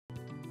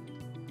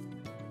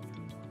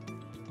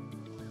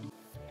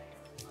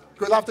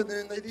Good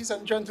afternoon, ladies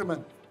and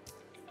gentlemen.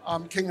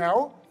 I'm King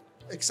Ao,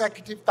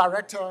 Executive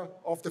Director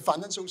of the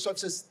Financial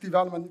Services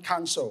Development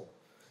Council.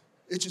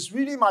 It is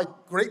really my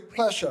great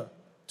pleasure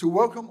to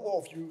welcome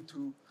all of you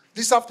to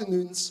this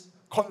afternoon's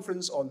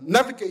conference on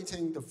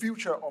navigating the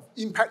future of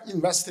impact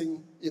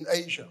investing in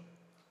Asia,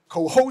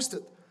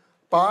 co-hosted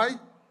by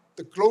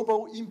the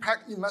Global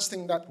Impact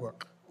Investing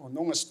Network, or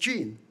known as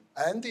GIIN,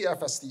 and the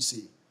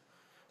FSDC.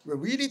 We're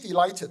really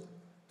delighted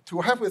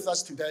to have with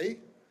us today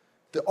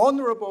the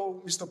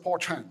Honorable Mr. Paul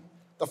Chan,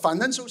 the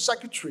Financial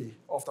Secretary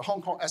of the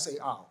Hong Kong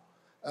SAR,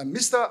 and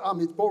Mr.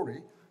 Amit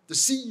Bori, the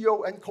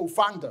CEO and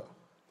co-founder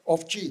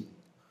of GIIN,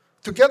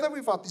 together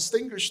with our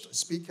distinguished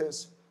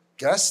speakers,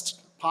 guests,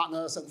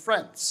 partners, and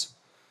friends.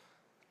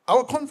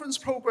 Our conference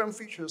program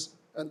features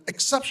an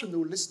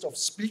exceptional list of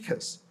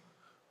speakers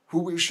who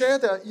will share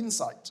their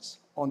insights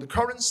on the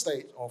current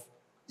state of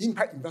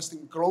impact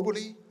investing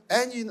globally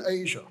and in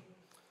Asia.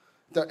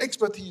 Their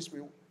expertise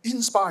will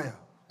inspire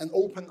and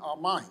open our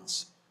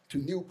minds to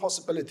new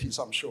possibilities,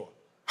 I'm sure,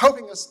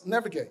 helping us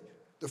navigate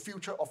the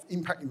future of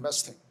impact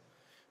investing.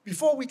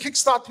 Before we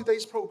kickstart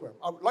today's program,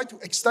 I would like to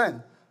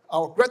extend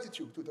our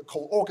gratitude to the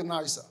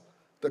co-organizer,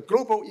 the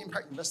Global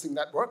Impact Investing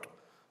Network,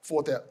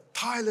 for their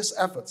tireless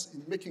efforts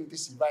in making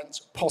this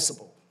event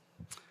possible.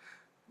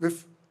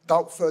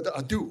 Without further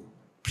ado,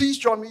 please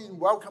join me in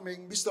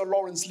welcoming Mr.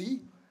 Lawrence Lee,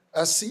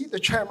 SC, the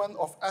chairman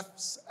of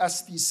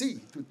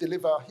FSDC, to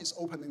deliver his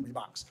opening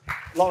remarks.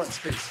 Lawrence,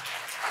 please.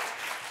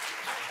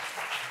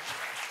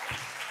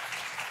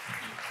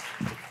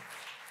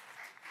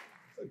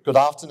 Good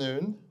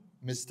afternoon,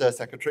 Mr.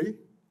 Secretary,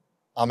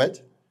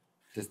 Amit,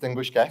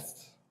 distinguished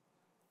guests.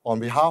 On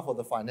behalf of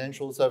the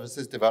Financial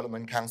Services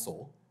Development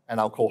Council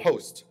and our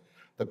co-host,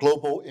 the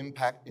Global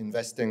Impact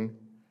Investing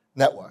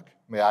Network,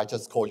 may I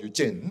just call you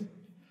GIIN,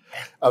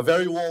 a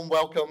very warm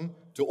welcome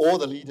to all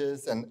the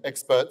leaders and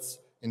experts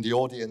in the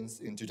audience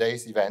in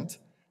today's event,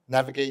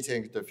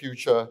 Navigating the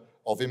Future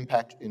of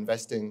Impact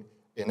Investing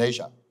in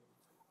Asia.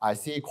 I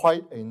see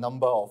quite a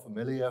number of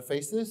familiar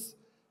faces,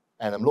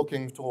 and I'm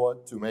looking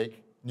forward to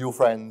make new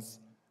friends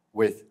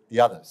with the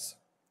others.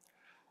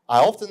 I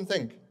often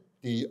think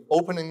the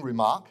opening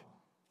remark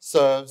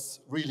serves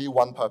really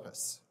one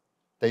purpose.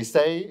 They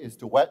say is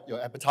to whet your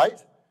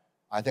appetite.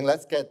 I think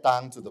let's get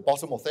down to the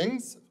bottom of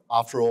things.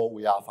 After all,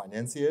 we are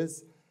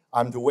financiers.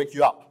 I'm to wake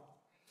you up.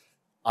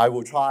 I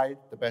will try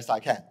the best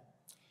I can.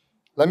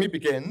 Let me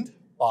begin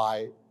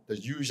by the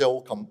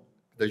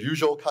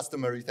usual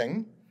customary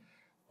thing,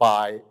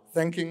 by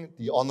thanking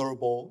the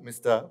Honorable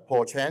Mr.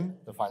 Paul Chan,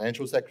 the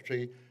Financial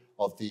Secretary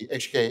of the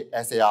HK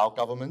SAR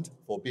government,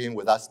 for being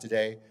with us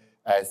today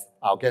as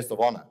our guest of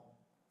honor.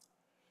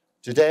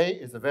 Today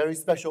is a very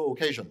special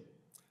occasion.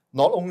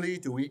 Not only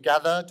do we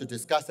gather to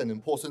discuss an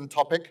important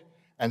topic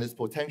and its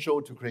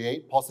potential to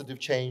create positive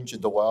change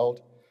in the world,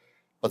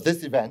 but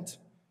this event,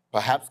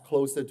 perhaps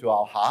closer to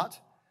our heart,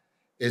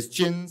 is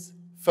GIIN's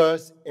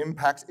first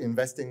impact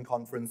investing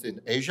conference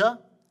in Asia,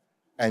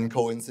 and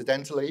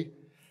coincidentally,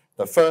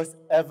 the first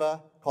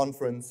ever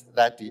conference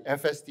that the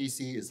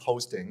FSDC is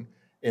hosting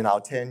in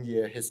our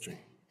 10-year history.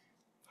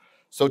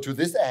 So to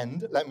this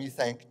end, let me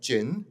thank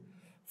GIIN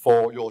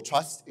for your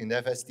trust in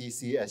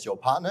FSDC as your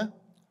partner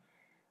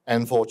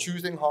and for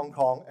choosing Hong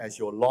Kong as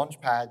your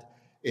launchpad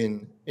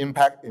in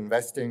Impact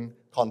Investing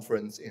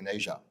Conference in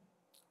Asia,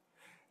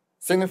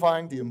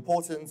 signifying the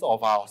importance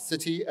of our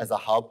city as a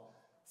hub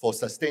for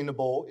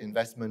sustainable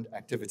investment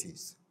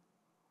activities.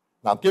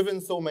 Now,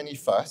 given so many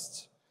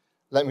firsts,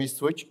 let me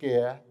switch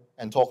gear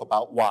and talk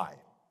about why.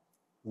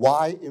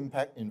 Why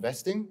impact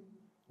investing?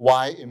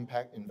 Why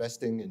impact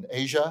investing in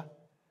Asia?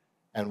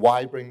 And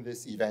why bring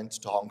this event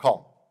to Hong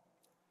Kong?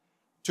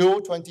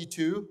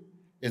 2022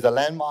 is a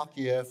landmark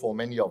year for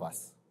many of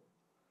us,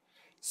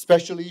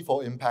 especially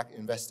for impact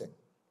investing.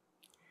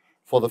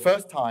 For the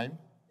first time,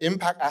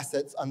 impact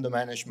assets under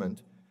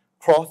management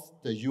crossed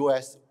the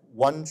US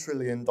 $1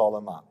 trillion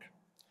mark.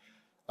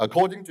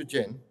 According to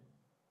GIIN,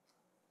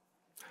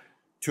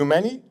 to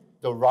many,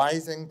 the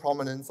rising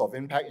prominence of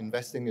impact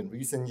investing in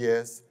recent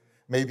years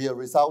may be a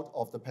result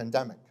of the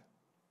pandemic.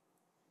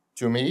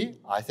 To me,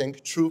 I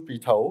think, truth be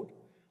told,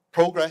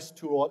 progress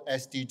toward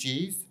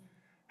SDGs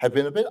had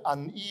been a bit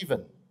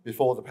uneven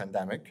before the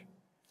pandemic.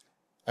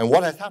 And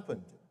what has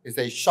happened is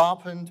a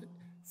sharpened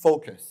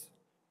focus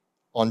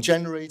on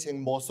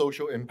generating more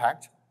social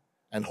impact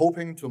and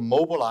hoping to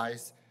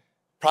mobilize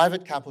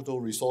private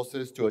capital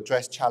resources to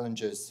address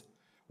challenges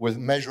with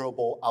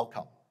measurable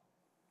outcome.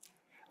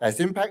 As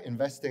impact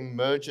investing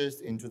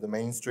merges into the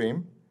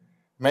mainstream,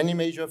 many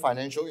major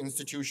financial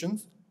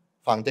institutions,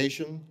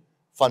 foundations,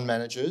 fund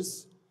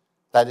managers,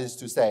 that is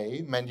to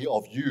say, many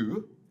of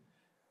you,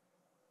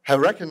 have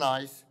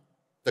recognized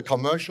the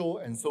commercial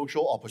and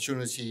social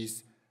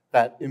opportunities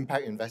that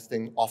impact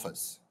investing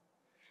offers.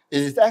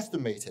 It is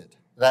estimated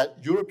that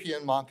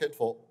European market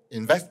for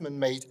investment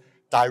made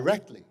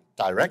directly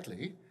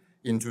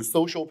into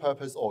social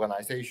purpose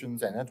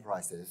organizations and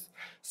enterprises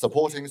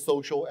supporting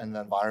social and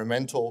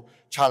environmental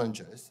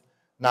challenges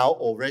now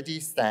already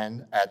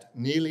stand at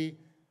nearly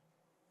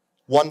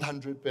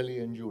 100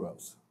 billion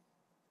euros.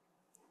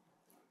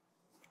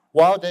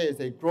 While there is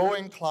a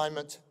growing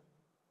climate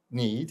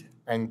need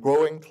and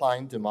growing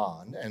client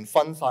demand and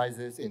fund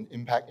sizes in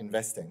impact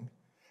investing,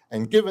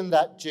 and given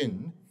that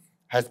GIIN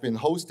has been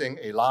hosting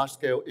a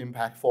large-scale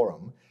impact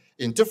forum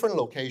in different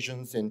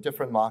locations in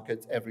different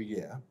markets every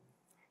year,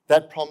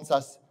 that prompts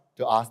us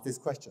to ask this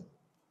question: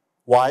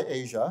 why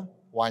Asia,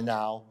 why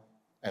now,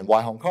 and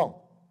why Hong Kong?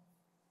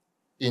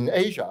 In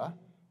Asia,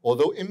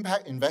 although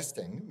impact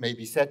investing may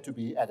be said to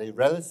be at a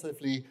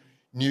relatively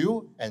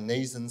new and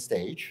nascent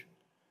stage,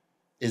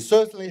 it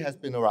certainly has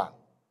been around.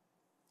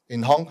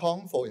 In Hong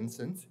Kong, for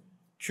instance,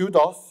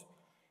 kudos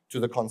to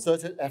the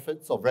concerted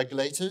efforts of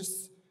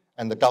regulators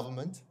and the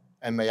government,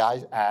 and may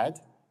I add,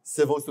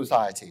 civil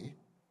society.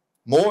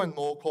 More and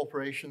more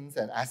corporations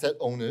and asset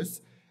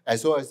owners,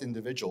 as well as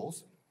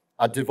individuals,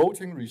 are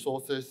devoting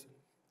resources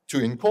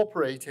to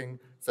incorporating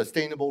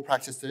sustainable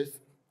practices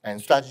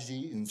and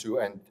strategy into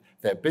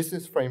their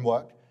business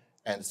framework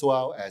as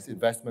well as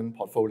investment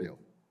portfolio.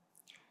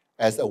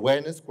 As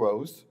awareness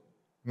grows,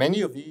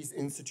 many of these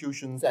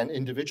institutions and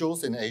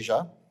individuals in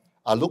Asia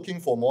are looking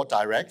for more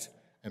direct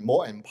and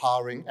more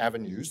empowering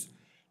avenues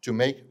to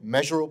make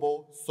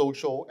measurable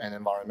social and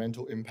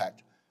environmental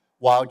impact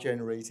while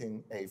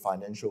generating a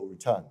financial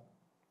return.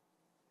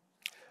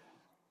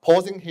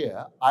 Pausing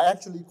here, I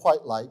actually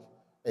quite like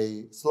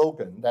a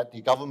slogan that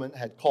the government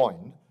had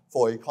coined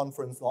for a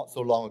conference not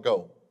so long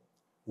ago: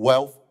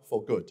 wealth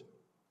for good.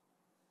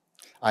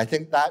 I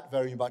think that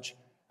very much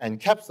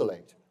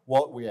encapsulates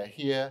what we are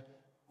here,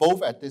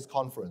 both at this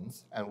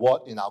conference and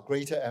what in our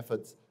greater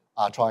efforts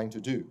are trying to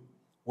do,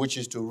 which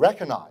is to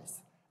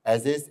recognize,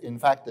 as is in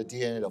fact the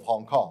DNA of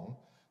Hong Kong,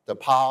 the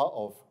power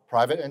of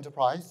private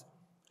enterprise,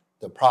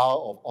 the power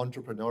of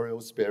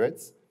entrepreneurial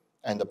spirits,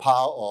 and the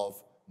power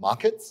of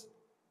markets,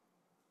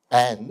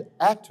 and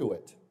add to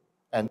it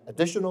an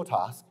additional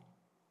task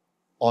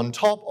on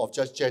top of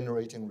just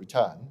generating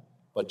return,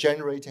 but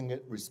generating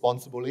it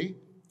responsibly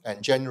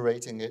and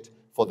generating it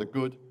for the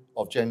good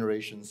of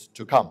generations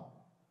to come.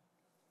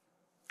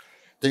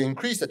 The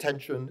increased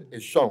attention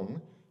is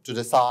shown to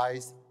the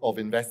size of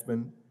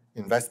investments.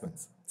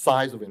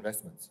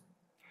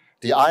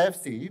 The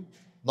IFC,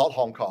 not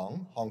Hong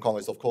Kong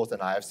is of course an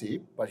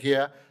IFC, but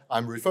here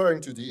I'm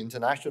referring to the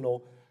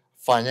International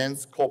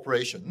Finance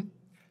Corporation,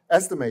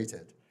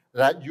 estimated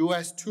that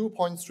US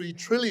 $2.3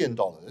 trillion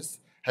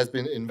has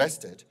been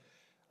invested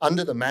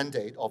under the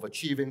mandate of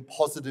achieving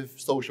positive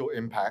social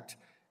impact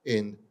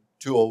in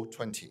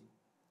 2020,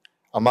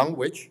 among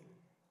which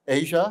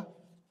Asia,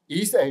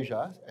 East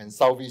Asia, and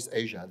Southeast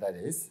Asia, that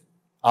is,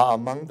 are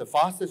among the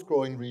fastest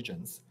growing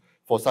regions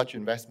for such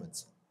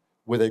investments,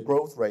 with a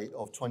growth rate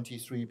of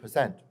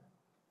 23%.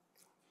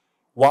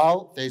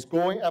 While there's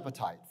growing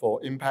appetite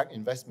for impact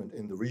investment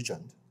in the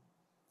region,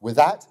 with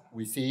that,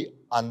 we see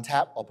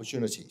untapped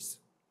opportunities.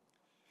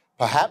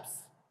 Perhaps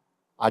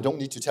I don't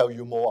need to tell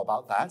you more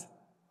about that.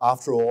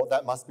 After all,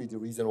 that must be the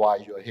reason why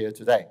you're here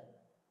today.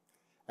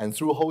 And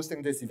through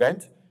hosting this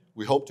event,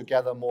 we hope to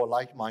gather more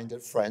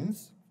like-minded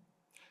friends,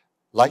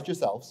 like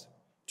yourselves,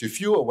 to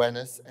fuel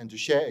awareness and to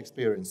share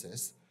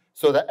experiences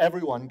so that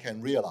everyone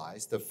can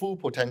realize the full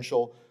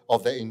potential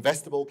of their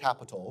investable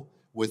capital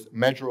with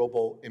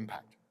measurable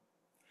impact.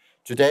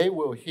 Today,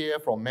 we'll hear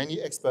from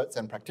many experts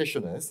and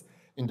practitioners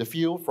in the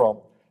field from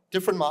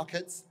different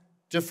markets,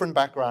 different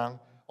backgrounds,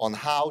 on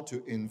how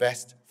to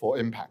invest for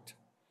impact.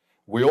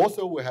 We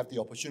also will have the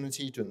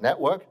opportunity to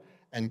network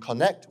and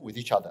connect with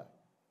each other.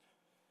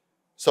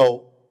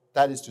 So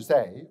that is to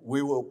say,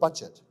 we will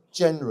budget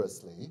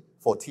generously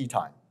for tea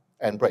time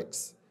and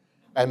breaks.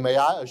 And may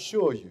I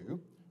assure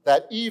you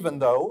that even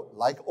though,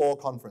 like all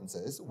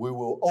conferences, we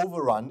will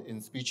overrun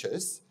in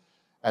speeches,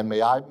 and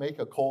may I make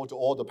a call to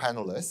all the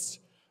panelists,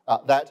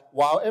 that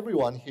while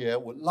everyone here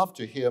would love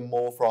to hear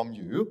more from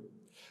you,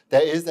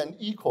 there is an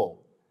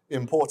equal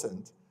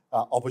important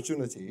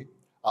opportunity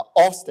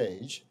off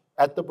stage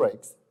at the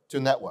breaks to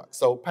network.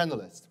 So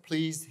panelists,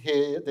 please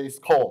hear this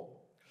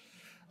call.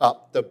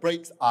 The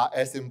breaks are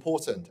as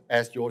important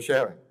as your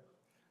sharing.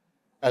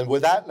 And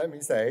with that, let me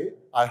say,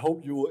 I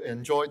hope you will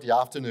enjoy the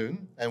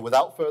afternoon. And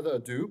without further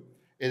ado,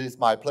 it is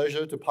my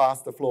pleasure to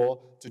pass the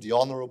floor to the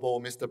Honorable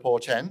Mr. Paul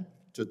Chen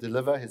to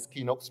deliver his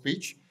keynote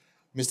speech.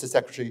 Mr.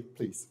 Secretary,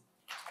 please.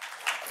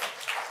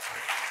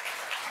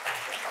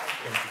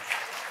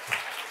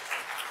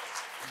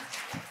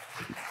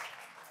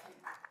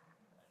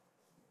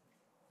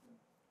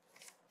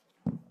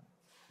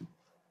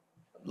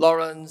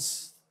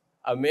 Lawrence,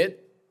 Amit,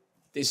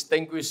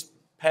 distinguished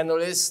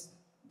panelists,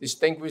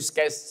 distinguished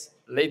guests,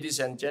 ladies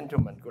and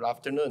gentlemen, good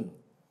afternoon.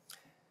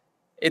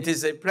 It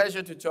is a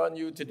pleasure to join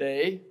you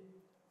today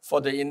for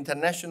the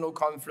International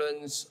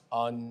Conference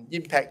on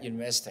Impact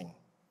Investing.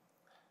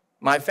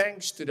 My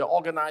thanks to the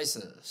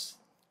organizers,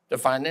 the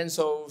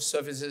Financial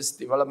Services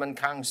Development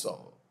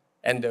Council,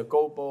 and the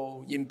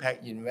Global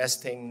Impact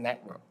Investing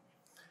Network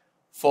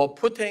for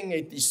putting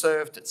a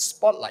deserved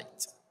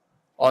spotlight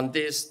on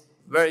this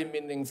very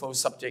meaningful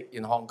subject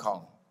in Hong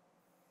Kong.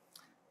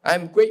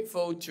 I'm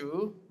grateful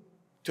to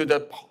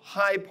the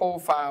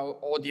high-profile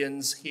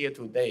audience here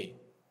today,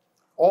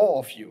 all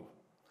of you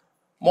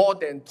more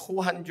than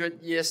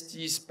 200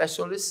 ESG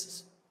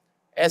specialists,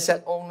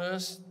 asset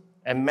owners,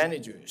 and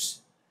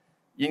managers,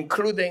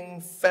 including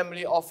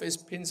family office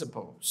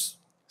principals,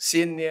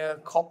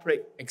 senior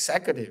corporate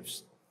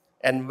executives,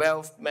 and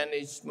wealth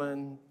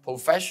management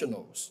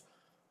professionals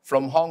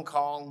from Hong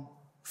Kong,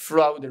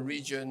 throughout the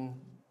region,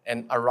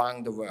 and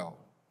around the world.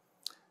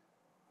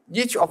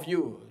 Each of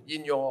you,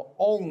 in your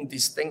own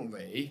distinct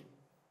way,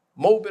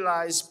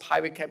 mobilize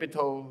private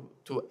capital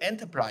to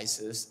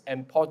enterprises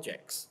and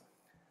projects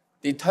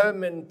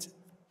determined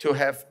to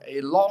have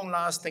a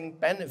long-lasting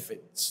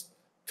benefits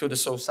to the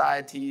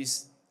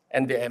societies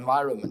and the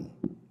environment.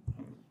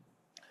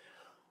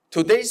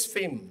 Today's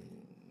theme,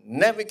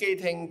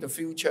 Navigating the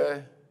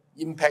Future,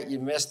 Impact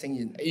Investing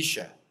in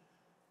Asia,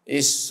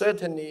 is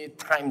certainly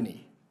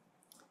timely.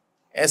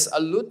 As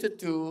alluded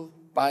to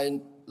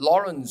by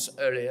Lawrence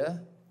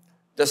earlier,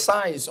 the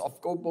size of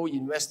global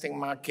investing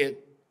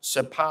market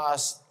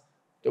surpassed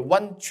the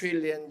 $1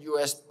 trillion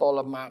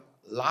mark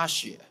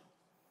last year.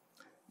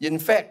 In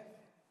fact,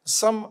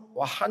 some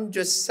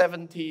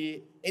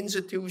 170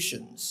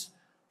 institutions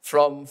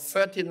from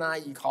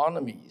 39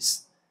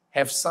 economies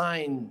have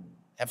signed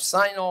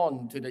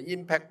on to the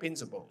impact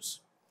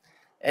principles,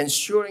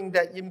 ensuring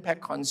that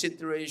impact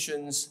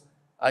considerations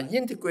are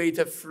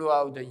integrated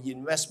throughout the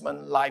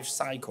investment life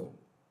cycle.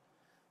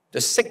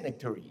 The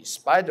signatories,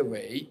 by the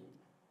way,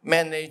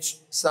 manage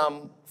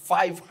some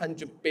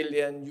 $500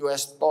 billion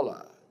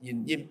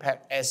in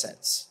impact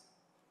assets.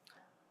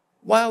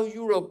 While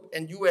Europe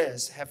and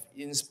US have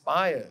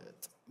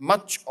inspired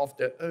much of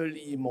the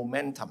early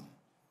momentum,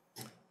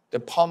 the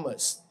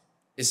promise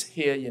is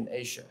here in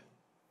Asia.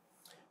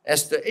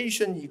 As the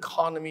Asian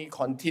economy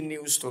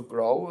continues to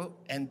grow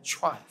and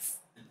thrive,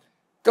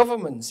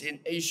 governments in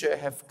Asia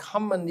have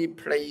commonly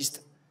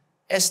placed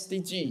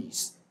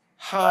SDGs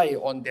high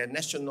on their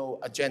national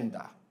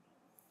agenda.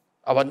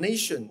 Our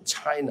nation,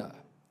 China,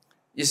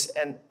 is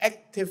an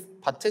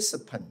active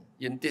participant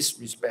in this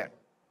respect.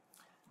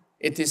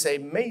 It is a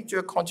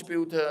major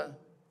contributor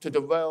to the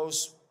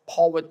world's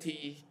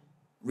poverty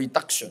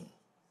reduction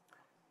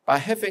by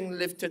having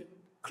lifted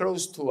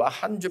close to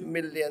 100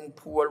 million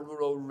poor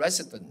rural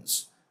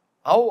residents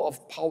out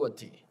of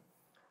poverty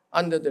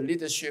under the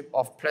leadership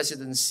of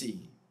President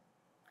Xi.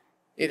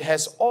 It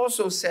has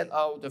also set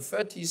out the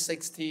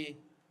 30-60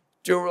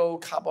 zero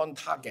carbon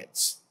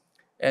targets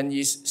and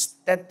is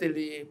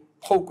steadily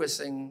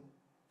progressing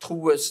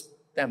towards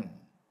them.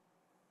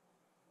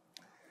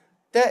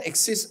 There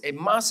exists a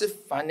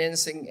massive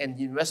financing and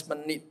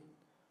investment need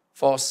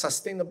for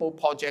sustainable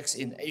projects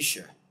in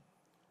Asia.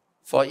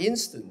 For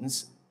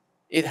instance,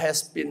 it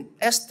has been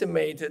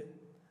estimated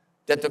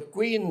that the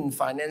green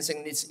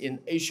financing needs in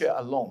Asia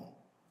alone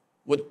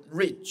would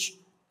reach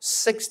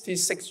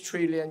 $66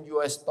 trillion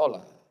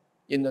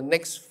in the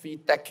next 3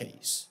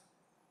 decades.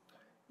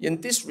 In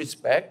this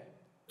respect,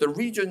 the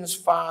region's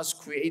fast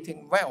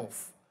creating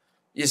wealth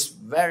is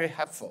very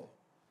helpful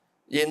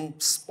in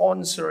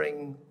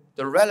sponsoring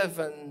the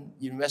relevant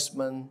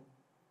investment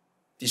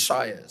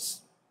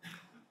desires.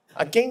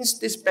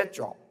 Against this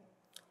backdrop,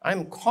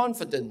 I'm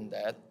confident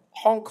that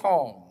Hong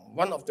Kong,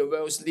 one of the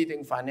world's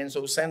leading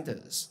financial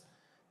centers,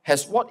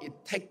 has what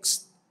it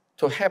takes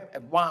to help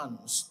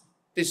advance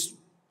this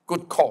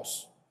good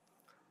cause.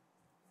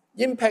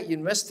 Impact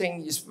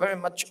investing is very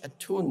much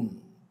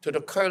attuned to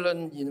the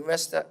current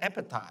investor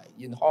appetite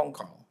in Hong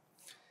Kong.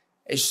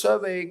 A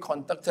survey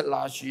conducted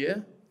last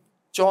year,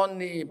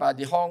 jointly by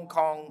the Hong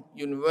Kong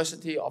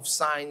University of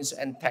Science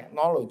and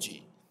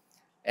Technology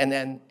and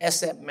an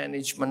asset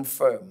management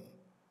firm,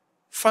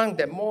 found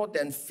that more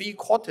than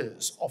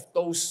 3/4 of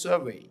those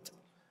surveyed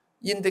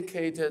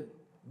indicated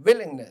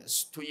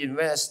willingness to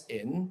invest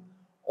in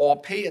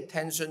or pay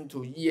attention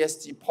to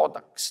ESG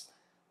products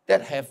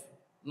that have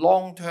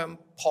long-term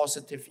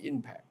positive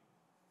impact.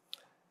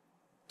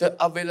 The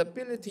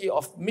availability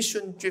of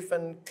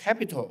mission-driven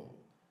capital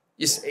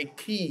is a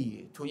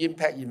key to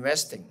impact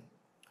investing.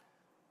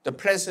 The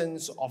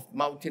presence of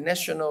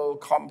multinational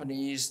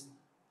companies,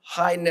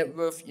 high net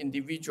worth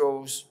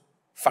individuals,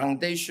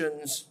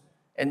 foundations,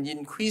 and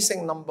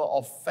increasing number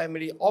of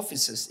family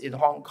offices in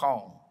Hong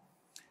Kong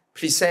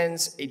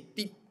presents a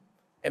deep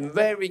and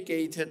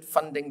variegated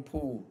funding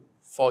pool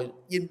for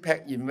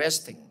impact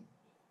investing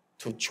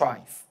to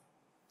thrive.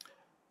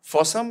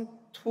 For some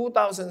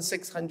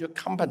 2,600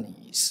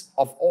 companies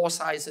of all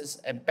sizes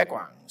and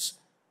backgrounds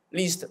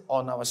listed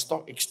on our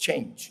stock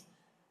exchange,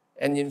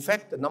 and in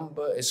fact the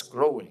number is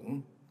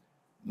growing,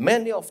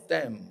 many of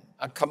them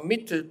are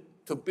committed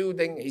to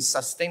building a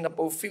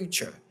sustainable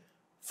future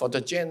for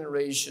the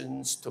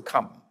generations to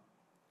come.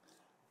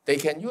 They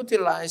can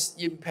utilize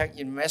impact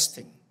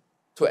investing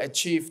to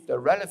achieve the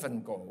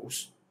relevant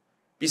goals.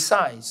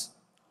 Besides,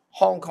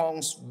 Hong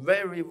Kong's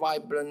very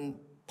vibrant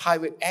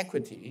private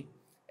equity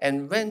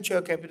and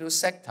venture capital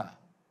sector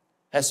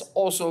has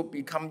also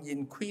become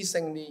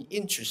increasingly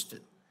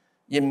interested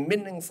in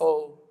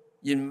meaningful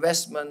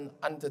investment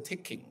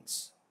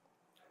undertakings.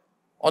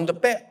 On the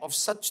back of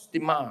such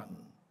demand,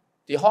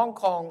 the Hong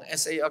Kong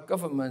SAR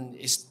government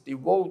is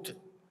devoted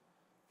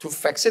to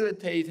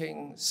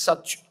facilitating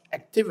such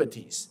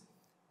activities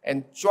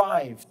and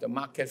drive the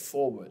market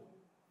forward.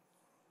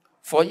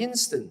 For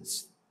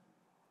instance,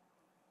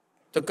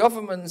 the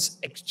government's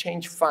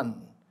exchange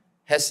fund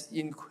has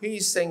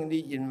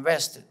increasingly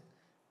invested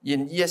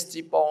in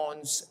ESG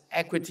bonds,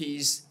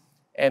 equities,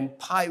 and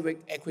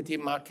private equity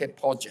market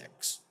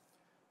projects.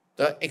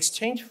 The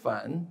exchange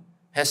fund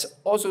has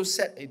also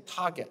set a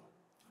target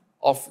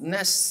of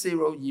net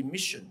zero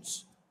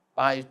emissions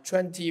by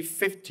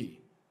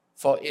 2050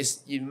 for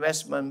its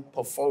investment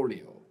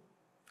portfolio.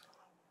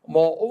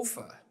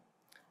 Moreover,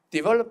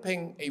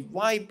 developing a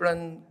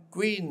vibrant,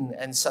 green,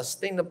 and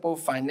sustainable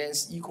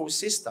finance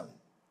ecosystem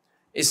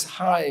is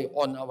high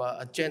on our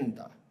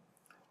agenda.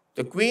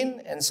 The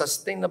Green and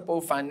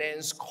Sustainable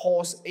Finance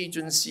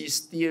Cross-Agency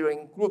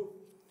Steering Group,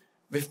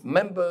 with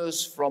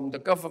members from the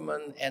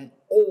government and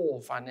all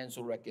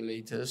financial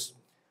regulators,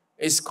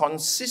 is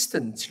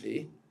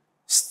consistently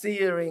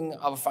steering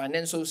our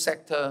financial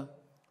sector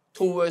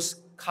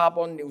towards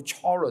carbon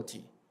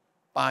neutrality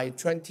by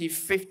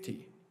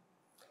 2050.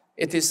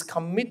 It is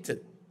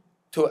committed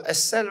to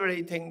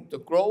accelerating the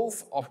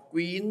growth of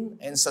green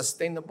and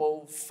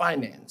sustainable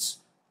finance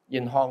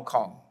in Hong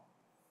Kong.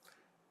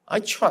 I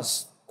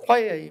trust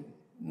quite a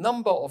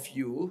number of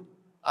you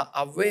are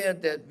aware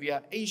that we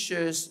are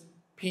Asia's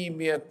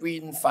premier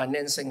green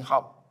financing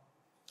hub.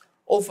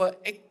 Over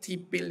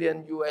 $80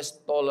 billion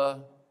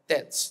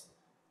debts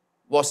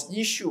was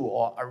issued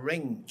or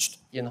arranged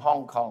in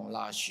Hong Kong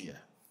last year,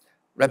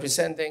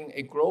 representing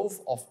a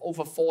growth of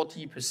over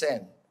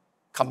 40%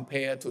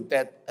 compared to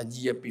that a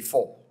year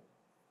before.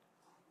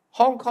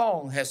 Hong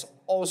Kong has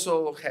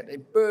also had a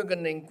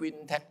burgeoning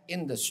green tech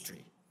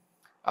industry.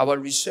 Our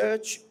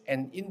research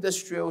and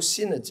industrial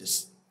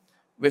synergies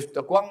with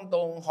the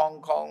Guangdong,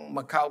 Hong Kong,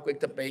 Macau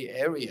Greater Bay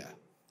Area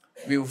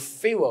will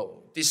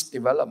fuel this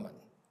development.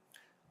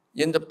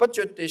 In the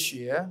budget this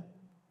year,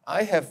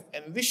 I have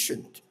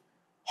envisioned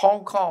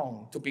Hong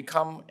Kong to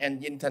become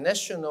an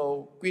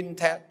international green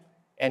tech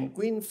and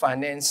green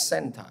finance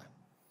center.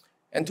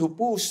 And to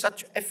boost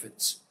such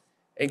efforts,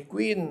 a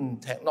Green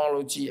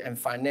Technology and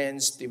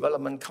Finance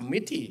Development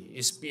Committee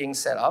is being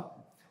set up.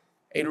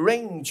 A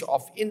range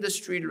of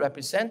industry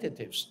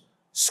representatives,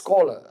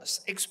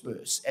 scholars,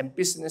 experts, and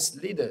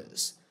business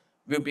leaders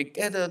will be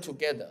gathered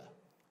together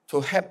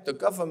to help the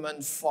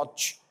government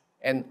forge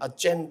an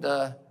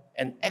agenda,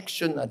 an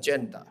action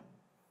agenda.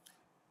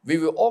 We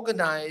will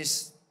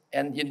organize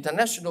an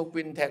International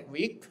Green Tech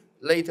Week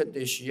later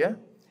this year,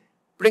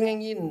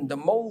 bringing in the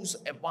most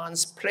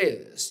advanced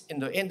players in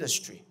the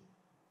industry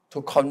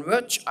to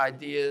converge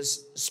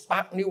ideas,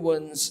 spark new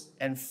ones,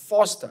 and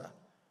foster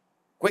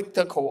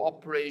greater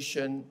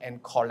cooperation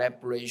and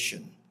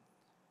collaboration.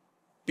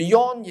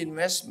 Beyond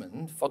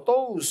investment, for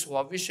those who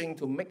are wishing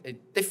to make a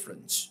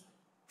difference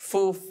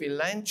through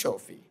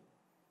philanthropy,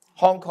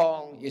 Hong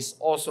Kong is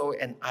also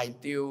an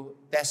ideal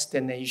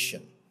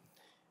destination.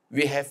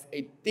 We have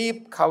a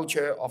deep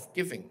culture of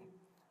giving,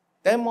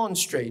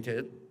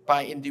 demonstrated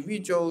by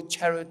individual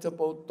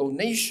charitable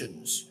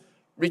donations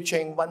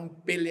reaching $1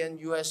 billion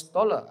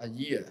a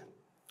year.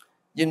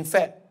 In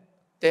fact,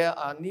 there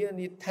are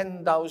nearly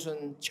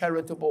 10,000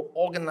 charitable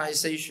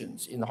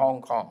organizations in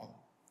Hong Kong.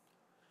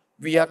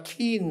 We are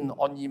keen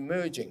on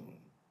emerging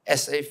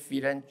as a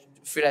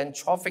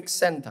philanthropic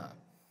center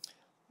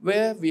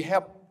where we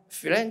help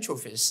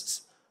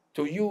philanthropists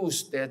to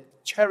use their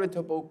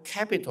charitable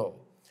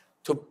capital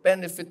to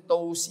benefit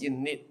those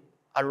in need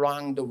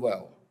around the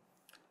world.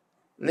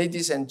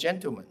 Ladies and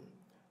gentlemen,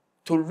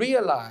 to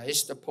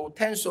realize the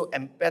potential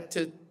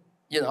embedded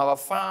in our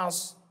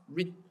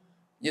far-reaching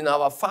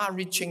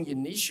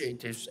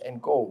initiatives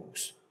and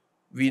goals,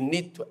 we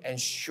need to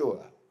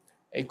ensure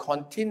a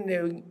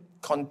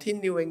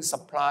continuing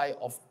supply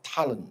of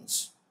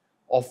talents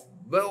of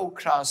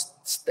world-class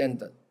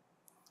standard.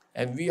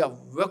 And we are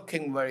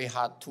working very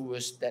hard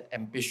towards that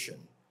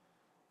ambition.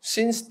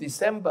 Since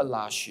December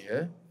last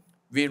year,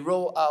 we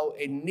rolled out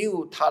a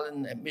new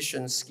talent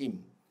admission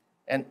scheme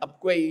and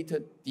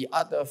upgraded the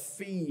other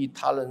 3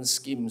 talent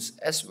schemes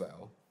as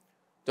well.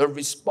 The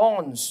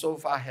response so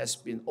far has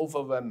been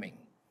overwhelming.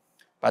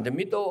 By the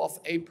middle of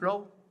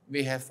April,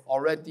 we have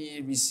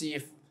already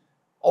received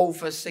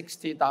over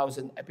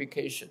 60,000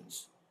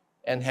 applications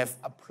and have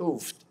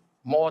approved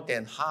more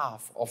than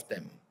half of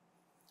them.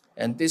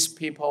 And these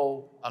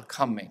people are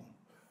coming.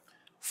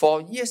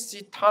 For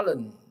ESG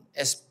talent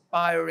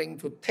aspiring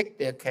to take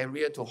their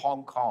career to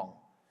Hong Kong,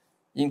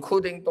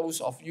 including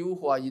those of you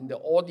who are in the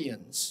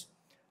audience,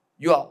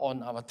 you are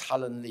on our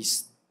talent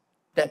list.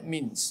 That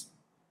means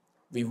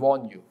we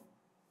want you.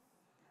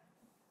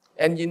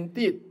 And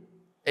indeed,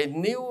 a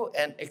new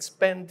and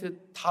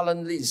expanded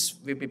talent list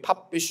will be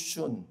published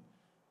soon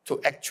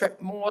to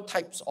attract more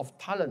types of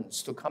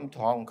talents to come to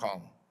Hong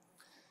Kong.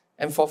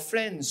 And for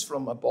friends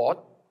from abroad,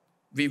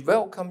 we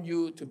welcome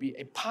you to be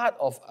a part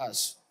of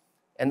us.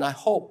 And I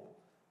hope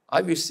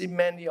I will see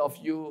many of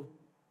you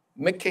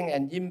making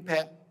an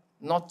impact,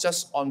 not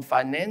just on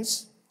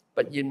finance,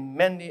 but in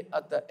many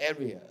other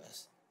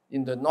areas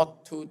in the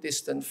not too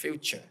distant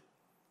future.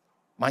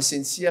 My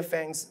sincere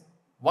thanks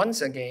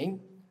once again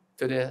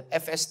to the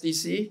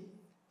FSDC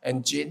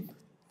and GIIN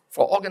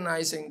for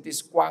organizing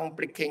this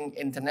groundbreaking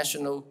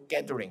international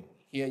gathering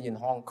here in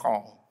Hong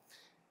Kong.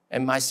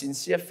 And my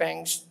sincere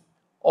thanks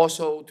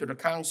also to the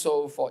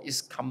Council for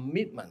its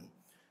commitment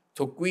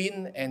to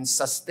green and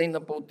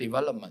sustainable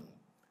development.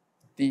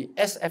 The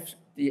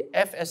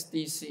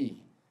FSDC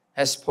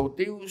has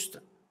produced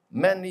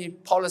many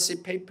policy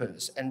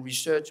papers and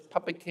research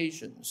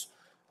publications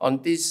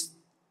on this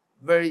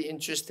very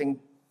interesting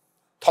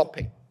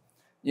topic,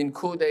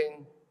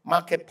 including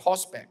market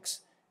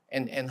prospects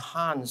and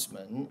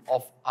enhancement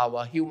of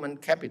our human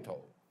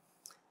capital.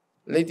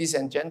 Ladies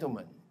and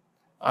gentlemen,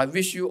 I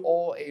wish you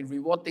all a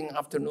rewarding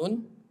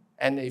afternoon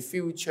and a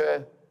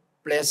future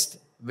blessed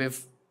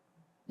with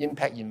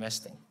impact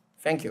investing.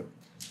 Thank you.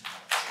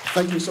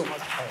 Thank you so much,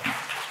 Paul.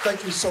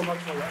 Thank you so much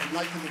for your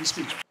enlightening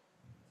speech.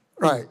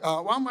 Right,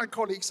 while my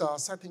colleagues are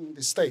setting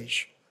the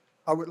stage,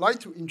 I would like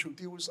to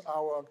introduce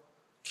our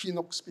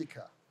keynote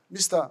speaker,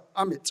 Mr.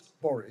 Amit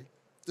Bori,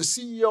 the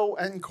CEO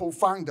and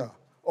co-founder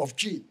of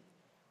GIIN.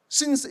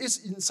 Since its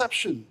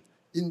inception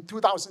in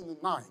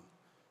 2009,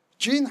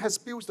 GIIN has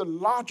built the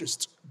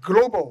largest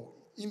global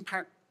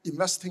impact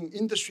investing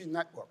industry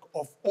network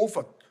of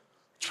over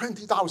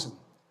 20,000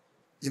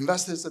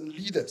 investors and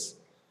leaders.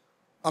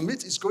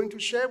 Amit is going to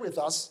share with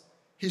us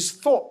his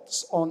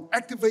thoughts on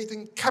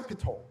activating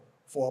capital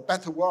for a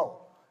better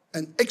world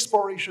and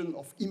exploration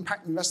of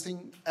impact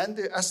investing and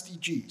the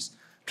SDGs.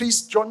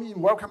 Please join me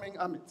in welcoming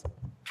Amit.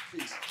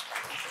 Please.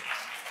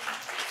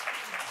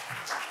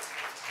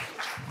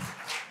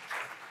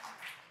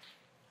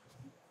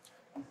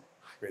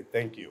 Great,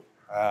 thank you.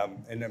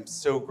 And I'm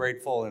so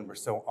grateful and we're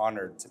so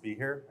honored to be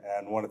here,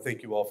 and want to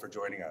thank you all for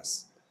joining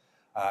us.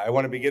 I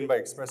want to begin by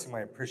expressing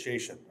my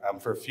appreciation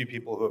for a few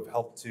people who have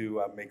helped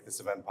to make this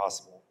event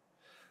possible.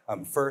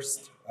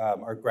 First,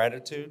 our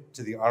gratitude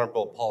to the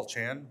Honorable Paul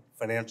Chan,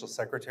 Financial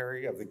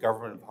Secretary of the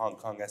Government of Hong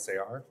Kong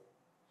SAR,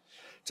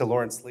 to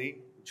Lawrence Lee,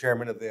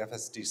 Chairman of the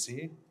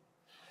FSDC,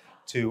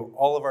 to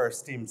all of our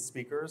esteemed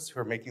speakers who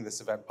are making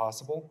this event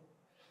possible,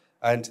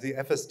 and to the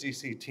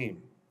FSDC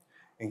team,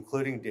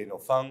 including Daniel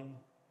Fung,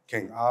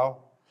 King Ao,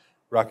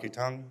 Rocky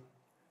Tang,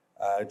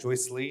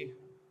 Joyce Lee,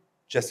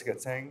 Jessica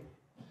Tseng,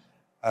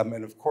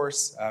 and of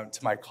course,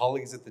 to my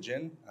colleagues at the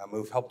GIIN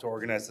who've helped to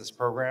organize this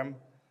program,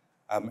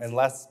 and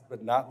last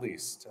but not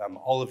least,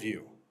 all of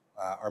you,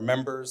 our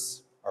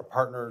members, our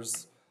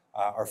partners,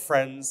 our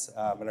friends,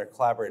 and our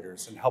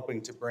collaborators in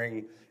helping to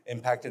bring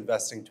impact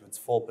investing to its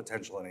full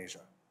potential in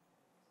Asia.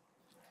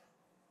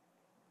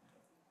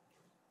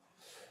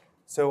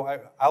 So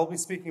I'll be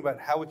speaking about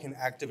how we can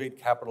activate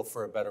capital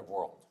for a better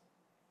world.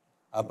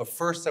 But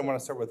first, I want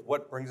to start with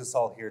what brings us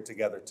all here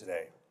together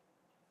today.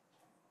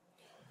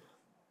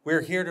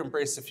 We're here to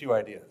embrace a few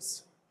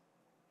ideas.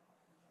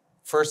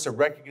 First, a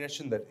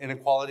recognition that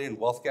inequality and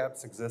wealth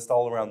gaps exist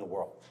all around the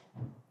world.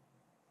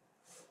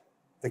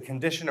 The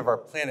condition of our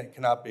planet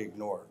cannot be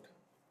ignored,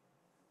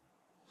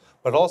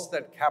 but also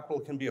that capital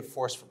can be a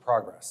force for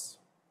progress.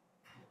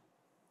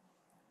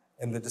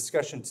 And the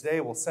discussion today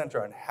will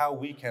center on how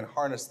we can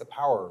harness the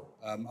power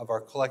of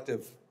our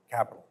collective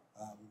capital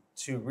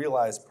to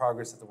realize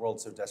progress that the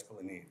world so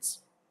desperately needs.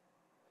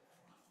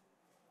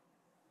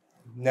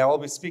 Now, I'll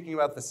be speaking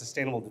about the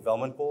Sustainable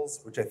Development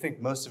Goals, which I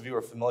think most of you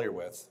are familiar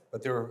with,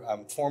 but they were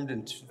formed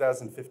in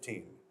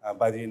 2015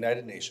 by the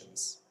United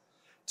Nations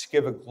to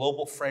give a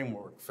global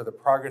framework for the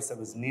progress that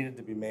was needed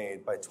to be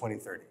made by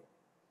 2030.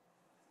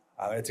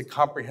 It's a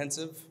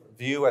comprehensive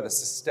view and a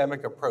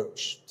systemic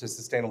approach to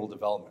sustainable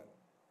development,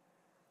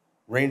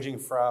 ranging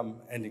from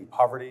ending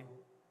poverty,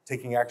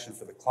 taking action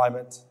for the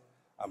climate,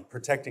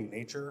 protecting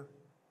nature,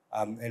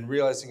 and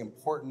realizing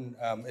important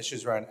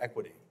issues around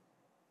equity.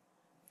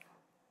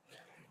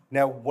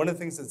 Now, one of the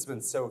things that's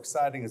been so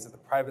exciting is that the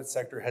private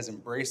sector has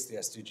embraced the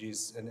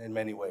SDGs in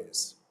many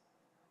ways.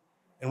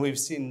 And we've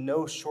seen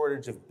no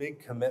shortage of big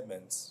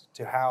commitments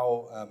to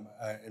how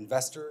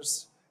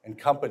investors and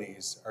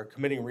companies are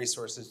committing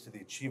resources to the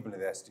achievement of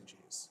the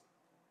SDGs.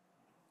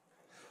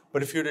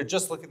 But if you were to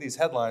just look at these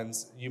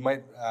headlines, you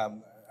might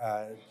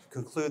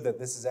conclude that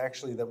this is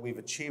actually that we've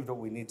achieved what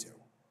we need to,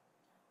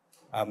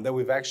 that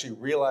we've actually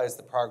realized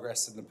the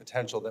progress and the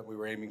potential that we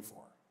were aiming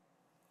for.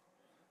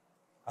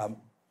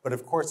 But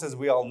of course, as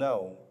we all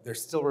know, there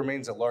still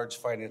remains a large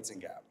financing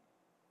gap.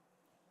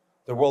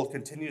 The world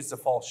continues to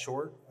fall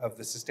short of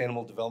the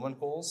Sustainable Development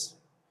Goals.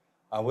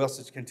 We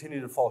also continue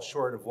to fall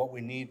short of what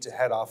we need to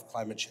head off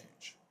climate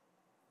change.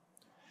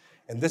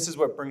 And this is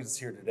what brings us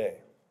here today,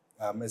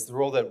 is the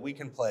role that we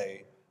can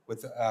play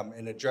with,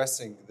 in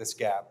addressing this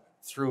gap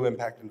through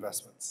impact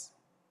investments.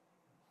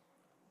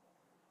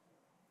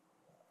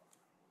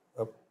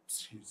 Oh,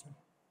 excuse me.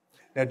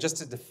 Now, just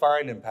to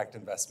define impact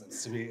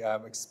investments, to be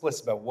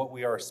explicit about what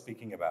we are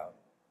speaking about.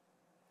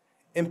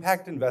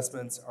 Impact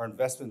investments are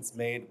investments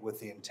made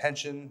with the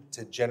intention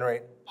to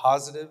generate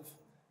positive,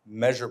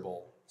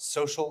 measurable,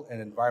 social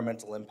and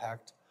environmental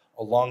impact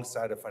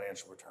alongside a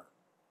financial return.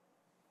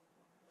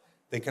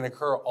 They can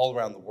occur all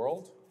around the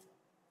world,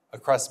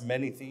 across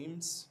many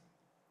themes,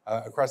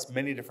 across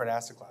many different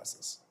asset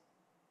classes.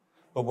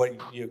 But what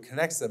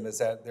connects them is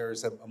that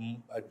there's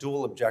a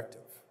dual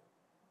objective,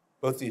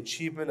 both the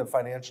achievement of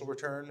financial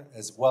return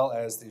as well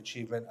as the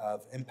achievement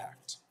of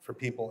impact for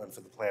people and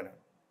for the planet.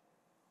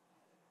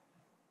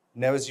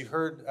 Now, as you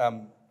heard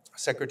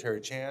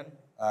Secretary Chan,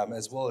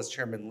 as well as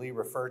Chairman Lee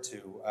refer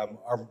to,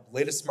 our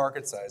latest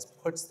market size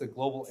puts the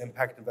global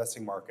impact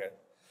investing market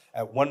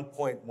at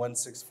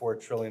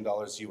 $1.164 trillion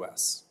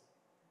US.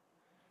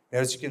 Now,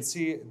 as you can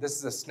see, this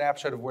is a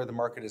snapshot of where the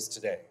market is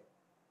today.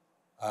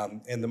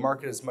 And the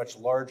market is much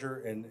larger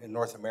in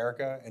North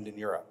America and in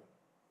Europe.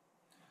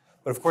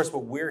 But of course,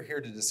 what we're here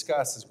to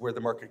discuss is where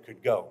the market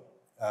could go.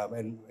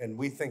 And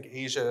we think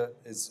Asia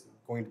is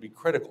going to be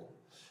critical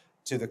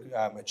to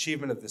the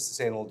achievement of the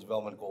Sustainable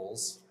Development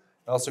Goals,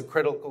 and also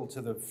critical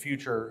to the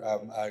future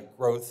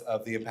growth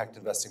of the impact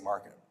investing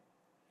market.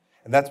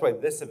 And that's why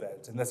this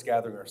event and this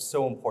gathering are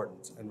so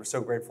important, and we're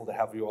so grateful to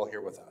have you all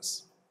here with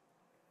us.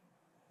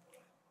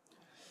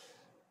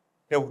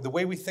 Now, the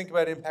way we think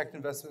about impact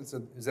investments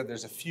is that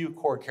there's a few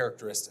core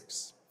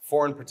characteristics,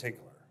 4 in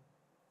particular.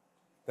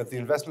 That the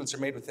investments are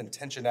made with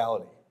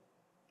intentionality,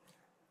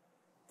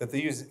 that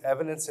they use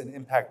evidence and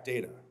impact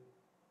data,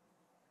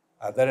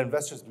 that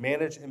investors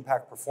manage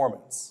impact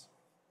performance,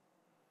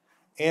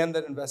 and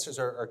that investors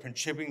are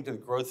contributing to the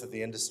growth of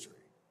the industry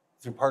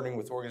through partnering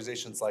with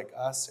organizations like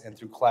us and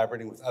through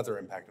collaborating with other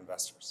impact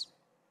investors.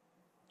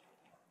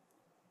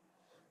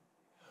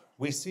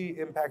 We see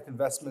impact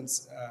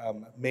investments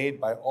made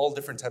by all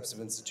different types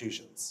of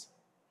institutions.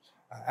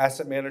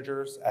 Asset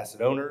managers,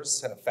 asset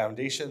owners,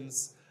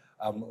 foundations,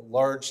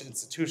 large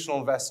institutional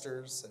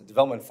investors,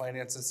 development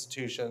finance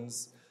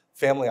institutions,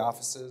 family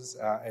offices,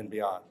 and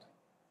beyond.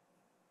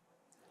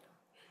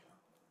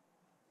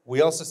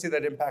 We also see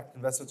that impact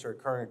investments are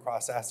occurring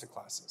across asset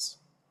classes.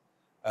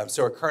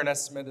 So our current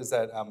estimate is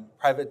that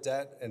private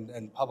debt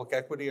and public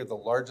equity are the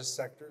largest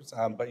sectors,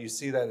 but you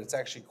see that it's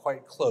actually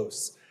quite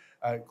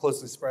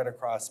closely spread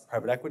across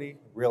private equity,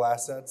 real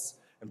assets,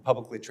 and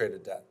publicly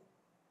traded debt.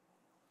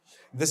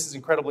 This is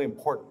incredibly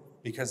important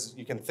because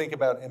you can think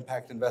about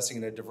impact investing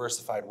in a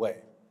diversified way.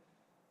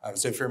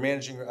 So if you're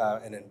managing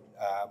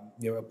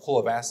a pool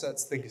of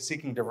assets,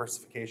 seeking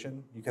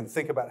diversification, you can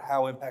think about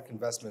how impact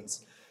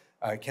investments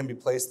can be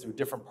placed through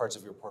different parts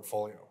of your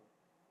portfolio.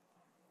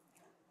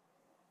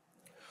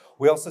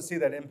 We also see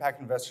that impact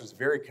investors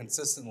very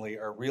consistently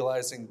are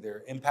realizing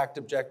their impact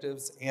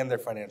objectives and their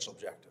financial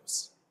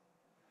objectives.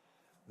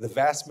 The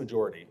vast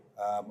majority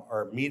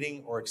are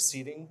meeting or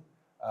exceeding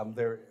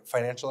their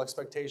financial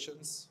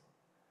expectations,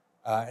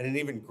 and an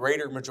even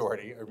greater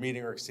majority are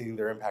meeting or exceeding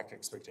their impact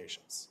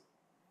expectations.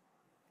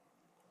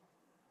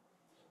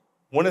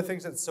 One of the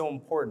things that's so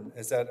important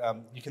is that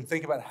you can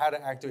think about how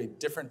to activate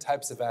different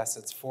types of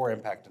assets for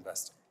impact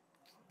investing.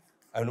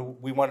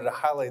 And we wanted to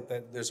highlight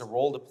that there's a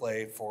role to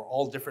play for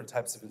all different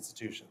types of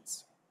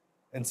institutions.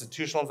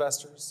 Institutional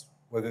investors,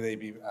 whether they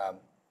be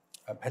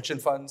pension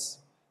funds,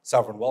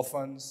 sovereign wealth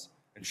funds,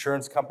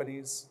 insurance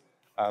companies,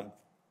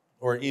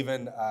 or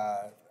even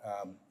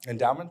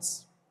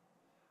endowments,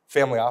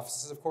 family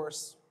offices, of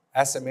course,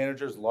 asset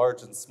managers,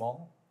 large and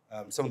small,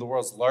 some of the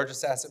world's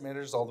largest asset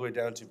managers, all the way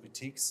down to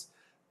boutiques,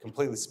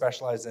 completely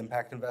specialized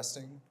impact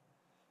investing,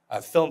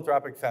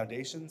 philanthropic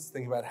foundations,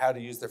 thinking about how to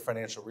use their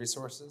financial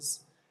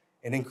resources,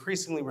 and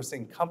increasingly we're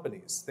seeing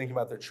companies thinking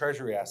about their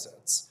treasury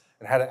assets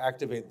and how to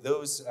activate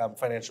those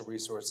financial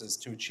resources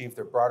to achieve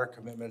their broader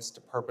commitments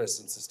to purpose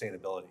and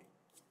sustainability.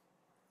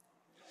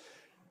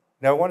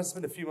 Now, I want to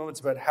spend a few moments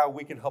about how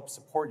we can help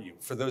support you,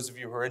 for those of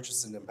you who are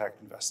interested in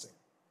impact investing.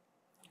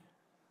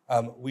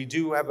 We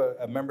do have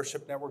a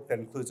membership network that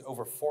includes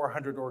over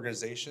 400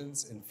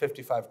 organizations in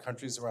 55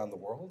 countries around the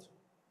world.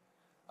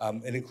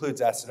 It includes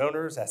asset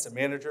owners, asset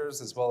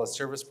managers, as well as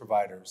service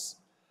providers.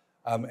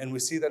 And we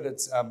see that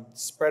it's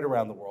spread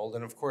around the world.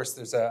 And of course,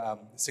 there's a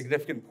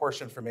significant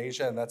portion from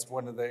Asia, and that's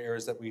one of the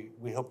areas that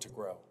we hope to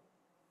grow.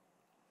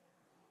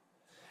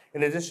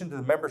 In addition to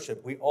the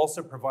membership, we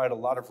also provide a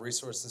lot of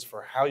resources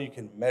for how you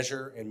can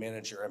measure and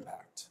manage your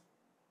impact.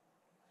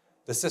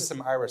 The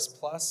system IRIS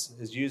Plus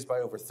is used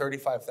by over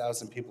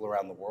 35,000 people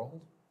around the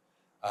world.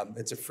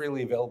 It's a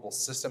freely available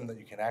system that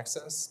you can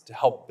access to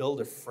help build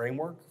a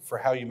framework for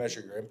how you measure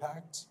your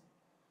impact,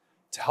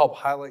 to help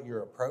highlight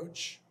your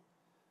approach.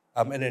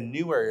 And a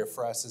new area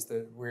for us is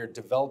that we're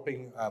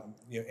developing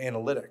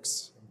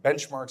analytics,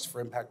 benchmarks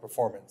for impact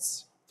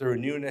performance through a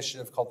new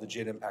initiative called the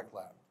GIIN Impact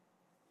Lab.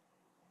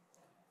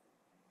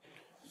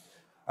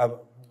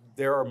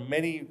 There are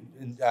many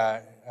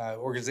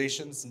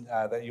organizations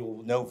that you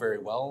will know very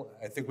well.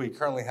 I think we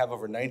currently have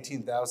over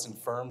 19,000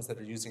 firms that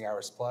are using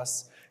IRIS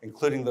Plus,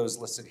 including those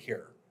listed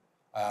here.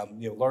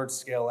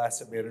 Large-scale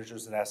asset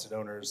managers and asset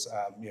owners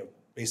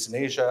based in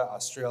Asia,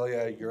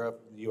 Australia,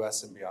 Europe, the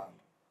US, and beyond.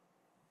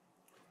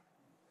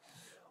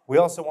 We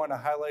also want to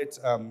highlight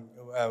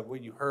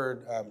what you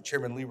heard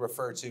Chairman Lee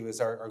refer to as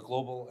our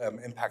Global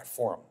Impact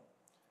Forum.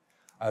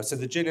 So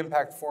the GIIN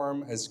Impact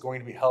Forum is going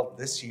to be held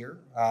this year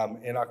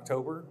in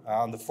October,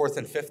 on the 4th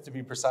and 5th to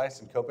be precise,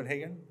 in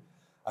Copenhagen.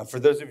 For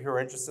those of you who are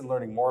interested in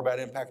learning more about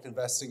impact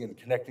investing and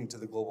connecting to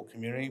the global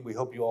community, we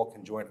hope you all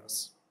can join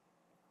us.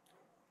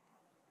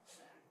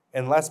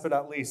 And last but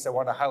not least, I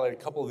want to highlight a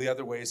couple of the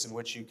other ways in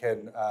which you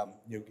can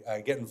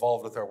get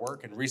involved with our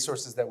work and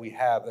resources that we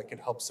have that can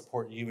help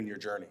support you in your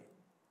journey.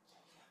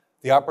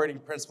 The operating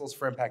principles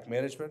for impact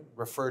management,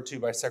 referred to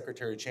by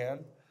Secretary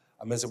Chan,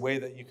 is a way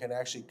that you can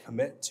actually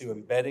commit to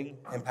embedding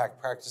impact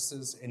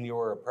practices in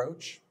your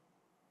approach.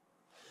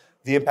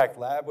 The Impact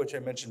Lab, which I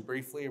mentioned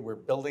briefly, we're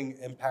building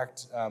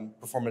impact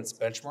performance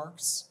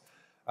benchmarks,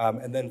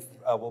 and then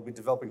we'll be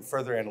developing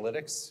further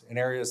analytics in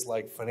areas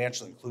like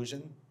financial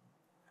inclusion,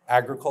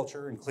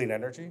 agriculture, and clean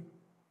energy.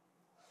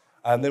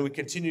 And then we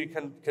continue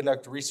to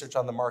conduct research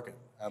on the market.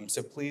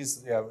 So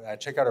please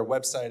check out our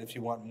website if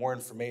you want more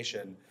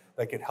information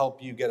that can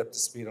help you get up to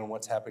speed on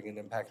what's happening in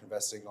impact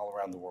investing all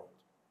around the world.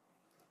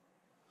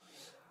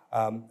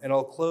 And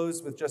I'll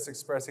close with just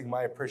expressing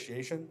my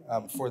appreciation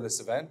for this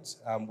event.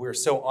 We're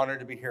so honored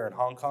to be here in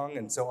Hong Kong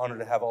and so honored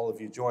to have all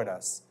of you join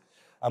us.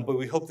 But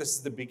we hope this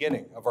is the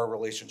beginning of our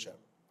relationship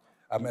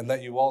and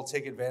that you all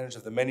take advantage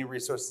of the many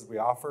resources we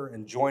offer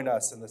and join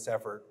us in this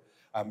effort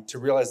to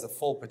realize the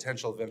full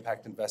potential of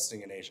impact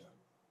investing in Asia.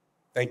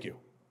 Thank you.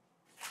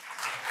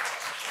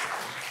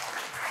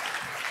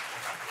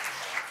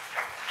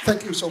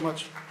 Thank you so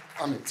much,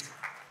 Amit,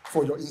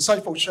 for your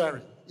insightful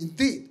sharing.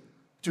 Indeed,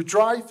 to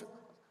drive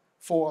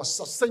for a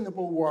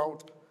sustainable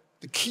world,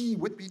 the key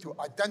would be to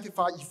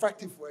identify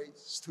effective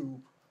ways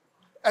to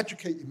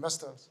educate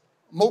investors,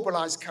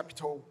 mobilize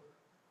capital,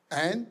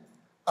 and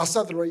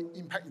accelerate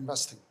impact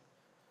investing.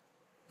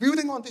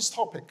 Building on this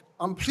topic,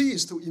 I'm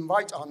pleased to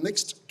invite our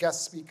next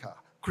guest speaker,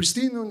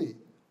 Christine Looney,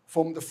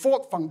 from the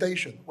Ford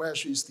Foundation, where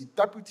she is the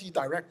Deputy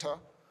Director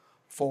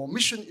for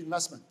Mission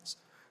Investments.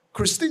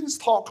 Christine's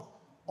talk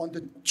on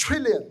the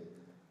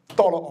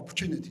trillion-dollar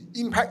opportunity,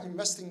 impact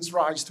investing's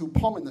rise to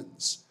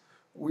prominence,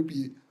 will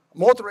be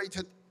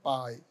moderated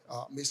by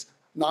Ms.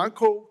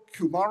 Naoko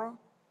Kumara,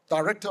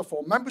 Director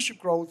for Membership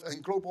Growth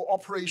and Global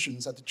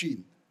Operations at the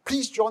GIIN.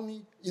 Please join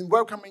me in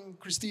welcoming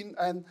Christine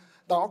and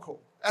Naoko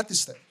at this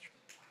stage.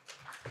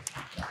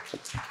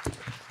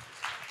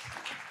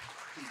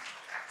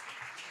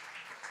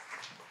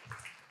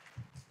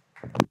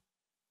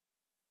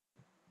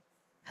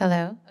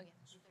 Hello.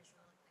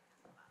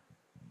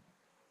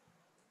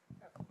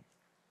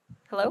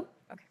 Hello?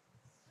 Okay.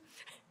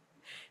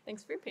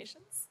 Thanks for your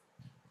patience.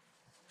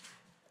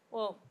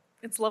 Well,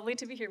 it's lovely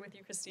to be here with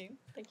you, Christine.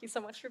 Thank you so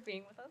much for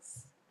being with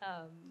us.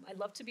 I'd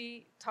love to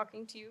be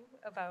talking to you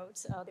about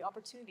the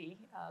opportunity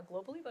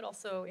globally, but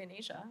also in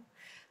Asia.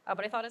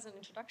 But I thought as an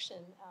introduction,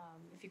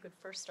 if you could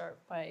first start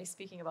by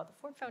speaking about the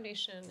Ford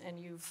Foundation, and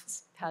you've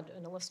had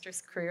an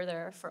illustrious career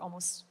there for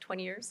almost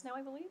 20 years now,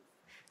 I believe.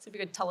 So if you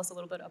could tell us a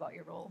little bit about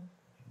your role.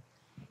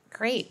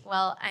 Great.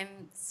 Well,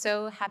 I'm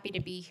so happy to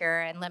be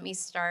here, and let me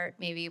start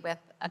maybe with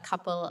a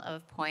couple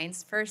of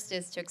points. First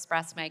is to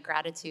express my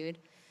gratitude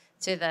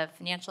to the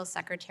Financial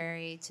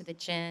Secretary, to the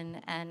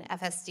GIIN and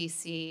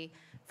FSDC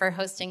for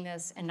hosting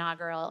this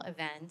inaugural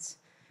event.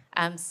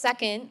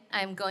 Second,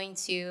 I'm going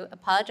to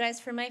apologize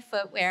for my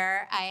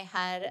footwear. I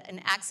had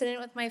an accident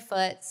with my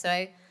foot, so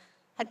I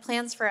had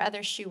plans for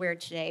other shoe wear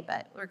today,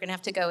 but we're gonna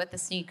have to go with the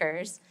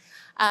sneakers.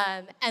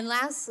 And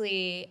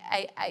lastly,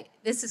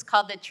 this is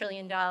called the $1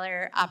 trillion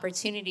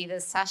opportunity,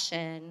 this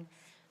session.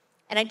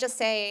 And I just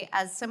say,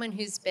 as someone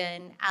who's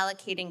been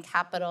allocating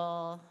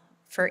capital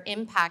for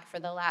impact for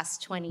the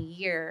last 20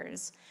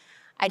 years,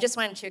 I just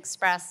wanted to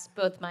express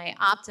both my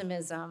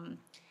optimism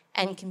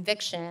and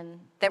conviction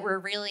that we're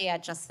really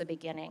at just the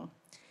beginning.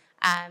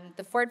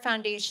 The Ford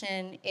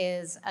Foundation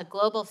is a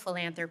global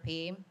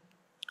philanthropy.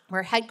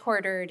 We're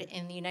headquartered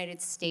in the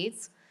United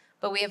States,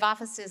 but we have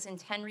offices in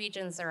 10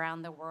 regions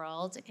around the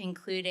world,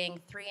 including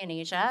 3 in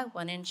Asia,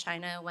 1 in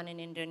China, 1 in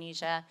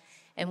Indonesia,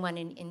 and 1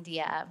 in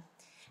India.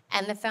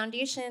 And the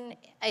foundation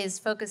is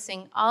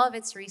focusing all of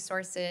its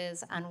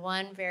resources on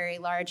one very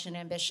large and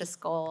ambitious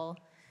goal,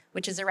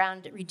 which is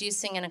around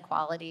reducing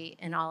inequality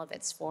in all of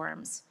its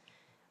forms.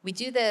 We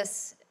do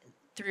this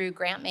through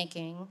grant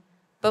making,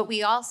 but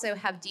we also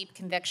have deep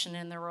conviction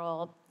in the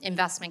role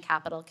investment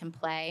capital can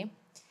play.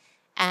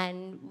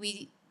 And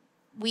we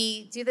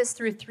do this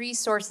through 3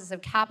 sources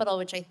of capital,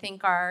 which I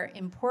think are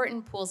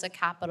important pools of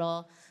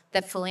capital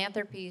that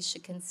philanthropies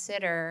should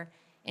consider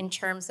in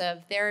terms of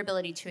their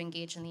ability to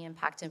engage in the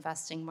impact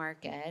investing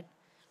market.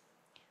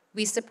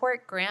 We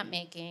support grant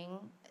making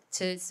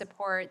to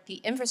support the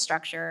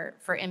infrastructure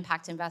for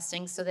impact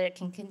investing so that it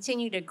can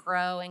continue to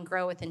grow and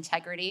grow with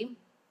integrity.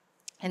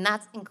 And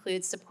that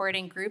includes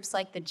supporting groups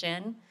like the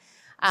GIIN,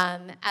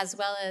 as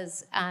well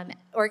as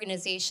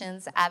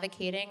organizations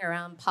advocating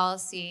around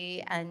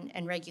policy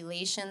and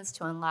regulations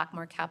to unlock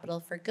more capital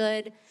for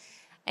good,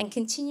 and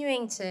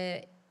continuing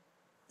to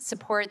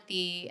support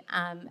the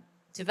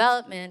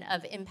development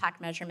of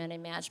impact measurement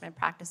and management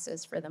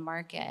practices for the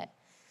market.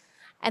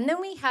 And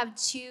then we have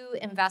 2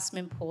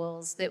 investment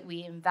pools that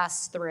we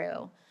invest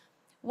through.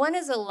 One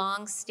is a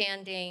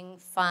long-standing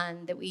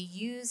fund that we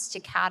use to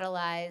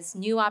catalyze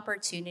new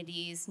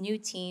opportunities, new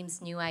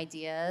teams, new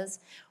ideas,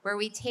 where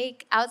we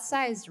take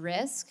outsized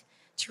risk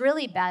to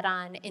really bet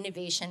on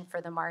innovation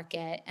for the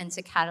market and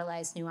to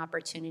catalyze new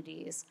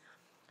opportunities.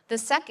 The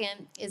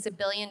second is a $1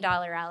 billion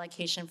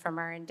allocation from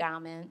our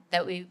endowment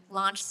that we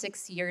launched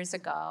 6 years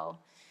ago.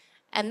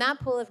 And that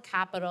pool of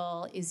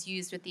capital is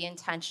used with the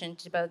intention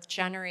to both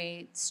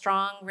generate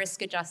strong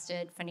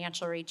risk-adjusted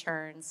financial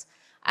returns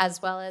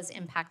as well as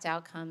impact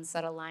outcomes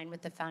that align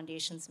with the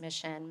foundation's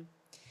mission.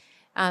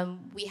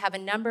 We have a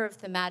number of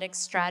thematic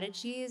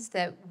strategies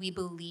that we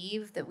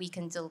believe that we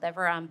can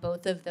deliver on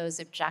both of those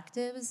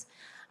objectives.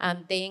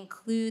 They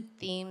include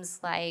themes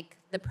like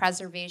the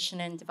preservation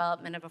and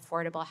development of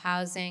affordable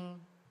housing,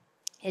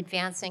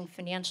 advancing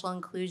financial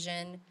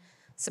inclusion,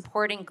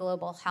 supporting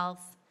global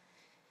health,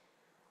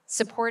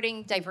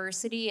 supporting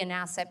diversity in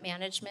asset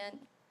management,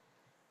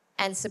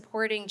 and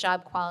supporting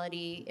job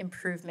quality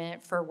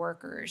improvement for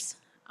workers.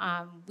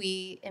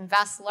 We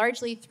invest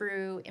largely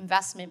through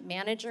investment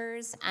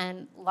managers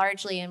and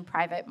largely in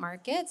private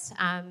markets.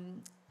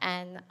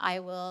 And I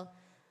will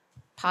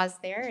pause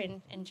there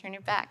and turn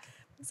it back.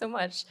 So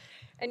much.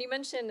 And you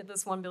mentioned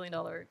this $1 billion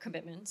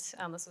commitment.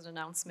 This was an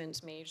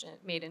announcement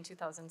made in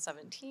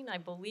 2017. I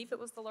believe it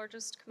was the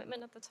largest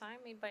commitment at the time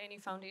made by any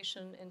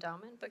foundation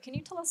endowment. But can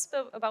you tell us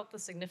about the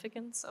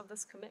significance of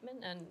this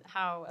commitment and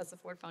how, as the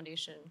Ford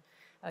Foundation,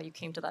 you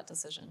came to that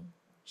decision?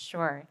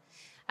 Sure.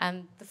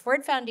 The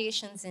Ford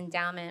Foundation's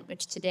endowment,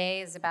 which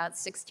today is about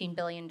 $16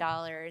 billion,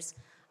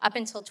 up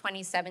until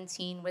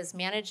 2017 was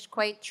managed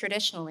quite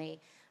traditionally.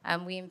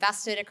 We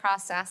invested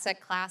across asset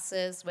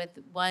classes with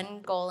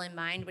one goal in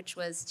mind, which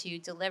was to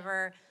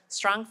deliver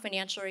strong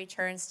financial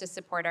returns to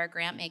support our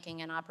grant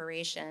making and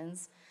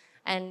operations.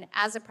 And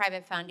as a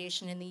private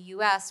foundation in the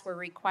US, we're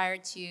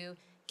required to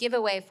give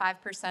away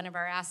 5% of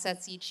our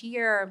assets each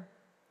year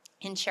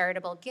in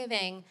charitable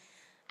giving.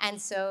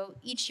 And so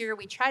each year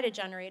we try to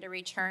generate a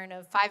return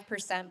of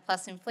 5%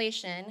 plus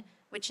inflation,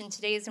 which in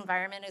today's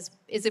environment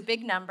is a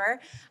big number.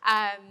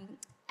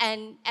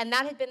 And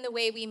that had been the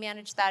way we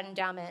managed that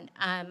endowment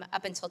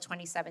up until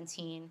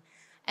 2017.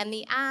 And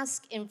the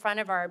ask in front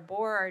of our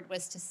board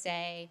was to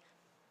say,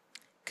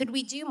 could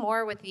we do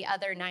more with the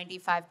other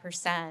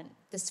 95%?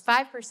 This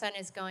 5%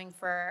 is going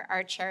for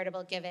our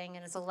charitable giving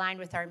and is aligned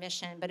with our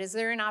mission, but is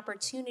there an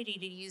opportunity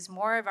to use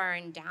more of our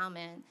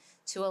endowment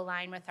to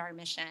align with our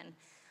mission?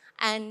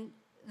 And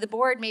the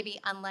board,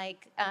 maybe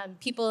unlike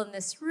people in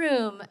this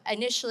room,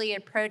 initially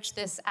approached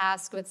this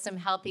ask with some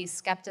healthy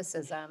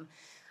skepticism.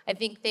 I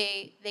think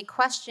they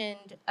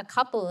questioned a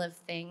couple of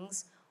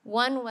things.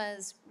 One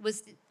was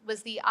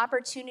the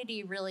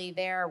opportunity really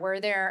there? Were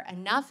there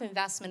enough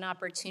investment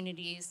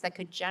opportunities that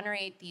could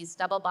generate these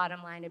double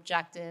bottom line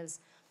objectives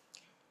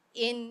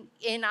in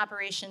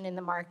operation in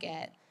the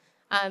market?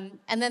 And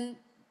then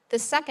the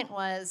second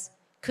was,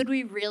 could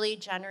we really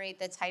generate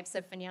the types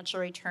of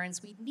financial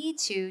returns we need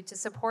to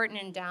support an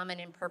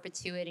endowment in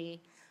perpetuity?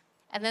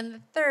 And then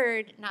the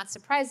third, not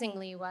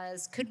surprisingly,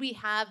 was could we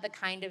have the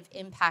kind of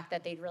impact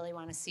that they'd really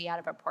want to see out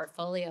of a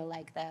portfolio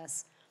like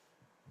this?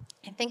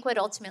 I think what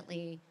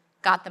ultimately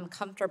got them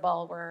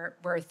comfortable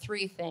were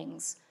three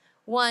things.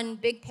 One,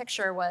 big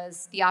picture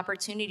was the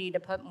opportunity to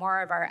put more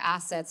of our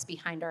assets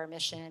behind our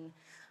mission.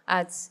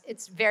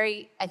 It's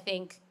very, I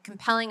think,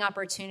 compelling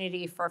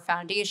opportunity for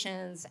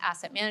foundations,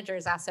 asset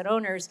managers, asset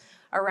owners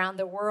around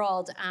the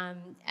world.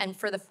 And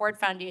for the Ford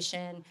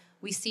Foundation,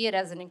 we see it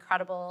as an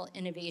incredible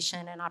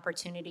innovation and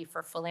opportunity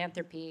for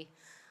philanthropy.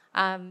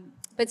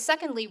 But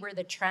secondly, were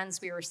the trends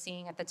we were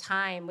seeing at the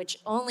time, which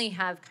only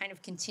have kind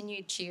of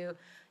continued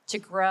to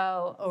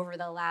grow over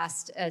the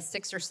last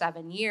 6 or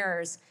 7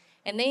 years.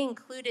 And they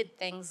included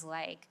things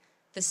like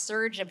the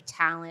surge of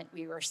talent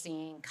we were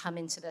seeing come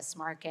into this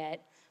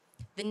market,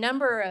 the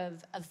number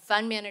of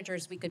fund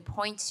managers we could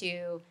point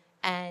to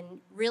and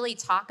really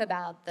talk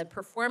about the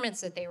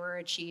performance that they were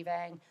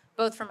achieving,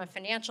 both from a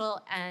financial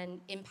and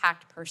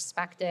impact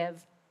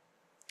perspective.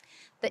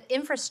 The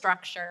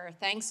infrastructure,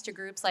 thanks to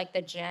groups like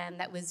the GIIN,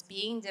 that was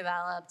being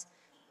developed,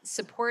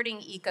 supporting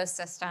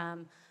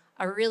ecosystem,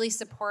 a really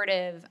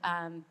supportive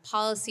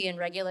policy and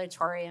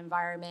regulatory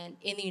environment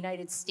in the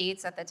United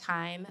States at the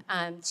time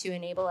to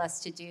enable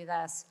us to do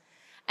this.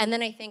 And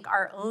then I think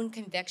our own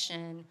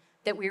conviction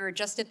that we were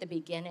just at the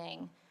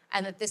beginning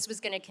and that this was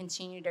going to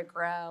continue to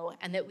grow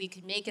and that we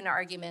could make an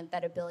argument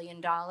that $1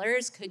 billion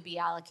could be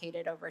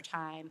allocated over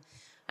time.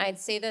 I'd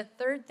say the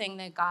third thing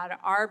that got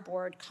our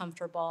board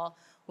comfortable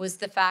was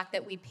the fact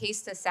that we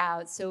paced this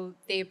out. So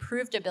they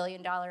approved $1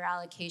 billion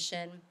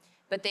allocation,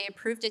 but they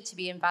approved it to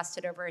be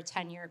invested over a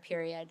 10-year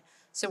period.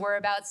 So we're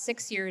about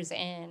 6 years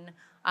in,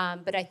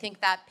 but I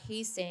think that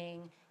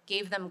pacing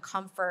gave them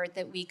comfort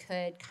that we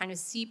could kind of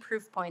see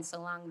proof points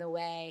along the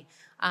way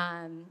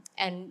and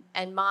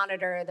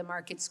monitor the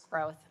market's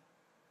growth.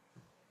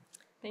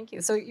 Thank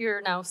you. So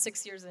you're now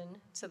 6 years in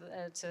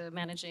to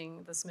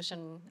managing this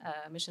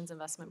missions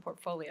investment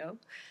portfolio.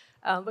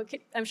 But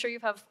I'm sure you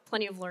have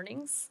plenty of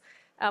learnings.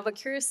 But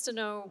curious to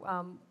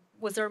know,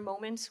 was there a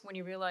moment when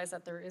you realized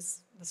that there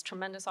is this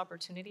tremendous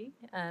opportunity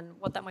and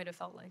what that might have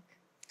felt like?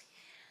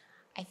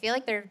 I feel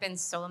like there have been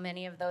so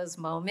many of those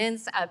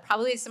moments.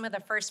 Probably some of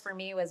the first for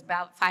me was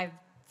about five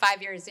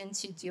years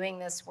into doing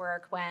this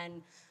work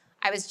when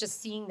I was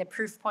just seeing the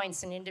proof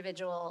points in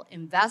individual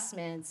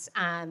investments,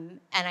 and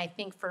I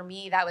think for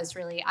me that was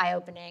really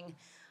eye-opening.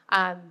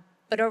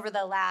 But over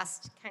the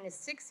last kind of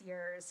 6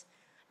 years,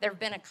 there have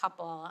been a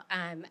couple.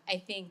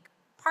 I think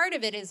part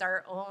of it is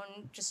our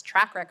own just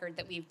track record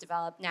that we've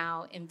developed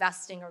now,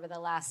 investing over the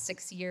last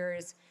 6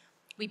 years.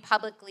 We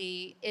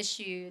publicly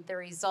issued the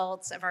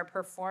results of our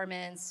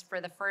performance for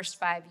the first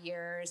 5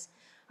 years.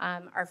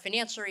 Our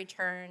financial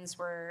returns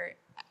were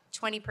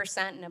 20%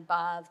 and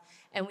above,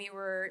 and we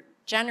were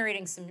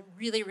generating some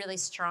really, really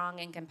strong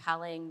and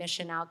compelling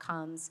mission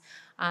outcomes,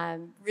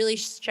 really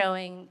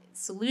showing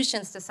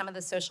solutions to some of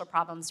the social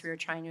problems we were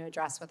trying to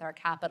address with our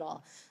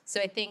capital. So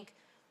I think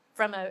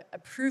from a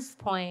proof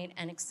point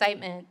and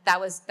excitement, that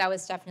was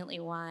definitely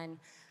one.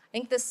 I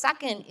think the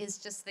second is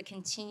just the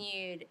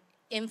continued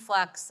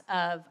influx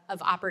of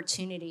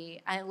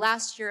opportunity.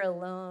 Last year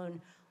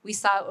alone, we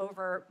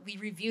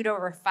reviewed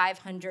over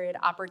 500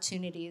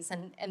 opportunities,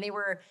 and they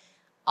were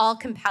all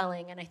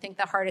compelling. And I think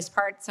the hardest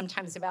part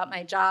sometimes about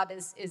my job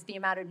is the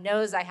amount of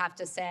no's I have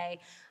to say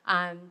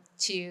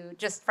to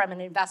just from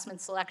an investment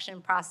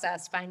selection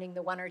process, finding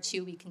the one or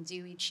two we can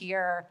do each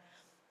year.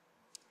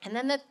 And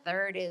then the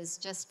third is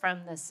just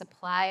from the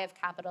supply of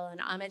capital, and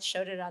Amit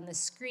showed it on the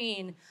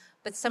screen,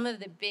 but some of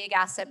the big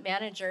asset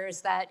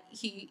managers that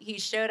he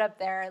showed up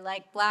there,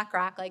 like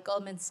BlackRock, like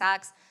Goldman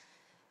Sachs,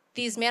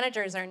 these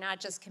managers are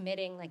not just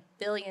committing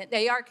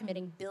they are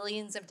committing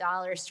billions of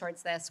dollars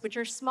towards this, which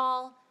are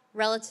small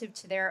relative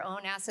to their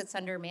own assets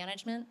under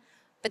management,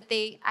 but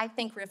they, I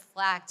think,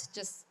 reflect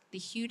just the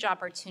huge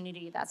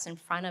opportunity that's in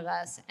front of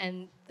us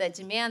and the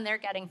demand they're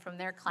getting from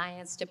their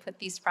clients to put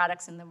these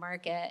products in the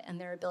market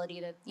and their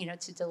ability to,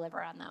 to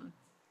deliver on them.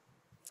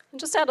 And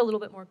just to add a little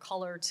bit more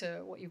color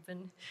to what you've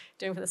been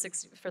doing for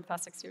the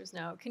past 6 years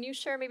now, can you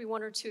share maybe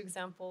one or two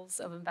examples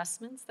of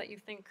investments that you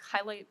think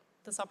highlight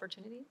this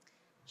opportunity?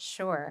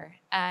 Sure.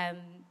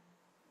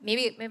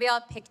 Maybe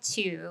I'll pick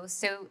two.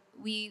 So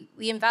we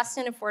invest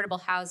in affordable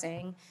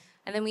housing,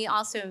 and then we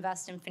also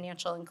invest in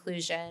financial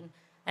inclusion.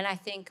 And I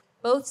think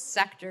both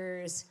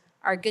sectors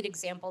are good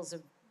examples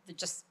of the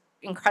just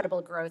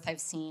incredible growth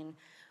I've seen.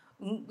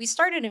 We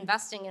started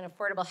investing in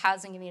affordable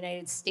housing in the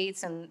United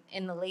States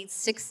in the late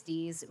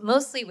 60s,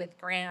 mostly with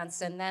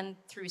grants and then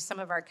through some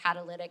of our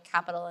catalytic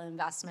capital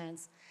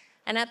investments.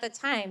 And at the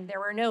time, there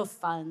were no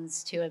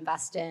funds to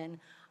invest in.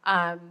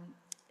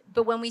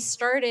 But when we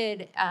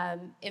started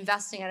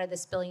investing out of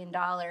this $1 billion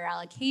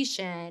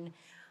allocation,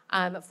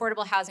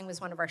 affordable housing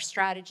was one of our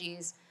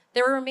strategies.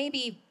 There were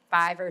maybe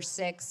 5 or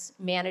 6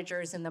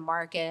 managers in the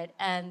market,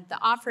 and the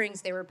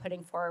offerings they were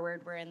putting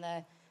forward were in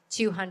the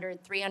 $200,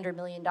 $300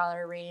 million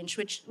range,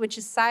 which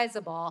is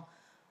sizable.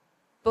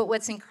 But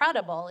what's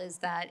incredible is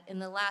that in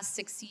the last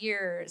 6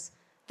 years,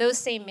 those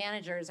same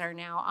managers are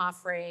now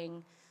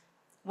offering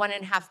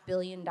 $1.5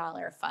 billion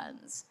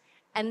funds.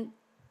 And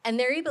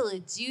they're able to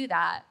do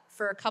that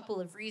for a couple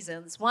of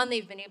reasons. One,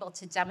 they've been able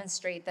to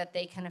demonstrate that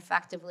they can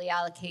effectively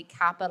allocate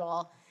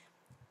capital,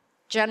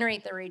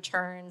 generate the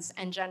returns,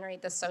 and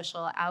generate the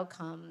social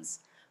outcomes.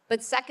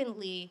 But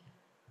secondly,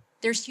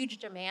 there's huge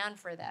demand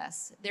for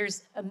this.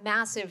 There's a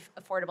massive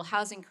affordable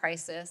housing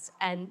crisis,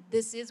 and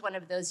this is one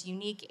of those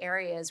unique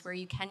areas where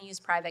you can use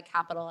private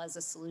capital as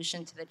a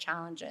solution to the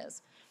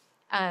challenges.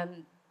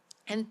 And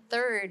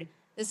third,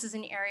 this is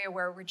an area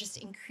where we're just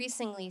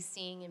increasingly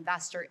seeing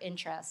investor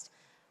interest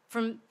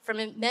from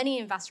many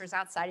investors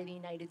outside of the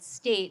United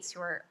States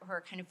who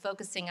are kind of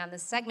focusing on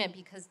this segment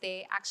because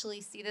they actually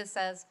see this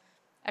as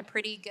a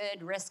pretty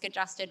good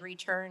risk-adjusted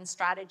return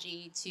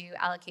strategy to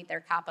allocate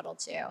their capital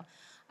to.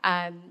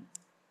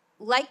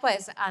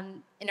 Likewise,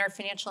 in our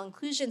financial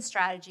inclusion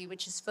strategy,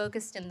 which is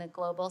focused in the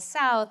global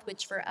south,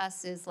 which for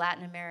us is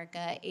Latin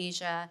America,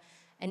 Asia,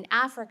 and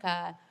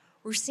Africa,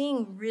 we're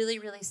seeing really,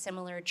 really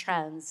similar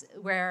trends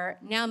where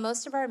now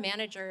most of our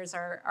managers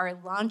are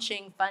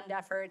launching fund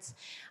efforts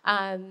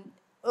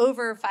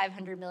over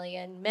 $500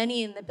 million,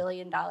 many in the $1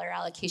 billion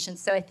allocation.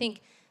 So I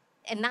think,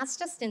 and that's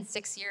just in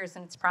 6 years,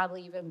 and it's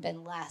probably even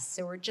been less.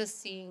 So we're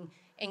just seeing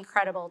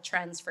incredible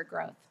trends for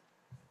growth.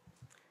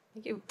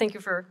 Thank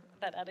you for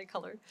that added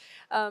color.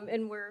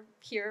 And we're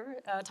here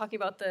talking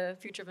about the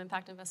future of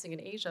impact investing in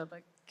Asia,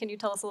 but can you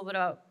tell us a little bit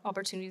about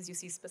opportunities you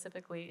see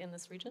specifically in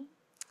this region?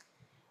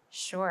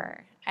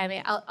 Sure. I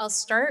mean, I'll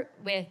start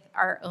with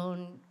our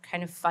own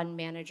kind of fund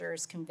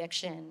managers'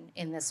 conviction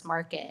in this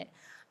market.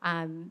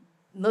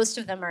 Most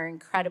of them are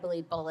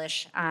incredibly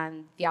bullish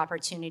on the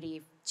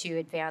opportunity to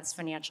advance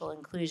financial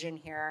inclusion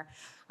here.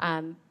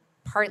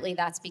 Partly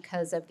that's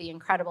because of the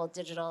incredible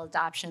digital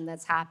adoption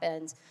that's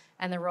happened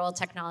and the role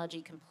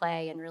technology can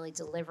play in really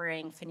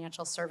delivering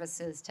financial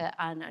services to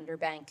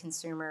underbanked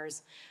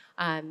consumers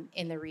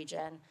in the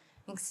region.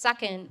 And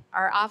second,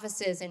 our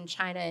offices in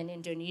China and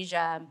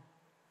Indonesia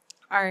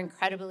are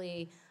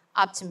incredibly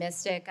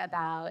optimistic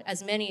about,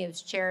 as many have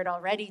shared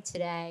already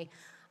today,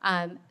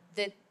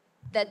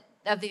 that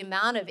of the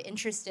amount of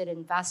interested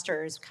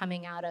investors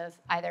coming out of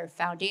either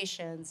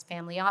foundations,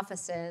 family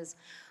offices,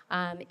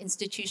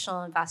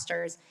 institutional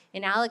investors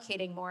in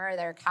allocating more of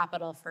their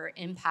capital for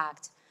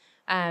impact.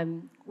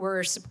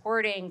 We're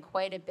supporting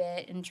quite a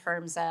bit in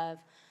terms of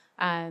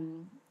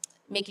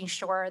making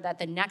sure that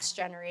the next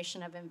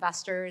generation of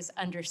investors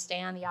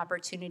understand the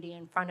opportunity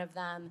in front of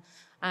them.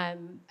 I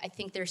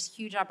think there's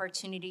huge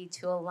opportunity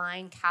to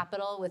align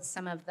capital with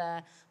some of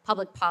the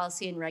public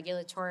policy and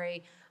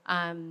regulatory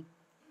and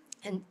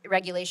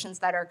regulations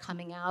that are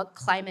coming out.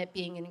 Climate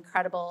being an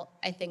incredible,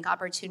 I think,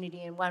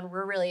 opportunity and one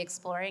we're really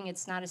exploring.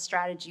 It's not a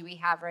strategy we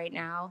have right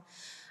now.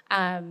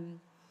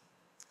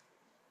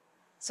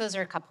 So those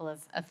are a couple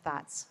of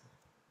thoughts.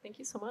 Thank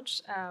you so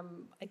much.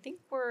 I think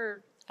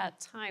we're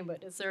at time,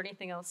 but is there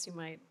anything else you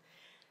might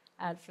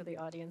add for the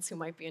audience who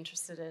might be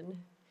interested in?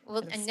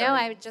 Well, no,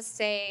 I would just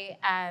say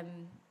I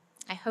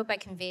hope I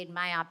conveyed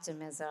my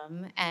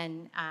optimism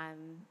and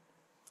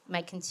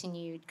my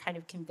continued kind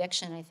of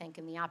conviction, I think,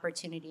 in the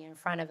opportunity in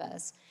front of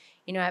us.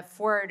 You know, at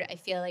Ford, I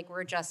feel like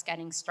we're just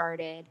getting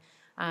started.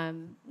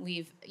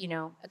 We've,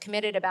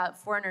 committed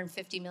about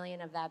 $450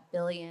 million of that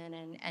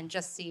billion and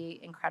just see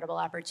incredible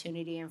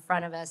opportunity in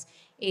front of us.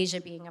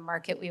 Asia being a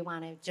market we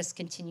want to just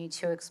continue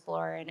to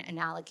explore and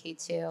allocate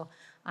to.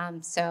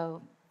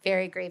 So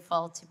very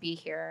grateful to be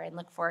here and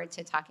look forward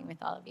to talking with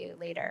all of you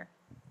later.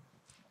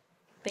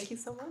 Thank you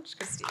so much,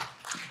 Christine.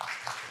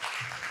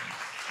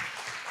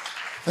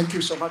 Thank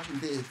you so much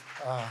indeed,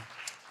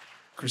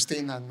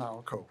 Christine and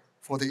Naoko,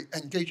 for the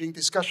engaging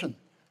discussion.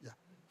 Yeah,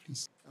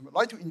 please. I would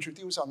like to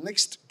introduce our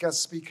next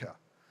guest speaker,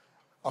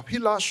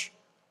 Abhilash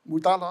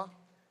Mudala,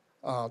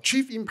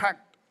 Chief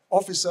Impact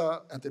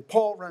Officer at the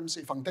Paul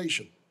Ramsey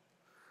Foundation.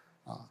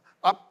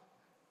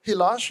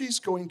 Abhilash is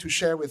going to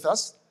share with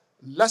us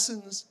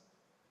lessons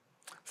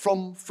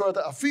from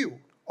further afield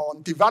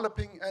on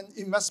developing an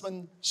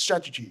investment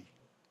strategy.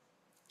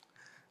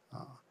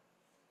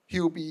 He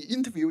will be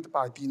interviewed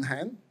by Dean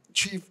Han,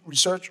 Chief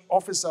Research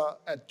Officer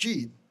at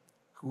GIIN,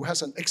 who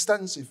has an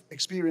extensive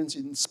experience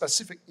in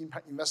specific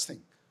impact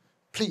investing.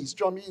 Please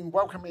join me in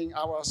welcoming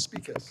our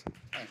speakers.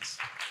 Thanks.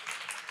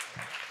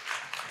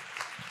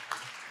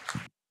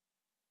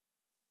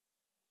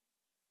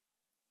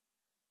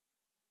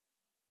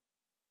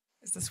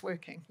 Is this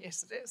working?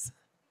 Yes, it is.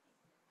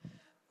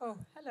 Oh,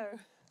 hello.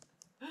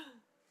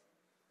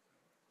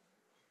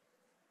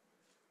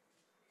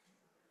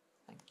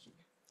 Thank you.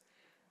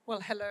 Well,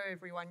 hello,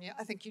 everyone. Yeah,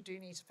 I think you do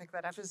need to pick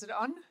that up. Is it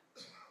on?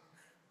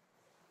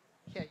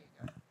 Here you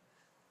go.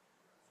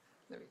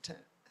 Let me turn.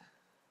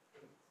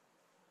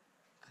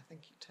 I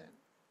think you turn.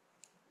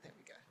 There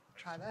we go.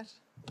 Try that.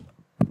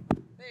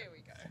 There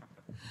we go.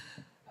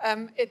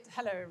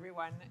 Hello,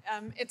 everyone.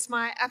 It's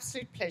my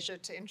absolute pleasure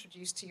to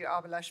introduce to you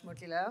Abhilash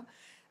Mudala,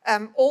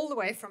 all the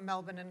way from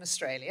Melbourne in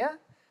Australia.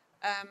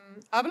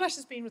 Abhilash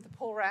has been with the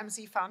Paul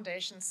Ramsey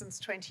Foundation since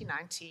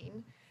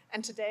 2019,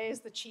 and today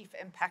is the Chief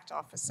Impact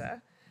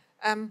Officer.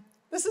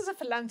 This is a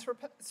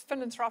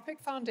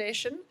philanthropic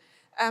foundation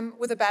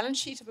with a balance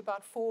sheet of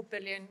about 4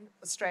 billion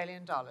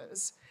Australian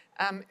dollars.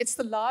 It's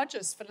the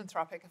largest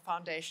philanthropic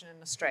foundation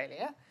in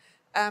Australia.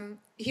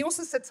 He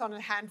also sits on a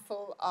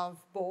handful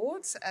of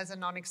boards as a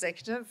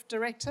non-executive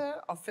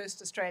director of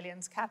First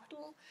Australians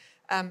Capital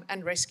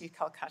and Rescue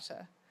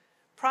Calcutta.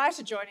 Prior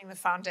to joining the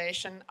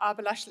foundation,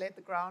 Abhilash led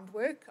the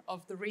groundwork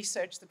of the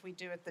research that we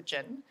do at the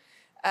GIIN.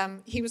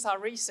 He was our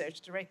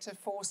research director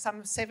for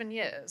some 7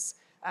 years,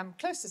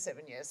 close to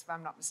 7 years, if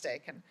I'm not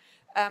mistaken.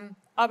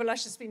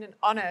 Abhilash, has been an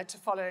honor to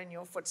follow in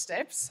your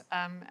footsteps,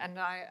 and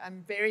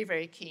I'm very,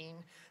 very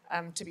keen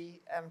to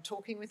be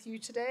talking with you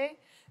today,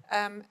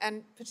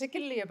 and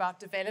particularly about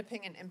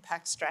developing an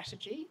impact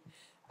strategy.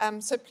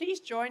 So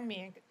please join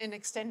me in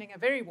extending a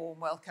very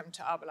warm welcome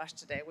to Abhilash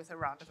today with a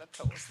round of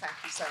applause. Thank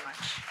you so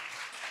much.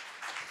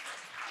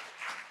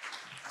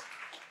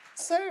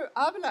 So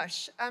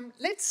Abhilash,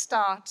 let's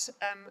start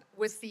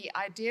with the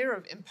idea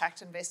of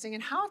impact investing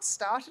and how it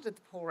started at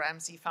the Paul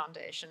Ramsey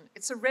Foundation.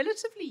 It's a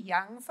relatively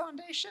young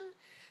foundation,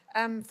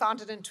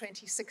 founded in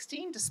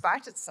 2016,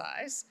 despite its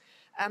size,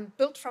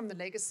 built from the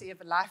legacy of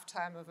a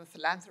lifetime of a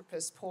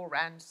philanthropist, Paul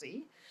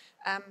Ramsey.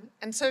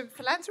 And so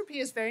philanthropy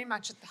is very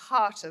much at the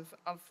heart of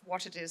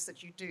what it is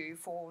that you do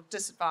for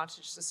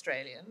disadvantaged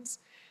Australians.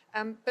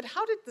 But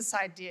how did this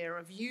idea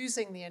of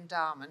using the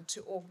endowment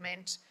to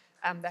augment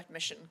that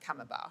mission come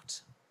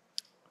about?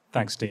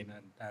 Thanks, Dean.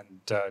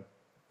 And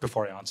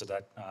before I answer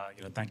that,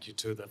 thank you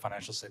to the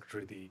Financial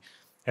Secretary, the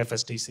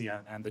FSDC,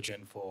 and the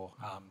GIIN for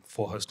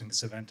hosting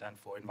this event and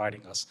for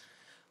inviting us.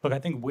 Look, I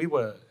think we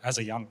were,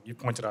 you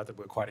pointed out that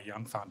we're quite a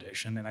young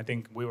foundation, and I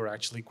think we were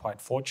actually quite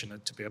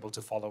fortunate to be able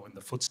to follow in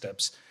the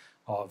footsteps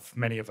of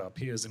many of our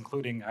peers,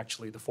 including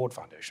actually the Ford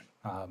Foundation.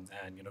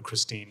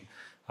 Christine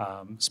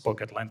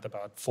spoke at length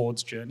about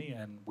Ford's journey,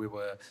 and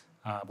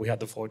we had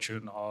the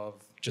fortune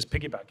of just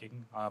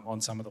piggybacking on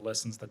some of the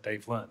lessons that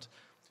they've learned.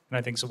 And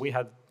I think so. We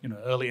had,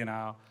 early in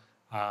our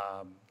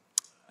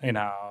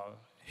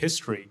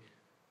history,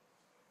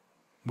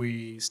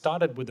 we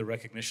started with the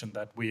recognition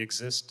that we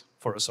exist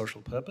for a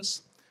social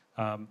purpose,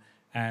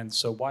 and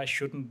so why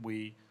shouldn't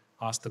we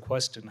ask the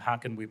question: how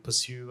can we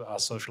pursue our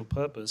social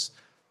purpose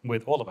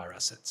with all of our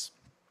assets?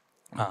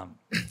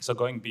 So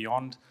going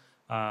beyond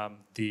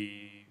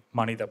the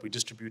money that we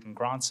distribute in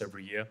grants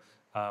every year,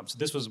 So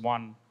this was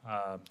one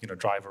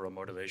driver or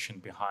motivation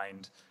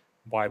behind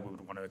why we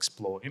would want to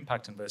explore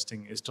impact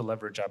investing, is to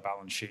leverage our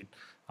balance sheet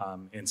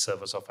in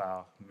service of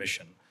our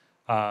mission.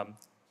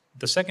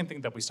 The second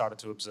thing that we started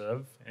to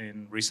observe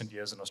in recent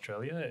years in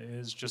Australia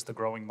is just the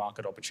growing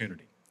market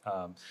opportunity.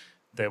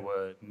 There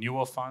were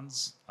newer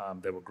funds,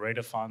 there were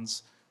greater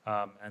funds,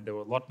 and there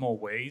were a lot more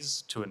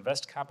ways to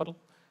invest capital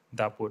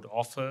that would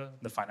offer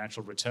the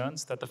financial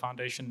returns that the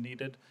foundation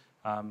needed,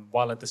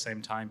 while at the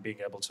same time being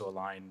able to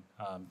align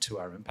to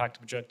our impact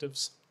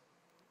objectives.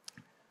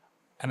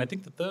 And I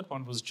think the third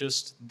one was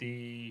just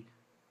the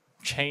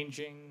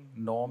changing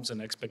norms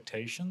and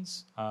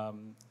expectations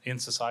in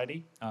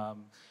society,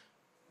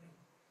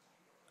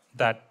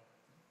 that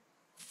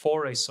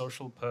for a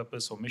social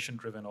purpose or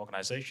mission-driven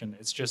organization,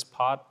 it's just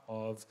part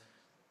of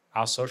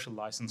our social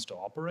license to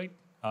operate,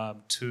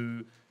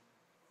 to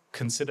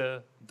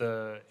consider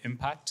the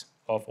impact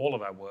of all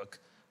of our work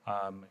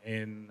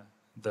in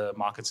the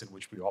markets in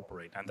which we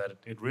operate, and that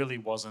it really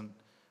wasn't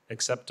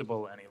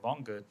acceptable any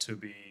longer to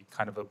be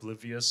kind of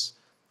oblivious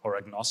or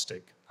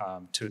agnostic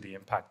to the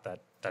impact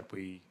that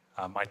we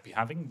might be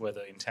having,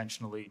 whether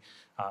intentionally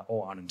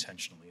or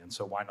unintentionally. And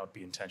so why not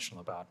be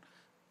intentional about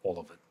all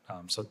of it?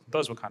 So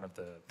those were kind of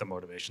the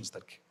motivations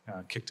that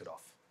kicked it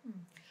off.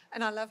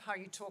 And I love how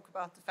you talk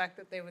about the fact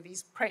that there were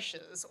these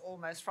pressures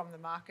almost from the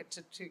market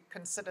to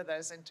consider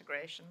those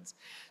integrations.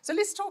 So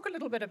let's talk a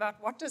little bit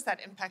about what does that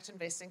impact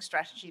investing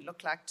strategy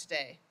look like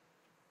today?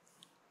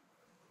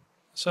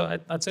 So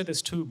I'd say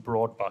there's two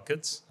broad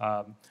buckets.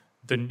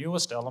 The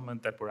newest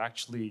element that we're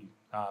actually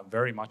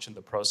very much in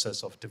the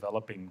process of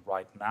developing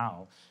right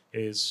now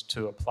is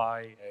to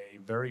apply a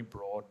very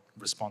broad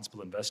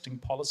responsible investing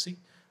policy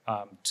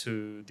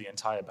to the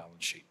entire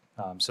balance sheet.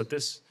 So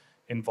this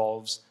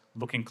involves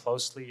looking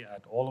closely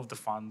at all of the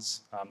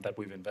funds that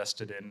we've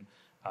invested in,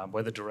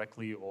 whether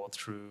directly or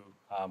through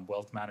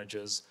wealth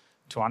managers,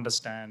 to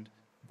understand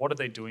what are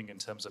they doing in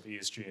terms of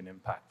ESG and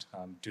impact.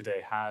 Do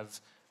they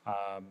have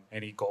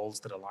any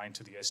goals that align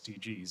to the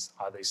SDGs?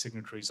 Are they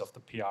signatories of the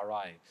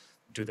PRI?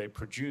 Do they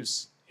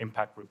produce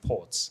impact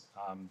reports?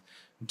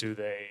 Do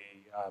they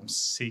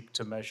seek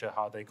to measure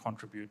how they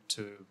contribute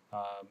to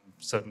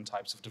certain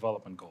types of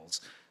development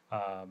goals?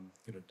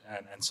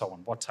 And so on.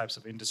 What types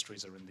of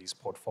industries are in these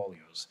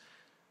portfolios?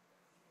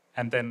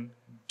 And then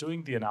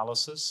doing the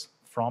analysis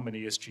from an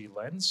ESG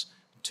lens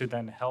to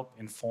then help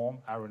inform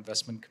our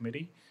investment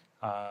committee,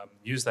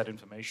 use that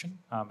information,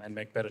 and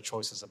make better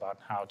choices about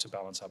how to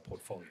balance our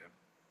portfolio.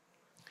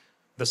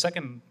 The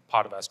second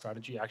part of our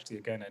strategy, actually,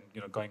 again,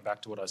 and going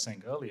back to what I was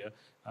saying earlier,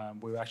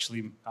 we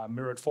actually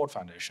mirrored Ford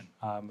Foundation.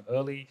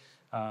 Early,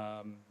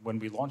 when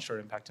we launched our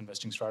impact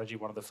investing strategy,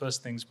 one of the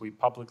first things we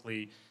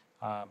publicly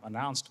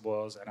announced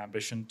was an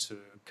ambition to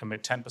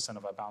commit 10%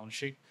 of our balance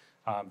sheet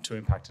to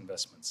impact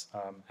investments.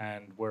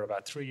 And we're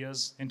about 3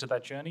 years into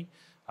that journey.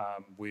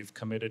 We've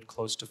committed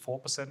close to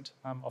 4%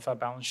 of our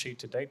balance sheet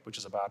to date, which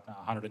is about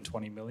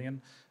 120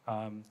 million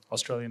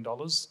Australian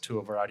dollars, to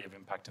a variety of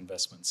impact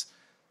investments.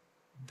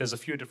 There's a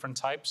few different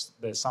types.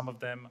 There's some of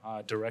them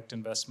are direct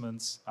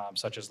investments,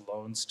 such as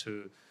loans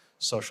to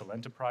social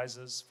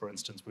enterprises. For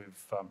instance,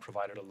 we've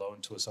provided a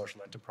loan to a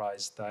social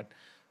enterprise that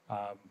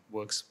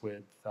works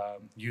with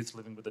youth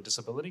living with a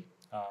disability,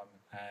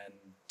 and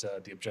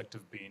the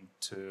objective being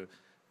to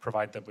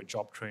provide them with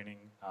job training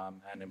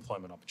and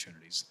employment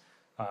opportunities.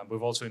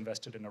 We've also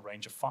invested in a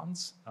range of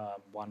funds,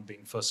 one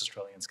being First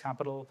Australians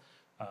Capital,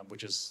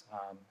 which is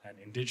an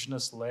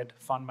Indigenous-led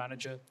fund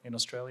manager in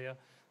Australia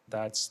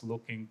that's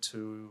looking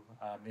to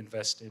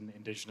invest in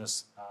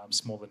Indigenous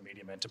small and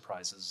medium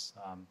enterprises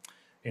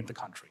in the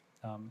country.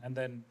 And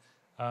then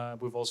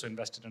we've also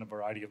invested in a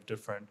variety of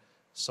different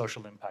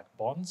social impact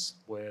bonds,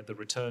 where the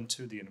return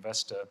to the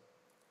investor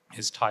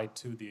is tied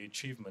to the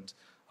achievement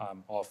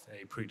of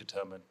a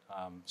predetermined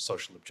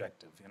social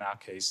objective. In our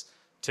case,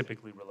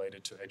 typically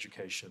related to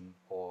education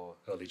or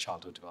early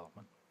childhood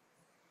development.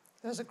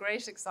 Those are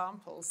great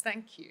examples.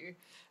 Thank you.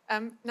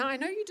 Now, I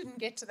know you didn't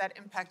get to that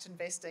impact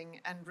investing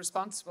and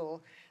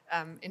responsible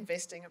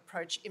investing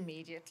approach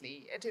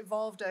immediately. It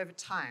evolved over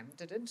time,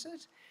 didn't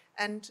it?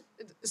 And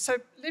so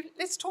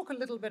let's talk a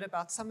little bit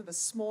about some of the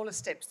smaller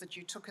steps that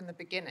you took in the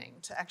beginning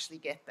to actually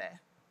get there.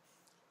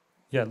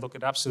 Yeah, look,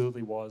 it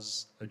absolutely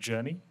was a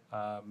journey.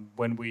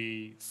 When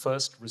we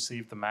first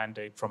received the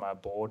mandate from our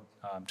board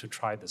to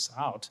try this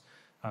out,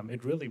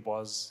 it really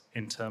was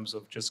in terms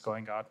of just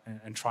going out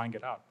and trying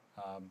it out.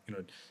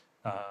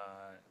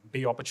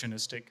 Be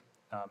opportunistic,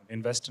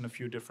 invest in a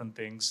few different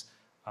things,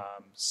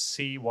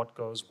 see what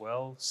goes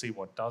well, see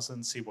what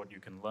doesn't, see what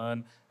you can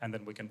learn, and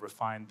then we can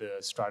refine the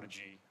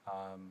strategy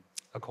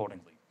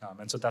accordingly.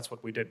 And so that's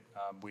what we did.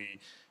 We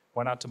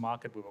went out to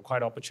market. We were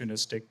quite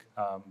opportunistic.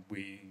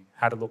 We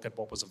had a look at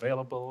what was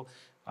available,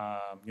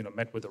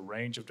 met with a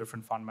range of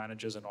different fund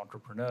managers and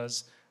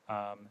entrepreneurs,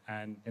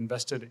 and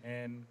invested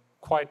in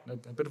quite a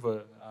bit of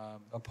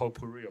a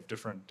potpourri of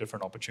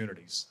different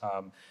opportunities.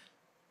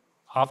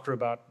 After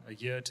about a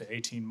year to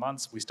 18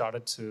 months, we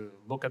started to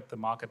look at the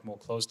market more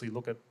closely,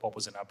 look at what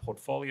was in our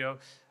portfolio,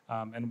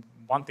 And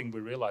one thing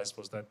we realized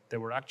was that there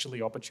were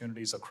actually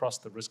opportunities across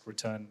the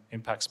risk-return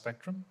impact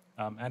spectrum,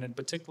 and in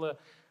particular,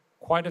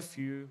 quite a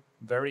few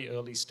very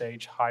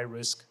early-stage,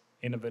 high-risk,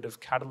 innovative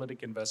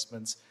catalytic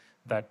investments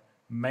that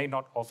may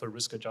not offer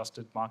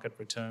risk-adjusted market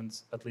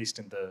returns, at least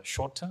in the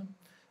short term.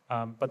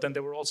 But then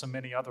there were also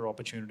many other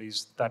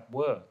opportunities that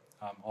were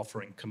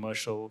offering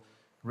commercial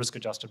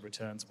risk-adjusted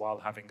returns while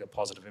having a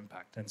positive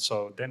impact. And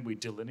so then we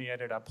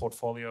delineated our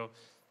portfolio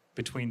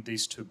between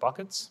these two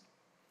buckets.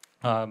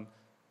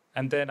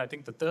 And then I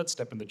think the third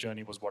step in the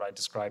journey was what I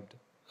described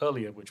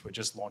earlier, which we're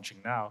just launching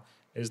now,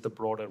 is the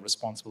broader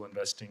responsible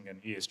investing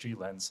and ESG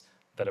lens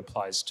that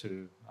applies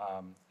to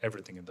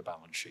everything in the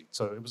balance sheet.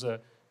 So it was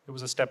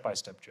a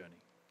step-by-step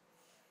journey.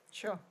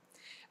 Sure.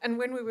 And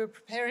when we were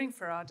preparing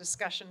for our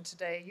discussion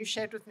today, you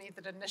shared with me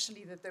that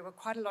initially that there were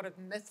quite a lot of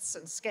myths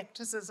and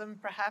skepticism,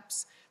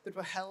 perhaps, that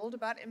were held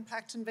about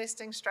impact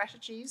investing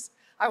strategies.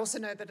 I also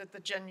know that at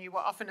the GIIN, you were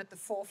often at the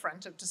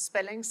forefront of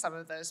dispelling some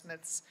of those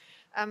myths.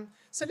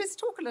 So let's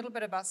talk a little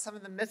bit about some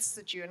of the myths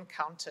that you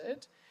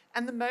encountered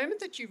and the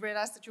moment that you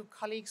realized that your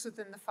colleagues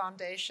within the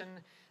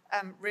foundation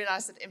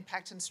realized that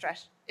impact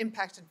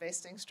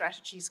investing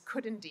strategies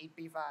could indeed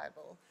be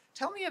viable.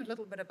 Tell me a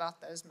little bit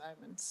about those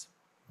moments.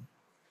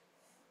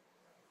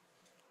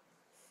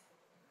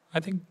 I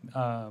think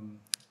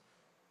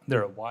there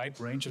are a wide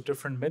range of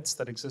different myths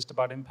that exist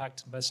about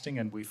impact investing,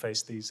 and we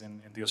face these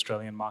in the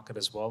Australian market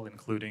as well,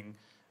 including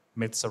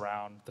myths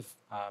around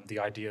the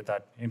idea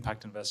that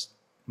impact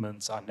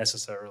investments are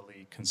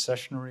necessarily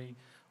concessionary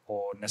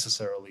or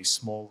necessarily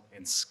small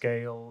in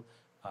scale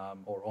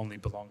or only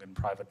belong in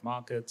private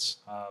markets.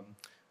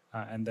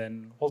 And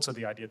then also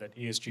the idea that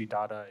ESG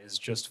data is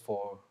just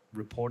for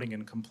reporting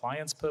and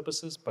compliance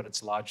purposes, but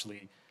it's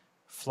largely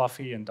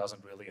fluffy and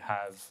doesn't really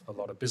have a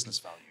lot of business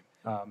value.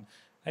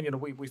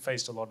 And we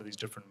faced a lot of these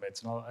different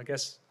myths, and I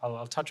guess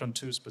I'll touch on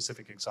two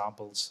specific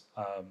examples.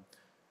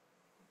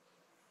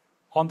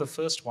 On the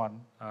first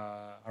one,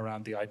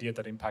 around the idea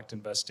that impact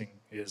investing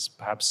is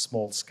perhaps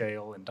small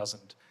scale and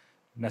doesn't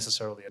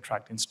necessarily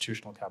attract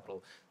institutional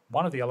capital,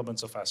 one of the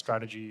elements of our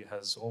strategy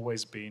has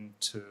always been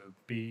to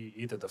be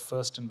either the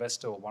first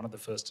investor or one of the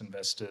first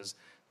investors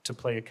to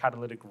play a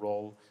catalytic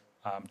role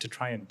to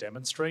try and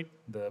demonstrate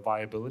the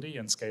viability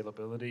and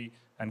scalability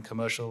and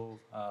commercial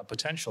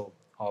potential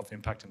of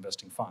impact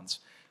investing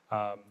funds.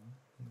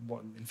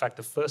 In fact,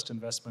 the first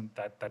investment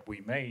that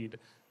we made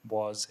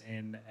was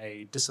in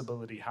a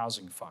disability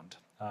housing fund.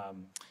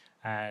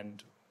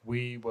 And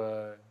we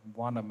were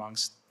one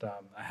amongst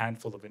a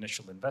handful of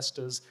initial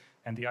investors.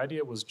 And the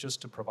idea was just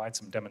to provide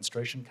some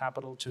demonstration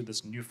capital to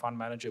this new fund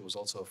manager. It was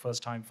also a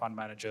first-time fund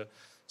manager,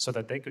 so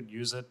that they could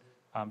use it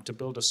to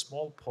build a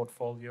small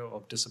portfolio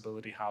of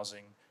disability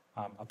housing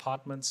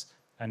apartments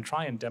and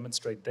try and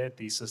demonstrate their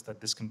thesis that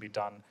this can be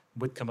done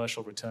with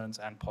commercial returns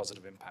and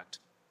positive impact.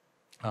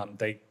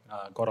 They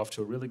got off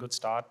to a really good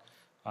start,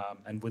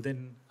 and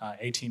within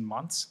 18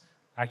 months,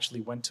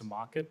 actually went to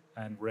market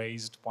and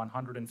raised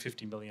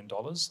 $150 million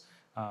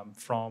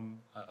from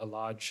a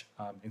large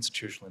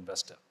institutional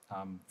investor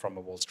from a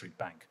Wall Street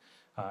bank.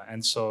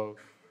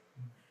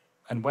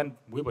 And when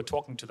we were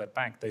talking to that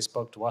bank, they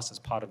spoke to us as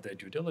part of their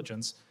due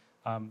diligence.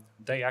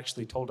 They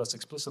actually told us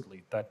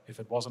explicitly that if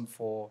it wasn't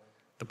for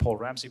the Paul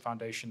Ramsey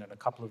Foundation and a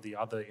couple of the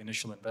other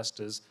initial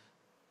investors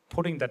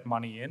putting that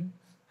money in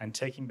and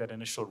taking that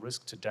initial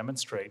risk to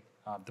demonstrate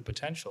the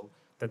potential,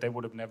 that they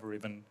would have never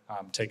even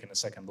taken a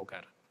second look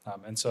at it.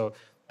 And so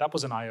that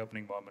was an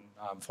eye-opening moment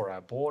for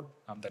our board,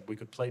 that we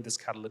could play this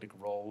catalytic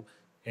role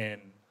in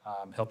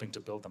helping to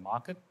build the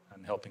market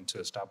and helping to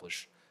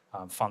establish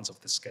funds of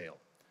this scale.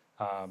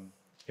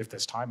 If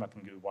there's time, I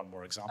can give one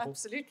more example.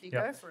 Absolutely,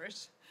 go for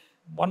it.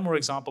 One more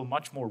example,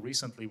 much more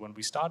recently, when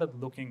we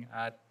started looking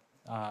at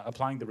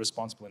applying the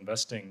responsible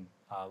investing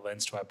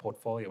lens to our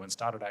portfolio and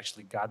started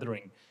actually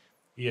gathering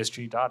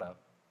ESG data,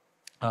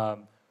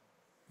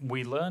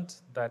 we learned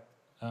that,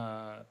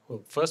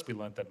 first we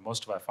learned that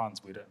most of our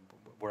funds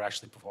were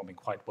actually performing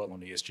quite well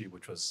on ESG,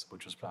 which was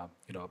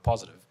a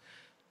positive.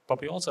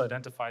 But we also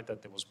identified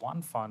that there was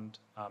one fund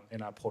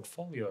in our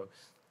portfolio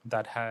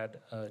that had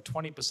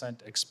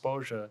 20%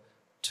 exposure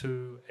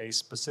to a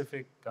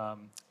specific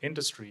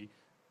industry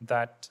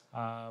that,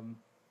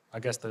 I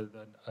guess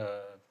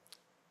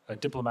a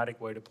diplomatic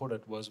way to put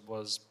it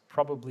was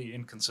probably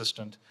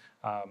inconsistent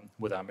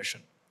with our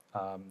mission.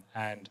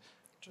 And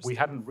we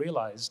hadn't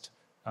realized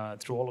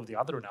through all of the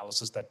other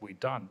analysis that we'd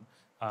done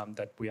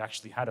that we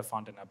actually had a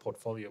fund in our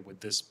portfolio with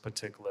this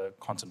particular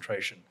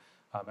concentration.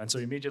 And so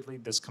immediately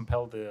this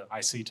compelled the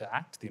IC to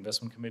act, the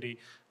investment committee,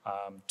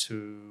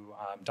 to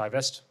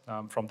divest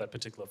from that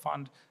particular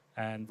fund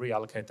and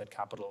reallocate that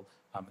capital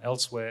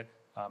elsewhere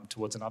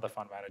towards another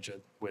fund manager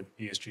with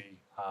ESG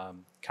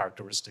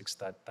characteristics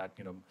that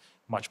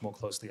much more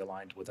closely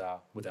aligned with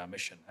our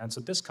mission. And so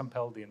this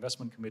compelled the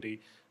investment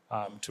committee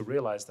to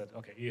realize that,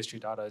 okay, ESG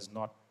data is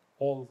not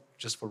all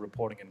just for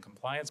reporting and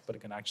compliance, but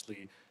it can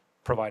actually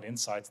provide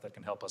insights that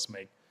can help us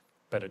make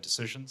better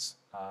decisions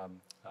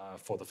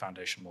for the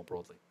foundation more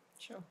broadly.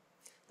 Sure.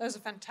 Those are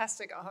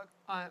fantastic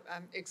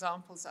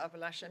examples,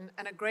 Abhilash,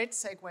 and a great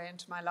segue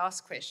into my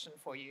last question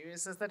for you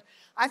is that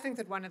I think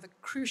that one of the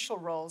crucial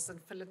roles that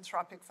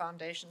philanthropic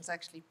foundations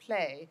actually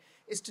play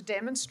is to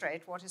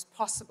demonstrate what is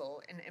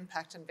possible in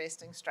impact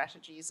investing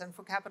strategies and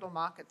for capital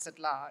markets at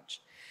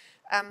large.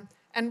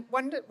 And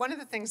one of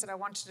the things that I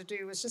wanted to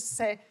do was just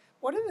say,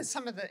 what are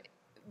some of the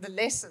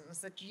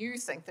lessons that you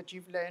think that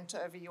you've learned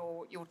over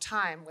your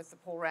time with the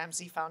Paul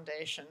Ramsey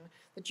Foundation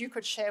that you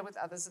could share with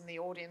others in the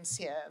audience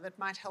here that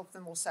might help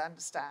them also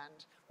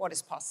understand what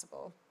is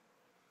possible?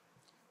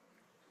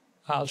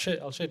 I'll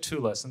share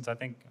two lessons. I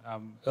think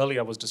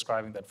earlier I was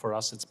describing that for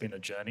us it's been a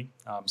journey,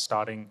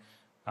 starting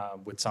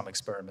with some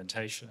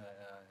experimental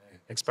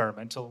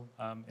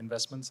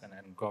investments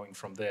and going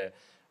from there.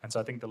 And so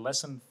I think the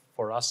lesson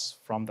for us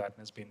from that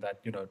has been that,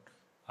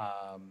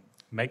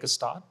 make a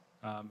start.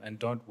 And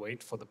don't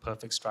wait for the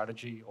perfect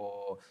strategy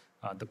or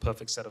the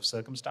perfect set of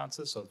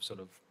circumstances. So sort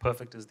of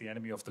perfect is the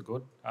enemy of the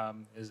good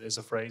is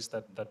a phrase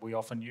that we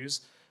often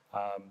use.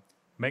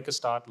 Make a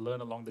start,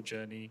 learn along the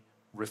journey,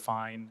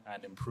 refine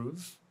and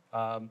improve.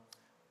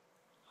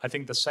 I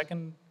think the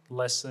second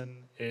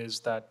lesson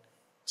is that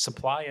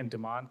supply and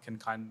demand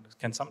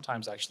can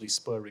sometimes actually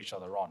spur each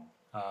other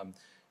on.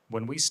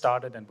 When we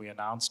started and we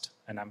announced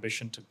an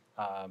ambition to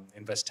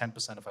invest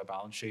 10% of our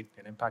balance sheet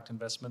in impact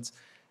investments,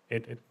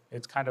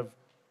 it's kind of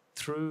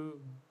through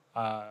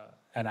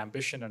an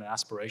ambition and an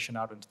aspiration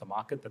out into the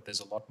market that there's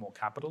a lot more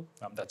capital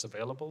that's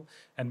available,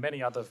 and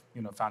many other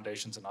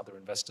foundations and other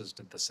investors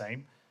did the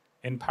same.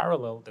 In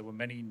parallel, there were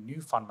many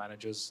new fund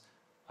managers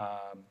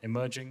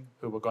emerging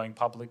who were going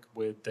public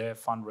with their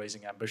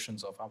fundraising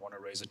ambitions of, I want to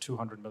raise a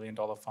 $200 million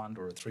fund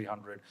or a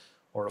 300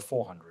 or a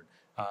 400.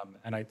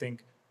 And I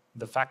think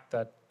the fact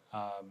that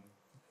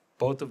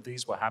both of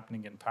these were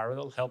happening in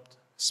parallel helped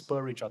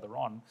spur each other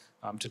on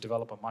to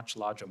develop a much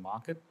larger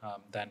market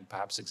than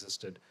perhaps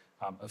existed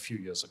a few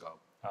years ago.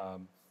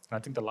 And I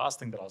think the last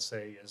thing that I'll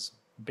say is,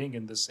 being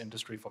in this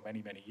industry for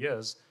many, many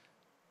years,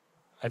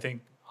 I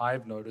think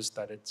I've noticed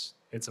that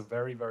it's a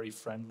very, very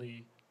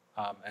friendly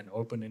and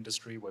open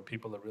industry where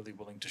people are really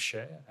willing to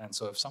share. And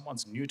so if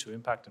someone's new to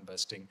impact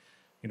investing,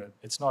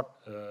 it's not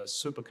a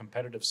super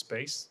competitive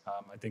space.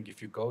 I think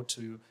if you go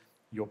to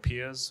your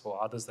peers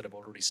or others that have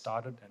already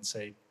started and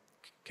say,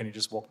 can you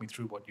just walk me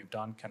through what you've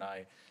done? Can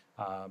I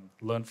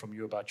learn from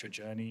you about your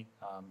journey?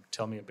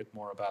 Tell me a bit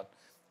more about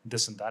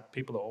this and that.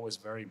 People are always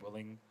very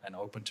willing and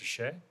open to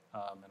share.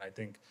 And I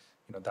think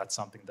that's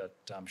something that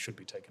should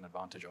be taken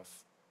advantage of.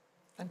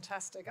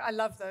 Fantastic. I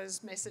love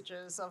those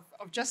messages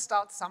of just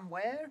start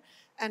somewhere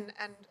and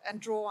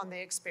draw on the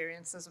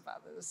experiences of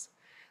others.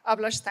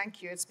 Abhilash,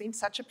 thank you. It's been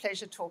such a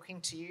pleasure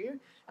talking to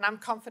you. And I'm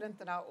confident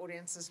that our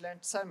audience has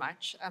learned so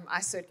much. I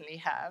certainly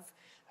have.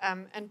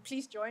 And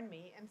please join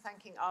me in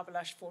thanking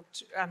Abhilash for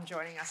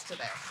joining us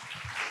today.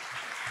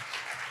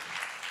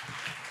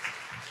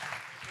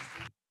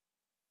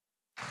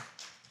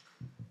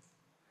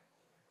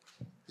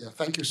 Yeah,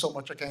 thank you so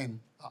much again,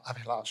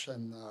 Abhilash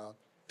and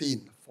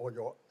Dean, for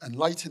your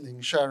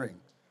enlightening sharing.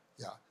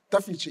 Yeah,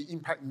 definitely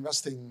impact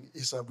investing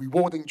is a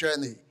rewarding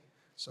journey.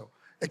 So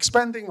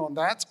expanding on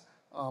that,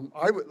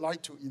 I would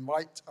like to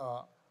invite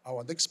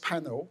our next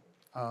panel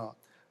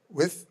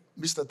with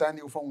Mr.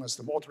 Daniel Fong as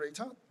the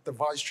moderator, the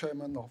Vice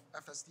Chairman of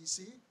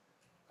FSDC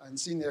and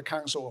Senior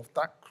Counsel of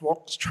Dark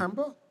Rocks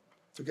Chamber,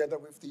 together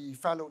with the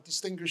fellow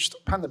distinguished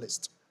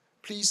panelists.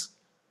 Please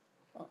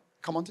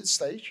come onto the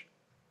stage.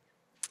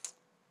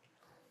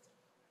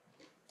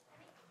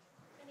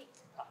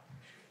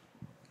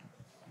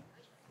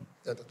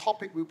 The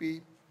topic will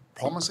be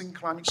promising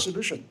climate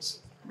solutions.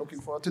 Looking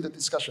forward to the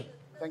discussion.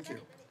 Thank you.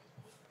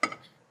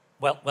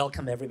 Well,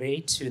 welcome everybody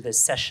to this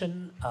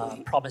session,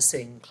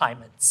 Promising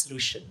Climate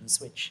Solutions,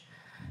 which,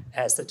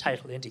 as the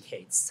title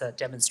indicates,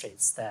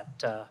 demonstrates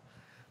that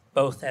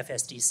both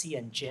FSDC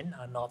and GIIN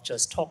are not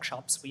just talk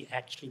shops. We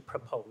actually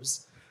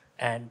propose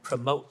and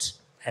promote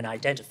and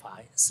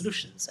identify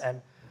solutions.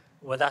 And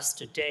with us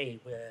today,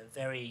 we're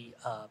very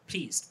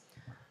pleased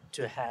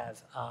to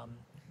have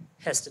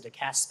Hester de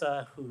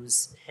Casper,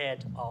 who's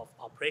head of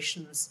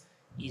operations,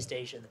 East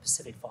Asia and the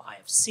Pacific for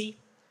IFC,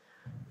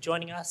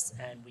 joining us,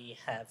 and we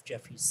have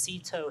Jeffrey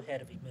Sito,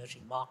 head of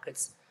emerging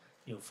markets,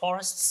 New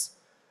Forests,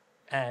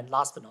 and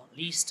last but not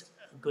least,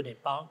 Gunit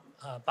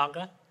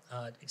Banga,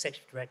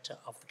 executive director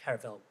of the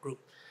Caravel Group.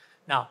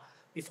 Now,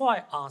 before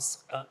I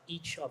ask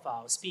each of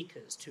our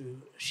speakers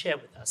to share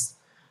with us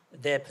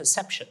their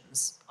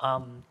perceptions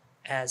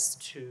as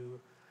to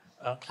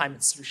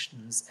climate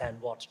solutions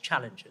and what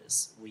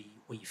challenges we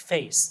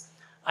face,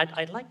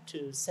 I'd like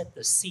to set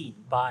the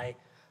scene by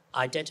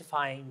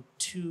identifying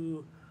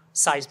two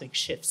seismic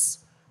shifts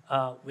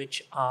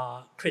which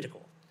are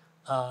critical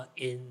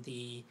in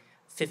the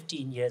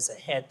 15 years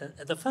ahead.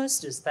 The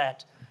first is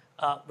that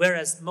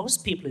whereas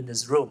most people in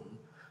this room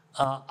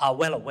are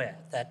well aware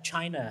that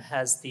China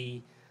has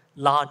the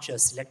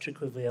largest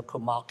electrical vehicle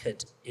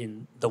market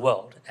in the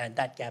world, and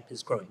that gap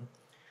is growing,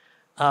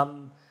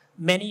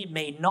 many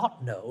may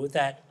not know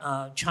that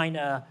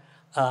China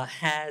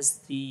has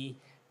the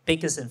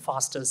biggest and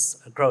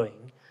fastest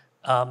growing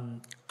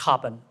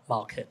carbon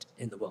market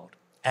in the world,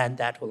 and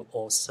that will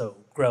also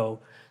grow.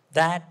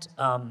 That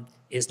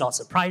is not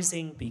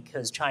surprising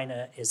because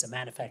China is a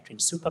manufacturing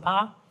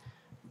superpower,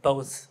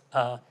 both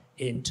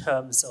in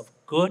terms of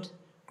good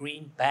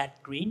green, bad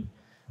green,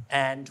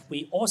 and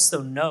we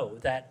also know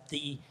that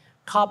the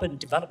carbon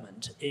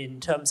development in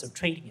terms of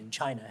trading in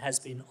China has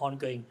been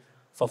ongoing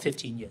for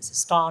 15 years. It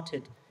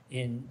started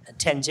in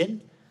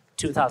Tianjin,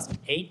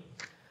 2008.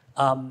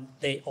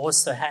 They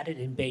also had it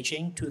in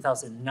Beijing,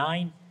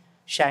 2009,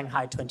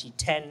 Shanghai,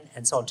 2010,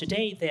 and so on.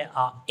 Today, there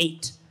are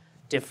 8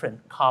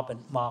 different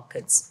carbon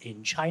markets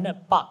in China,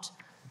 but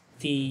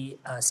the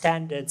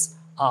standards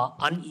are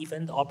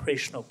uneven, the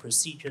operational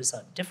procedures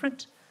are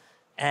different,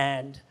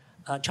 and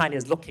China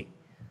is looking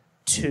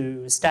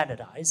to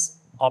standardize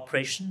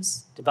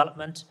operations,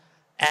 development,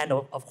 and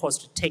of course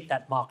to take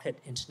that market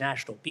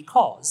international,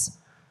 because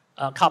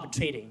carbon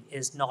trading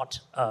is not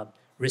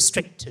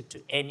restricted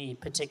to any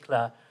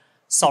particular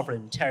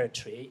sovereign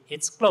territory,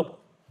 it's global.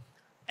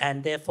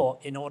 And therefore,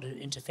 in order to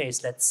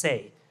interface, let's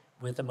say,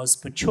 with the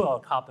most mature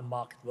carbon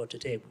market world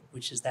today,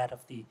 which is that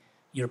of the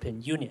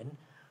European Union,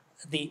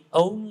 the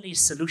only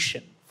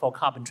solution for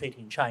carbon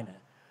trading in China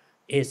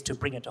is to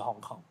bring it to Hong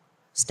Kong.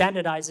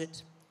 Standardize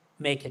it,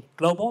 make it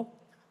global,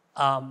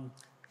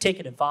 take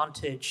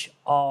advantage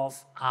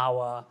of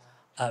our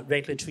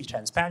regulatory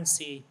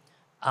transparency,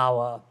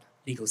 our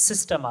legal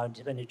system, our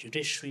independent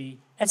judiciary,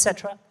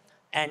 etc.,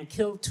 and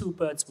kill 2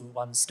 birds with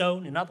 1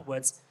 stone. In other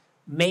words,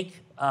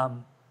 make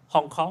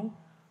Hong Kong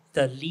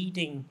the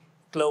leading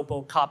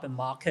global carbon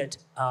market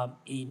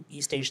in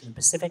East Asia and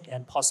Pacific,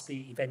 and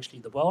possibly eventually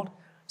the world.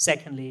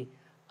 Secondly,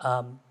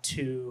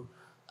 to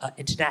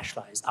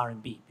internationalize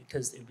RMB,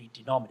 because it will be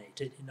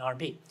denominated in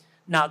RMB.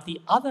 Now,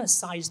 the other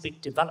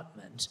seismic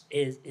development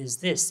is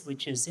this,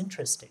 which is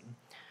interesting.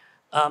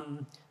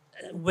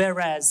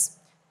 Whereas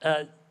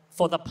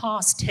for the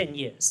past 10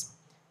 years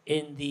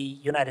in the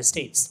United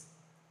States,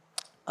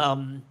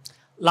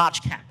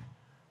 large cap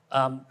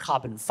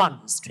carbon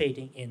funds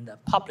trading in the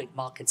public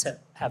markets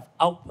have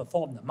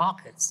outperformed the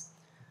markets.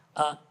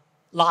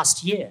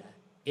 Last year,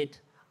 it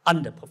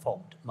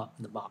underperformed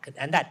the market,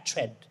 and that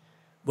trend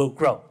will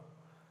grow.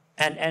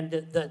 And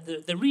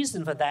the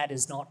reason for that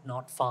is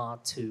not far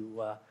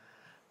to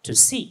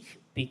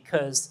seek,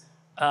 because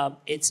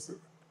it's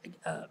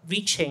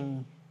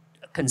reaching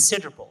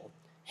considerable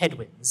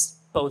headwinds,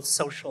 both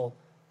social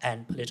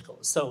and political.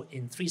 So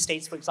in 3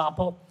 states, for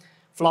example,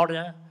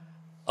 Florida,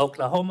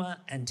 Oklahoma,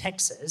 and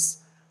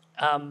Texas,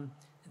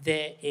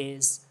 there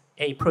is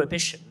a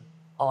prohibition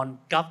on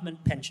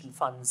government pension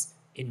funds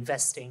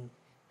investing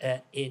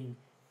in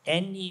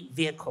any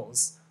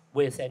vehicles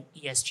with an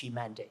ESG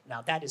mandate.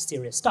 Now, that is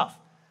serious stuff,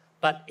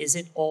 but is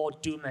it all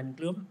doom and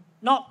gloom?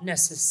 Not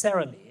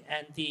necessarily,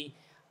 and the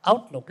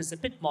outlook is a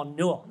bit more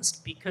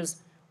nuanced,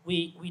 because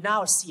we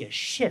now see a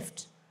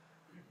shift,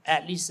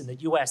 at least in the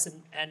US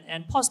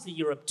and possibly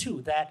Europe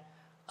too, that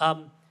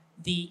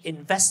the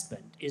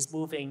investment is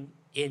moving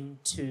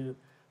into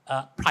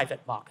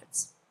private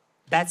markets.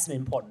 That's an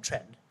important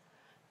trend,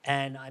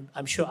 and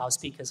I'm sure our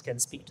speakers can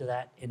speak to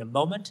that in a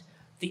moment.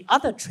 The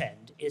other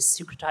trend is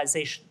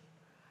securitization.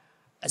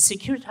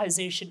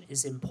 Securitization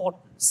is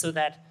important so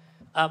that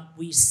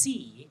we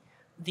see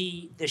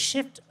the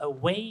shift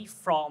away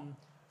from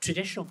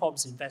traditional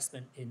forms of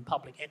investment in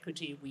public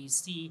equity. We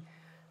see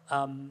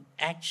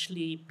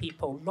actually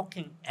people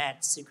looking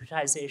at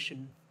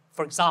securitization,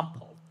 for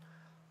example,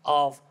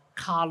 of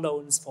car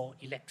loans for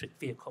electric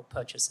vehicle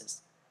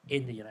purchases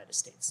in the United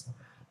States.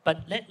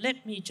 But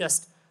let me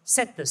just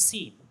set the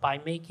scene by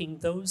making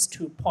those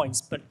 2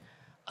 points, but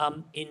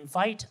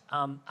invite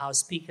our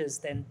speakers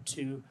then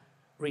to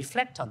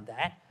reflect on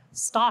that,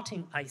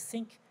 starting, I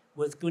think,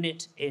 with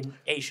Gunit in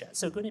Asia.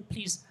 So Gunit,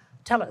 please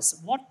tell us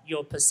what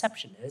your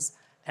perception is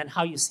and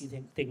how you see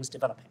things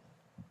developing.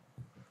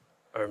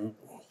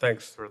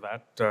 Thanks for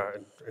that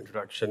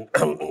introduction.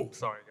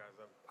 Sorry,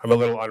 guys, I'm a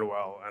little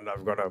unwell and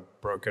I've got a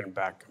broken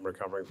back I'm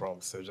recovering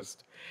from, so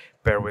just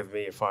bear with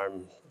me if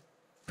I'm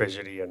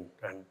fidgety and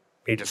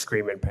need to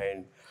scream in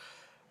pain.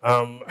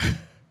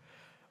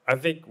 I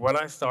think when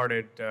I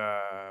started,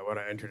 when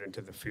I entered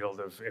into the field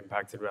of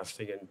impact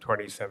investing in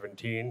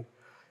 2017,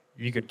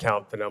 you could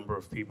count the number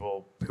of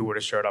people who would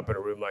have showed up in a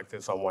room like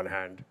this on one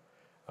hand.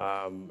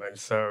 And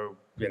so,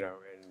 you know,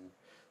 in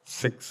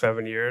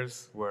 6-7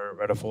 years,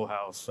 we're at a full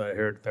house. I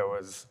heard there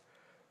was,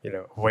 you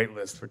know, a wait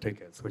list for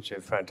tickets, which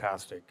is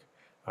fantastic.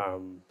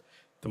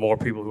 The more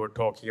people who are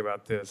talking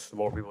about this, the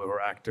more people who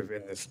are active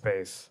in this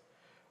space,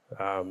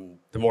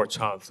 the more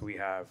chance we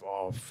have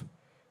of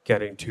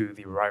getting to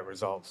the right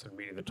results and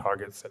meeting the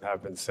targets that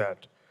have been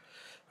set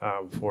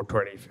for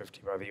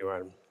 2050 by the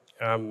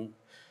UN.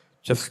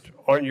 Just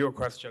on your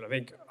question, I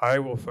think I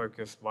will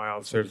focus my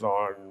answers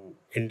on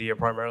India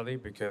primarily,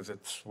 because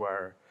it's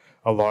where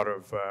a lot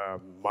of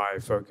my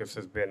focus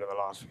has been in the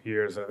last few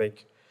years. And I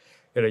think,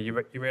 you know,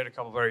 you made a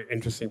couple very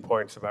interesting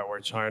points about where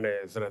China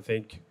is, and I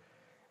think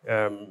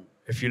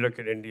if you look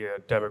at India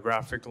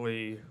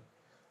demographically,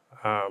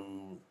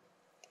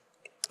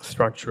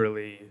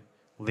 structurally,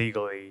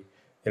 legally,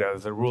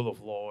 there's a rule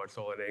of law, it's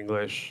all in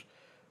English.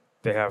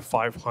 They have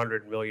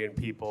 500 million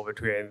people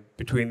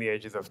between the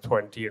ages of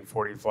 20 and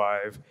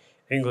 45,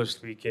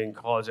 English-speaking,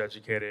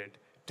 college-educated,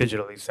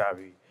 digitally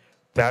savvy.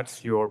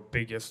 That's your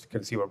biggest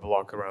consumer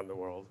block around the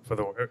world,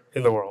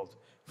 in the world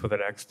for the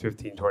next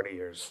 15, 20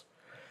 years.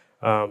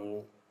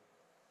 And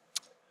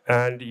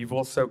you've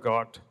also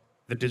got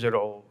the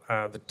digital,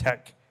 the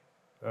tech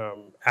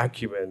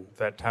acumen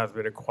that has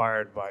been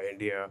acquired by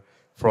India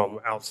from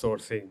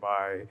outsourcing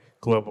by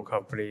global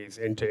companies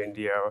into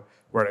India,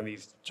 running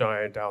these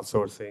giant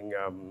outsourcing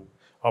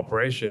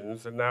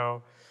operations. And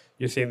now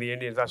you're seeing the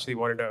Indians actually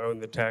wanting to own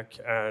the tech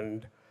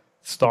and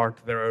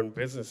start their own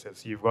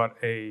businesses. You've got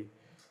a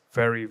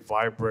very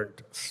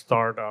vibrant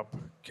startup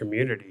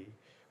community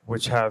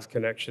which has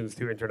connections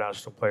to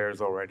international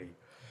players already.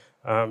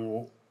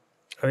 I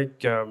think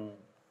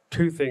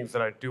two things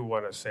that I do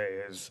want to say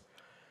is,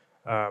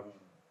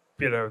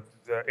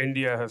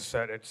 India has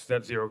set its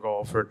net zero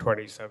goal for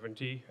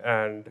 2070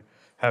 and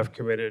have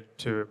committed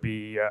to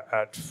be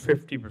at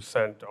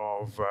 50%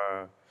 of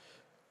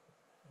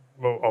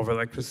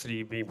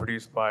electricity being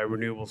produced by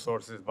renewable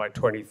sources by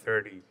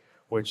 2030,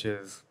 which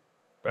is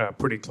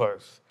pretty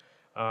close.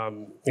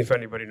 If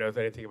anybody knows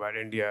anything about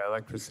India,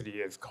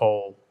 electricity is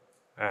coal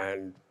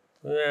and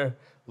a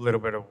little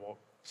bit of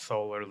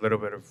solar, a little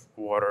bit of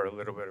water, a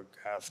little bit of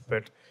gas,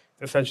 but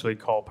essentially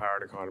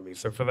coal-powered economy.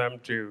 So for them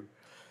to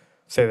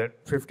say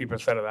that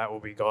 50% of that will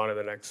be gone in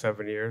the next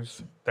 7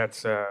 years,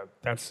 that's a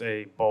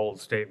bold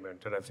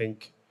statement. And I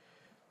think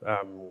I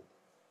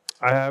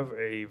have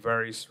a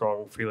very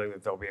strong feeling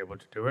that they'll be able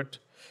to do it,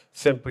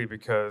 simply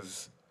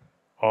because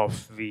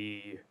of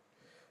a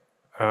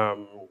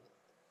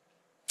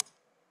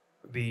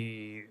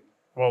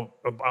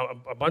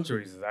bunch of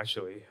reasons,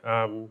 actually.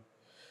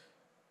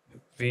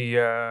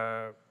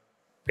 India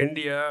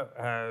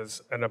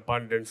has an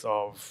abundance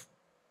of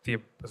the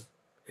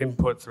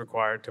inputs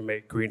required to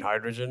make green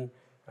hydrogen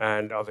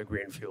and other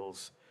green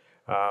fuels,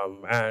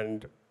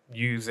 and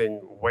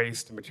using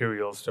waste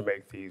materials to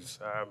make these.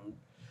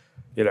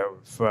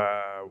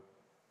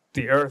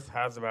 The Earth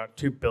has about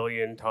 2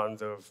 billion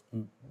tons of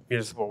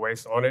municipal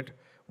waste on it.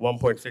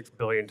 1.6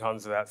 billion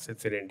tons of that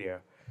sits in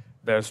India.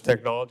 There's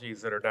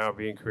technologies that are now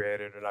being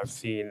created, and I've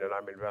seen and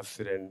I'm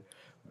invested in,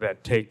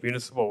 that take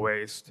municipal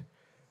waste,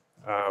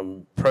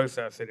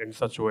 process it in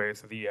such a way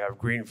so that you have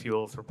green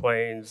fuels for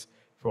planes,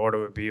 for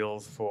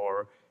automobiles,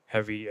 for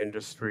heavy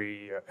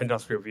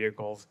industrial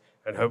vehicles,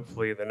 and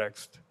hopefully in the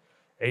next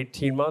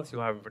 18 months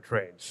you'll have them for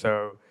trains.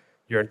 So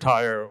your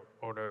entire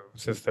auto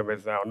system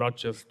is now not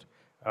just,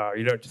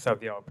 you don't just have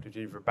the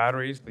opportunity for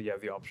batteries, but you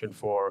have the option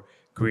for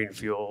green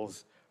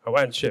fuels,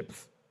 and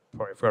ships.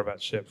 Sorry, I forgot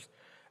about ships.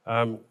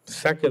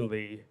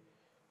 Secondly,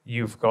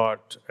 you've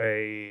got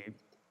a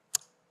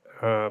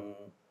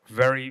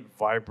very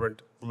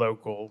vibrant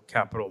local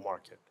capital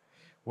market,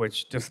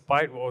 which,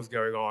 despite what was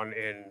going on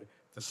in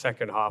the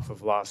second half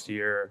of last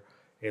year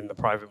in the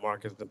private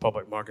markets, the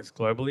public markets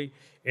globally,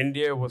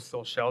 India was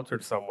still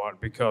sheltered somewhat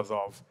because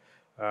of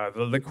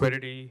the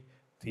liquidity,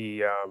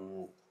 the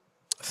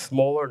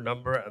smaller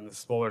number and the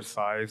smaller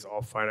size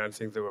of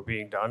financings that were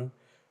being done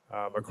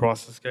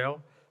across the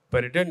scale.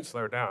 But it didn't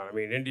slow down. I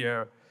mean,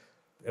 India,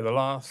 in the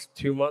last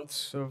 2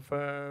 months of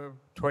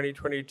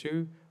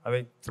 2022, I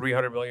think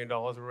 $300 million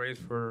were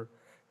raised for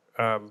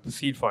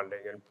seed funding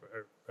and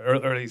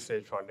early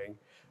stage funding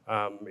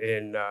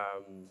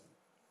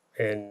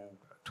in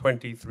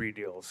 23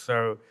 deals.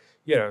 So,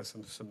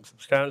 some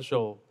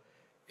substantial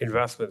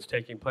investments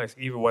taking place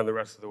even when the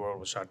rest of the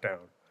world was shut down.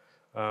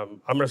 I'm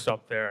going to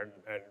stop there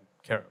and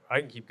I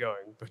can keep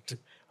going, but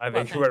I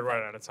think we're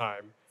running out of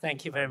time.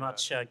 Thank you very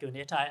much,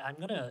 Gunit. I'm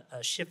going to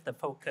shift the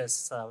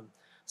focus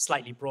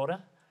slightly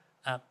broader,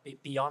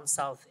 beyond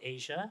South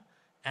Asia,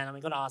 and I'm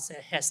going to ask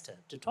Hester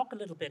to talk a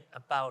little bit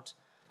about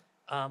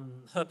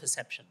her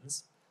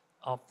perceptions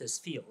of this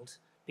field,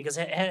 because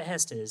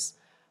Hester is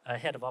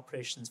head of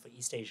operations for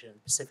East Asia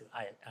and Pacific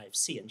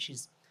IFC, and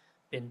she's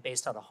been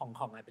based out of Hong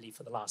Kong, I believe,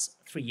 for the last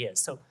 3 years.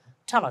 So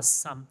tell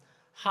us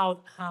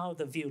how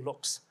the view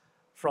looks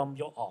from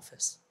your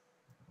office.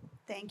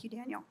 Thank you,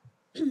 Daniel.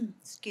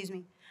 Excuse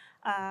me.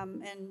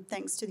 And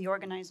thanks to the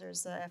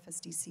organizers, the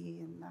FSDC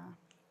and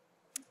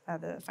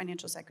the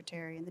Financial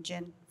Secretary and the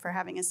GIIN for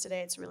having us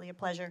today. It's really a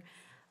pleasure.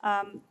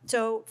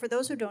 So for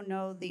those who don't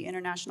know, the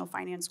International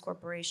Finance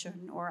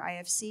Corporation, or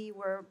IFC,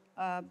 we're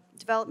a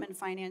development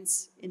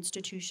finance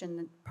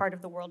institution, part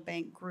of the World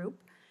Bank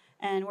Group,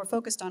 and we're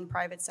focused on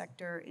private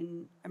sector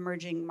in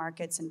emerging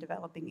markets and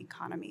developing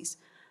economies.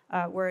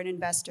 We're an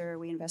investor.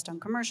 We invest on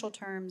commercial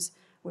terms.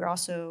 We're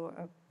also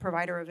a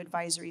provider of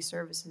advisory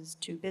services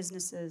to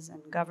businesses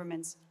and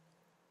governments.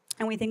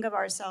 And we think of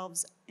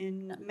ourselves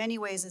in many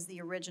ways as the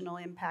original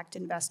impact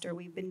investor.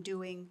 We've been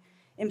doing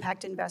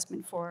impact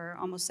investment for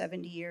almost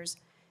 70 years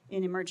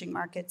in emerging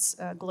markets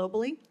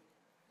globally.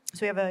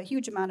 So we have a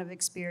huge amount of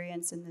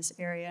experience in this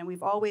area, and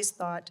we've always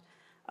thought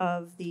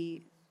of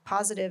the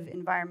positive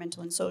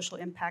environmental and social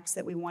impacts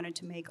that we wanted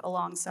to make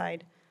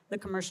alongside the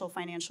commercial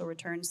financial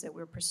returns that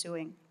we're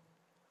pursuing.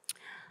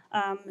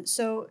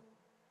 So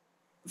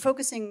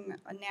focusing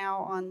now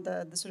on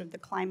the sort of the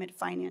climate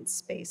finance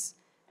space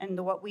and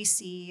what we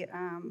see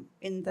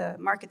in the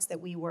markets that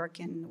we work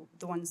in,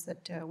 the ones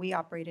that we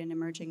operate in,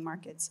 emerging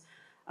markets.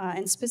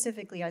 And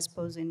specifically, I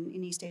suppose, in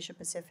East Asia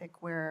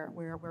Pacific, where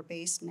we're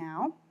based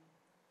now.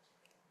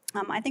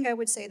 I think I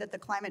would say that the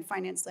climate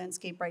finance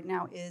landscape right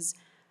now is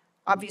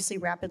obviously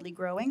rapidly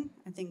growing.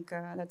 I think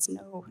that's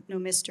no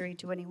mystery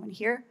to anyone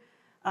here.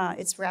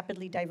 It's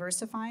rapidly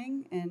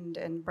diversifying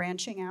and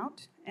branching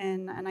out.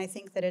 And I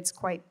think that it's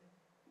quite,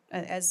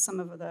 as some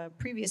of the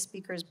previous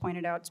speakers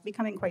pointed out, it's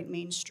becoming quite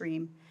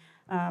mainstream.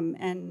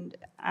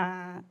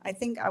 I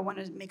think I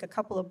want to make a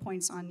couple of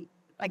points on,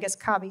 I guess,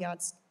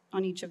 caveats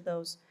on each of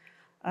those.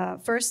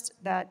 First,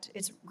 that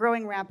it's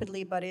growing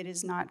rapidly, but it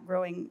is not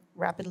growing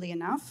rapidly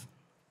enough.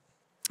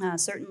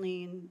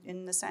 Certainly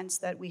in the sense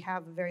that we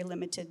have a very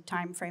limited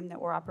time frame that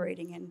we're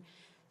operating in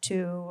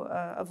to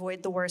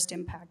avoid the worst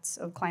impacts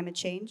of climate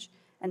change,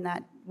 and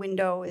that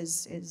window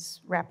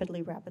is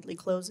rapidly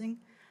closing.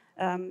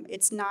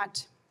 It's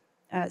not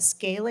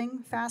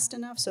scaling fast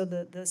enough, so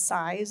the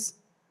size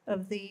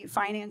of the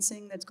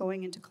financing that's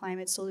going into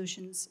climate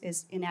solutions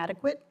is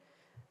inadequate.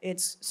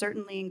 It's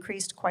certainly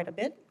increased quite a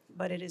bit,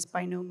 but it is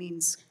by no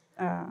means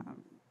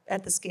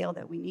at the scale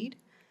that we need.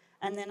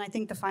 And then I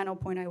think the final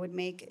point I would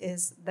make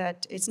is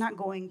that it's not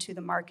going to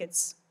the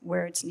markets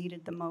where it's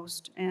needed the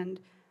most. And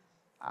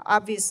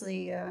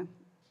obviously,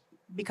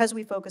 because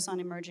we focus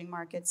on emerging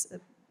markets,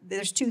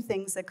 there's two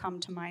things that come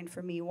to mind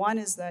for me. One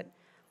is that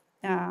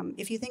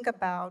if you think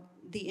about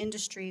the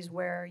industries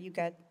where you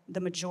get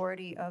the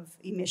majority of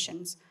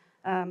emissions,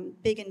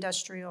 big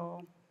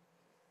industrial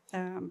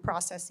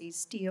processes,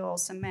 steel,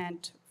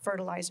 cement,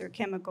 fertilizer,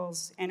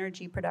 chemicals,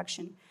 energy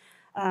production,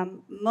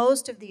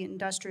 most of the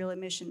industrial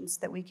emissions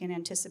that we can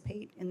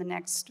anticipate in the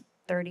next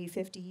 30,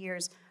 50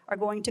 years are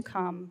going to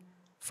come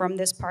from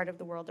this part of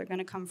the world. They're going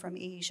to come from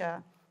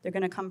Asia. They're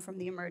going to come from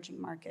the emerging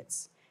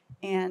markets.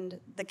 And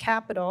the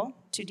capital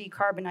to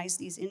decarbonize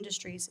these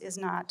industries is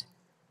not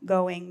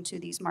going to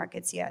these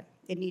markets yet.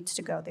 It needs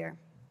to go there.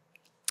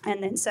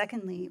 And then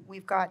secondly,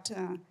 we've got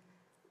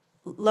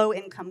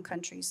low-income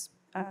countries,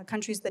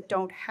 countries that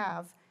don't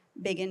have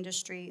big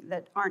industry,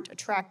 that aren't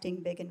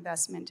attracting big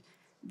investment.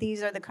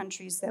 These are the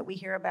countries that we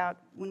hear about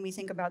when we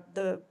think about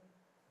the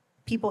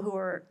people who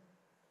are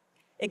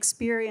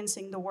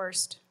experiencing the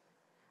worst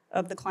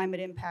of the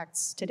climate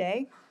impacts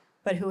today,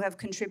 but who have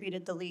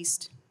contributed the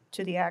least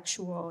to the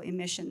actual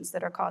emissions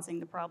that are causing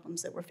the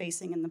problems that we're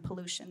facing and the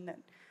pollution that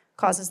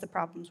causes the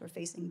problems we're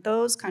facing.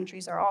 Those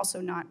countries are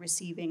also not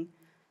receiving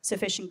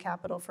sufficient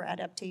capital for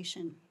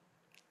adaptation.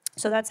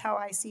 So that's how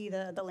I see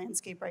the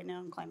landscape right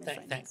now in climate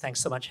finance. Thanks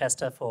so much,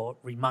 Hester, for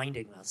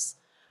reminding us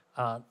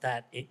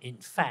that in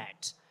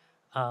fact,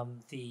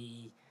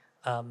 the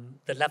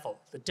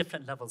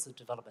different levels of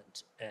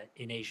development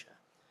in Asia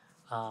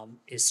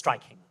is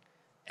striking.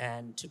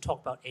 And to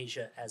talk about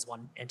Asia as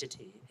one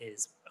entity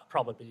is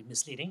probably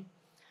misleading.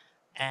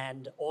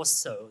 And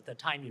also the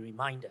timely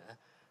reminder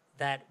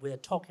that we're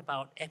talking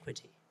about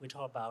equity. We're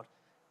talking about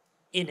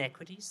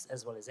inequities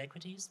as well as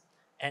equities.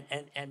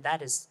 And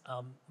that is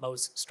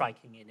most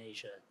striking in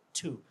Asia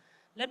too.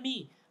 Let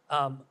me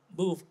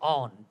move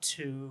on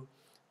to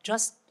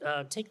just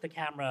take the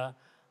camera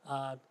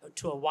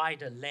to a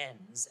wider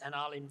lens, and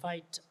I'll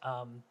invite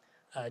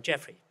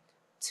Jeffrey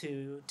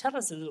to tell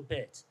us a little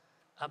bit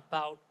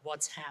about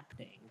what's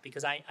happening,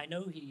 because I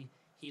know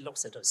he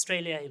looks at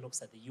Australia, he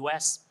looks at the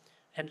US,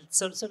 and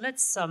so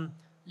let's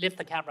lift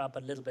the camera up a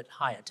little bit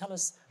higher. Tell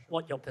us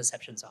what your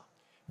perceptions are.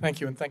 Thank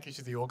you, and thank you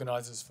to the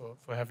organisers for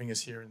having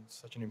us here in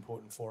such an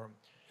important forum.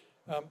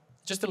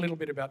 Just a little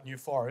bit about New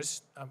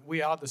Forest.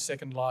 We are the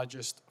second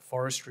largest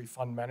forestry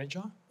fund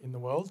manager in the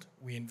world.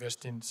 We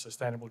invest in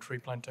sustainable tree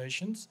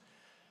plantations,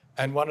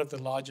 and one of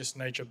the largest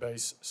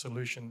nature-based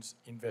solutions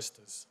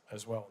investors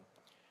as well.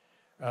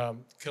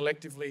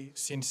 Collectively,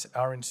 since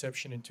our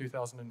inception in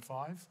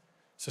 2005,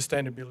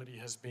 sustainability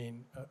has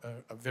been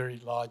a very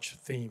large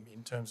theme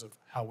in terms of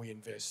how we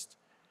invest.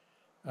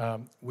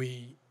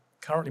 We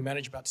currently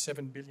manage about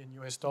 $7 billion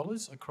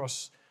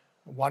across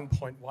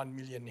 1.1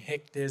 million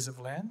hectares of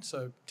land,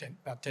 so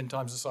about 10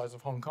 times the size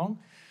of Hong Kong,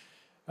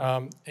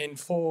 in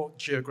 4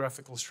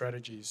 geographical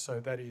strategies. So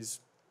that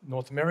is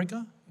North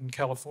America, in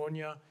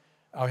California,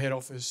 our head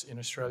office in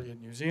Australia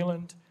and New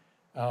Zealand,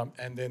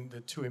 and then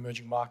the 2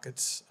 emerging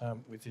markets,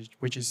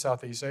 which is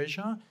Southeast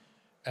Asia,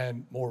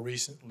 and more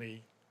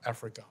recently,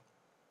 Africa.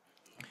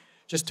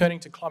 Just turning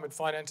to climate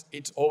finance,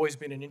 it's always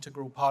been an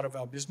integral part of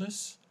our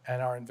business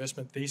and our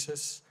investment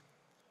thesis.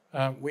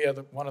 We are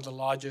one of the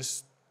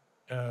largest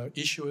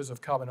issuers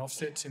of carbon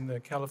offsets in the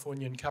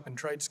Californian cap and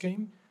trade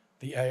scheme,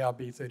 the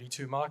ARB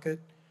 32 market.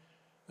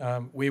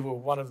 We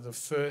were the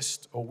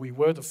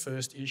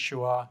first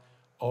issuer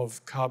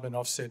of carbon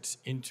offsets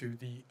into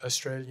the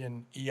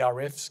Australian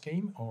ERF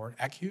scheme, or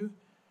ACU.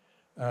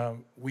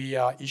 We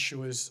are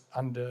issuers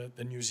under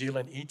the New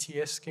Zealand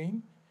ETS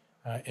scheme,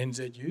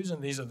 NZUs,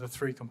 and these are the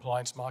 3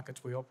 compliance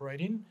markets we operate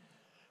in.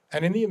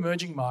 And in the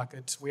emerging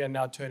markets, we are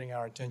now turning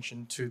our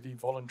attention to the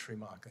voluntary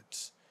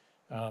markets.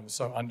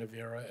 so under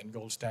Vera and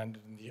Gold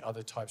Standard and the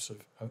other types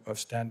of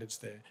standards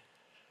there.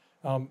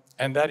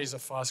 And that is a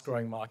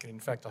fast-growing market. In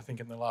fact, I think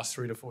in the last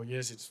 3 to 4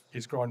 years,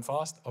 it's grown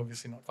fast,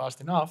 obviously not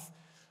fast enough,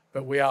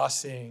 but we are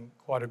seeing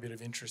quite a bit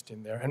of interest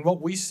in there. And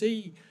what we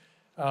see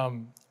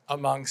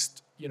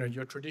amongst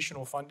your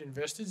traditional fund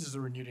investors is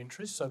a renewed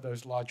interest, so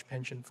those large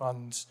pension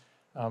funds,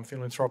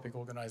 philanthropic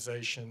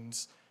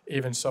organizations,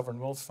 even sovereign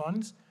wealth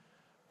funds.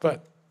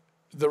 But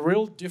the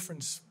real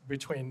difference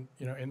between,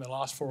 in the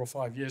last 4 or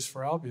 5 years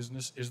for our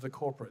business is the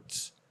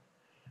corporates.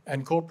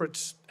 And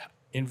corporates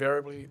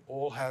invariably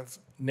all have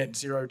net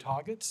zero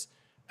targets,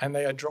 and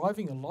they are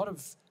driving a lot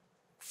of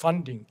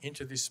funding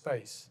into this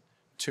space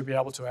to be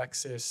able to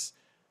access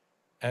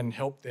and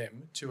help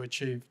them to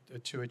achieve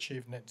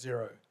net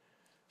zero.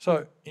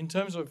 So in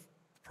terms of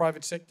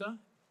private sector,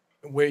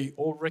 we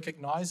all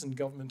recognize, and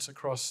governments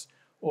across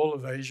all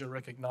of Asia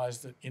recognize,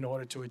 that in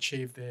order to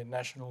achieve their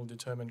national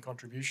determined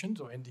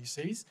contributions, or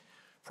NDCs,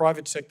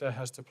 private sector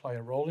has to play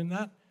a role in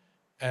that.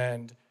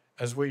 And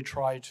as we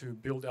try to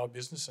build our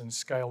business and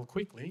scale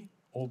quickly,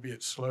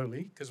 albeit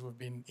slowly, because we've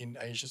been in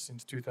Asia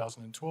since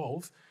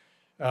 2012,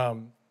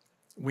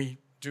 we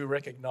do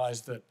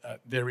recognize that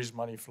there is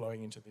money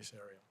flowing into this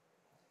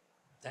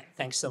area.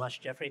 Thanks so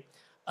much, Jeffrey.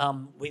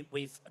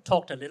 We've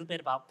talked a little bit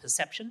about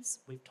perceptions.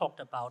 We've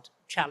talked about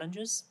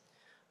challenges.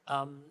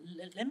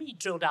 Let me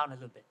drill down a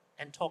little bit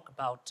and talk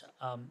about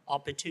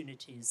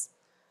opportunities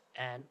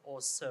and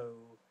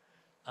also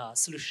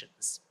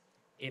solutions,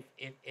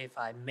 if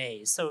I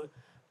may. So,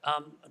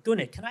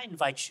 Gunit, can I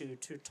invite you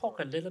to talk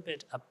a little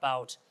bit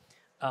about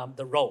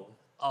the role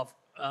of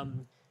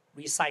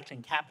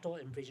recycling capital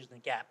and bridging the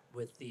gap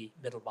with the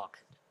middle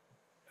market?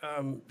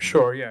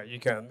 Sure, yeah, you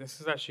can. This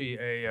is actually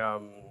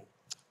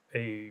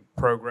a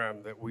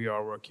program that we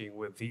are working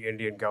with the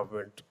Indian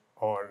government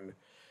on,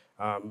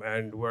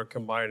 and we're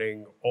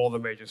combining all the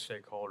major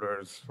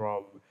stakeholders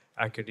from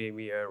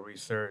academia,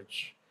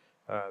 research,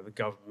 the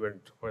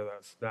government, whether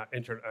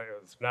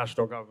that's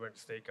national government,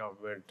 state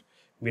government,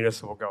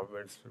 municipal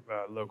governments,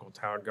 local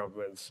town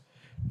governments,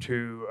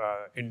 to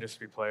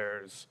industry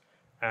players.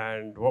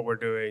 And what we're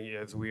doing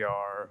is we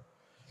are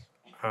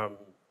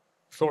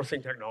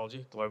sourcing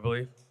technology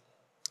globally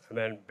and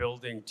then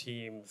building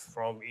teams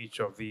from each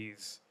of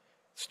these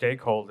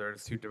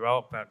stakeholders to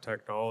develop that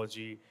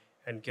technology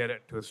and get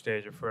it to a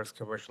stage of first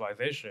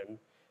commercialization.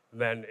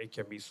 Then it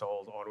can be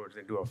sold onwards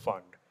into a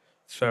fund.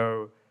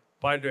 So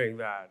by doing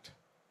that,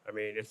 I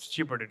mean, it's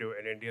cheaper to do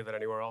it in India than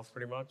anywhere else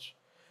pretty much.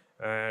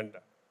 And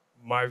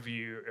my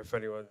view, if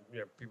anyone,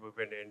 people who've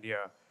been to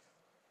India,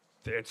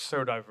 it's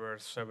so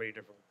diverse, so many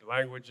different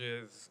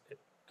languages,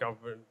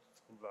 government,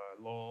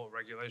 law,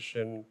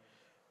 regulation,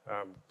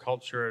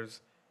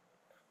 cultures,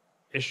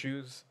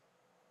 issues.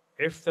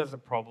 If there's a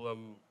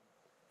problem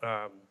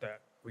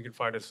that we can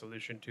find a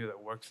solution to that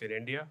works in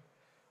India,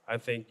 I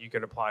think you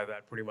can apply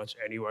that pretty much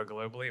anywhere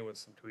globally, and with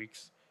some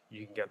tweaks,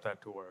 you can get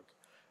that to work.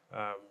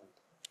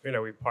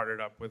 We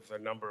partnered up with a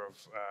number of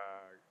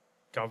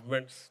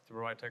governments to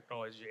provide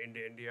technology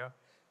into India.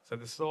 So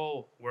this is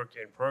all work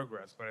in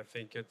progress, but I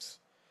think it's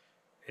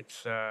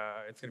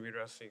going to be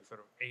addressing sort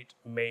of 8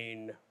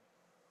 main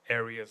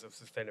areas of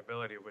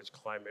sustainability, of which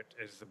climate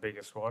is the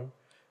biggest one.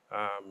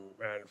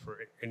 And for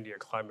India,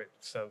 climate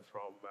stems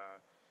from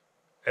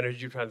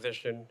energy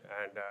transition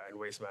and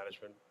waste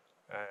management,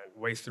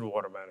 and waste and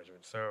water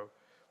management. So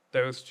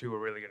those 2 are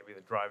really going to be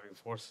the driving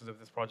forces of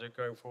this project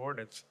going forward.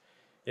 It's,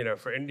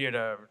 for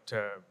India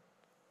to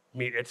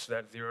meet its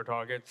net zero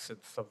targets,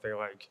 it's something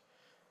like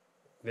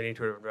they need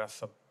to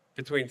invest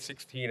between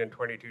 $16 and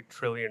 $22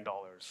 trillion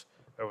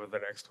over the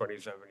next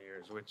 27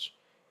 years, which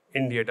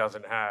India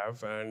doesn't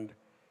have. And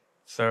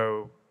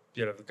so,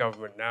 the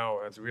government now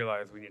has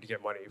realized we need to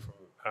get money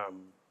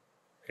from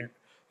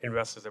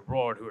investors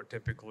abroad who are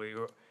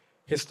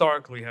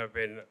historically have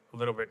been a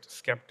little bit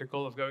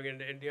skeptical of going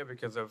into India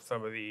because of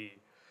some of the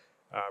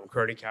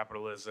crony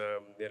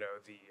capitalism,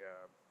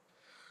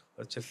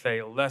 let's just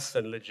say less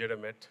than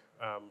legitimate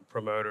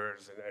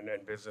promoters and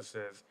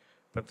businesses.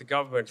 But the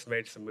government's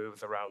made some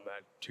moves around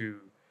that to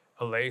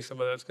allay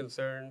some of those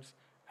concerns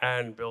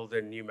and build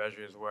in new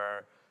measures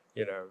where,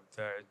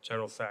 the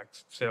general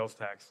sales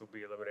tax will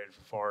be eliminated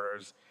for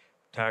foreigners,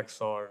 tax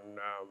on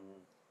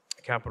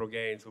capital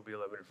gains will be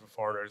eliminated for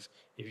foreigners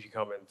if you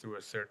come in through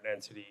a certain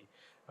entity.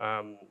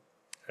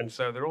 And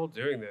so they're all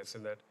doing this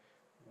in that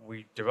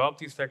we develop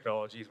these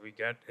technologies, we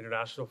get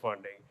international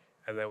funding,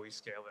 and then we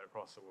scale it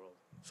across the world.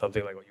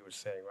 Something like what you were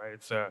saying, right?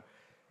 It's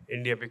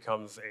India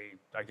becomes a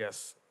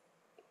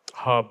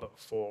hub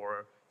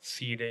for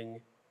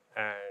seeding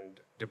and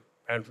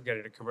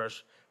getting a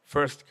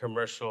first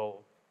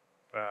commercial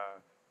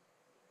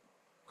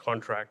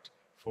contract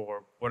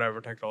for whatever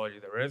technology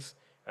there is,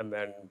 and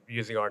then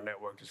using our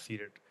network to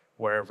seed it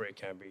wherever it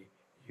can be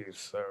used.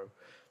 So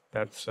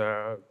that's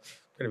going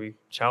to be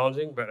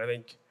challenging, but I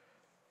think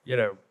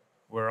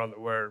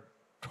we're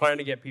trying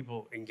to get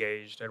people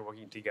engaged and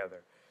working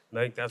together. And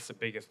I think that's the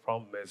biggest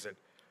problem, is that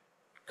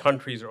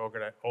countries are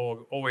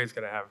always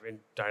going to have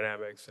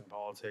dynamics and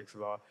politics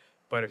about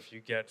But if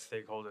you get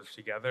stakeholders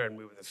together and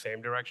move in the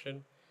same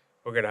direction,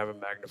 we're going to have a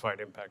magnified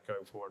impact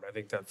going forward. I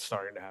think that's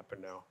starting to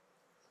happen now.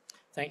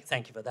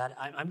 Thank you for that.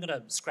 I'm going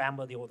to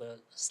scramble the order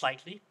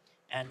slightly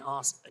and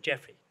ask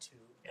Jeffrey to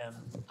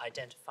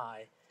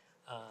identify,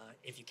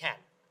 if you can,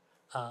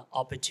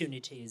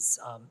 opportunities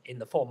in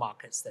the 4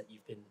 markets that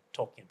you've been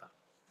talking about.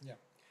 Yeah.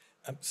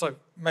 So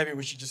maybe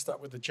we should just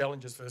start with the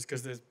challenges first,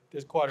 because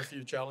there's quite a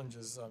few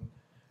challenges.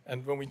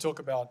 And when we talk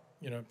about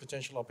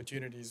potential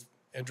opportunities,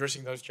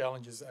 addressing those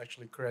challenges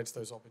actually creates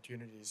those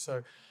opportunities.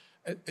 So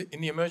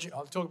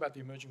I'll talk about the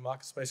emerging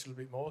market space a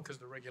little bit more, because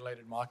the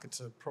regulated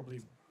markets are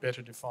probably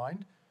better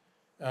defined.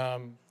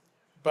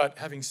 But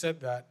having said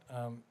that,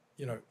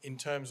 in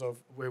terms of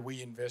where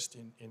we invest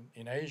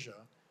in Asia,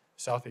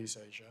 Southeast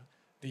Asia,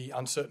 the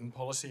uncertain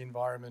policy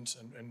environments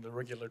and the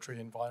regulatory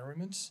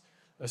environments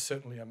are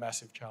certainly a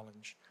massive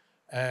challenge.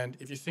 And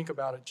if you think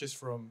about it just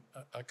from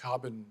a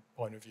carbon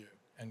point of view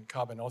and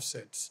carbon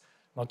offsets,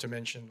 not to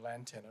mention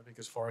land tenure,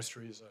 because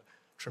forestry is a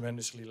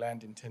tremendously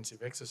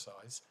land-intensive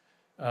exercise,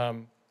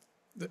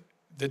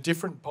 the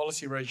different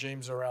policy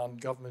regimes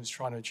around governments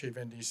trying to achieve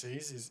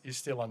NDCs is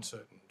still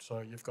uncertain.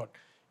 So you've got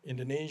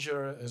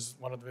Indonesia as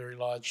one of the very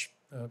large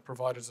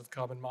providers of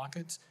carbon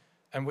markets,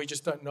 and we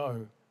just don't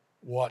know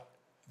what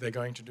they're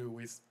going to do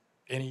with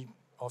any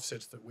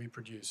offsets that we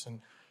produce.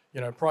 And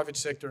private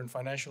sector and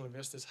financial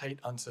investors hate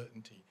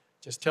uncertainty.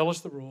 Just tell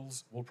us the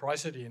rules, we'll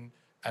price it in,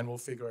 and we'll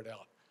figure it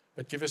out.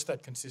 But give us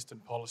that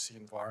consistent policy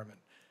environment.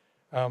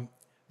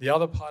 The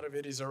other part of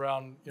it is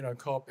around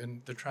COP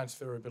and the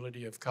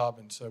transferability of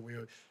carbon. So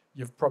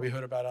you've probably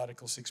heard about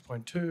Article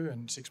 6.2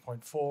 and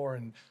 6.4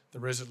 and the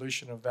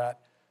resolution of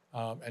that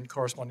and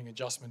corresponding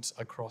adjustments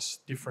across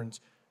different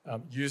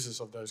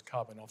users of those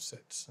carbon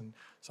offsets. And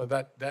so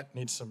that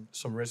needs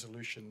some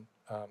resolution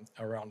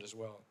around as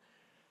well.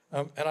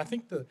 And I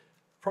think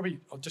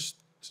I'll just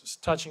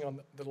touching on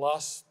the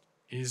last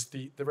is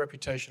the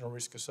reputational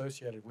risk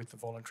associated with the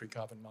voluntary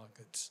carbon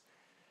markets.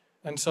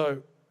 And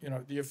so,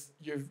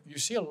 you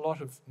see a lot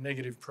of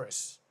negative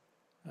press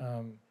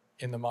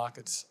in the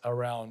markets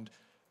around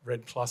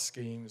REDD+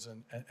 schemes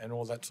and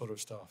all that sort of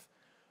stuff.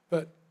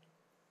 But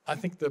I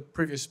think the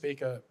previous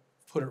speaker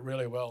put it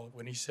really well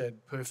when he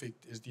said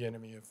perfect is the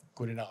enemy of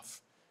good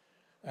enough.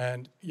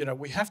 And,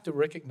 we have to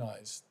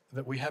recognize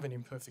that we have an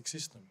imperfect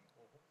system.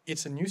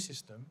 It's a new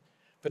system,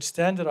 but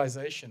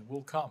standardization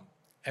will come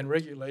and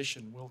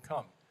regulation will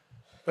come.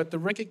 But the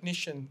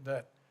recognition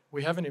that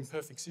we have an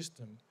imperfect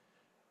system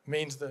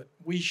means that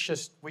we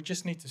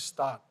just need to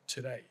start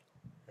today.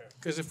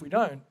 Because if we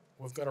don't,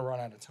 we've got to run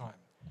out of time.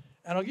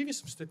 And I'll give you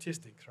some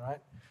statistics, right?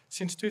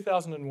 Since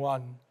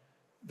 2001,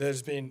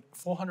 there's been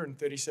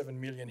 437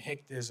 million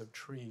hectares of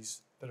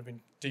trees that have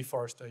been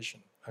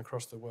deforestation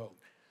across the world.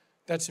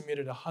 That's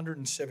emitted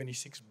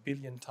 176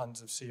 billion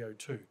tons of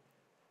CO2.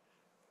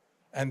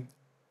 And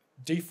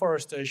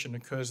deforestation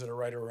occurs at a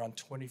rate of around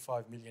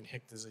 25 million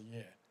hectares a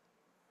year.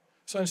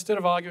 So instead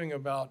of arguing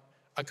about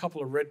a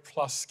couple of REDD+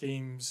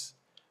 schemes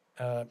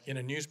in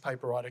a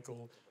newspaper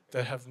article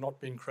that have not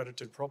been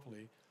credited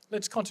properly,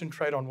 let's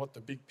concentrate on what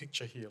the big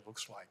picture here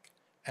looks like.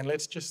 And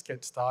let's just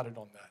get started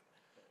on that.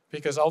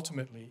 Because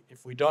ultimately,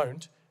 if we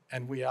don't,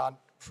 and we aren't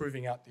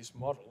proving out this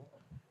model,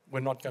 we're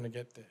not going to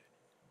get there.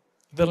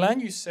 The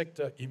land use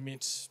sector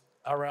emits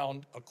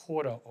around a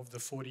quarter of the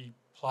 40+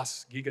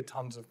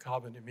 gigatons of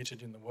carbon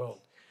emitted in the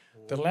world.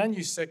 The land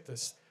use sector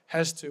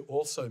has to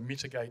also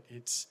mitigate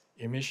its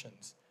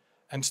emissions.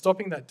 And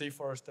stopping that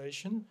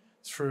deforestation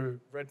through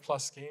REDD+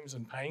 schemes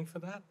and paying for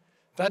that,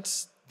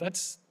 that's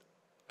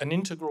an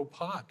integral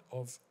part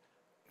of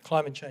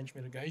climate change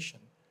mitigation.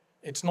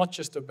 It's not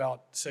just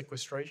about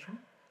sequestration,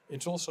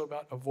 it's also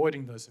about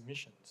avoiding those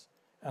emissions.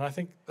 And I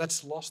think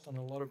that's lost on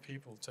a lot of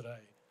people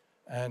today.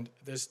 And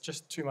there's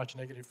just too much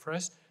negative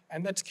press,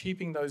 and that's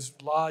keeping those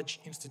large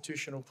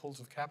institutional pools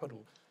of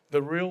capital,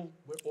 where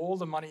all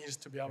the money is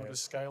to be able to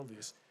scale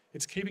this,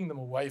 it's keeping them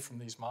away from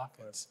these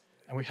markets,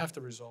 and we have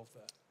to resolve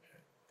that.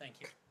 Thank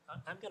you.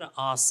 I'm going to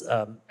ask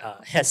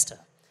Hester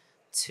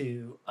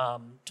to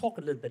talk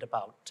a little bit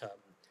about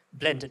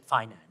blended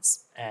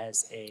finance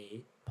as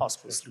a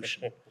possible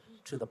solution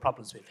to the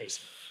problems we're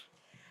facing.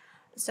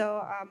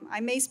 So I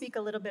may speak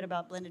a little bit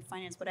about blended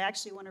finance, but I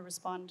actually want to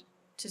respond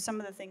to some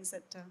of the things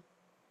that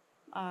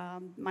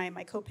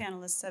my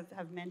co-panelists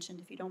have mentioned,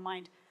 if you don't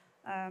mind.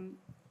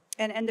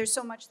 And there's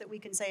so much that we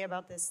can say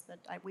about this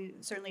that we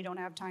certainly don't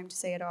have time to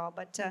say it all.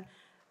 But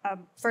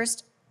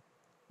first,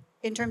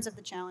 in terms of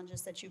the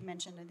challenges that you've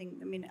mentioned,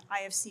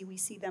 IFC, we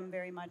see them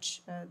very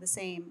much the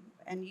same.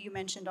 And you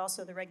mentioned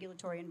also the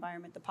regulatory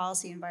environment, the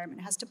policy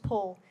environment has to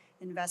pull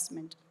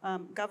investment.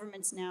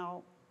 Governments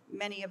now,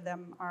 many of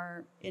them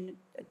are in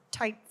a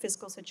tight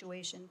fiscal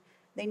situation.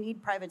 They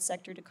need private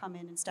sector to come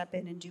in and step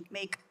in and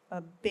make a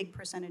big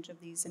percentage of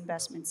these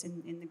investments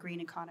in the green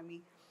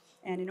economy.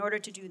 And in order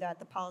to do that,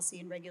 the policy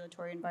and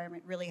regulatory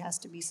environment really has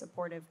to be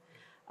supportive.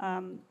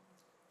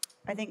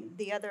 I think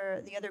the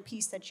other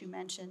piece that you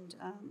mentioned,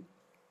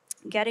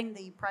 getting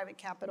the private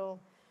capital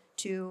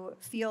to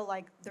feel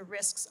like the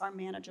risks are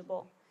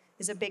manageable.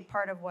 is a big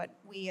part of what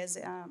we as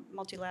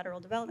multilateral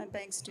development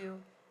banks do,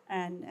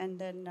 and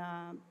then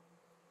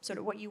sort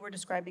of what you were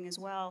describing as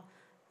well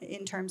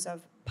in terms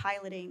of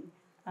piloting,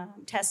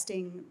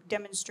 testing,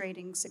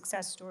 demonstrating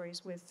success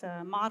stories with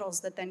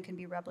models that then can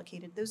be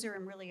replicated. Those are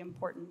really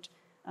important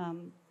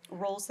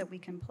roles that we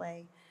can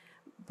play.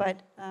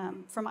 But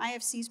from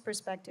IFC's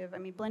perspective, I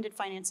mean, blended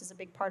finance is a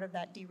big part of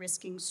that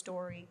de-risking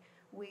story.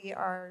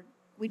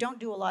 We don't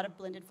do a lot of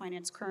blended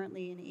finance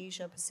currently in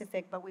Asia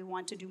Pacific, but we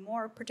want to do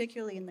more,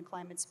 particularly in the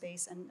climate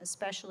space and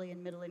especially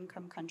in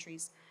middle-income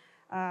countries.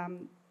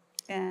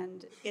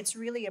 And it's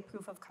really a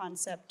proof of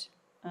concept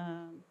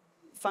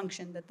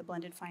function that the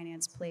blended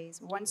finance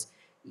plays. Once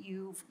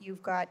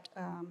you've got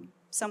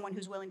someone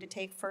who's willing to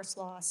take first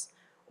loss,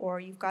 or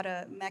you've got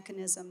a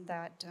mechanism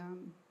that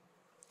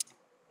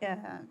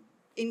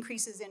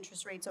increases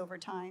interest rates over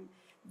time,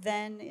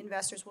 then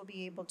investors will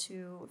be able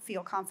to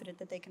feel confident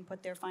that they can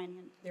put their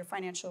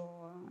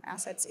financial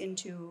assets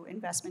into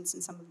investments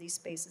in some of these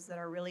spaces that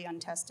are really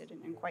untested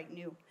and quite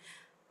new.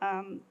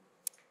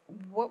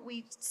 What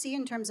we see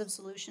in terms of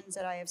solutions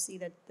at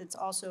IFC that's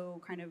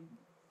also kind of,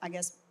 I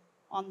guess,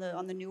 on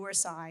the newer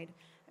side,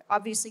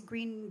 obviously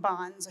green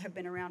bonds have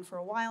been around for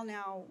a while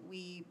now.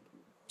 We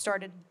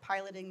started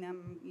piloting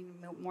them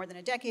more than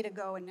a decade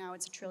ago, and now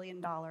it's $1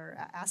 trillion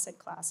asset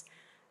class.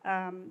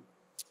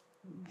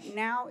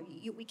 Now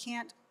we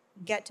can't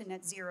get to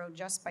net zero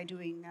just by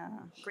doing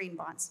green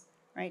bonds,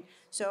 right?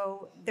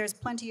 So there's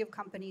plenty of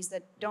companies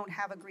that don't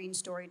have a green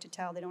story to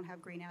tell. They don't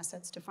have green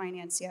assets to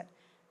finance yet.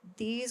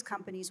 These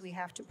companies we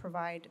have to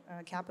provide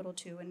capital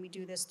to, and we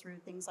do this through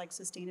things like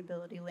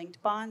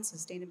sustainability-linked bonds,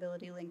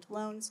 sustainability-linked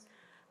loans.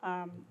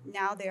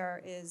 Now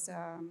there is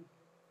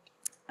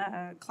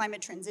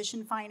climate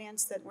transition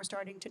finance that we're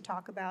starting to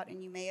talk about,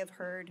 and you may have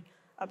heard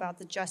about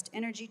the just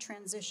energy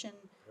transition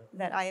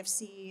that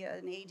IFC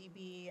and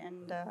ADB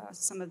and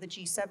some of the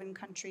G7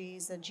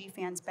 countries, the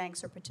GFANZ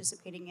banks are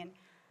participating in,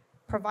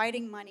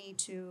 providing money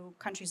to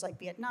countries like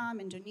Vietnam,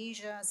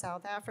 Indonesia,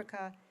 South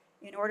Africa,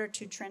 in order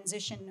to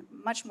transition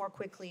much more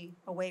quickly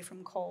away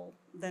from coal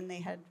than they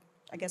had,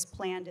 I guess,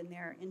 planned in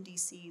their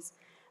NDCs.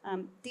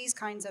 These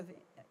kinds of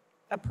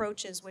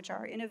approaches, which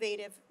are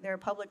innovative, they're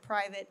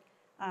public-private,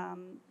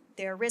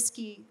 they're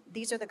risky.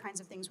 These are the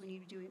kinds of things we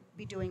need to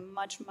be doing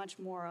much, much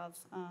more of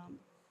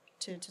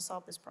to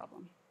solve this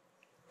problem.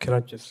 Can I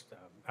just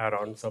add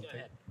on something? Go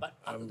ahead. But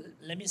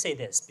let me say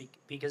this,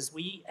 because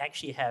we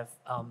actually have,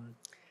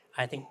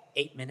 I think,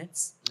 8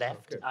 minutes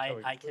left.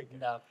 I can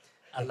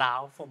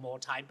allow for more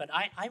time, but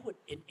I would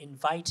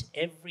invite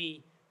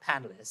every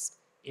panelist,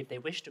 if they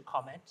wish to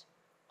comment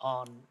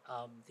on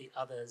the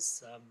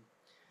others'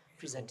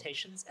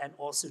 presentations, and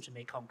also to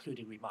make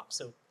concluding remarks.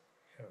 So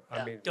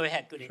go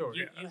ahead, GIIN. Sure,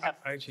 you have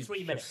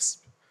 3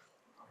 minutes.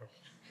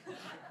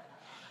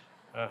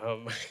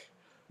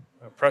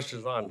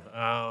 Pressure's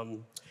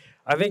on.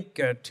 I think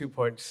 2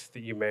 points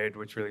that you made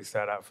which really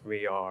stand out for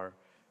me are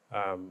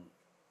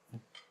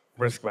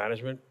risk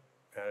management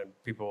and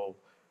people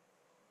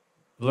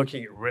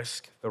looking at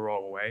risk the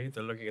wrong way.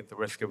 They're looking at the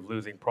risk of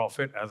losing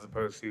profit as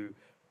opposed to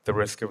the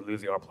risk of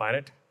losing our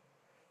planet.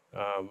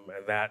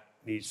 And that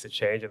needs to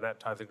change. And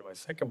that ties into my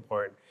second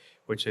point,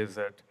 which is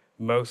that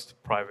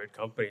most private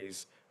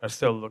companies are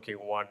still looking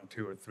 1,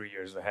 2, or 3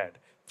 years ahead.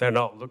 They're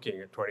not looking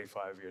at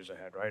 25 years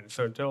ahead, right? And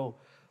so until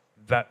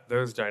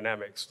those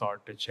dynamics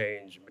start to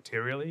change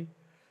materially,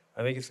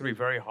 I think it's going to be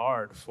very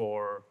hard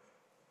for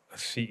a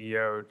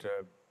CEO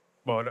to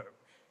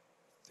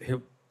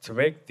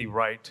make the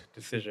right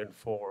decision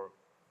for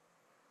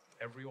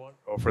everyone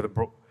or for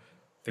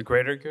the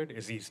greater good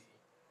is easy,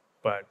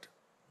 but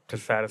to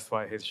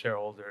satisfy his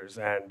shareholders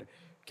and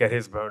get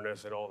his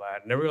bonus and all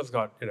that, and everyone's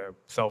got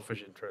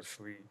selfish interests.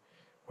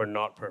 We're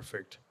not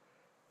perfect,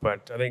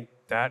 but I think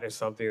that is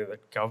something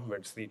that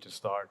governments need to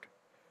start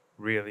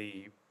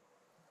really.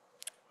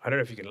 I don't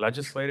know if you can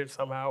legislate it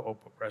somehow or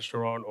put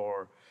pressure on,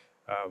 or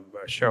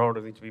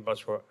shareholders need to be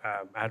much more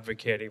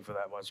advocating for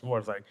that much more.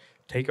 It's like,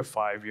 take a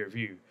 5-year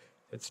view.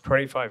 It's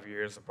 25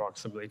 years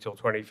approximately till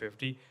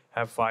 2050.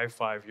 Have 5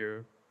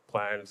 5-year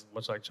plans,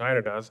 much like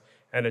China does,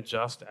 and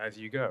adjust as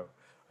you go.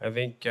 I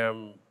think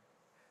the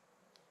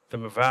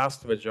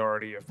vast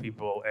majority of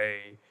people,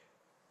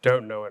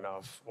 don't know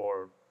enough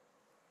or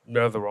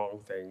know the wrong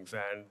things,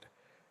 and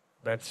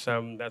that's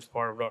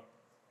part of not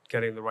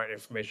getting the right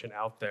information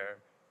out there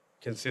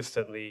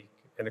consistently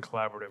in a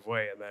collaborative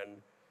way, and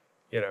then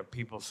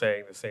people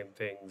saying the same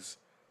things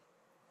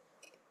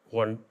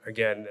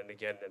again and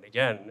again and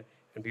again,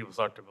 and people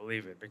start to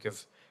believe it,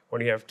 because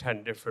when you have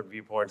 10 different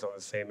viewpoints on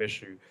the same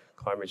issue,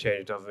 climate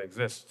change doesn't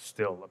exist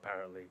still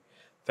apparently,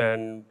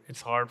 then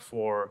it's hard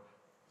for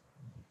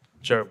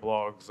Joe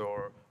Blogs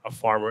or a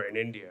farmer in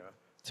India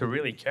to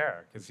really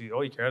care, because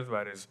all he cares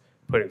about is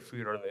putting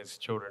food on his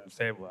children's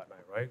table at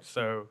night, right?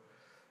 So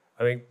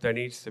I think there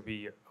needs to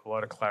be a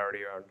lot of clarity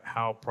on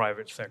how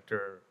private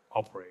sector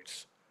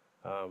operates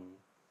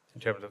in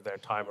terms of their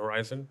time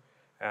horizon,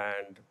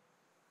 and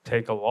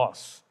take a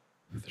loss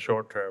for the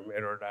short term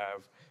in order to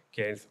have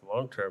gains for the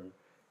long term.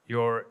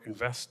 you're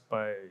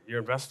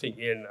investing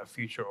in a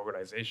future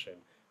organization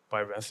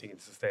by investing in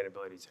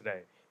sustainability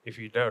today. If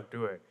you don't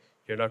do it,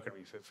 you're not going to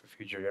be fit for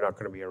future. You're not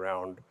going to be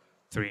around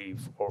 3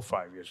 or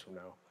 5 years from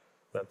now.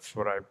 That's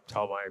what I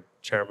tell my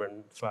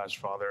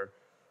chairman/father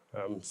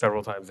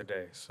several times a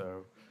day.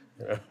 So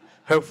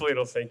hopefully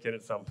it'll sink in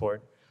at some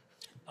point.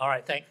 All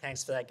right,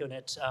 thanks for that,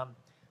 Gunit.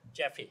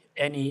 Jeffrey,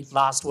 any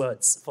last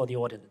words for the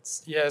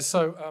audience? Yeah,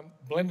 so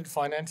blended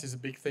finance is a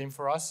big theme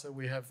for us. So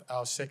we have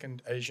our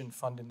second Asian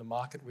fund in the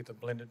market with a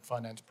blended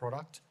finance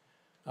product.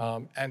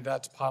 And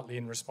that's partly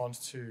in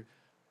response to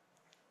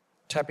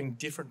tapping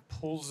different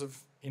pools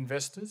of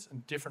investors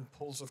and different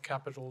pools of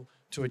capital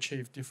to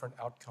achieve different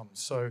outcomes.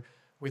 So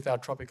with our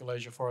Tropical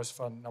Asia Forest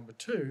Fund number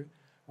 2,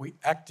 we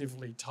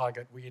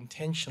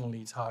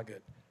intentionally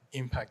target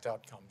impact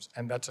outcomes.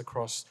 And that's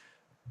across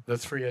the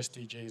 3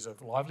 SDGs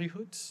of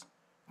livelihoods,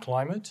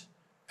 climate,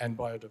 and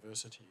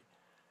biodiversity.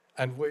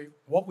 And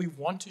what we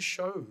want to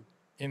show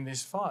in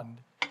this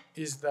fund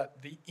is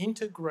that the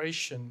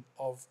integration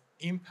of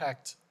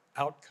impact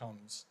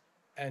outcomes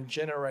and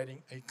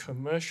generating a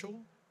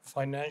commercial,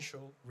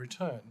 financial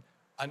return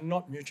are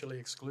not mutually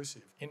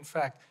exclusive. In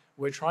fact,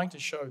 we're trying to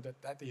show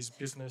that that is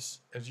business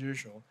as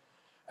usual.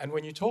 And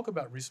when you talk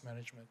about risk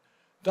management,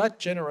 that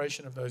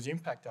generation of those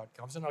impact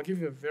outcomes, and I'll give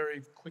you a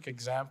very quick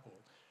example,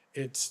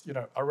 it's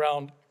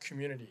around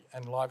community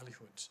and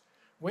livelihoods.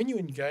 When you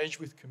engage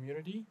with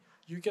community,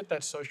 you get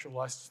that social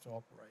license to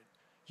operate.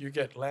 You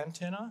get land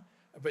tenure,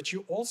 but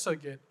you also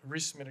get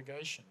risk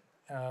mitigation.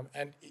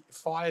 And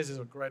fires is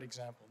a great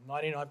example.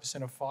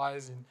 99% of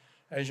fires in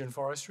Asian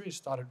forestry is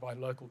started by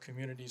local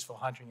communities for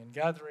hunting and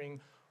gathering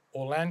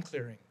or land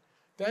clearing.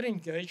 That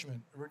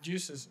engagement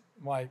reduces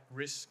my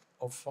risk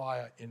of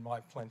fire in my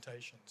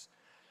plantations.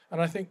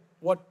 And I think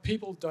what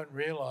people don't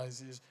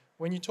realize is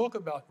when you talk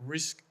about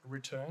risk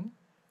return,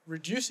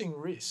 reducing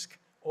risk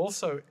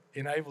also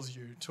enables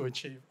you to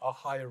achieve a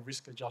higher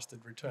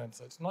risk-adjusted return.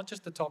 So it's not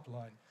just the top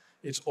line,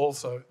 it's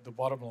also the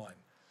bottom line.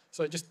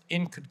 So just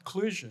in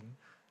conclusion,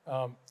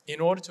 in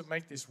order to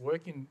make this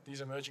work in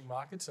these emerging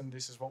markets, and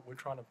this is what we're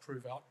trying to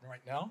prove out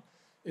right now,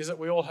 is that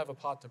we all have a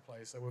part to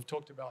play. So we've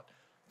talked about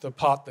the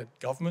part that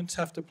governments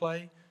have to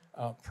play,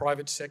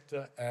 private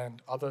sector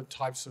and other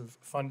types of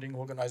funding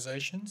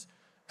organizations,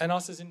 and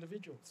us as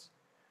individuals.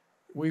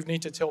 We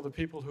need to tell the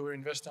people who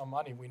invest our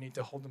money, we need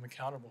to hold them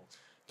accountable.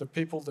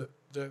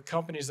 The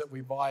companies that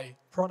we buy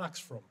products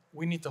from,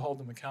 we need to hold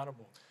them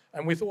accountable.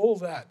 And with all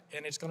that,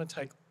 and it's going to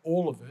take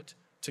all of it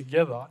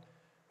together,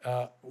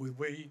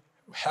 we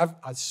have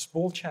a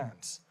small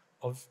chance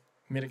of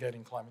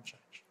mitigating climate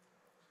change.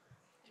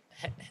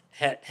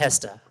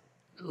 Hester,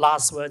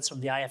 last words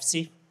from the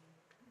IFC?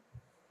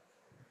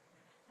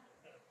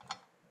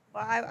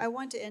 Well, I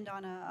want to end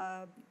on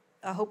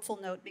a hopeful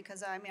note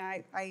because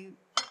I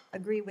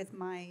agree with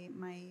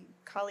my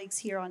colleagues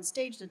here on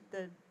stage that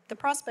the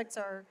prospects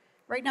are,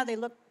 right now they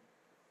look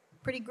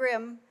pretty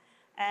grim,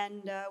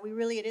 and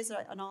it is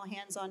an all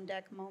hands on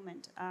deck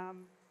moment.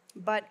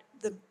 But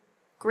the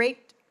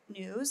great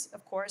news,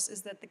 of course,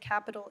 is that the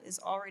capital is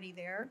already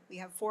there. We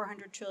have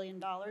 $400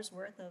 trillion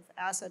worth of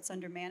assets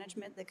under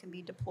management that can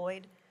be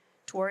deployed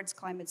towards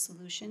climate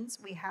solutions.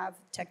 We have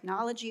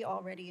technology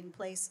already in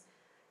place.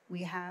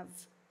 We have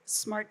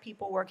smart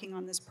people working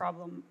on this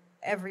problem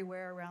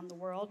everywhere around the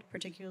world,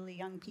 particularly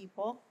young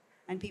people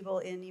and people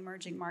in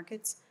emerging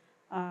markets.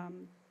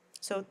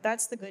 So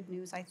that's the good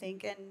news, I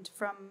think. And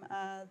from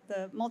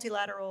the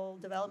multilateral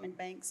development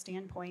bank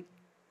standpoint,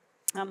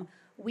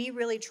 we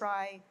really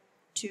try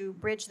to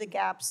bridge the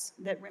gaps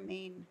that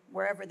remain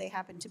wherever they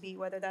happen to be,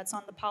 whether that's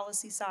on the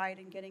policy side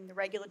and getting the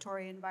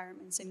regulatory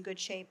environments in good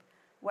shape,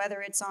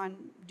 whether it's on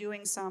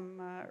doing some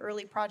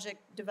early project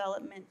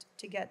development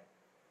to get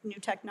new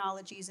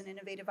technologies and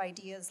innovative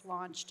ideas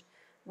launched,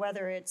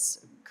 whether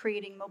it's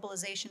creating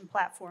mobilization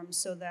platforms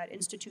so that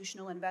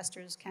institutional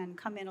investors can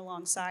come in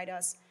alongside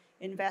us,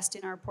 invest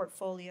in our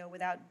portfolio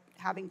without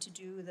having to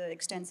do the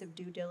extensive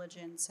due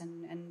diligence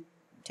and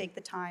take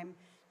the time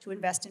to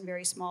invest in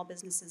very small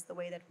businesses the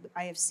way that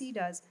IFC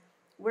does.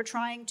 We're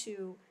trying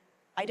to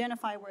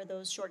identify where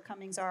those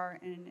shortcomings are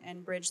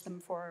and bridge them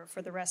for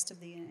the rest of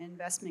the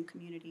investment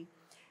community.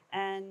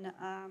 And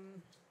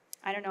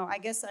I don't know, I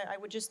guess I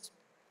would just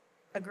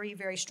agree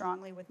very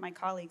strongly with my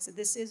colleagues that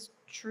this is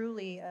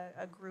truly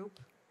a group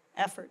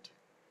effort,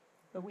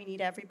 but we need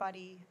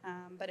everybody.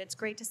 But it's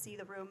great to see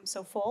the room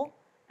so full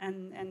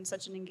and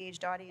such an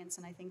engaged audience,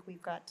 and I think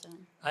we've got...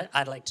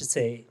 I'd like to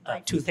say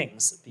two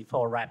things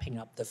before wrapping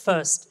up. The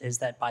first is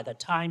that by the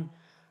time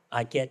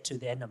I get to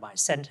the end of my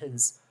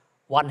sentence,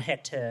 1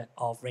 hectare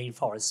of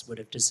rainforest would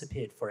have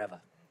disappeared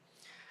forever.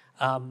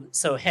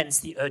 So hence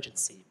the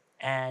urgency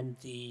and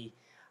the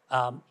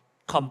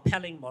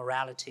compelling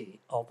morality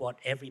of what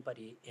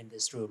everybody in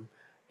this room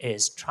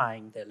is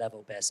trying their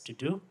level best to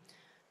do.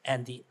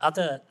 And the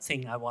other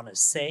thing I want to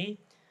say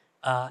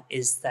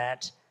is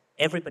that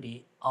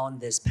everybody on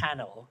this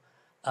panel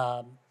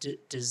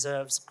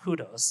deserves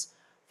kudos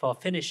for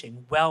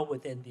finishing well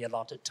within the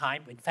allotted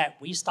time. In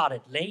fact, we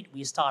started late.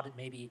 We started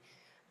maybe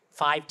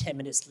 5-10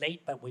 minutes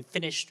late, but we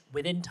finished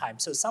within time.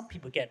 So some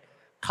people get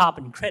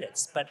carbon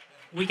credits, but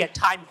we get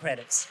time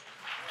credits.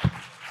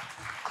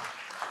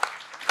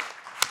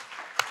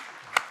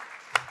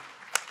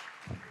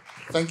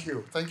 Thank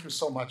you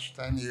so much,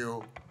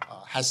 Daniel,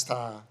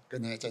 Hester,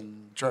 Gannett,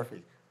 and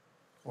Jeffrey,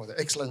 for the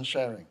excellent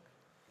sharing.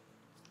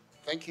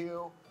 Thank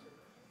you.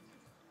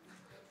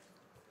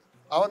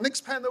 Our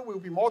next panel will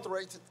be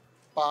moderated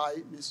by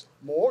Ms.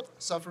 Maud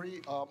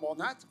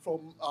Safari-Monat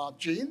from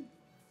GIIN.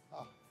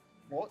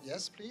 Maud,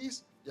 yes,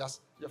 please. Yes,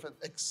 you have an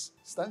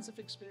extensive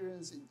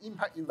experience in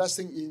impact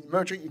investing in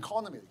emerging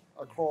economy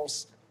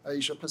across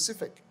Asia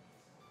Pacific.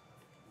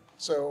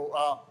 So,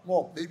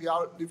 Maud, maybe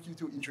I'll leave you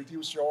to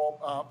introduce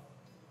your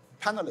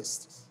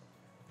panelists.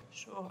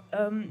 Sure.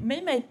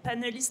 May my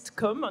panelists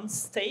come on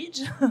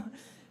stage.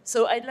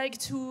 So I'd like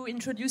to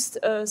introduce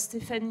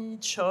Stephanie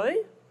Choi.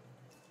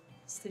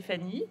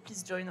 Stephanie,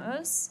 please join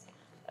us.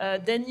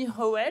 Danny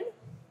Howell,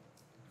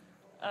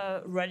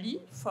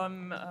 Raleigh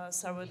from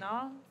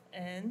Sarona,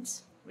 and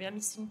we are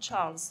missing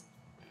Charles.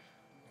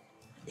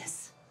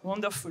 Yes,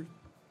 wonderful.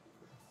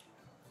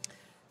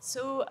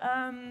 So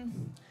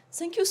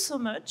thank you so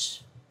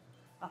much.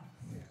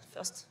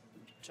 First,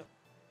 Joe.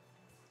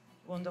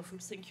 Wonderful,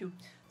 thank you.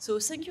 So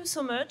thank you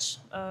so much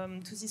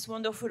to this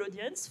wonderful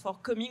audience for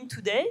coming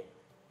today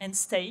and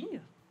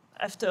staying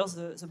after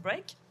the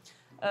break.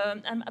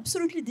 I'm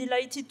absolutely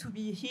delighted to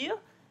be here,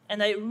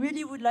 and I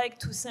really would like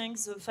to thank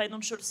the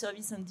Financial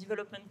Service and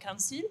Development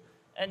Council,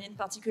 and in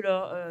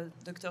particular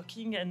Dr.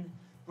 King and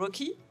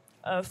Rocky,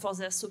 for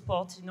their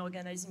support in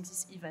organizing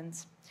this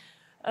event.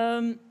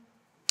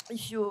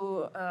 If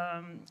you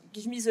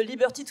give me the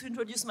liberty to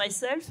introduce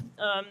myself,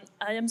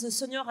 I am the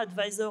Senior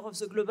Advisor of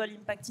the Global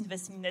Impact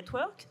Investing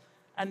Network.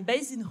 I'm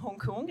based in Hong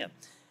Kong.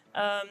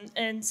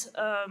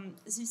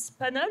 This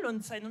panel on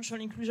financial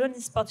inclusion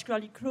is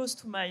particularly close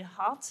to my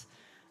heart.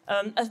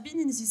 I've been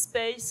in this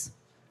space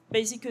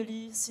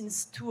basically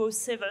since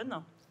 2007,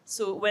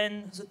 so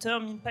when the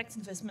term impact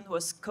investment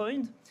was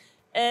coined.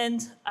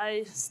 And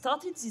I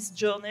started this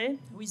journey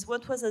with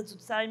what was at the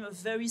time a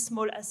very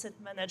small asset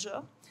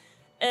manager.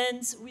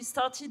 And we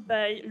started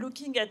by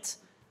looking at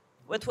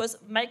what was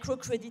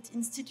microcredit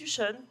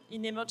institution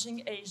in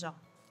emerging Asia.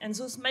 And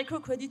those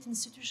microcredit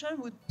institutions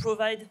would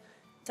provide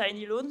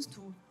tiny loans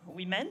to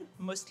women,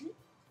 mostly.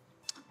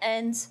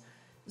 And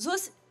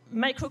those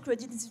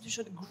microcredit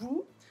institutions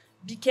grew,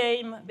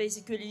 became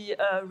basically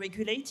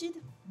regulated,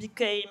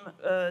 became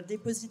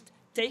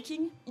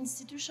deposit-taking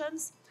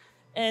institutions,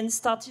 and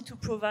started to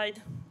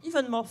provide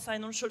even more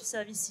financial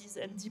services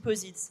and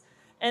deposits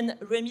and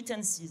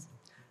remittances,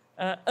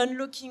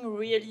 unlocking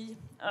really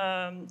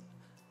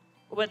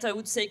what I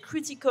would say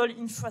critical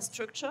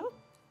infrastructure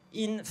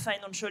in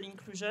financial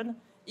inclusion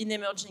in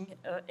emerging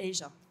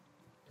Asia.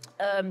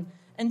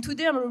 And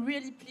today I'm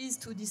really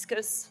pleased to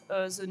discuss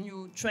the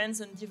new trends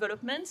and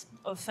developments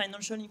of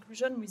financial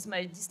inclusion with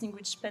my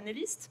distinguished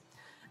panelists.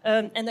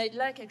 And I'd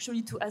like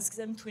actually to ask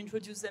them to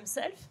introduce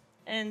themselves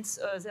and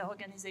their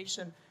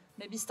organization.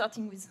 Maybe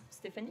starting with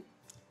Stephanie.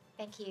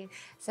 Thank you.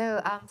 So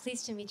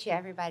pleased to meet you,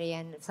 everybody,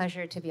 and a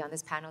pleasure to be on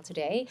this panel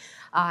today.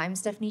 I'm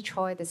Stephanie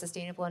Choi, the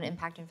Sustainable and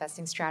Impact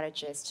Investing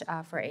Strategist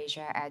for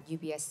Asia at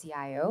UBS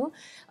CIO.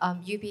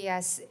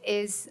 UBS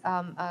is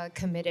a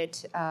committed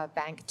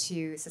bank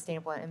to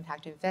sustainable and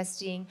impact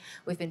investing.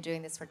 We've been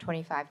doing this for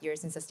 25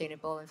 years, and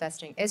sustainable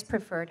investing is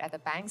preferred at the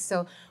bank.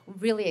 So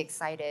really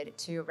excited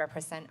to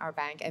represent our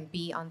bank and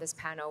be on this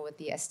panel with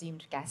the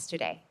esteemed guests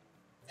today.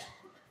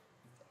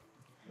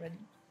 Ready?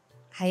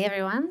 Hi,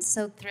 everyone.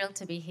 So thrilled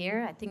to be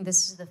here. I think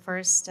this is the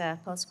first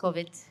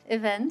post-COVID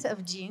event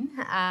of GIIN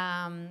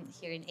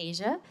here in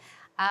Asia.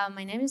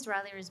 My name is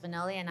Raleigh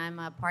Rizbanoli, and I'm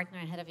a partner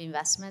and head of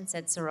investments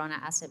at Sarona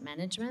Asset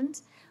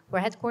Management. We're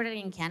headquartered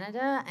in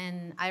Canada,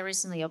 and I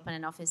recently opened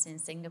an office in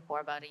Singapore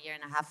about 1.5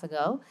 years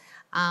ago.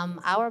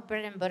 Our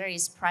bread and butter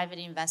is private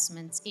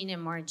investments in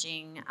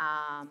emerging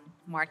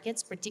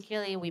markets.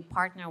 Particularly, we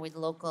partner with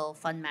local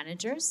fund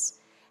managers,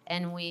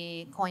 and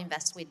we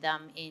co-invest with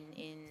them in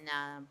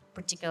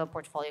particular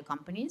portfolio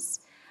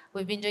companies.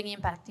 We've been doing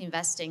impact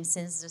investing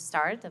since the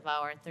start of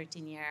our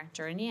 13-year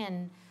journey,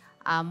 and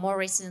more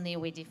recently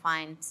we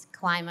defined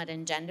climate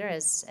and gender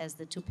as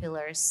the two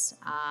pillars,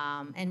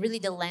 and really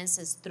the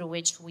lenses through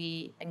which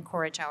we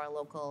encourage our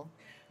local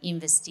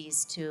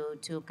investees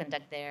to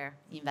conduct their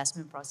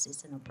investment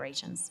process and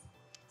operations.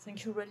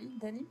 Thank you, Raleigh.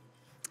 Danny?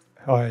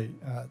 Hi,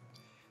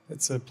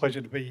 it's a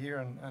pleasure to be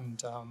here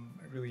and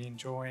really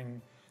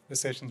enjoying the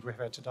sessions we've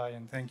had today,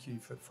 and thank you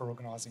for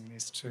organising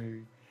this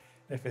to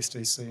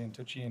FSDC and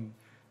to GIIN.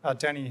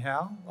 Danny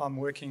Howe, I'm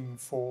working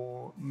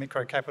for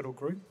Micro Capital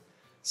Group.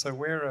 So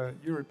we're a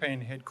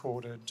European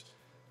headquartered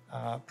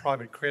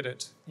private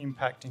credit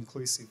impact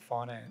inclusive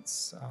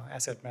finance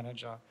asset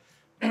manager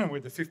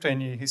with a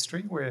 15-year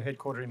history. We're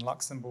headquartered in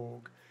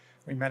Luxembourg.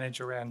 We manage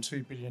around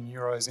 2 billion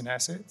euros in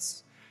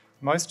assets.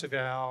 Most of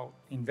our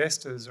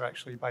investors are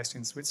actually based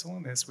in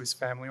Switzerland. They're Swiss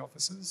family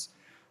offices.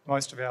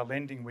 Most of our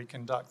lending we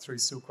conduct through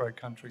Silk Road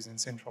countries in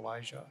Central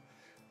Asia.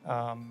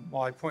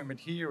 My appointment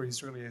here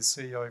is really as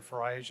CEO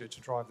for Asia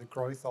to drive the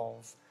growth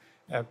of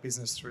our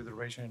business through the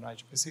region in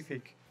Asia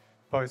Pacific,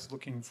 both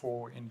looking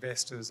for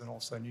investors and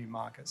also new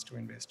markets to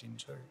invest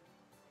into.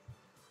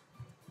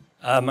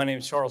 My name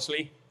is Charles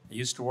Lee. I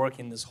used to work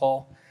in this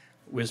hall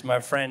with my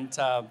friend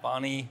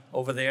Bonnie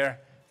over there,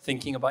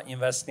 thinking about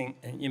investing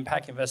and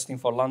impact investing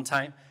for a long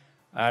time.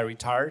 I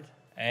retired,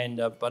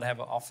 but have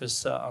an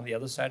office on the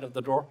other side of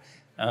the door,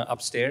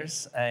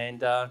 upstairs,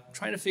 and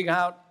trying to figure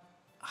out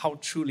how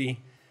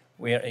truly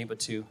we are able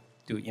to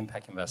do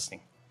impact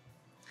investing.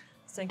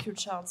 Thank you,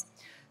 Charles.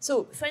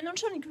 So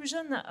financial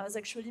inclusion has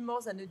actually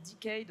more than a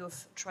decade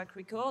of track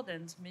record,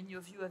 and many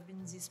of you have been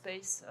in this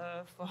space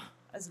for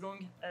as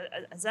long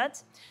as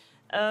that.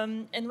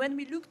 And when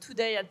we look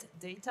today at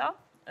data,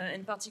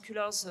 in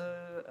particular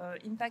the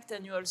Impact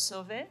Annual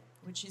Survey,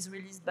 which is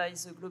released by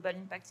the Global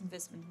Impact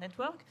Investment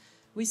Network,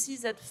 we see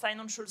that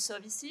financial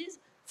services,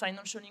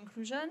 financial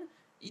inclusion,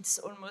 it's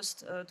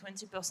almost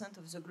 20%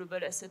 of the global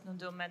asset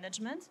under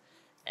management.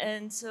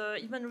 And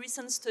even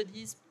recent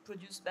studies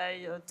produced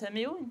by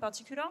Tameo in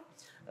particular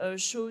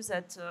shows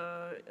that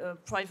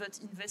private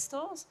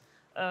investors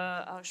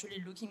are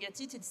actually looking at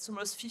it. It's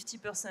almost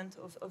 50%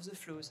 of the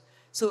flows.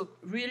 So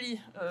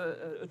really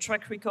a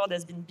track record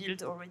has been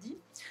built already.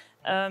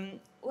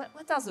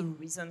 What are the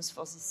reasons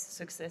for this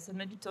success? And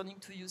maybe turning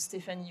to you,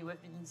 Stephanie, you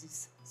have been in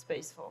this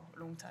space for a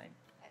long time.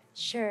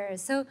 Sure.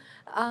 So,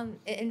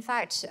 in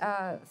fact,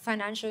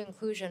 financial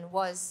inclusion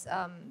was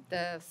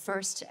the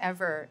first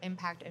ever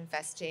impact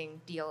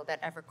investing deal that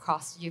ever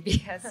crossed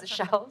UBS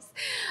shelves.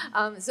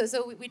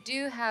 So we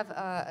do have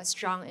a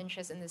strong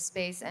interest in this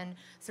space, and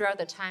throughout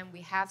the time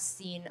we have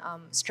seen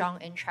strong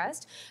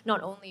interest,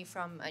 not only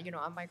from a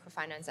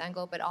microfinance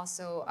angle, but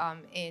also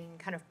in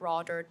kind of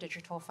broader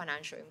digital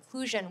financial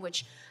inclusion,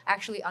 which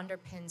actually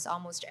underpins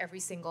almost every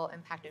single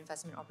impact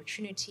investment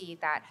opportunity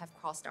that have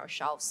crossed our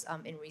shelves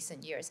in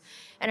recent years.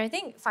 And I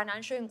think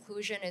financial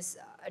inclusion is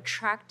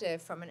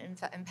attractive from an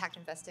impact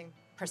investing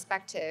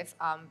perspective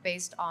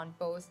based on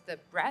both the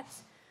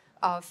breadth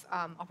of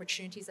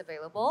opportunities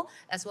available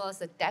as well as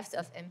the depth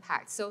of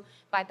impact. So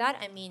by that,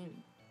 I mean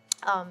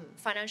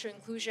financial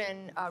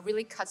inclusion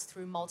really cuts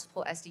through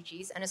multiple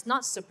SDGs, and it's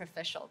not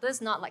superficial. This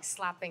is not like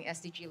slapping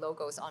SDG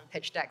logos on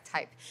pitch deck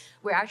type.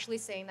 We're actually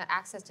saying that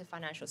access to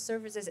financial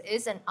services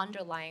is an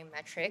underlying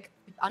metric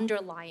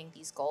underlying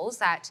these goals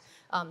that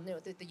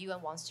the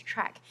UN wants to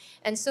track.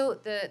 And so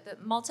the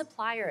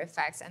multiplier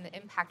effects and the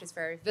impact is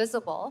very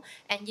visible,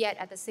 and yet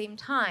at the same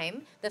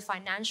time, the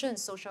financial and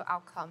social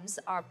outcomes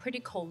are pretty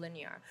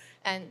collinear.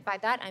 And by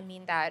that, I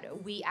mean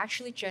that we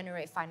actually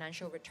generate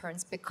financial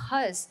returns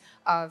because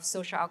of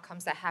social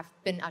outcomes that have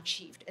been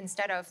achieved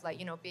instead of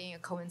being a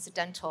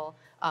coincidental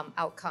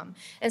outcome.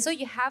 And so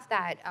you have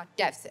that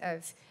depth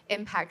of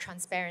impact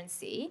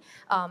transparency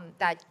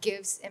that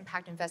gives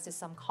impact investors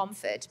some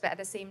comfort. But at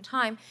the same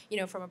time,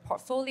 from a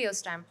portfolio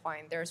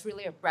standpoint, there's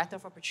really a breadth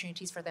of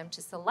opportunities for them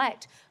to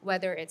select,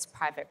 whether it's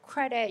private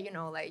credit,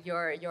 like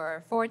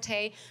your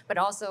forte, but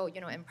also,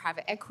 in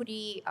private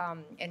equity,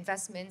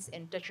 investments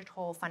in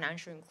digital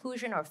financial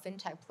inclusion or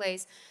fintech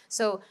plays.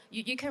 So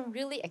you can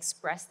really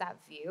express that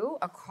view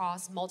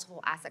across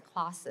multiple asset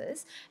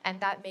classes, and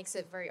that makes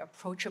it very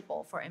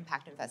approachable for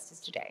impact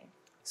investors today.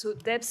 So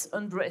depth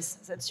and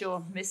breadth, that's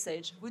your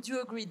message. Would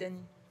you agree, Danny?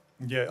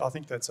 Yeah, I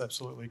think that's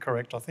absolutely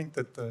correct. I think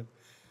that the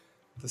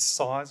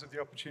size of the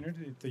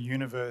opportunity, the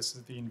universe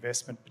of the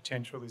investment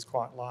potential is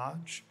quite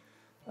large.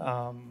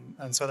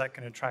 And so that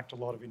can attract a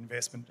lot of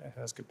investment. It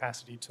has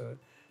capacity to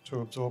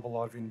absorb a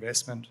lot of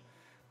investment.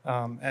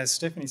 As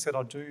Stephanie said,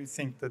 I do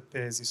think that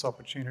there's this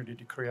opportunity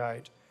to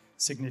create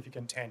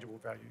significant tangible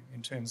value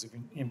in terms of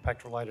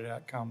impact-related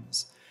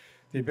outcomes.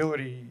 The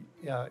ability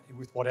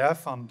with what our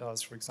fund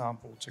does, for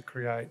example, to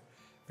create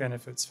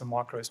benefits for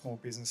micro, small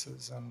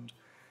businesses, and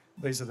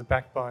these are the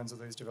backbones of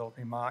these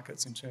developing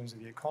markets in terms of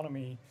the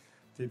economy,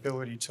 the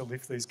ability to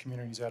lift these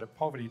communities out of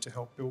poverty, to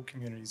help build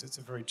communities. It's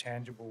a very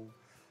tangible,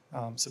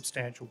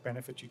 substantial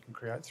benefit you can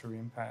create through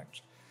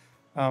impact.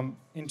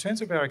 In terms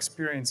of our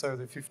experience over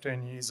the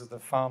 15 years of the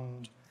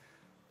fund,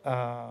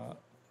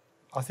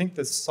 I think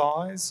the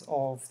size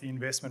of the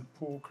investment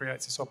pool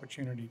creates this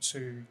opportunity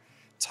to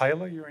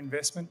tailor your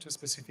investment to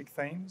specific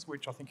themes,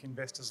 which I think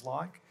investors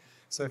like.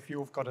 So if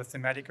you've got a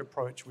thematic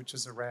approach which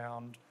is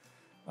around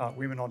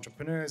women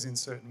entrepreneurs in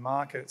certain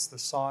markets, the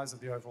size of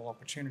the overall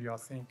opportunity, I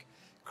think,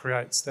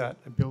 creates that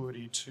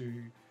ability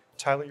to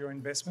tailor your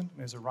investment.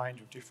 There's a range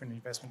of different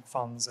investment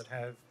funds that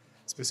have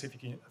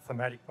specific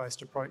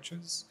thematic-based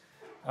approaches.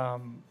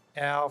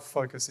 Our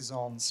focus is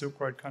on Silk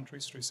Road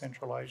countries through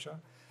Central Asia,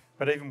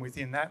 but even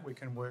within that, we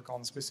can work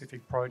on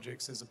specific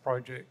projects. There's a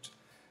project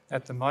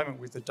at the moment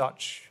with the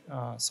Dutch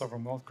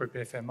Sovereign Wealth Group,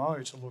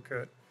 FMO, to look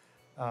at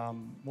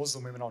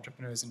Muslim women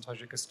entrepreneurs in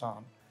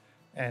Tajikistan.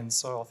 And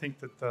so I think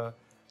that the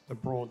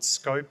broad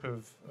scope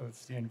of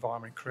the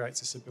environment creates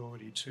this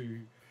ability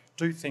to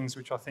do things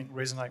which I think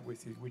resonate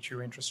with you, which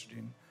you're interested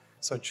in.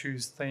 So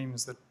choose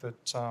themes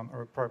that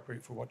are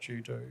appropriate for what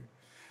you do.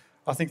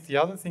 I think the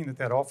other thing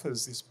that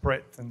offers, this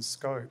breadth and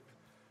scope,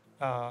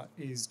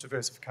 is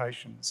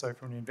diversification. So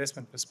from an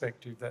investment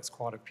perspective, that's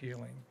quite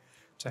appealing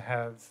to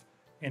have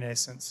in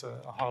essence,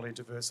 a highly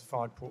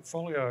diversified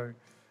portfolio.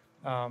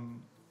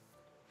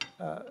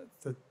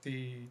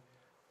 The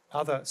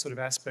other sort of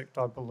aspect,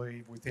 I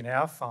believe, within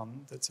our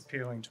fund that's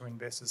appealing to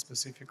investors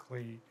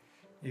specifically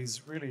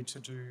is really to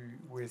do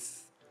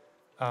with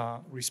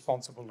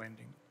responsible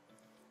lending.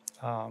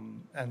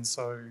 And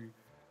so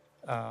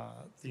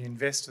the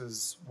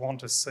investors want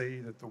to see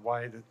that the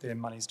way that their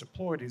money is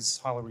deployed is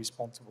highly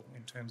responsible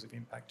in terms of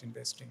impact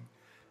investing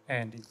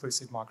and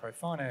inclusive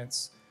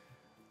microfinance.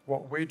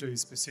 What we do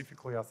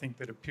specifically, I think,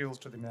 that appeals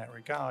to them in that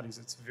regard is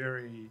it's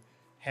very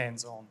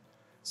hands-on.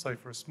 So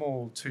for a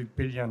small 2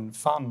 billion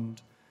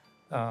fund,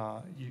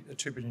 a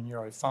 2 billion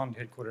euro fund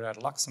headquartered out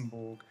of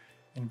Luxembourg,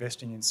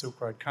 investing in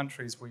Silk Road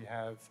countries, we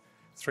have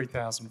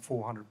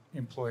 3,400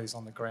 employees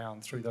on the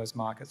ground through those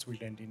markets we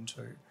lend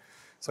into.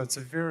 So it's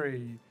a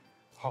very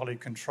highly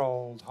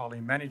controlled, highly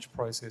managed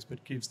process,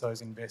 but gives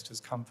those investors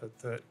comfort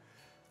that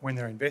when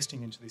they're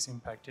investing into this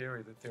impact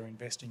area, that they're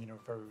investing in a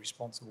very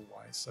responsible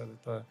way, so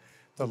that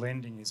the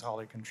lending is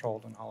highly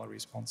controlled and highly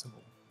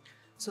responsible.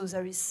 So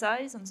there is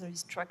size and there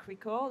is track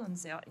record and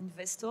there are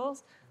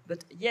investors,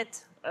 but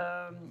yet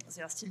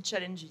there are still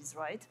challenges,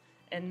 right?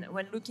 And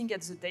when looking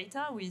at the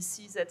data, we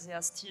see that there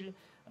are still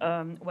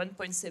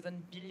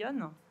 1.7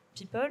 billion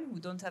people who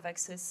don't have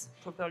access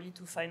properly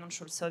to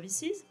financial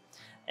services,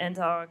 and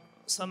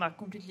some are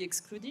completely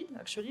excluded,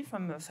 actually,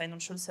 from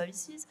financial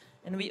services.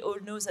 And we all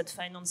know that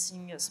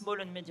financing small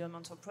and medium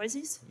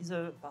enterprises is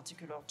a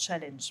particular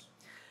challenge.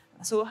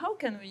 So how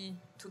can we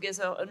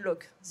together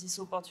unlock these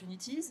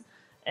opportunities?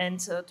 And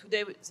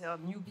today there are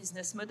new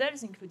business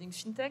models, including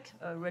fintech.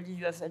 Really,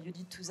 you have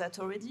alluded to that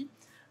already.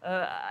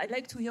 I'd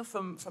like to hear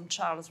from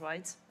Charles,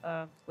 right?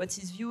 What's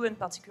his view, and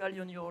particularly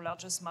on your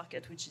largest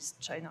market, which is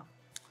China?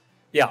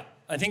 Yeah,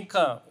 I think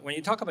when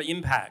you talk about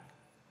impact,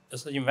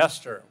 as an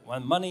investor,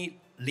 when money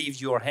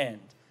leaves your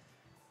hand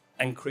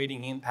and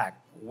creating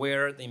impact,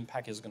 where the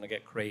impact is going to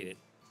get created,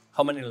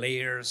 how many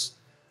layers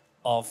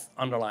of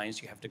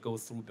underlines you have to go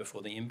through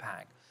before the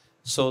impact.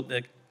 So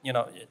that,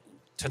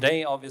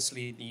 today,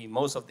 obviously,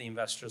 most of the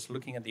investors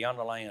looking at the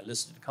underlying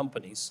listed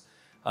companies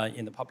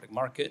in the public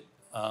market,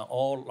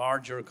 all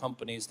larger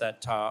companies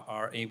that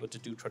are able to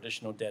do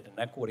traditional debt and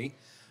equity.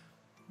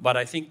 But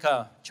I think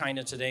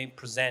China today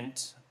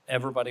presents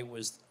everybody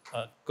with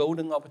a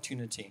golden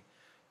opportunity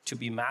to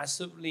be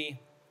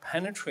massively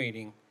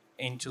penetrating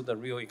into the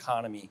real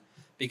economy,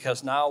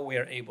 because now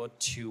we're able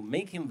to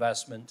make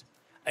investment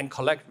and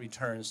collect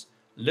returns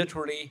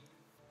literally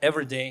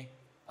every day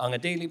on a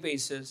daily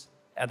basis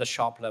at the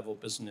shop level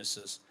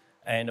businesses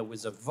and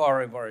with the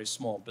very, very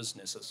small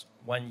businesses.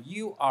 When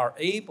you are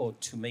able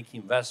to make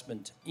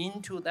investment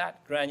into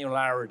that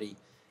granularity,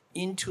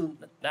 into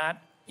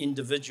that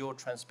individual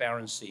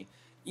transparency,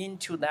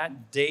 into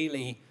that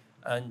daily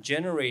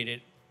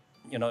generated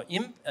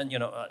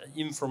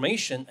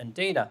information and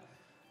data,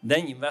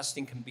 then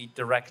investing can be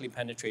directly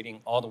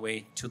penetrating all the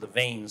way to the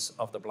veins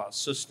of the blood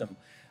system,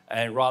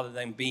 and rather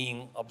than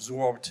being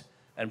absorbed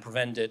and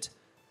prevented.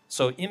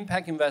 So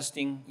impact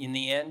investing, in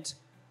the end,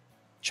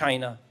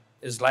 China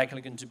is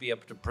likely going to be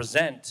able to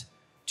present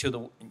to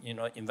the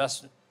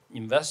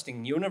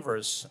investing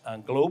universe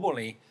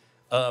globally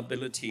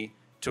ability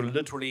to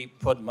literally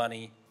put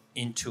money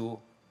into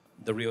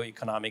the real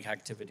economic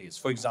activities.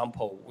 For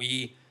example,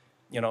 we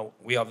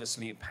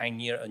obviously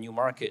pioneer a new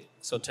market.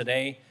 So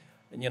today,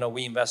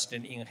 we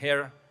invested in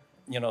hair,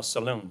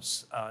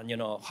 salons,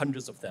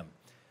 hundreds of them.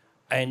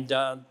 And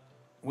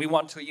we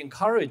want to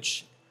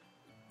encourage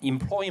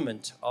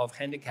employment of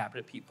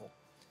handicapped people.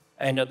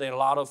 And there are a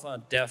lot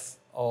of deaf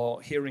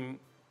or hearing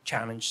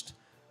challenged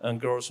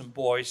girls and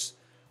boys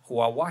who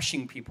are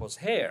washing people's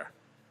hair.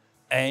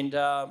 And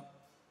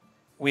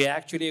we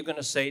actually are going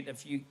to say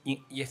that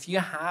if you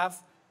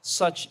have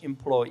such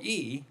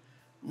employee,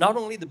 not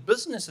only the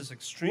business is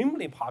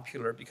extremely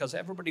popular because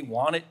everybody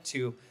wanted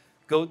to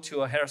go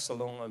to a hair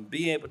salon and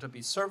be able to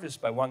be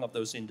serviced by one of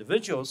those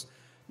individuals,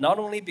 not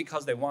only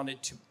because they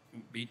wanted to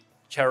be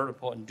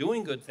charitable and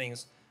doing good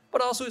things,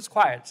 but also it's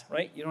quiet,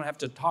 right? You don't have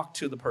to talk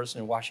to the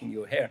person washing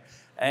your hair.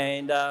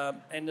 And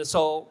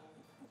so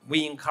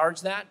we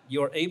encourage that.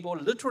 You're able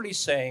to literally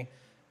say,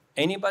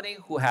 anybody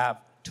who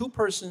have two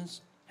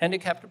persons,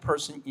 handicapped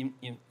person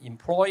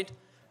employed,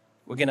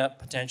 we're going to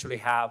potentially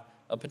have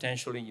a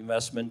potentially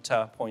investment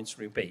points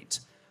rebate.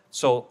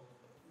 So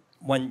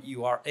when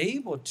you are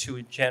able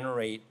to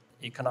generate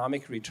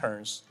economic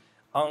returns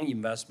on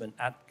investment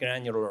at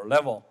granular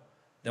level,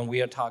 then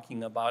we are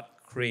talking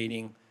about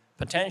creating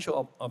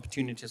potential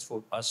opportunities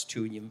for us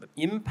to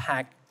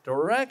impact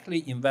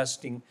directly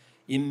investing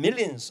in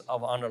millions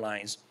of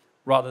underlines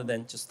rather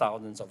than just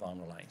thousands of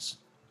underlines.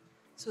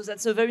 So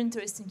that's a very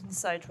interesting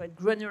insight, right?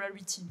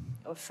 Granularity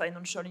of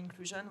financial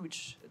inclusion,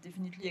 which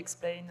definitely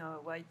explains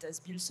why it has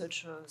built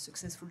such a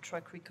successful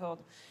track record.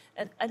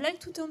 And I'd like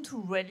to turn to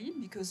Relly,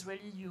 because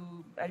Relly,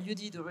 you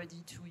alluded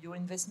already to your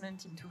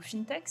investment into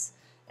fintechs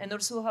and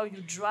also how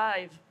you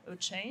drive a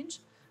change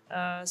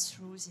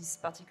through this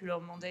particular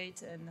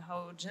mandate and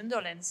how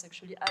gender lens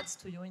actually adds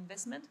to your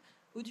investment.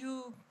 Would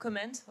you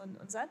comment on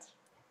that?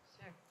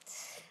 Sure.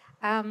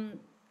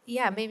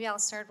 Yeah, maybe I'll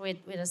start with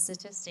a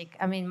statistic.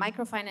 I mean,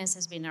 microfinance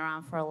has been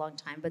around for a long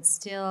time, but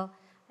still,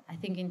 I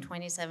think in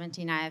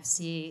 2017,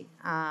 IFC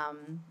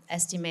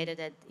estimated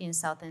that in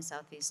South and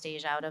Southeast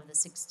Asia, out of the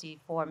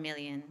 64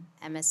 million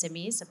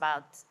MSMEs,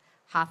 about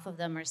half of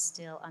them are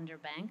still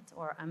underbanked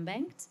or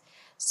unbanked.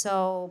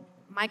 So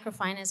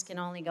microfinance can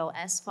only go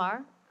as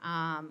far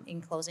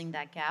in closing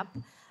that gap.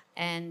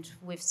 And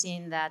we've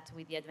seen that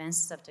with the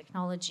advances of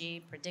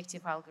technology,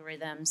 predictive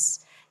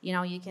algorithms, you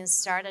know, you can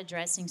start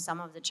addressing some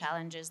of the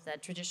challenges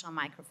that traditional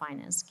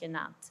microfinance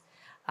cannot.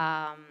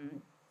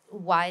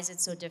 Why is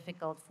it so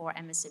difficult for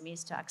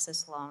MSMEs to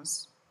access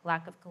loans?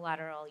 Lack of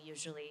collateral,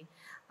 usually.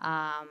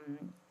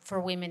 For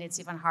women, it's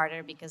even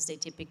harder because they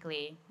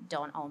typically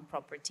don't own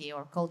property,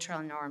 or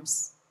cultural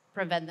norms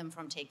prevent them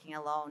from taking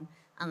a loan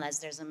unless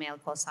there's a male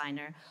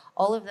cosigner.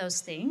 All of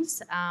those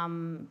things,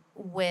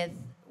 with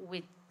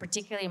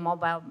particularly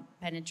mobile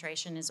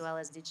penetration as well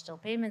as digital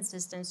payment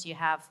systems, you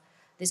have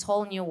this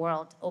whole new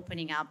world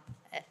opening up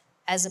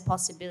as a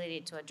possibility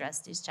to address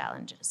these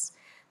challenges.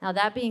 Now,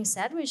 that being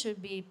said, we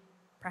should be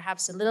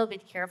perhaps a little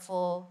bit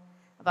careful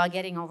about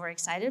getting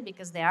overexcited,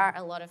 because there are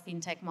a lot of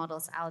fintech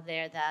models out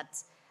there that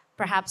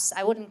perhaps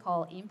I wouldn't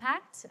call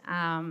impact.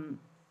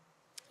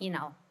 You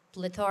know,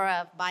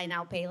 plethora of buy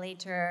now, pay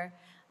later,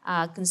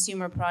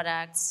 consumer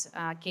products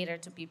cater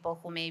to people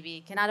who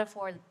maybe cannot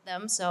afford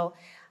them. So,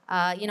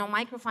 you know,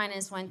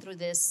 microfinance went through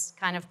this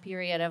kind of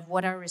period of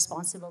what are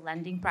responsible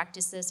lending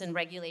practices, and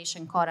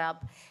regulation caught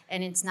up,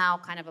 and it's now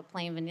kind of a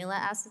plain vanilla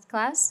asset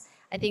class.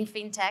 I think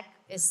fintech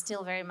is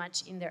still very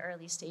much in the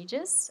early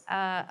stages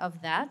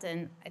of that,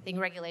 and I think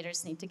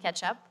regulators need to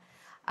catch up.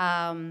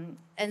 And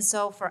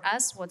so for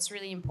us, what's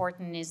really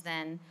important is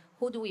then,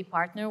 who do we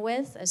partner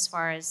with as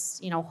far as,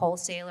 you know,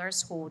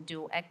 wholesalers who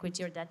do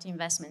equity or debt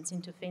investments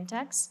into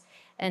fintechs?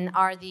 And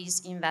are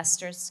these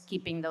investors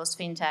keeping those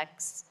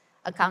fintechs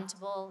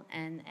accountable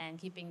and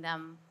keeping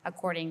them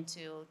according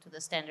to the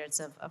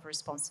standards of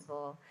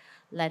responsible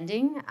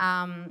lending?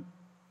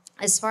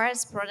 As far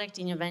as product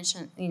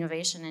innovation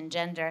and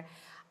gender,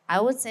 I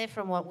would say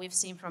from what we've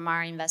seen from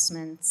our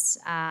investments,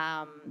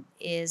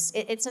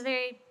 it's a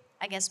very,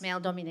 I guess,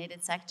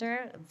 male-dominated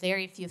sector.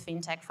 Very few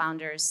fintech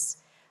founders,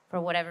 for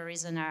whatever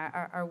reason,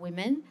 are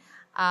women.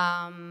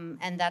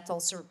 And that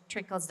also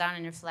trickles down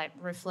and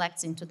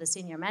reflects into the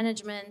senior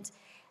management,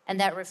 and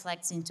that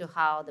reflects into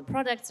how the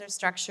products are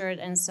structured.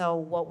 And so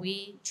what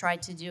we try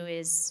to do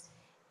is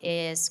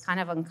kind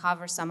of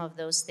uncover some of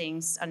those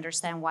things,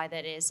 understand why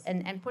that is,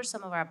 and push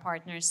some of our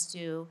partners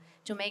to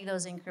make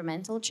those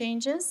incremental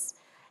changes,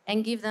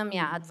 and give them,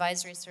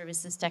 advisory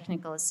services,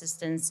 technical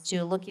assistance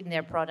to look in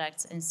their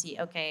products and see,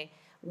 okay,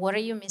 what are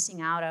you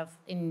missing out of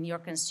in your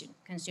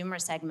consumer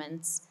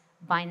segments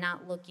by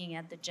not looking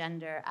at the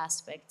gender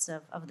aspects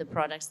of the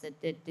products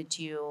that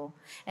you...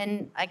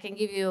 And I can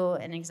give you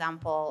an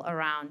example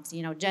around,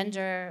 you know,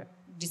 gender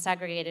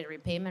disaggregated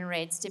repayment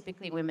rates.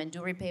 Typically, women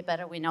do repay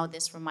better. We know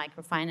this from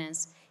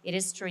microfinance. It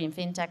is true in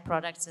fintech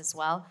products as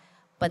well,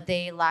 but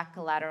they lack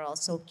collateral.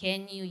 So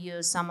can you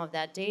use some of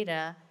that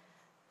data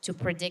to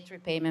predict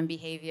repayment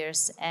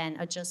behaviors and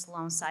adjust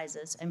loan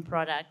sizes and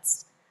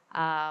products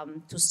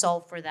to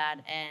solve for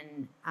that,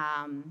 and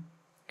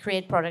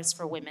create products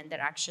for women that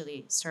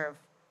actually serve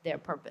their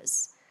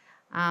purpose?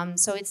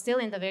 So it's still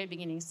in the very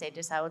beginning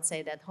stages, I would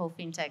say, that whole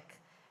fintech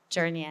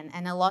journey,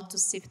 and a lot to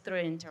sift through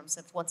in terms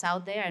of what's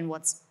out there and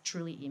what's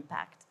truly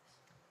impact.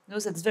 No,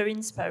 that's very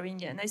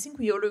inspiring. And I think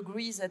we all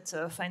agree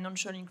that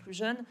financial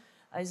inclusion,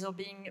 either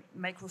being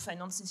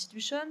microfinance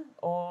institution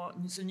or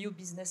the new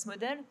business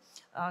model,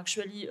 are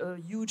actually a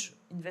huge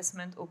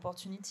investment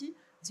opportunity.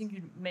 I think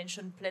you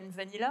mentioned plain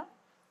vanilla.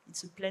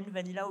 It's a plain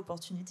vanilla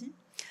opportunity.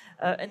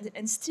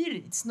 And still,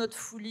 it's not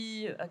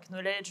fully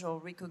acknowledged or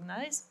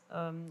recognized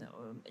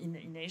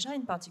in Asia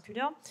in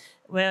particular,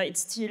 where it's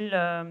still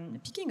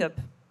picking up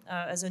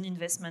as an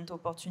investment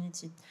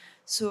opportunity.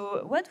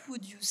 So what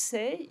would you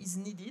say is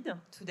needed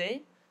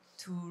today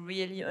to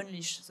really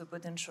unleash the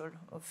potential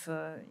of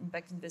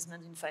impact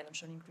investment in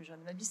financial inclusion?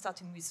 Maybe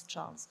starting with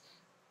Charles.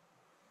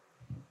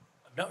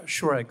 I'm not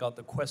sure I got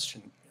the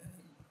question.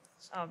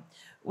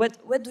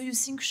 What do you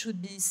think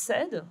should be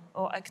said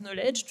or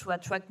acknowledged to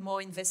attract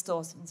more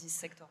investors in this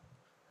sector?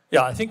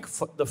 Yeah, I think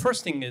the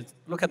first thing is,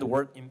 look at the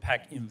word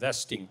impact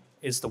investing,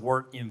 is the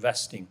word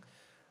investing.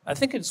 I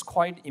think it's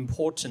quite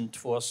important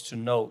for us to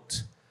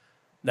note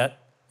that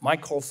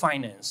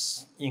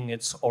microfinance in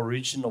its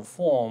original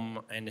form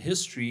and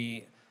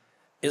history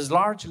is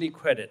largely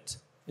credit,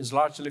 is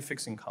largely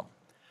fixed income.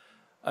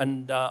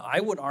 And I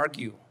would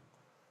argue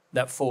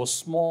that for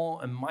small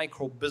and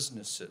micro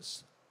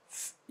businesses,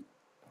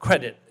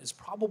 credit is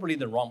probably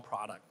the wrong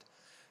product,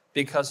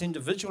 because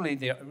individually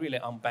they are really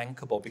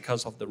unbankable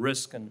because of the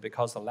risk and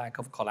because of lack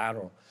of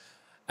collateral.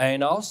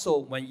 And also,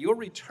 when your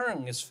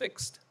return is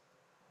fixed,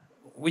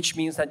 which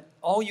means that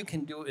all you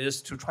can do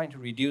is to try to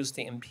reduce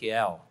the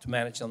NPL to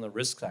manage on the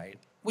risk side,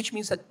 which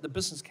means that the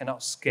business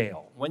cannot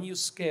scale. When you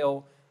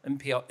scale,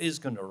 NPL is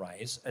going to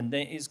rise, and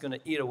then it's going to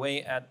eat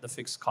away at the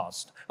fixed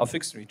cost or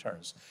fixed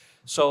returns.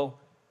 So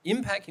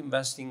impact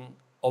investing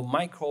or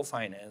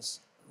microfinance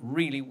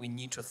really we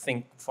need to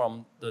think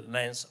from the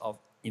lens of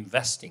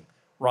investing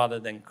rather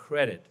than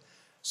credit.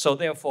 So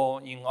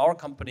therefore, in our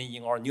company,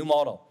 in our new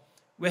model,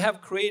 we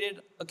have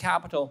created a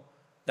capital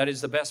that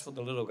is the best for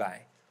the little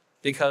guy.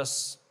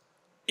 Because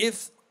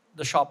if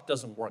the shop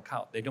doesn't work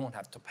out, they don't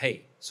have to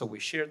pay. So we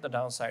share the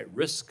downside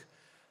risk.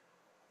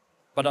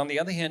 But on the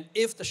other hand,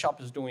 if the shop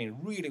is doing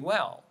really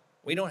well,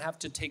 we don't have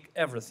to take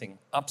everything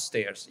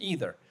upstairs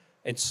either.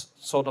 It's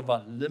sort of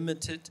a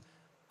limited,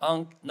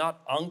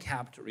 not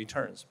uncapped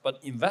returns. But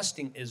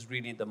investing is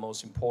really the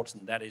most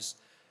important. That is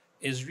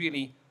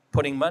really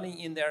putting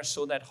money in there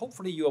so that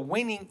hopefully you're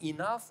winning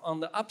enough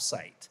on the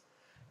upside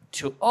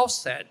to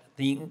offset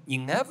the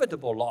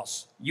inevitable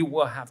loss you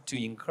will have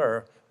to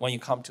incur when you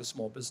come to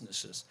small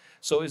businesses.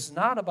 So it's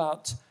not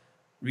about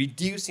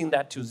reducing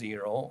that to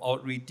 0 or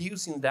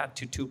reducing that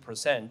to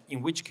 2%,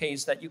 in which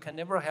case that you can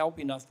never help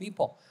enough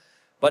people.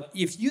 But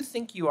if you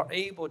think you are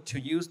able to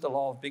use the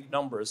law of big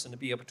numbers and to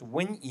be able to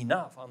win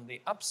enough on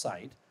the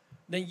upside,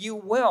 then you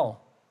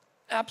will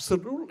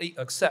absolutely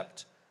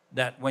accept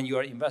that when you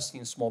are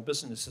investing in small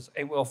businesses,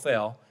 it will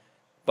fail,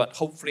 but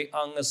hopefully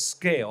on a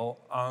scale,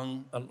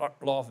 on a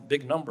law of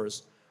big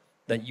numbers,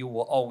 that you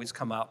will always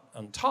come out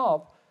on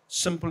top,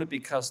 simply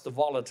because the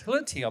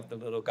volatility of the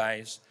little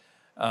guys,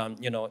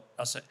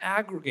 as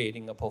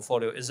aggregating a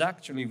portfolio is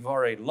actually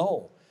very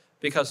low.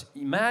 Because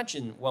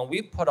imagine when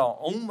we put our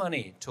own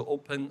money to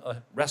open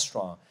a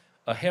restaurant,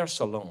 a hair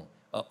salon,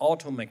 an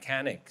auto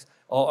mechanic,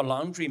 or a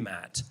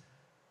laundromat,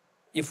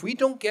 if we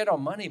don't get our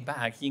money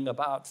back in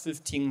about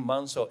 15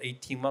 months or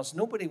 18 months,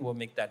 nobody will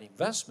make that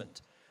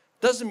investment.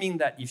 Doesn't mean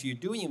that if you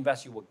do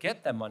invest, you will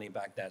get that money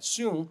back that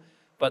soon,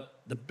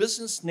 but the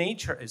business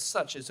nature is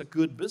such, it's a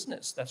good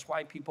business. That's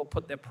why people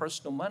put their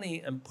personal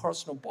money and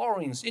personal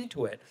borrowings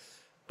into it.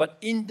 But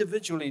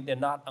individually, they're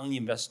not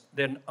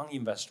they're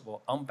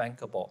uninvestable,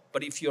 unbankable.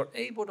 But if you're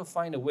able to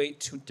find a way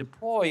to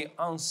deploy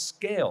on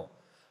scale,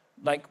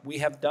 like we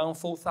have done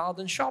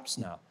 4,000 shops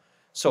now.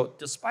 So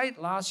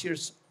despite last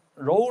year's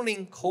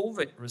rolling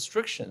COVID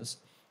restrictions,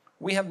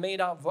 we have made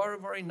out very,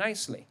 very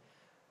nicely.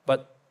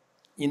 But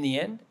in the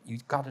end,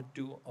 you've got to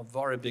do a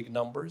very big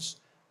numbers,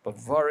 but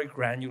very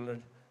granular,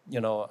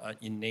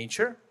 in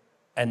nature,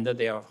 and that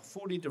they are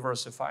fully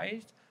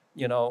diversified,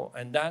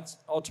 and that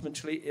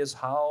ultimately is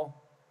how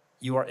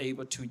you are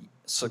able to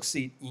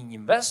succeed in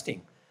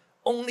investing.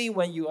 Only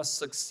when you are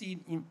succeed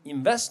in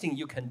investing,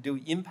 you can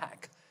do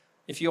impact.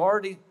 If you're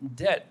already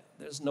dead,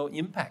 there's no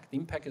impact. The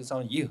impact is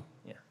on you.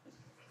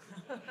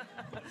 Yeah.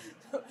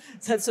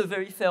 That's a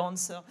very fair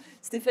answer.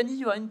 Stephanie,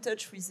 you are in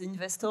touch with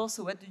investors,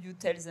 so what do you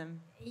tell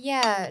them?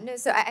 Yeah, no,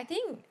 so I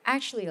think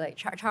actually like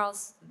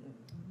Charles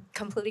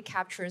completely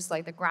captures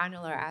like the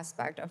granular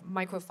aspect of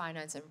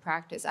microfinance in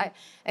practice.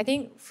 I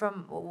think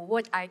from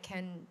what I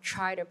can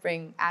try to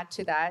add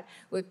to that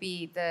would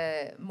be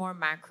the more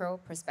macro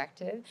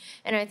perspective.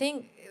 And I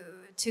think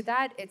to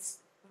that, it's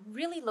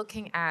really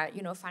looking at,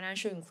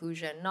 financial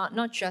inclusion,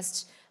 not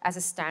just as a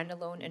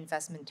standalone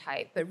investment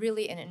type, but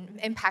really in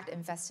impact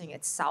investing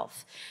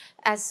itself.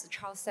 As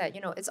Charles said,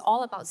 it's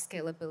all about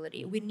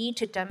scalability. We need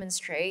to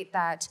demonstrate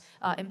that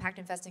impact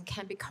investing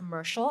can be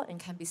commercial and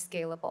can be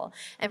scalable.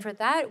 And for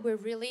that, we're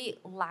really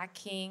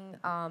lacking,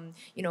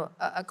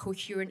 a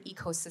coherent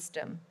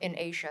ecosystem in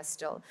Asia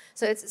still.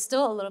 So it's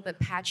still a little bit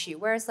patchy.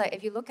 Whereas, like,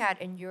 if you look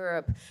at in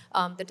Europe,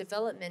 the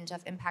development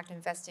of impact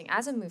investing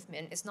as a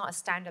movement is not a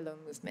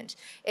standalone movement.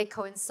 It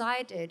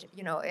coincided,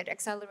 it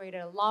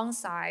accelerated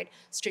alongside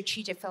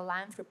strategic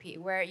philanthropy,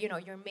 where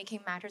you're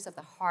making matters of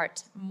the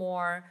heart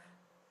more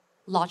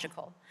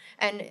logical.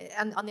 And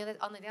on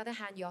the other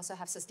hand, you also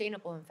have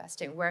sustainable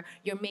investing, where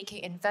you're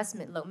making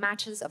investment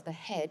matches of the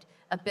head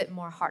a bit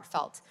more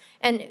heartfelt.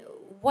 And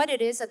what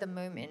it is at the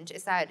moment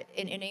is that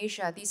in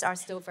Asia, these are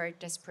still very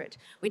disparate.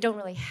 We don't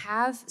really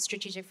have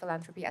strategic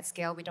philanthropy at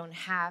scale. We don't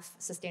have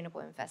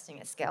sustainable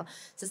investing at scale.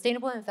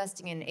 Sustainable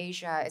investing in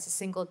Asia is a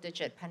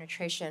single-digit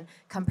penetration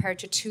compared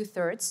to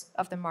 2/3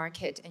 of the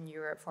market in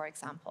Europe, for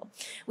example.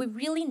 We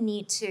really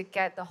need to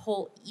get the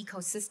whole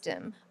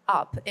ecosystem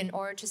up in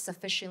order to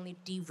sufficiently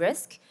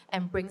de-risk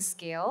and bring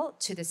scale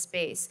to the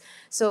space.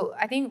 So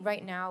I think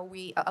right now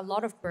a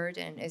lot of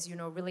burden is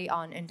really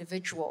on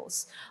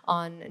individuals,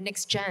 on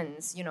next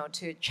gens,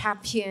 to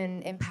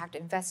champion impact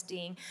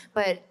investing,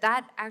 but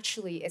that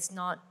actually is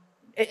not.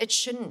 It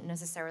shouldn't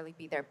necessarily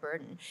be their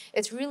burden.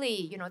 It's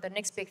really, the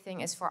next big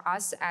thing is for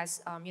us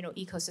as,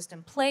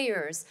 ecosystem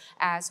players,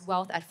 as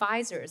wealth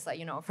advisors, like,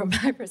 from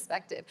my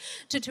perspective,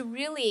 to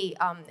really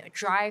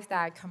drive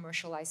that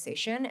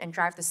commercialization and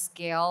drive the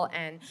scale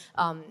and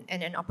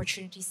an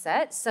opportunity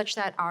set such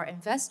that our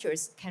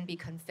investors can be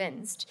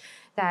convinced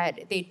that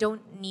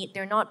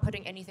they're not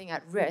putting anything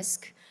at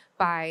risk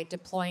by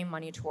deploying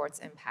money towards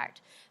impact.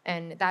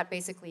 And that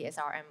basically is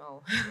our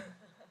MO.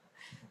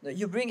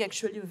 You bring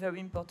actually a very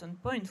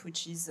important point,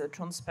 which is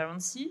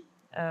transparency,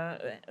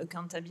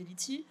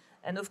 accountability,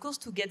 and of course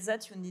to get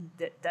that you need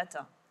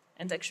data.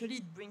 And actually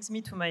it brings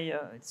me to my,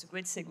 it's a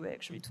great segue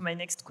actually, to my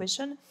next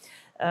question.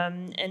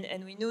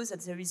 And we know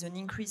that there is an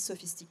increased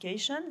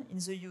sophistication in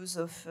the use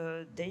of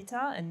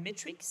data and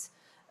metrics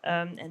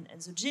And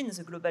the GIIN,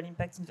 the Global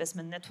Impact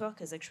Investment Network,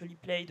 has actually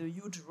played a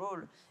huge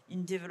role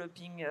in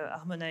developing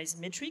harmonized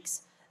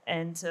metrics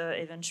and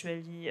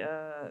eventually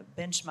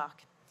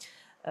benchmark.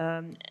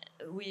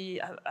 We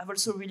have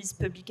also released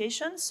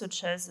publications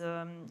such as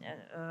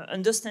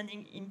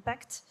Understanding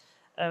Impact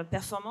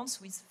Performance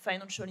with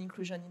Financial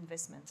Inclusion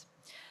Investment.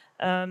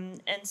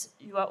 And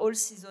you are all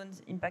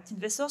seasoned impact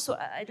investors, so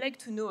I'd like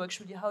to know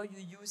actually how you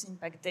use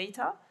impact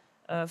data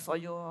for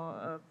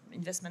your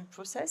investment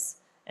process,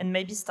 and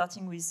maybe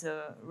starting with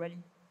Raleigh.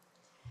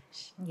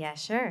 Yeah,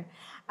 sure.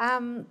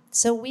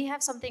 So we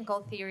have something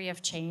called theory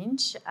of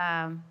change.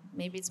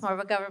 Maybe it's more of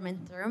a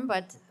government term,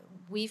 but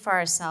we for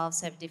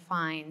ourselves have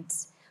defined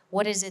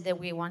what is it that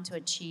we want to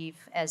achieve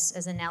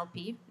as an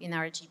LP in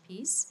our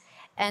GPs.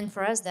 And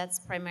for us, that's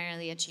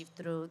primarily achieved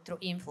through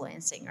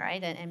influencing,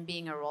 right, and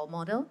being a role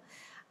model.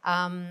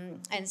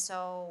 And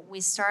so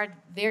we start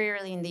very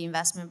early in the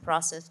investment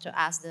process to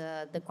ask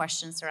the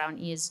questions around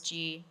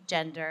ESG,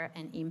 gender,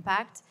 and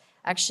impact.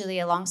 Actually,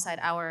 alongside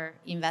our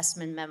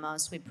investment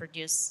memos, we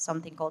produce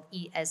something called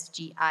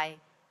ESGI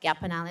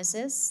gap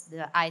analysis.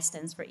 The I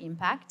stands for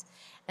impact.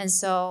 And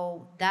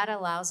so that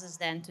allows us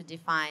then to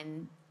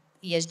define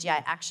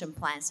ESGI action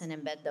plans and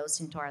embed those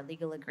into our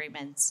legal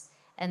agreements,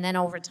 and then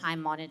over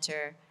time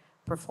monitor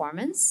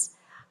performance.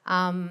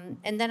 And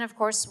then, of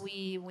course,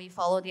 we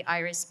follow the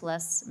IRIS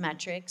Plus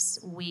metrics.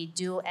 We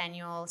do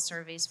annual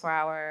surveys for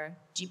our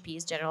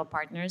GPs, general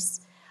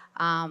partners.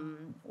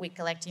 We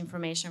collect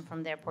information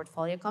from their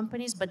portfolio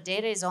companies, but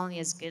data is only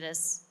as good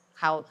as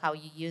how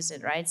you use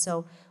it, right?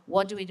 So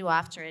what do we do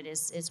after it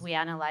is we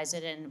analyze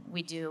it and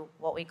we do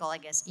what we call, I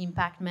guess,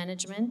 impact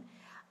management,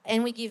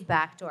 and we give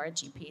back to our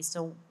GPs.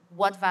 So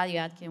what value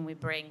add can we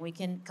bring? We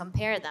can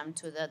compare them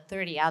to the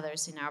 30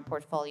 others in our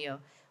portfolio.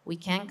 We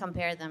can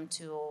compare them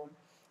to,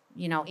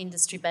 you know,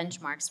 industry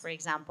benchmarks, for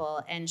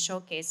example, and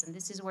showcase, and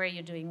this is where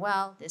you're doing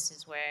well, this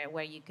is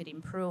where you could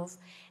improve.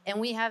 And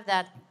we have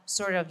that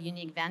sort of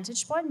unique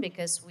vantage point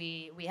because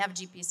we have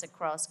GPs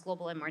across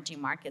global emerging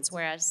markets,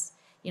 whereas,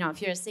 you know,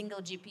 if you're a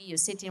single GP, you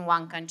sit in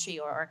one country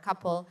or a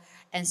couple,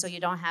 and so you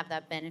don't have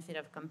that benefit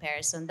of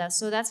comparison.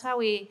 That's how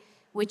we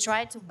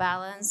try to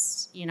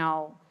balance, you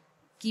know,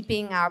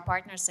 keeping our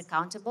partners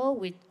accountable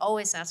with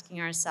always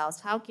asking ourselves,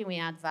 how can we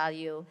add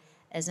value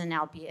as an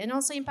LP? And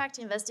also impact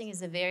investing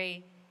is a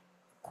very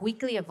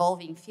quickly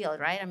evolving field,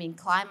 right? I mean,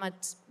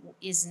 climate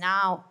is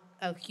now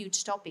a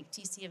huge topic,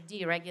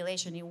 TCFD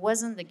regulation. It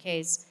wasn't the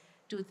case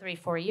 2, 3,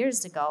 4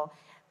 years ago.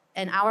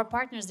 And our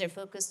partners, they're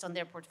focused on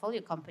their portfolio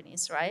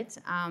companies, right?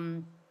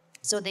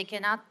 So they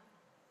cannot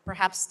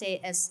perhaps stay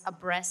as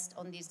abreast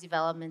on these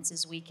developments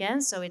as we can.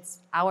 So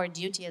it's our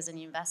duty as an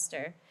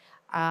investor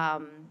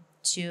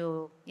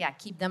to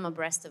keep them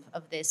abreast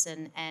of this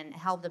and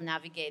help them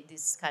navigate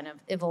these kind of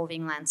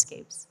evolving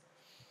landscapes.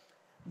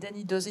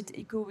 Danny, does it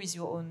echo with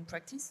your own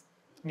practice?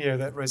 Yeah,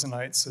 that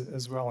resonates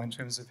as well in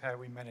terms of how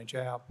we manage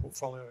our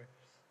portfolio.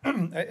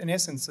 In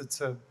essence, it's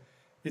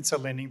a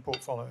lending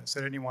portfolio. So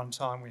at any one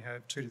time, we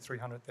have 200,000 to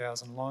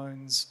 300,000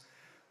 loans.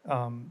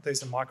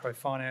 These are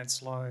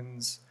microfinance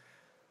loans.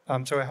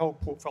 So our whole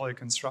portfolio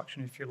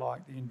construction, if you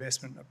like, the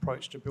investment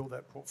approach to build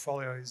that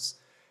portfolio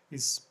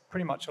is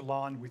pretty much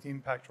aligned with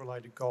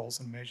impact-related goals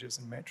and measures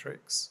and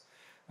metrics.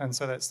 And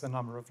so that's the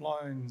number of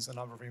loans, the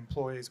number of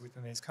employees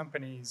within these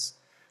companies,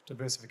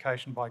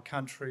 diversification by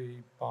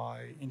country,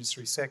 by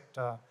industry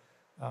sector,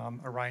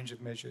 a range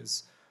of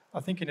measures. I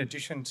think in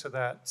addition to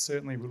that,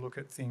 certainly we look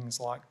at things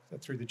like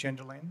through the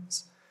gender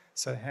lens.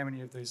 So how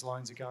many of these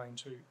loans are going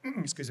to,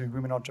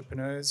 women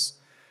entrepreneurs?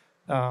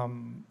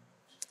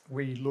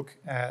 We look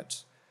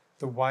at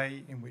the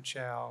way in which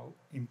our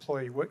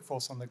employee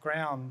workforce on the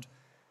ground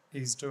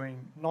is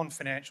doing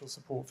non-financial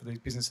support for these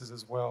businesses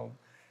as well.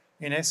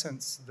 In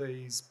essence,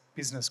 these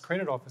business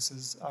credit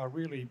officers are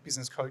really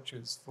business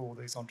coaches for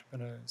these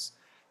entrepreneurs.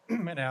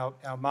 And our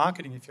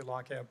marketing, if you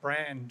like, our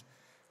brand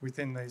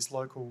within these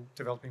local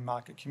developing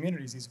market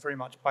communities is very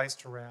much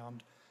based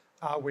around,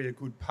 are we a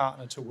good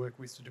partner to work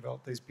with to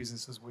develop these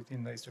businesses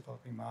within these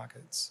developing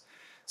markets?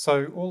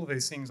 So all of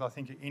these things I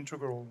think are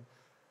integral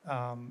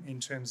in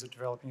terms of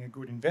developing a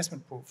good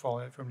investment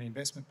portfolio from an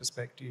investment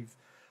perspective,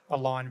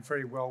 align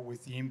very well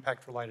with the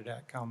impact-related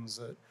outcomes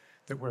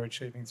that we're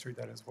achieving through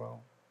that as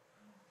well.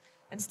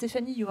 And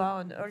Stephanie, you are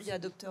an early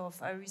adopter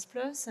of IRIS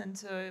Plus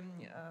and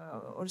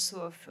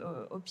also of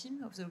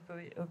OPIM, of the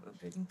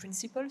operating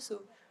principle.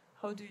 So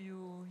how do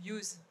you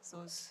use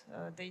those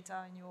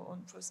data in your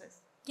own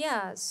process?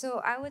 Yeah,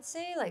 so I would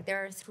say like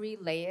there are 3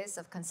 layers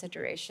of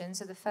consideration.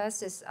 So the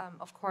first is,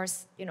 of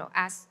course, you know,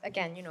 as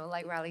again, you know,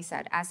 like Raleigh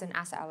said, as an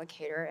asset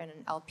allocator and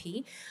an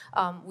LP,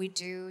 we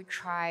do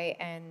try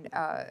and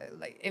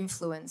like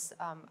influence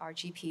our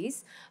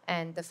GPs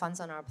and the funds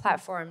on our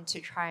platform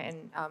to try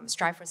and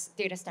strive for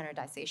data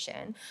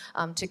standardization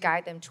to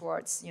guide them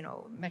towards, you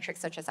know, metrics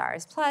such as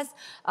IRIS Plus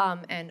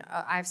and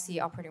IFC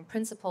operating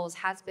principles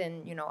has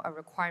been, you know, a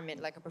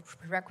requirement, like a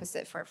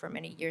prerequisite for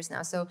many years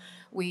now. So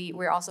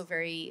we're also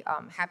very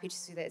happy to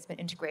see that it's been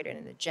integrated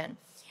in the GIIN.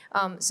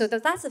 So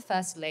that's the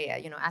first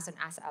layer, as an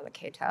asset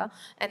allocator.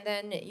 And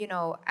then,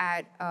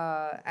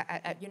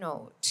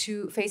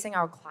 to facing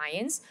our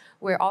clients,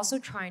 we're also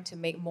trying to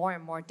make more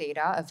and more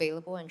data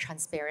available and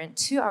transparent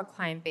to our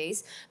client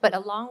base. But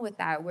along with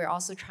that, we're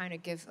also trying to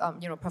give,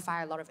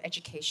 provide a lot of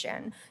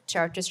education to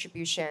our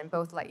distribution,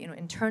 both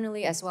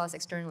internally as well as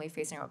externally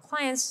facing our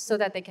clients, so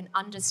that they can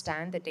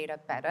understand the data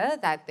better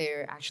that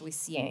they're actually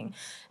seeing.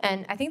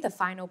 And I think the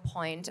final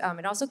point,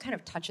 it also kind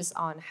of touches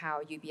on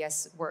how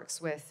UBS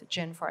works with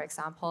GIIN, for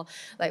example.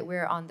 Like,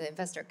 we're on the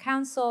Investor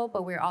Council,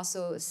 but we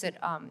also sit,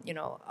 on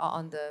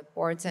the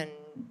boards and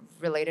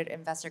related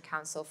investor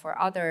council for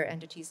other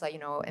entities like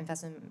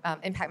investment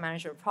impact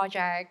management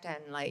project and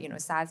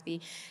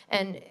SASB,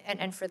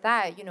 and for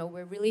that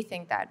we really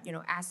think that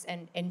as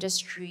an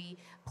industry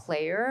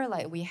player,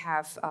 we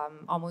have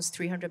almost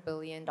 $300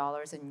 billion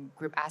in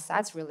group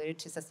assets related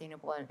to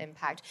sustainable and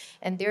impact,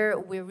 and there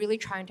we're really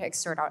trying to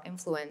exert our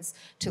influence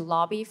to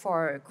lobby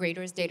for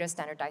greater data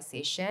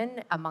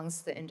standardization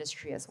amongst the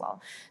industry as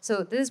well.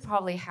 So this is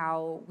probably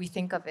how we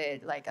think of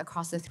it,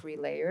 across the three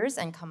layers,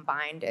 and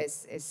combined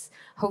is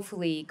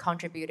hopefully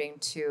contributing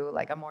to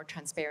a more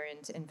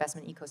transparent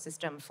investment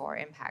ecosystem for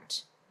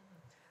impact.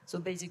 So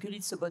basically,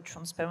 it's about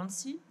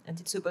transparency, and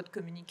it's about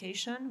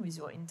communication with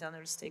your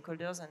internal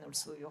stakeholders and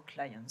also your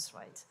clients,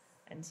 right?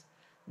 And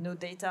no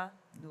data,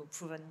 no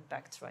proven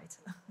impact, right?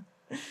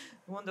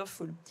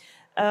 Wonderful.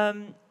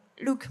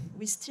 Look,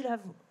 we still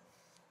have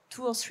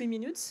 2 or 3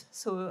 minutes,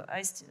 so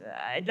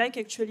I'd like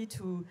actually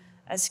to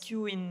ask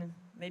you in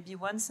maybe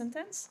one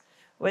sentence,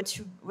 what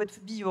would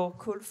be your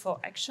call for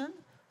action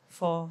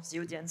for the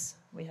audience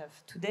we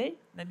have today,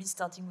 maybe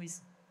starting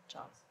with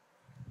Charles.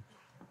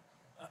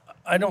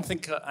 I don't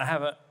think I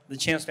have the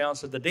chance to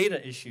answer the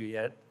data issue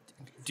yet.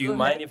 Do you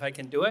mind if I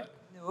can do it?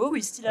 No,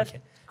 we still have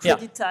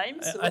credit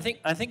time. So. I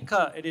think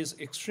it is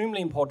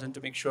extremely important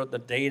to make sure the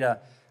data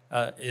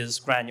is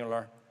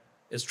granular,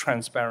 is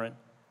transparent,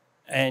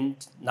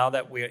 and now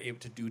that we are able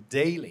to do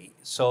daily,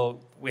 so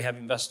we have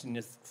invested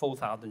in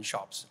 4,000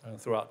 shops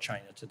throughout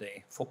China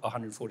today,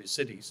 140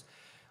 cities.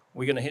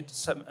 We're going to hit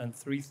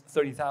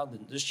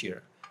 30,000 this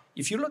year.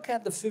 If you look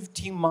at the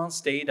 15 months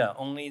data,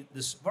 only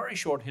this very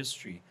short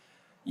history,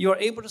 you're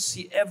able to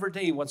see every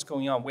day what's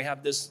going on. We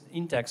have this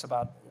index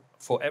about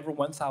for every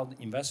 1,000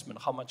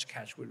 investment, how much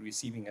cash we're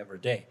receiving every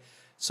day.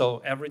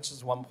 So average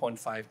is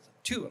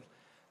 1.52.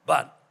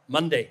 But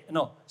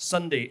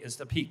Sunday is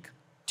the peak.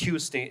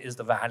 Tuesday is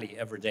the valley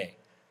every day.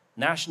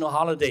 National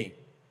holiday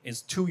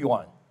is 2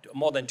 yuan,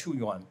 more than 2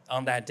 yuan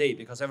on that day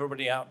because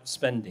everybody out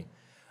spending.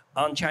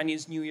 On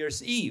Chinese New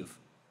Year's Eve,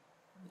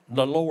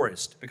 the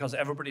lowest because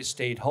everybody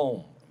stayed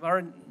home.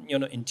 Very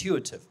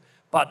intuitive.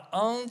 But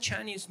on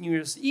Chinese New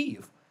Year's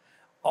Eve,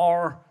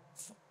 our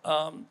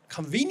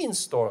convenience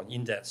store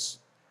index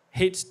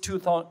hit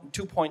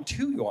 2.2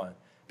 yuan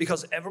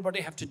because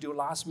everybody have to do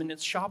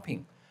last-minute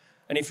shopping.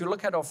 And if you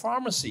look at our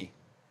pharmacy,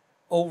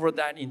 over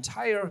that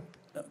entire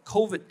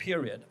COVID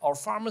period, our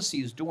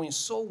pharmacy is doing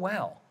so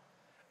well.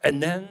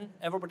 And then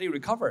everybody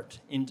recovered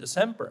in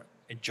December.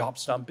 It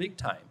drops down big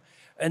time.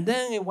 And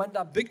then it went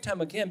up big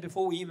time again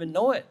before we even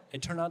know it.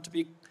 It turned out to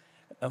be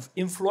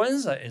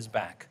influenza is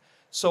back.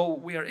 So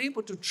we are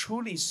able to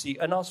truly see,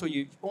 and also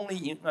you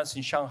only invest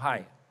in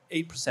Shanghai,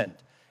 8%.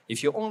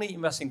 If you only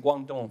invest in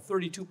Guangdong,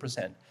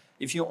 32%.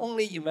 If you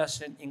only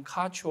invest in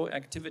cultural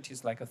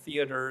activities like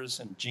theaters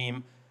and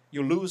gym,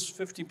 you lose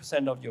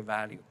 50% of your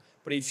value.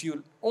 But if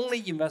you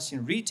only invest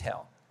in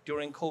retail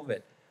during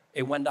COVID,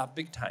 it went up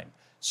big time.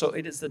 So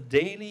it is the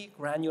daily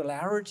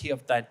granularity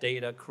of that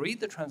data, create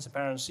the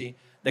transparency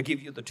that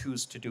give you the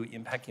tools to do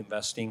impact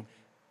investing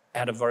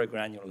at a very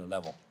granular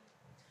level.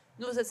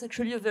 No, that's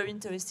actually a very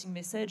interesting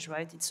message,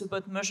 right? It's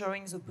about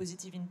measuring the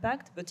positive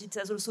impact, but it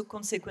has also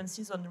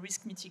consequences on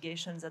risk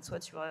mitigation. That's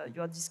what you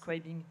are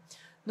describing.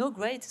 No,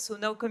 great. So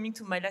now coming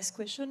to my last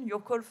question,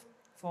 your call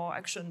for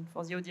action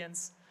for the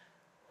audience.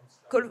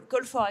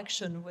 Call for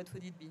action, what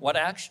would it be? What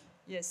action?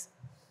 Yes.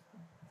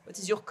 What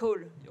is your call?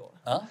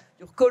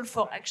 Your call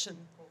for action.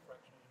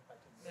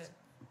 Yeah.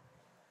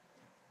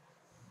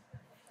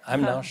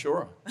 I'm not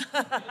sure.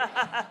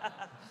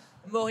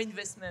 More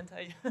investment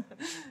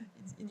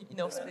in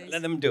our space.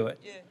 Let them do it.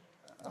 Yeah.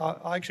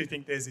 I actually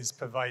think there's this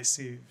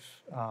pervasive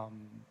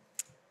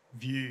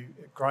view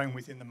growing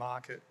within the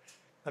market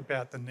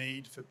about the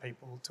need for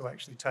people to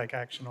actually take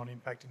action on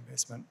impact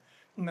investment.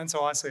 And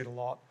so I see it a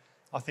lot.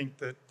 I think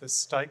that the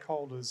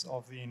stakeholders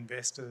of the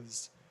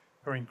investors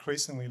are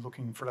increasingly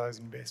looking for those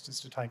investors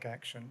to take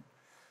action.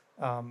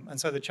 And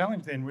so the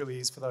challenge then really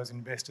is for those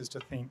investors to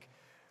think,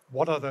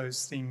 what are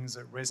those things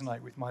that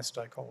resonate with my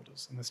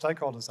stakeholders? And the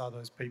stakeholders are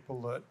those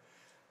people that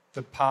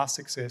the past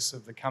success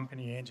of the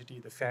company, entity,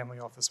 the family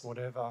office,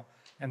 whatever,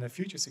 and the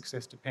future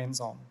success depends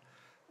on.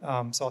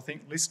 So I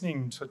think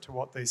listening to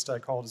what these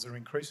stakeholders are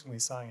increasingly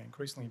saying,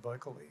 increasingly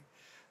vocally,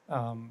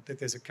 that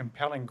there's a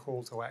compelling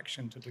call to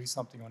action to do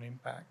something on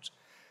impact.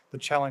 The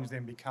challenge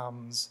then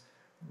becomes,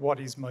 what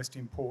is most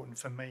important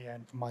for me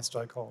and for my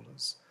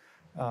stakeholders?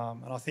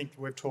 And I think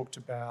we've talked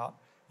about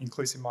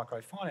inclusive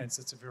microfinance.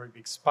 It's a very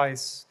big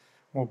space.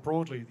 more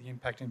broadly, the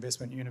impact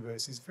investment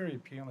universe is very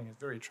appealing, it's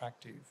very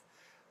attractive.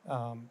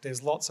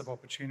 There's lots of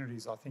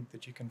opportunities, I think,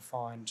 that you can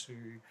find to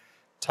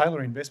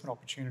tailor investment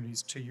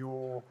opportunities to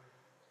your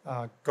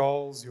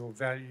goals, your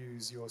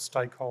values, your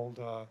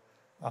stakeholder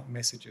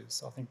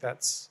messages. I think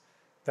that's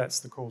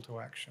the call to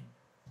action.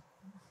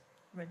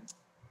 Right.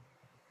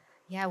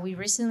 Yeah, we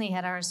recently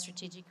had our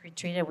strategic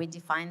retreat and we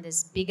defined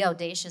this big,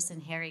 audacious,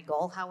 and hairy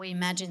goal, how we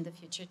imagine the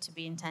future to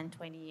be in 10,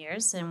 20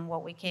 years. And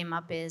what we came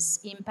up is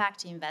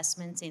impact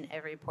investments in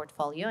every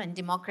portfolio and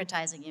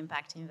democratizing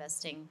impact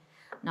investing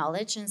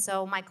knowledge. And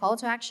so my call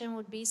to action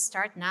would be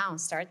start now,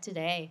 start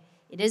today.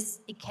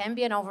 It can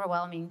be an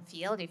overwhelming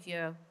field if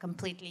you're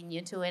completely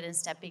new to it and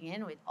stepping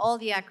in with all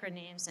the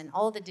acronyms and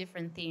all the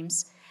different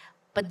themes.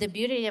 But the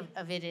beauty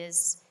of it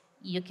is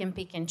you can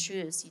pick and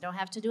choose. You don't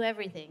have to do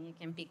everything. You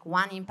can pick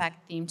one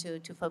impact theme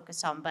to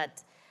focus on.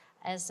 But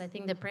as I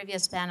think the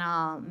previous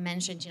panel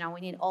mentioned,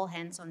 we need all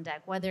hands on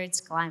deck, whether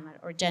it's climate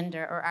or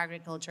gender or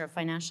agriculture or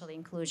financial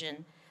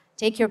inclusion.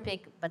 Take your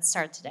pick, but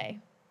start today.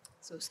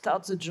 So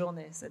start the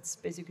journey. That's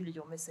basically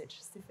your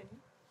message, Stephanie.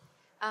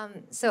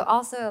 So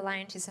also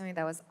aligned to something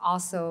that was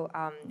also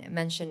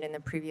mentioned in the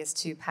previous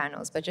two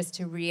panels, but just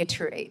to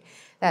reiterate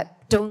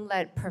that don't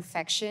let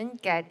perfection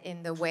get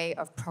in the way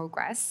of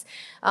progress.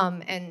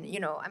 And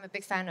I'm a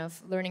big fan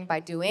of learning by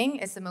doing.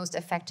 It's the most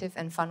effective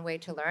and fun way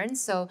to learn.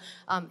 So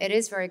it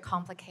is very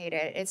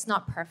complicated. It's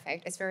not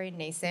perfect. It's very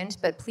nascent,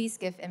 but please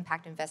give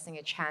impact investing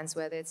a chance,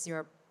 whether it's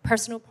your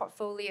personal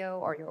portfolio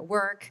or your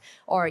work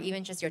or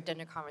even just your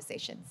dinner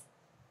conversations.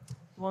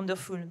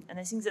 Wonderful, and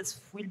I think that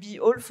will be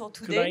all for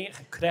today.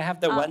 Could I have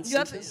the one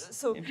sentence?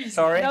 So please,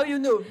 sorry. Now you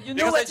know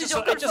what is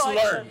your call for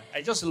action.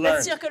 I just learned.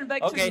 Let's circle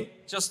back to you.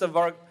 Just the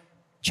work.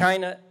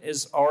 China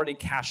is already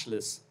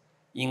cashless.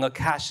 In a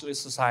cashless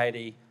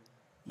society,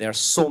 there are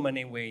so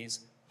many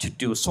ways to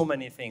do so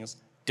many things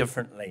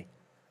differently.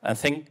 And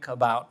think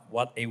about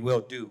what it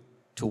will do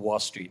to Wall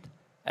Street.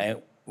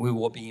 And we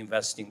will be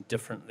investing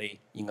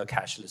differently in a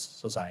cashless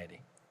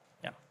society.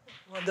 Yeah.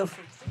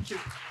 Wonderful. Thank you.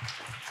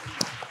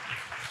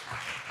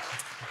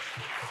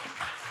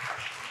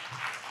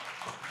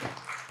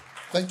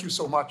 Thank you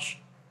so much,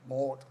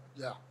 Maud,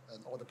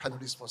 and all the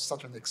panelists for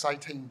such an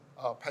exciting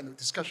panel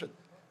discussion.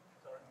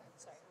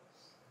 Sorry.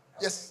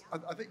 Yes,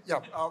 I think,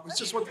 we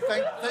just want to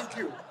thank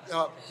you.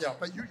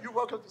 But you're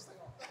welcome to stay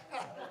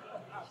on.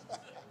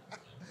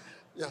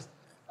 Yes.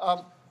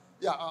 Our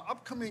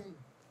upcoming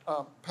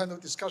panel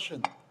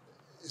discussion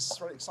is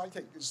very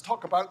exciting. It's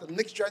talk about the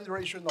next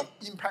generation of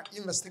impact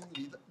investing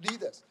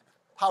leaders,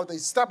 how they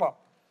step up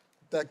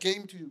their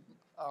game to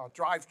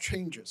drive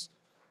changes.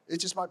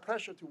 It is my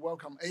pleasure to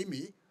welcome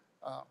Amy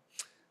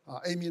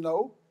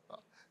Lo,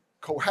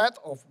 co-head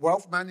of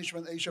Wealth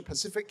Management Asia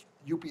Pacific,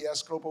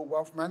 UBS Global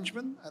Wealth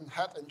Management, and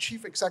head and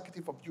chief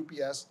executive of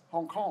UBS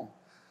Hong Kong,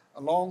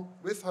 along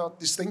with her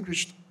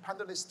distinguished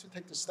panelists to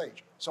take the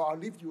stage. So I'll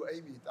leave you,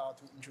 Amy,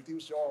 to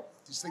introduce your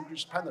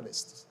distinguished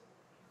panelists.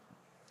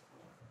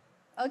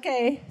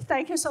 Okay,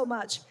 thank you so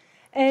much.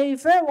 A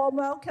very warm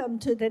welcome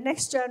to the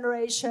next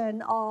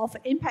generation of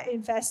impact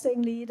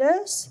investing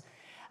leaders.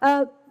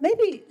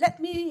 Maybe let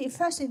me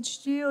first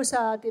introduce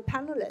the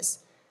panelists.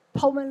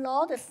 Pullman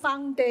Law, the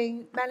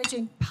founding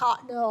managing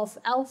partner of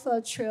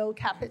Alpha Trail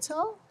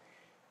Capital.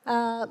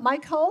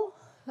 Michael,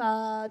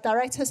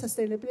 Director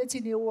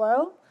Sustainability New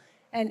World.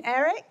 And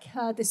Eric,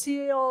 the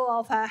CEO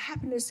of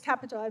Happiness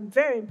Capital. I'm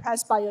very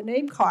impressed by your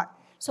name card.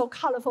 So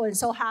colorful and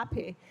so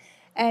happy.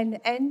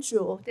 And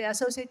Andrew, the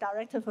Associate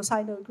Director for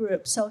Sino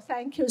Group. So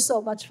thank you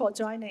so much for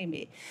joining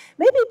me.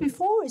 Maybe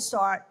before we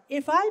start,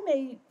 if I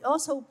may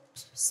also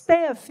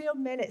spare a few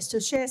minutes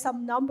to share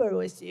some number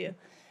with you,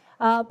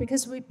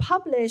 because we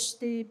publish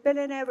the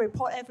Billionaire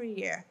Report every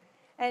year.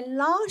 And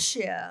last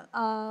year,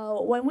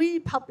 when we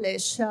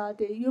published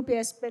the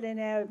UBS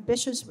Billionaire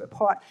Ambitions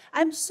Report,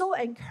 I'm so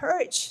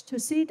encouraged to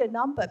see the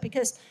number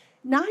because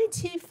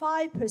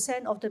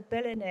 95% of the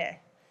billionaires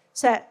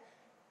said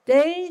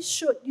they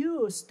should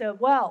use the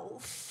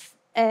wealth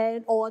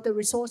or the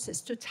resources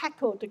to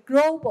tackle the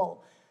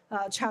global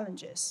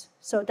challenges.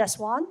 So that's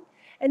one.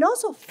 And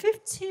also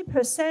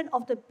 50%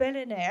 of the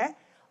billionaires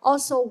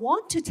also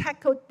want to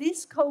tackle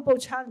these global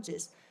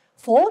challenges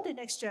for the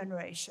next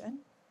generation.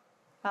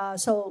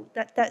 So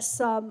that's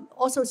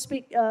also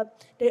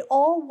they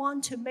all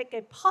want to make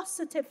a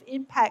positive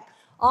impact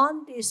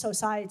on the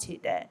society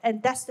there.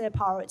 And that's their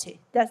priority.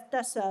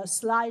 That's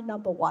slide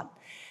number one.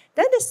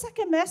 Then the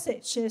second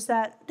message is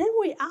that then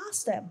we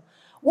ask them,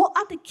 what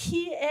are the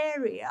key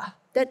areas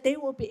that they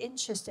will be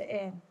interested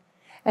in?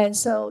 And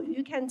so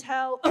you can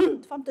tell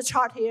from the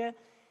chart here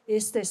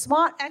is the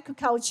smart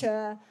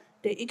agriculture,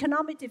 the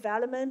economic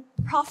development,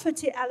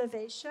 poverty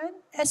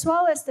elevation, as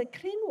well as the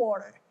clean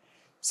water.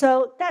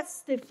 So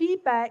that's the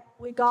feedback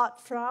we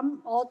got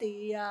from all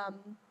the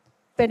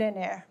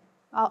billionaire,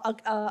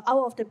 out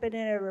of the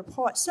billionaire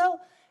report. So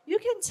you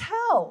can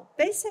tell,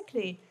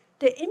 basically,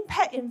 the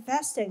impact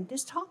investing,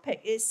 this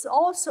topic, is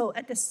also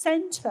at the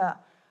center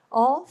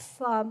of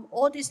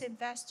all these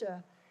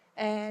investors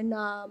and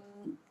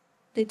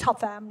the top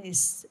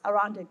families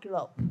around the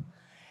globe.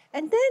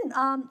 And then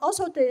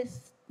also the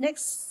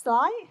next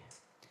slide.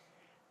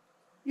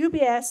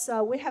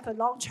 UBS, we have a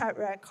long track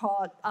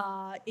record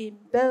in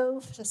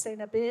both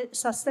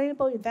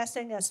sustainable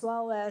investing as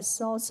well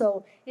as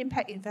also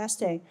impact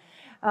investing.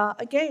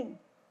 Again,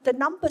 the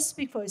numbers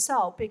speak for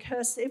itself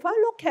because if I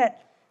look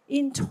at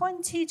in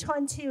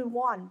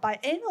 2021, by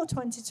end of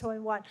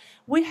 2021,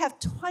 we have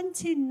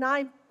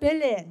 29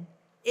 billion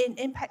in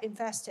impact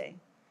investing.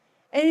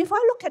 And if I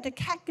look at the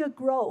CAGR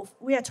growth,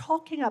 we are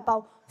talking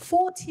about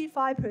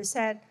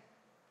 45%.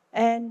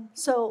 And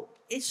so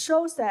it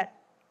shows that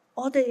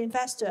all the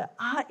investors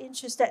are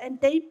interested and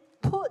they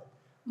put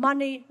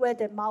money where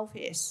their mouth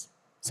is.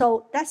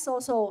 So that's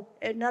also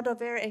another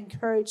very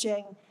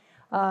encouraging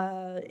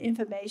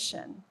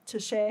information to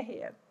share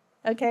here.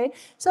 Okay,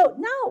 so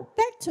now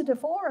back to the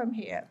forum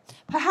here.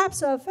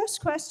 Perhaps a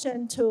first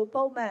question to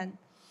Bowman.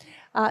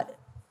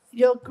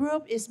 Your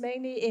group is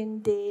mainly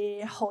in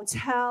the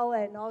hotel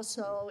and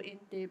also in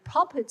the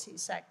property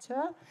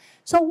sector.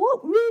 So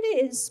what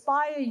really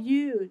inspired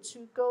you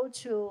to go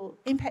to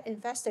impact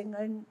investing,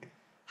 and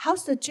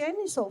how's the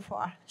journey so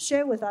far?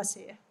 Share with us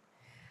here.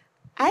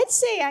 I'd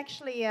say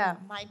actually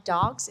my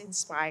dogs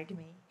inspired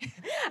me.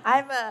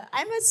 I'm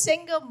a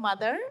single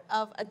mother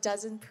of a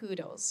dozen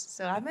poodles,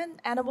 so I'm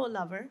an animal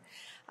lover.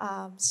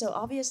 So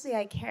obviously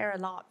I care a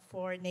lot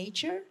for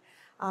nature,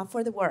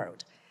 for the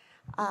world.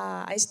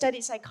 I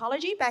studied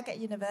psychology back at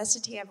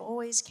university. I've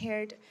always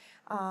cared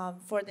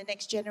for the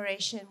next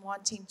generation,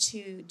 wanting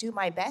to do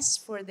my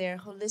best for their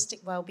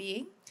holistic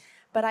well-being.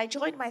 But I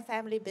joined my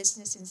family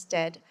business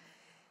instead.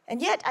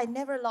 And yet I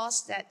never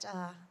lost that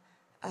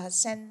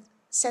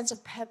sense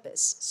of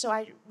purpose. So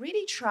I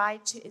really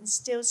tried to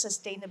instill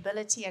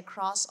sustainability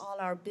across all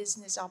our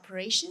business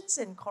operations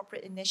and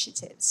corporate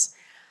initiatives.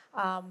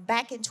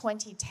 Back in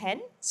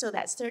 2010, so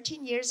that's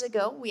 13 years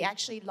ago, we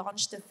actually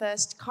launched the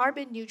first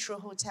carbon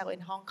neutral hotel in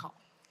Hong Kong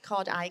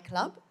called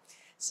iClub.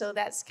 So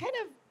that's kind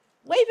of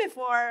way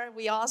before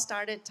we all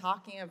started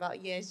talking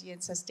about ESG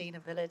and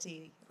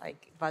sustainability,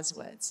 like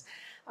buzzwords.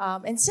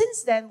 And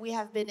since then, we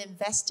have been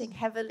investing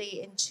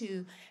heavily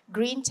into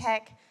green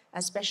tech,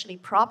 especially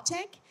prop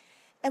tech.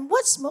 And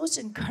what's most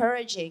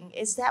encouraging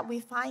is that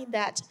we find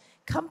that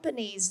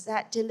companies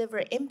that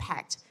deliver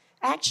impact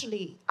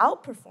actually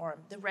outperform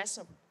the rest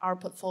of our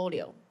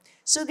portfolio.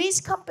 So these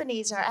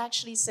companies are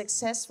actually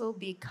successful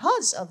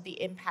because of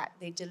the impact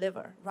they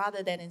deliver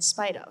rather than in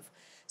spite of.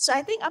 So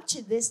I think up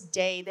to this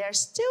day, there's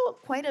still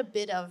quite a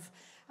bit of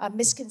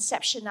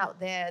misconception out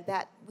there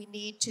that we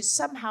need to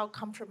somehow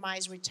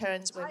compromise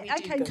returns when we do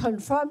I can good.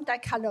 confirm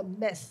that kind of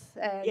myth.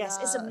 And, Yes,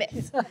 it's a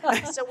myth.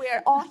 So we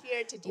are all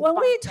here to debunk when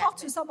we that talk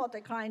to some of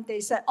the clients, they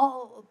say,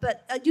 oh,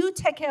 but you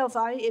take care of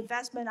our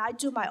investment, I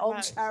do my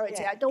own charity.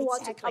 Yeah, I don't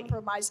want to exactly.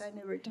 compromise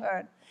any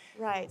return.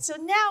 Right. So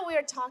now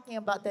we're talking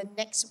about the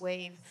next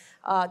wave,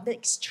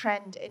 next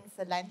trend in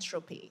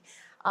philanthropy.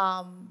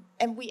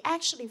 And we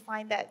actually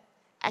find that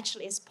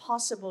actually it's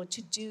possible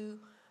to do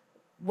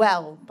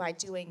well by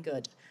doing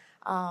good.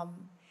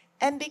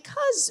 And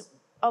because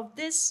of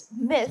this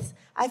myth,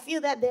 I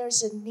feel that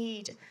there's a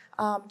need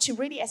to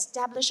really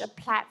establish a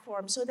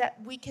platform so that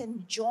we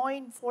can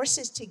join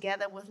forces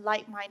together with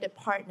like-minded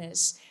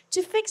partners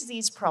to fix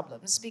these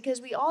problems,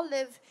 because we all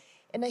live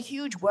in a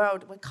huge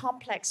world with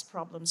complex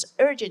problems,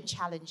 urgent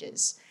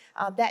challenges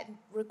that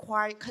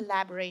require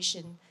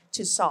collaboration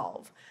to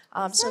solve.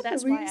 So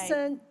that's the why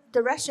reason,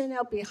 the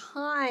rationale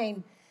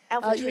behind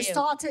Alpha you Trio.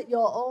 started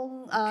your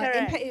own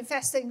impact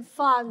investing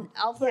fund,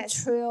 Alpha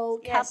Trio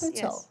Capital.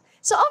 Yes.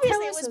 So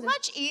obviously it Tell us was a-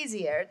 much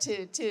easier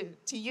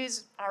to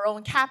use our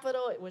own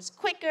capital. It was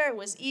quicker, it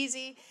was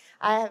easy.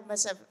 I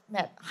must have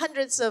met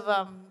hundreds of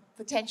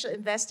potential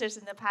investors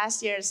in the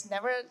past years.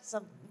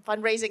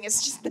 Fundraising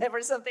is just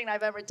never something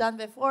I've ever done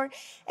before.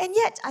 And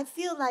yet I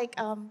feel like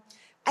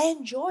I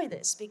enjoy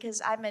this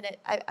because I'm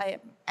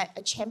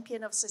a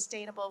champion of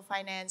sustainable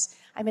finance.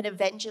 I'm an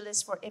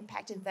evangelist for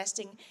impact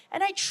investing.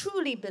 And I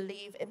truly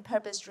believe in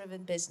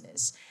purpose-driven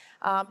business.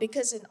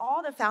 Because in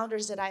all the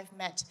founders that I've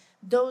met,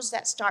 those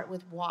that start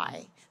with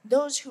why,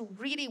 those who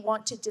really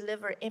want to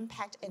deliver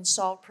impact and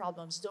solve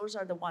problems, those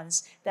are the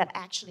ones that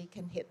actually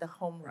can hit the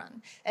home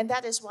run. And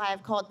that is why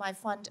I've called my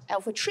fund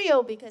Alpha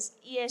Trio, because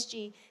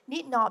ESG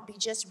need not be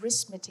just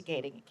risk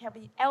mitigating, it can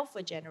be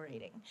alpha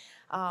generating.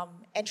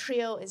 And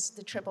Trio is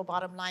the triple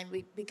bottom line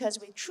because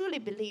we truly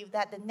believe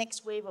that the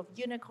next wave of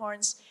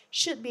unicorns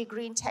should be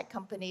green tech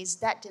companies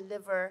that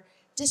deliver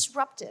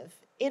disruptive,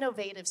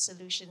 innovative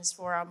solutions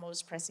for our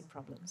most pressing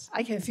problems.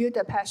 I can feel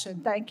the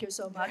passion. Thank you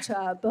so much,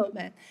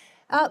 Bowman.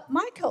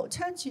 Michael,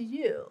 turn to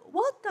you.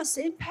 What does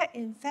impact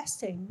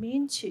investing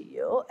mean to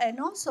you? And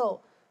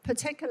also,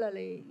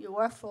 particularly, you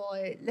work for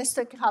a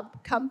listed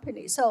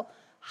company. So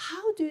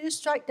how do you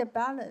strike the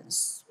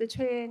balance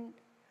between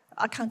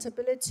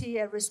accountability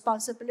and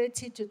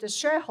responsibility to the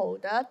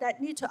shareholder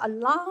that need to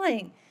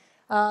align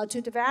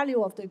to the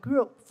value of the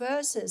group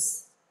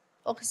versus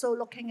also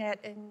looking at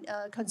and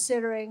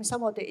considering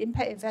some of the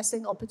impact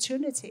investing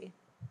opportunity?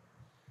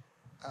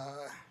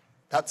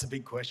 That's a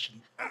big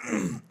question.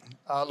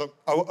 Look,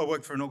 I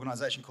work for an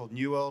organisation called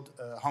New World,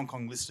 a Hong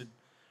Kong listed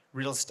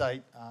real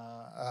estate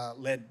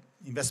led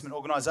investment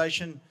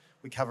organisation.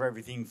 We cover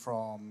everything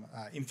from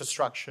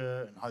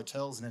infrastructure and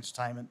hotels and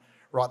entertainment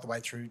right the way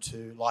through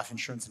to life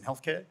insurance and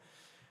healthcare.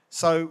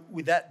 So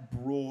with that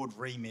broad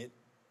remit,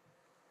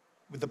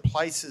 with the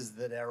places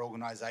that our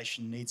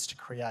organisation needs to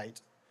create,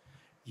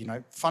 you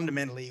know,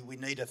 fundamentally we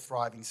need a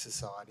thriving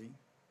society,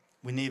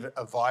 we need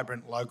a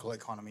vibrant local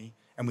economy,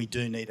 and we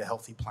do need a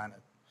healthy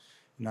planet.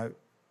 You know,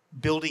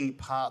 building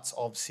parts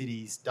of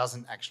cities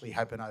doesn't actually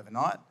happen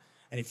overnight,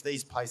 and if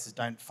these places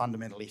don't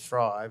fundamentally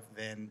thrive,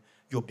 then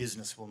your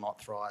business will not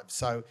thrive.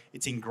 So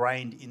it's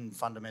ingrained in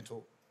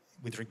fundamental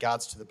with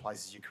regards to the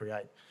places you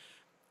create.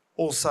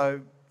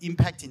 Also,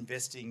 impact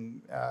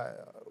investing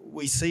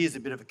we see as a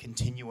bit of a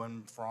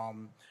continuum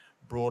from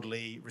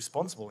broadly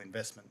responsible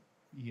investment.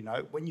 You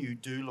know, when you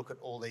do look at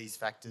all these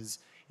factors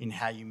in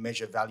how you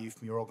measure value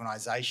from your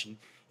organisation,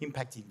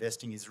 impact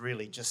investing is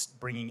really just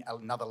bringing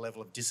another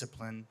level of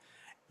discipline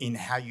in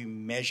how you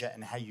measure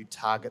and how you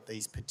target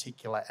these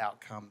particular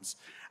outcomes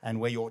and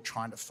where you're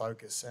trying to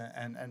focus.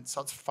 And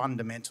so it's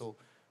fundamental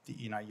that,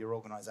 you know, your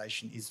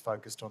organisation is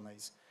focused on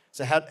these.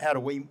 So how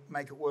do we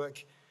make it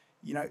work?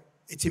 You know,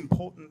 it's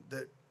important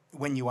that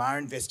when you are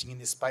investing in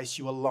this space,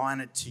 you align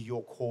it to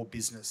your core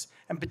business,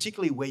 and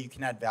particularly where you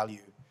can add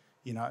value,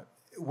 you know,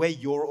 where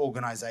your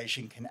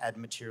organisation can add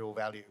material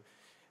value.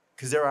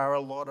 Because there are a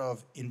lot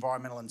of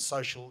environmental and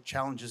social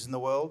challenges in the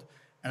world,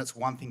 and it's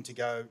one thing to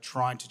go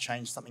trying to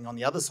change something on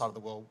the other side of the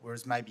world,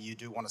 whereas maybe you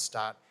do want to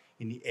start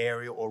in the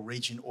area or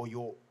region or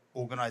your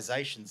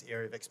organisation's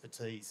area of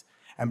expertise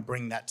and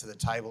bring that to the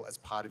table as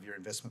part of your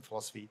investment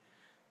philosophy.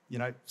 You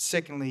know,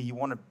 secondly, you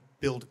want to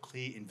build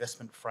clear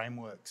investment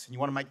frameworks and you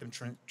want to make them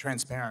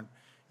transparent.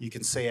 You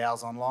can see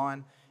ours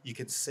online. You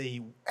can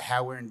see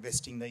how we're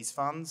investing these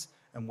funds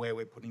and where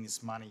we're putting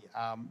this money.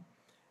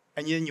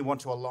 And then you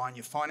want to align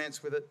your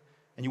finance with it,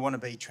 and you want to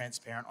be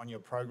transparent on your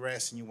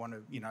progress, and you want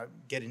to, you know,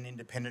 get an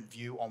independent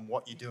view on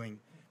what you're doing,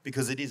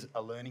 because it is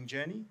a learning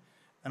journey.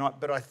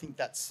 But I think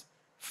that's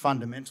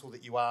fundamental,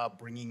 that you are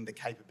bringing the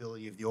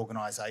capability of the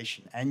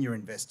organisation and your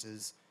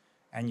investors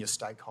and your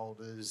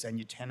stakeholders and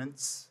your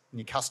tenants and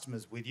your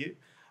customers with you,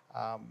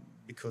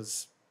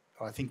 because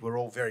I think we're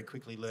all very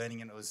quickly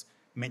learning, and it was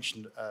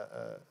mentioned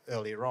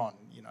earlier on,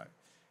 you know,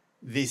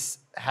 this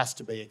has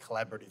to be a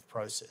collaborative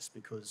process,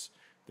 because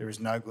there is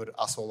no good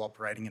us all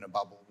operating in a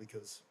bubble,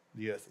 because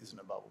the earth isn't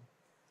a bubble.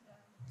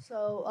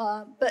 So,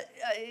 but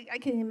I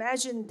can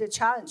imagine the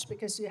challenge,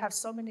 because you have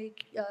so many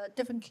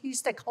different key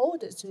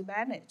stakeholders to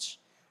manage,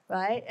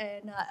 right?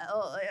 And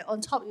on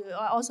top, you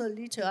also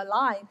need to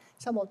align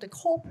some of the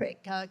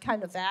corporate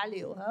kind of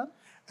value, huh?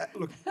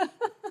 Look,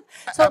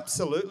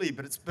 absolutely,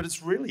 but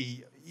it's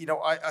really, you know,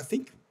 I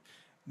think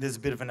there's a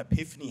bit of an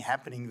epiphany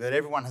happening that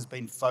everyone has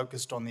been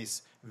focused on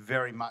this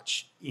very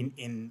much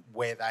in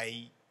where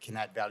they can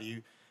add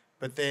value.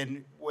 But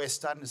then we're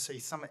starting to see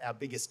some of our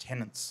biggest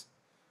tenants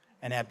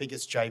and our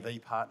biggest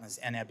JV partners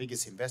and our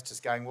biggest investors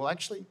going, well,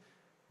 actually,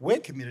 we're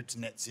committed to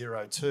net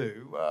zero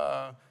too.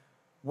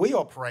 We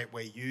operate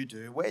where you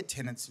do. We're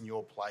tenants in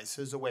your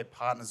places, or we're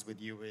partners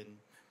with you in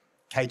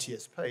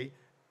KTSP.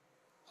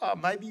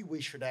 Maybe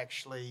we should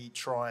actually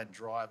try and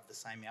drive the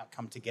same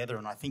outcome together.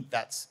 And I think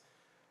that's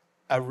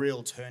a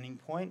real turning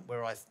point,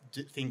 where I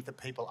think that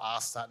people are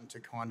starting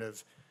to kind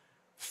of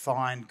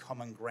find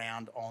common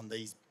ground on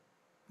these,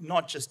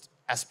 not just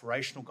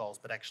aspirational goals,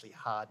 but actually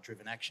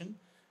hard-driven action.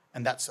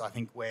 And that's, I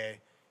think, where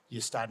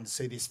you're starting to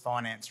see this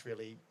finance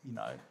really, you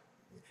know,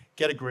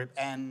 get a grip.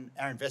 And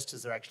our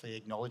investors are actually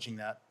acknowledging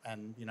that.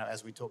 And, you know,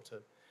 as we talk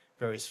to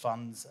various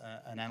funds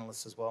and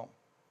analysts as well.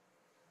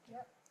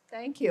 Yep.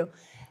 Thank you.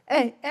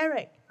 Hey,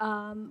 Eric,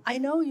 I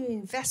know you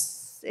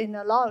invest in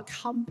a lot of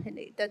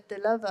companies that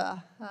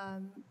deliver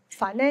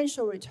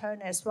financial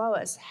return as well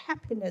as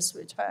happiness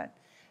return.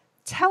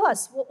 Tell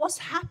us, what's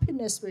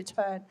happiness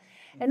return?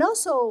 And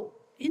also,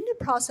 in the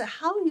process,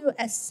 how you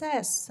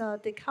assess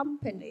the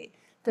company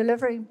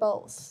delivering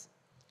both?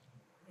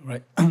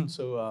 Right.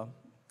 So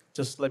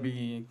just let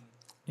me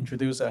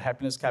introduce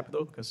Happiness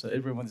Capital, because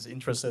everyone is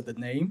interested in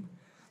the name.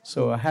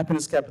 So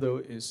Happiness Capital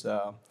is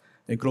a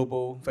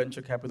global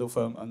venture capital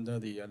firm under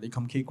the Lee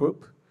Kum Kee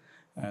Group.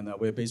 And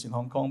we're based in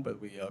Hong Kong, but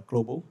we are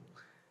global.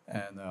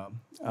 And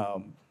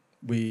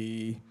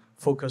we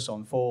focus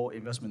on 4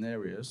 investment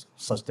areas: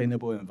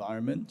 sustainable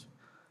environment,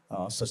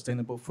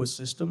 sustainable food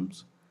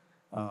systems,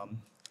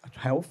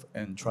 health,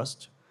 and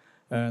trust.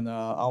 And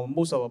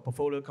most of our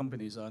portfolio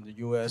companies are in the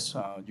US,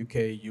 UK,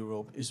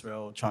 Europe,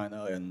 Israel,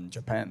 China, and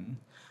Japan.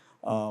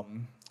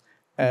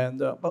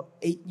 And about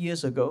 8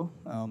 years ago,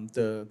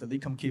 the Lee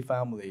Kum Kee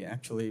family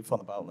actually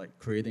thought about like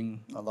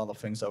creating a lot of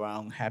things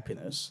around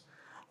happiness.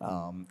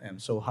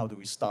 And so how do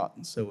we start?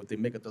 So they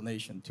make a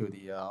donation to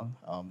the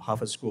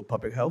Harvard School of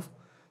Public Health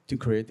to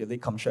create the Lee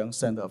Kum Sheung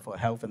Center for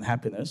Health and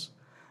Happiness,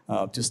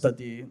 to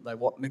study like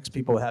what makes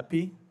people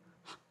happy,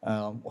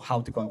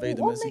 how to convey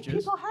the messages. What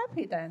makes people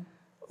happy then?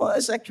 Well,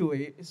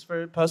 it's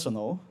very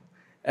personal,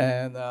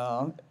 and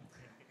now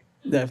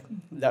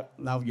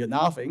you're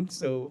laughing.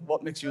 So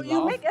what makes you laugh?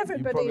 You make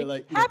everybody probably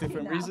like happy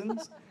different now.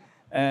 reasons.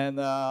 And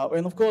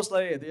of course,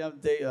 like at the end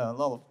of the day, a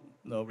lot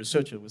of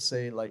researchers would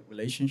say like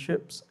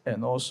relationships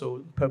and also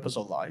purpose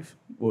of life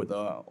would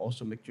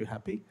also make you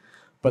happy.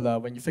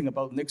 But when you think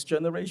about next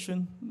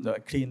generation, the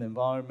clean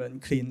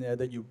environment, clean air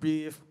that you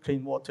breathe,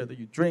 clean water that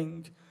you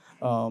drink,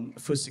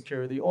 food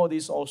security, all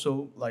these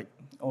also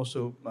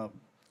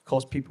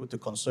cause people to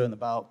concern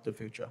about the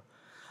future.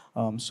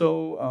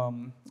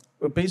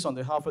 Based on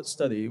the Harvard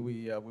study,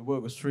 we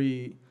work with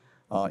three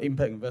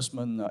impact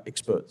investment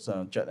experts,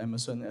 Jed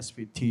Emerson,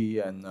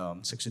 SVT,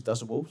 and 60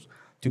 Decibels,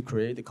 to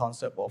create the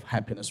concept of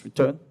happiness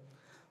return.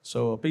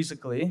 So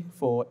basically,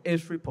 for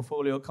every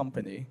portfolio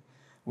company,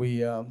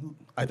 we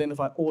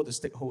identify all the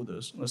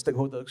stakeholders. The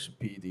stakeholders should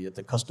be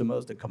the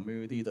customers, the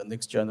community, the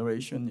next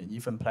generation, and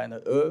even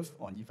planet Earth,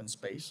 or even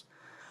space.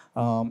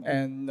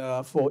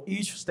 For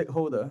each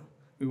stakeholder,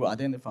 we will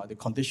identify the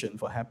condition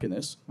for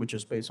happiness, which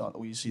is based on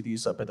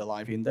OECD's Better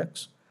Life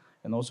Index,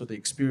 and also the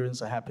experience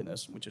of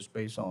happiness, which is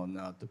based on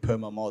the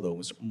PERMA model,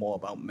 which is more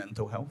about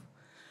mental health.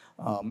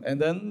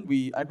 And then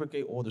we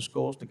aggregate all the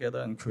scores together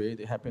and create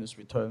a happiness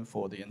return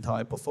for the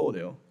entire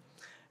portfolio.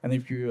 And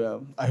if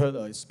you, I heard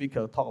a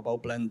speaker talk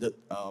about blended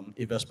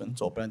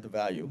investments or blended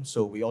value.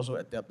 So we also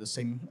adapt the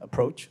same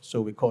approach.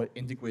 So we call it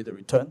integrated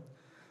return.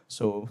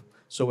 So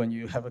when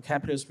you have a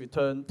capitalist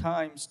return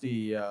times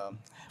the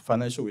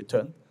financial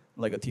return,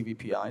 like a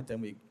TVPI,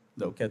 then we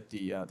get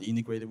the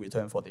integrated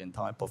return for the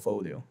entire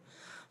portfolio.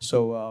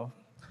 So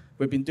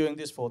we've been doing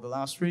this for the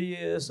last 3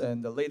 years,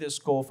 and the latest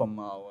score from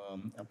our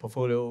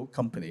portfolio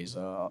companies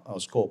are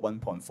scored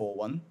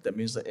 1.41. That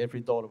means that every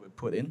dollar we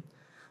put in,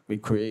 we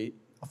create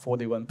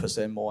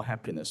 41% more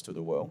happiness to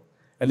the world.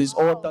 And it's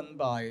all done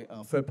by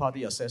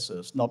third-party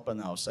assessors, not by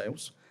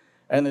ourselves.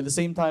 And at the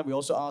same time, we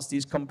also ask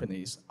these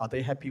companies, are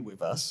they happy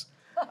with us?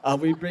 Are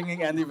we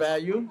bringing any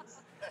value?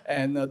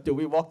 And do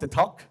we walk the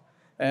talk?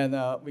 And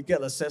we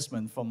get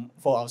assessment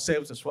for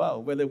ourselves as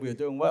well, whether we're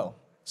doing well.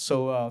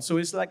 So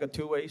it's like a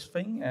two-way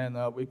thing, and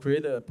we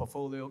created a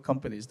portfolio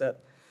companies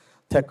that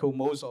tackle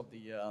most of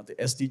the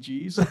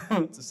SDGs,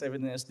 the 7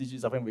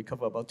 SDGs. I think we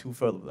cover about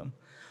 2/3 of them.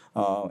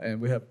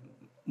 And we have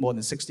more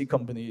than 60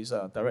 companies,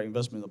 direct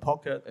investment in the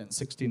pocket, and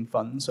 16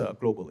 funds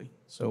globally.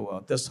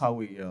 So that's how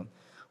we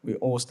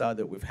all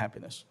started with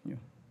happiness. Yeah.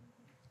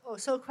 Oh,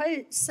 so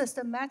quite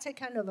systematic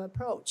kind of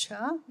approach,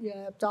 huh?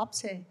 You're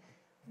adopting.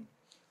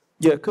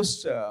 Yeah,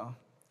 because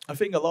I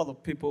think a lot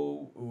of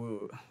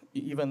people,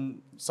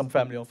 even some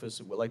family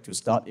offices would like to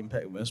start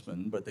impact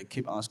investment, but they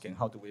keep asking,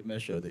 how do we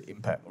measure the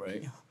impact,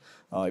 right?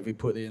 If we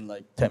put in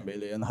like 10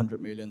 million,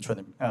 100 million,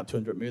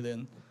 200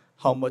 million,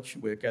 how much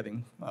we're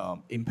getting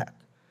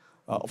impact?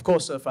 Of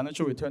course,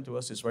 financial return to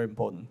us is very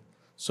important.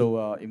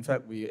 So in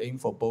fact, we aim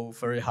for both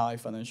very high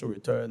financial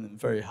return and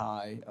very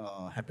high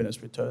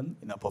happiness return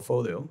in our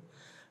portfolio.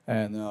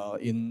 And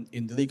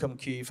in the Lee Kum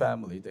Kee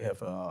family, they have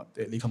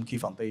the Lee Kum Kee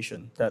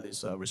Foundation that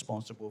is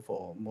responsible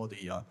for more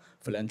the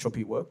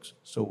philanthropy works.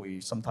 So we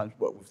sometimes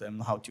work with them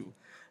how to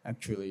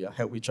actually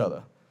help each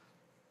other.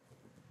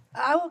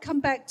 I will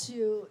come back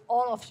to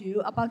all of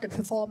you about the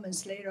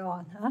performance later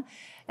on. Huh?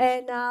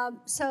 And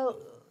so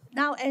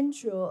now,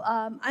 Andrew,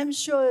 I'm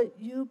sure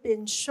you've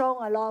been shown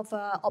a lot of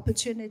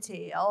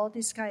opportunity, all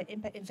this kind of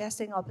impact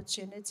investing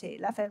opportunity,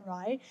 left and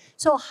right.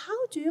 So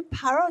how do you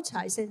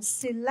prioritize and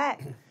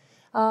select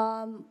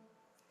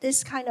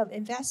this kind of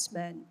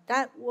investment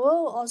that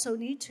will also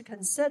need to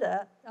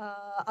consider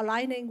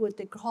aligning with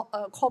the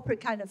corporate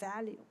kind of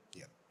value?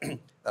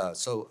 Yeah.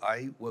 So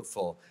I work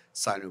for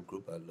Sino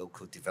Group, a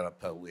local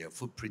developer. We have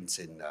footprints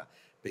in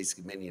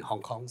basically mainly in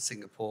Hong Kong,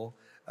 Singapore,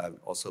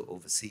 also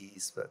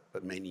overseas,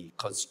 but mainly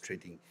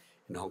concentrating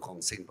in Hong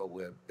Kong, Singapore.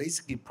 We're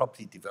basically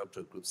property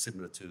developer group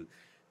similar to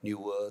New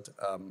World.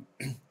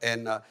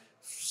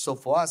 So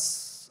for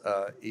us,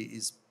 it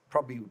is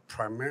probably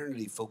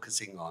primarily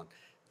focusing on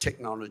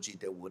technology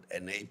that would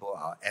enable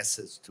our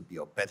assets to be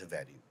of better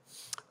value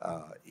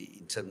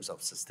in terms of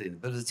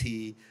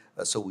sustainability.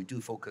 So we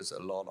do focus a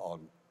lot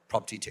on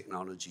property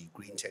technology,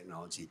 green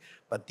technology.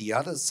 But the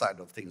other side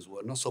of things,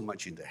 we're not so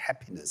much into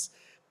happiness,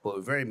 but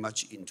we're very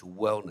much into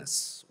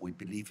wellness. We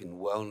believe in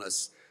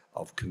wellness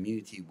of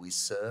community we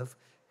serve,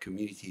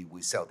 community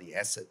we sell the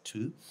asset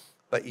to.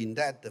 But in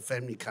that, the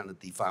family kind of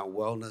define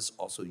wellness,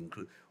 also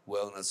include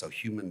wellness of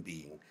human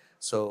being.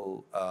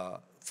 So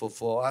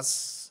for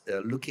us,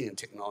 looking at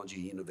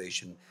technology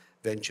innovation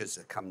ventures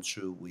that come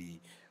through,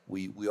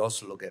 we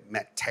also look at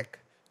medtech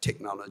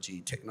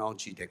technology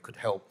that could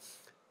help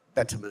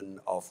betterment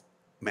of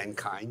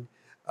mankind,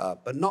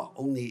 but not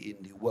only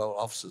in the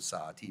well-off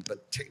society,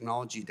 but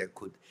technology that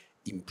could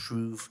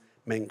improve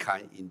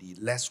mankind in the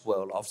less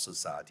well-off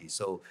society.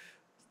 So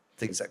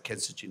things like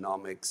cancer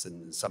genomics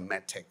and some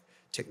medtech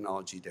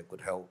technology that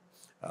could help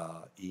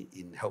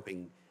in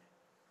helping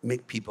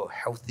make people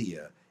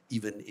healthier,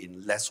 even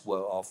in less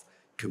well-off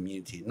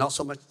community. Not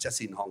so much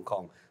just in Hong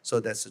Kong.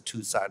 So that's the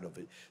two sides of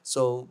it.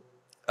 So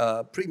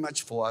pretty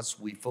much for us,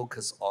 we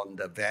focus on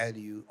the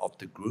value of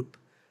the group,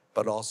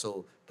 but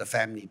also the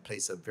family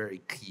plays a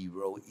very key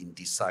role in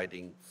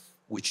deciding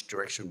which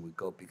direction we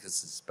go,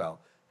 because it's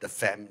about the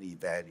family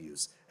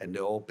values. And they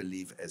all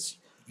believe as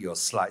your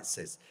slide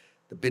says,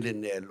 the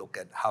billionaire look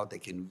at how they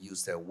can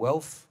use their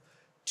wealth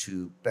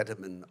to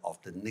betterment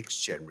of the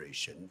next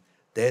generation,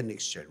 their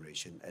next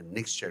generation, and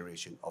next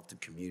generation of the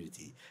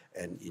community,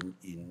 and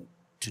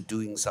to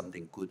doing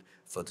something good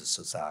for the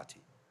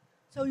society.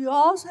 So you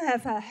also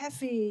have a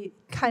heavy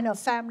kind of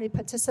family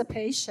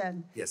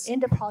participation in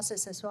the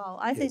process as well.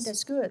 I think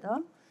that's good,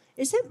 huh?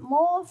 Is it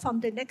more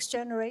from the next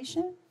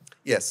generation?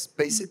 Yes,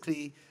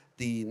 basically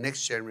the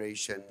next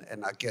generation,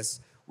 and I guess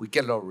we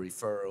get a lot of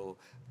referral,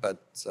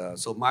 but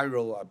so my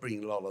role, I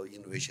bring a lot of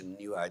innovation,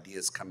 new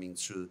ideas coming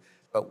through,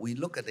 but we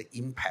look at the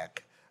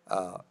impact,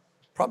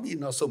 probably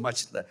not so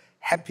much the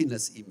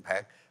happiness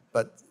impact,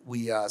 but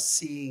we are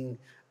seeing,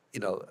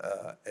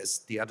 as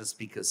the other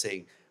speaker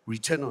saying,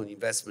 return on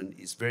investment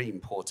is very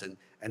important,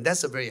 and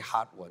that's a very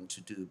hard one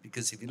to do,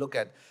 because if you look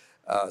at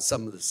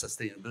some of the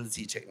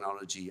sustainability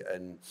technology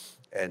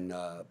and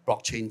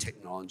blockchain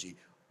technology,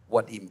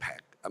 what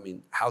impact? I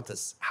mean,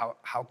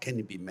 how can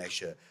it be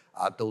measured?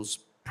 Are those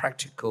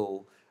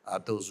practical? Are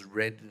those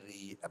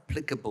readily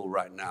applicable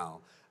right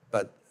now?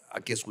 But I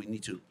guess we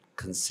need to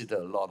consider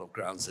a lot of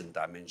grounds and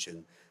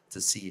dimension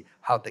to see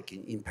how they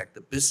can impact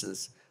the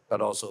business.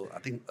 But also, I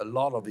think a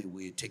lot of it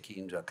we're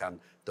taking into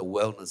account the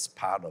wellness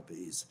part of it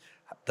is,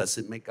 does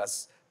it make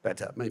us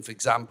better? I mean, for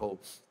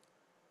example,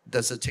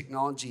 does the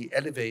technology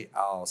elevate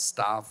our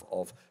staff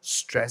of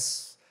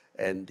stress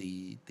and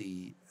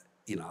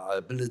our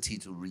ability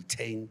to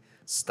retain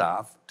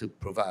staff, to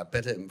provide a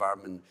better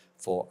environment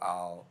for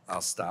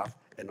our staff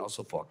and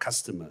also for our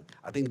customer?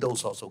 I think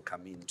those also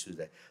come into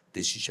the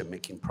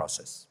decision-making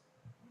process.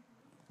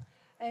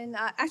 And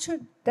actually,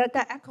 that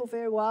echo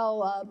very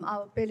well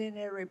our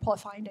billionaire report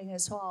finding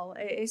as well.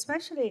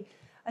 Especially,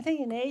 I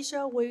think in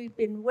Asia, we've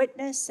been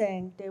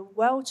witnessing the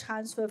wealth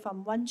transfer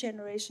from one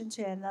generation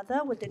to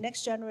another, with the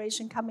next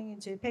generation coming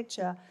into the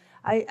picture.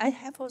 I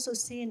have also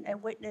seen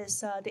and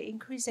witnessed the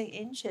increasing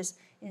interest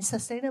in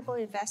sustainable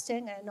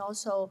investing and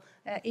also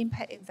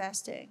impact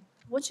investing,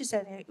 which is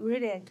a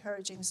really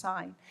encouraging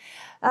sign.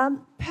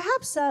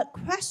 Perhaps a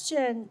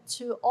question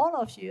to all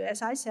of you,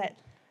 as I said,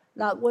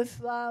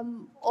 with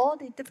all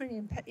the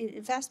different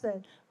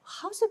investment,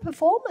 how's the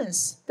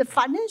performance, the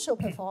financial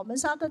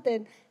performance, other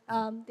than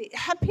the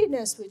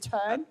happiness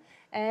return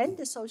and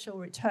the social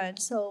return?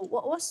 So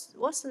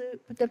what's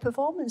the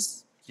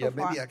performance so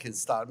far? Maybe I can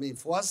start. I mean,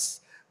 for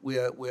us,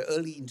 we're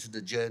early into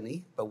the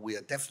journey, but we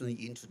are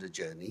definitely into the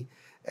journey.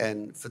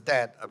 And for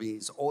that, I mean,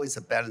 it's always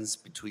a balance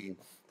between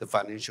the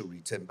financial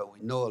return, but we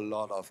know a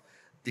lot of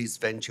this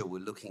venture we're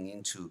looking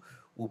into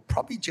will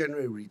probably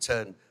generate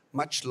return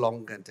much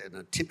longer than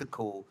a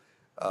typical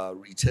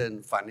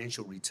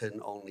financial return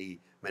only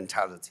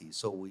mentality.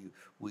 So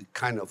we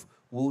kind of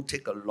will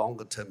take a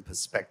longer term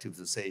perspective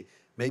to say,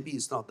 maybe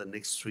it's not the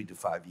next 3 to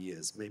 5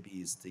 years, maybe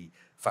it's the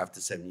 5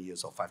 to 7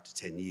 years or 5 to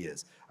 10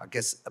 years. I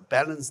guess a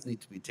balance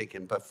needs to be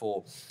taken, but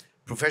for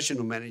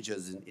professional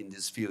managers in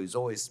this field, it's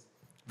always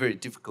very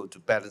difficult to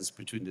balance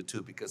between the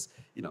two, because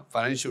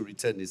financial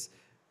return is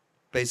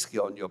basically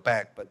on your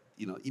back, but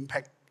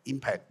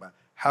impact. But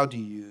how do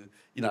you?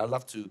 I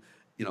love to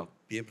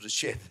be able to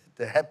share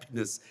the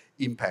happiness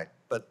impact,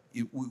 but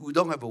we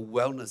don't have a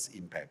wellness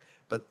impact.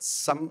 But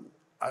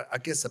I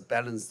guess a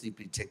balance needs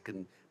to be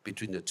taken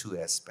between the two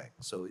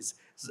aspects. So it's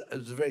a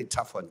very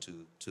tough one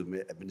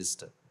to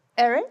administer.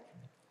 Eric?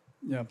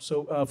 Yeah,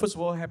 so first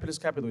of all, Happiness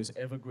Capital is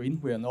evergreen.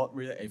 We are not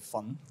really a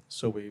fund,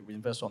 so we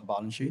invest on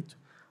balance sheet.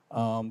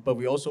 But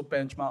we also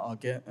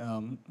benchmark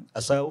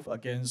ourselves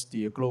against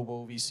the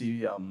global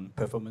VC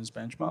performance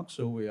benchmark.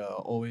 So we are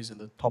always in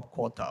the top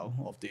quartile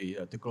of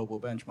the global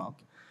benchmark.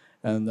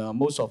 And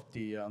most of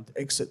the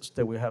exits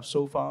that we have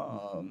so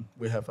far,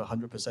 we have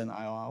 100%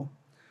 IRR.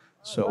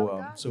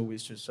 So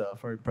which is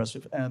very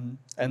impressive. And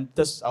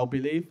that's our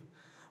belief,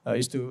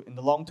 is to, in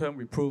the long term,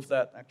 we prove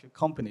that actually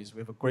companies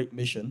with a great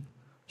mission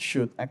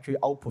should actually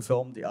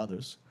outperform the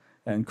others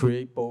and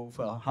create both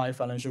a high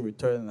financial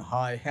return and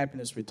high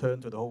happiness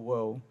return to the whole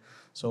world.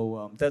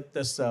 So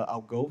that's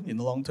our goal. In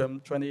the long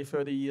term, 20,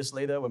 30 years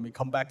later, when we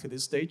come back to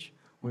this stage,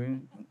 we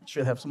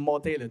should have some more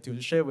data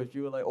to share with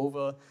you, like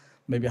over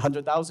maybe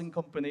 100,000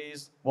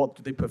 companies. What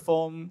do they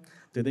perform?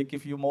 Do they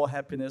give you more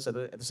happiness at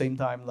the same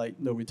time, like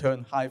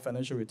return, high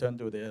financial return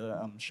to their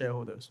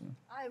shareholders?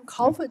 I am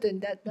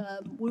confident that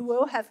we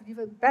will have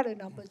even better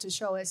numbers to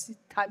show as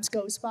time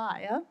goes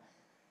by.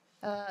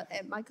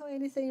 And Michael,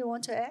 anything you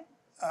want to add?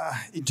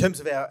 In terms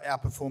of our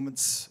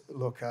performance,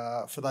 look,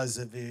 for those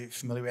of you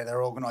familiar with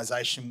our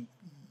organisation,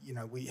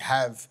 we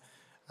have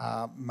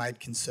made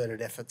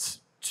concerted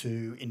efforts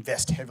to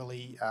invest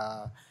heavily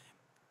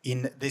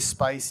in this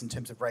space in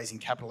terms of raising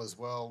capital as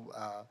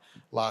well.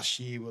 Last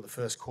year, we were the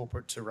first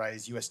corporate to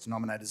raise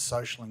US-denominated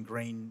social and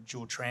green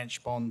dual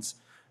tranche bonds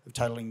of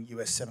totaling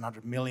US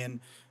 $700 million.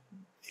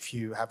 If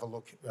you have a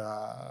look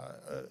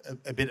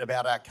a bit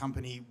about our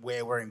company,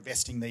 where we're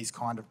investing these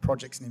kind of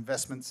projects and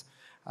investments,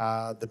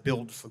 the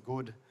Build for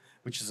Good,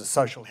 which is a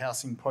social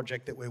housing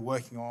project that we're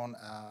working on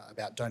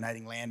about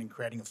donating land and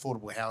creating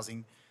affordable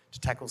housing to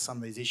tackle some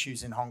of these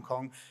issues in Hong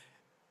Kong.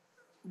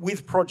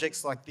 with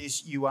projects like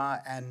this, you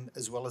are, and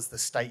as well as the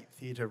State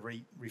Theatre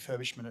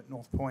refurbishment at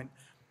North Point,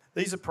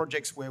 these are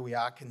projects where we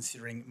are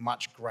considering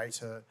much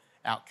greater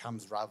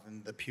outcomes rather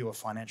than the pure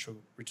financial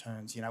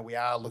returns. You know, we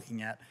are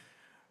looking at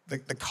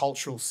the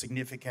cultural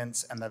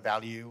significance and the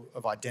value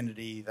of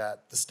identity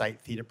that the State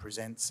Theatre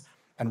presents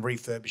and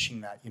refurbishing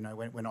that. You know,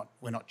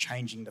 we're not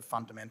changing the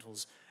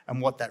fundamentals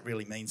and what that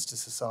really means to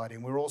society.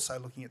 And we're also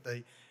looking at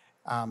the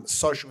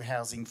social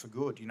housing for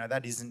good. You know,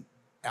 that isn't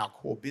our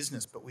core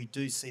business, but we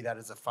do see that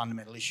as a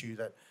fundamental issue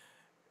that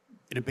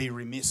it'd be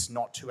remiss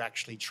not to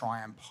actually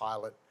try and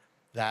pilot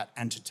that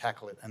and to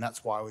tackle it. And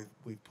that's why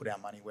we've put our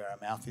money where our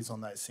mouth is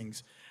on those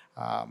things.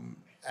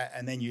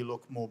 And then you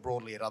look more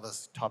broadly at other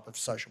type of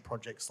social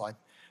projects like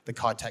the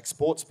Kai Tak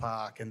Sports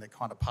Park and the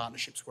kind of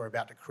partnerships we're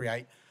about to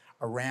create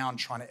around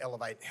trying to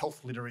elevate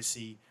health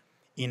literacy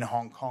in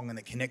Hong Kong and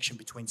the connection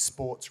between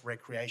sports,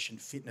 recreation,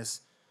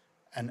 fitness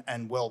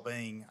and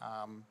well-being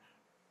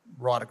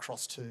right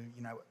across to,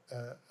 you know,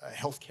 a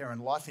healthcare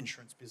and life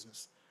insurance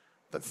business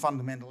that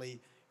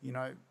fundamentally, you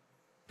know,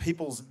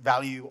 people's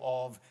value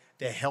of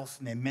their health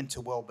and their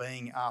mental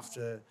well-being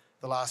after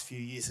the last few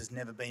years has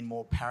never been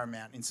more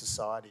paramount in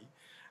society.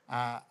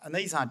 And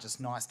these aren't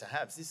just nice to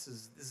have. This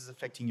is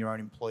affecting your own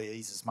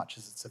employees as much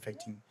as it's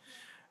affecting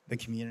the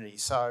community.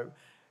 So,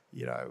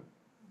 you know,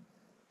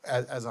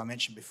 as I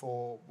mentioned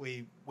before,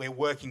 we're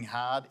working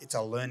hard. It's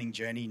a learning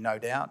journey, no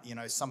doubt. You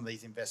know, some of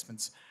these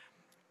investments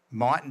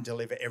mightn't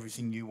deliver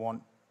everything you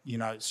want, you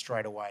know,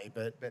 straight away.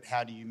 But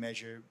how do you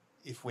measure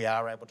if we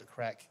are able to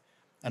crack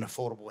an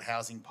affordable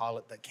housing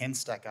pilot that can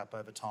stack up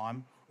over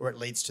time, or it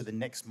leads to the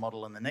next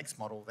model and the next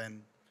model,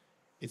 then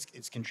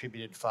it's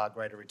contributed far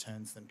greater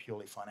returns than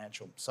purely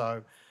financial.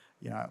 So,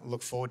 you know,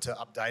 look forward to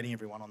updating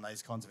everyone on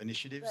those kinds of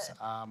initiatives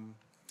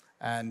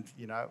and,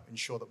 you know,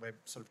 ensure that we're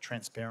sort of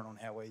transparent on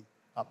how we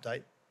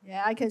update.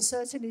 Yeah, I can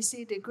certainly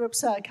see the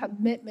group's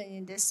commitment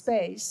in this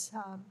space.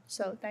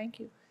 So thank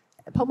you.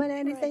 Pullman,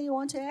 anything you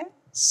want to add?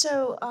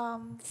 So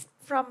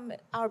from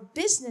our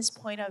business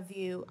point of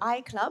view,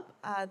 iClub,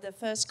 the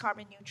first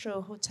carbon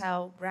neutral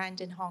hotel brand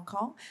in Hong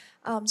Kong,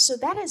 so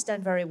that has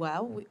done very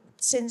well.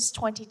 Since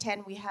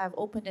 2010, we have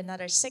opened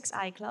another 6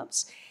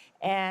 iClubs,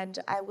 and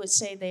I would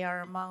say they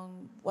are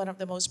among one of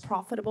the most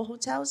profitable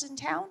hotels in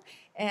town.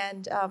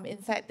 And in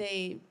fact,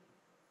 they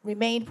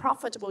remained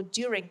profitable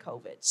during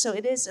COVID. So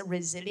it is a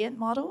resilient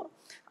model,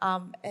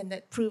 and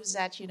that proves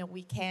that, you know,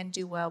 we can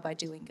do well by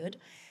doing good.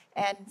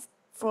 And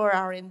for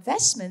our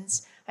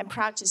investments, I'm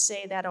proud to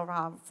say that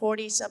around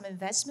 40-some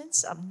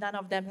investments, none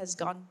of them has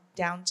gone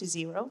down to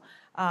zero.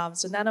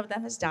 So none of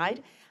them has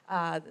died.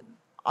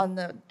 On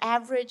the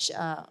average,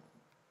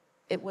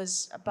 it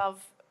was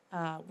above,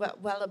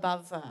 well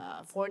above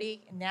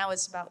 40, and now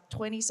it's about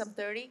 20-some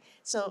 30.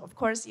 So of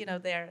course, you know,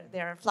 there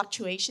are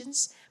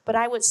fluctuations, but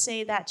I would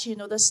say that, you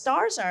know, the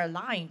stars are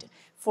aligned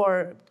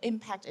for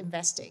impact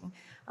investing.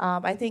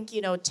 I think,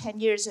 you know, 10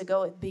 years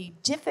ago, it'd be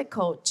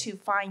difficult to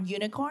find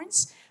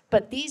unicorns,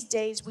 but these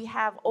days we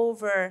have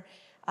over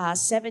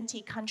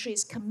 70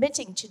 countries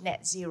committing to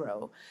net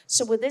zero.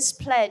 So with this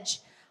pledge,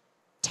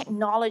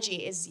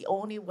 technology is the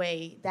only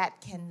way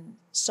that can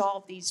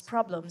solve these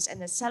problems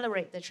and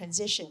accelerate the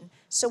transition.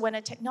 So when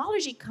a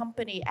technology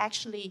company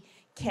actually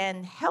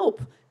can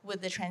help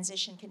with the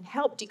transition, can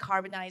help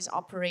decarbonize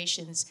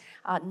operations,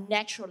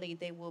 naturally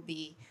they will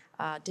be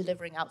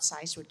delivering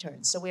outsized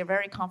returns. So we're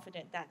very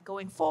confident that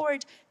going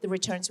forward, the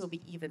returns will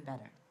be even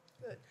better.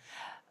 Good.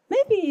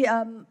 Maybe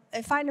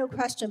a final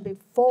question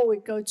before we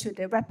go to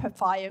the rapid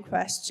fire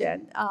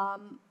question.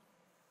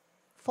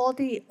 For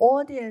the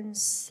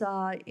audience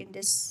in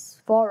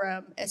this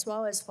forum, as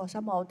well as for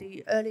some of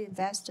the early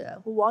investors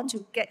who want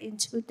to get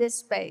into this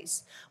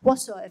space,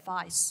 what's your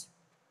advice?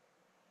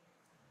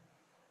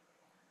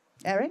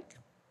 Eric?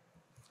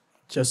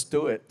 Just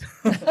do it.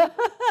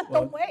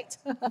 Don't wait.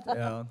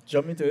 Yeah,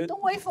 jump into it.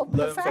 Don't wait for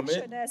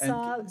perfection, as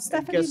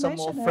Stephanie get some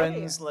more mentioned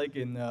friends earlier. like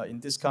in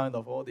this kind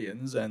of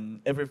audience,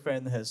 and every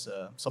friend has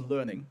some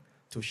learning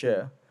to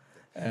share.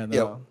 And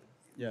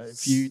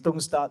if you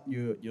don't start,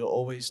 you're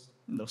always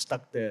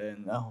stuck there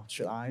and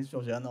should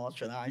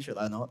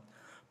I not?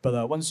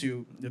 But once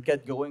you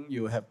get going,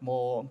 you have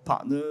more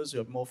partners, you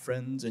have more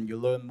friends, and you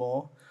learn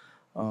more.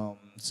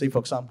 Say for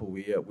example,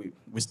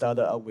 we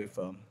started out with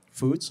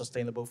food,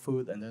 sustainable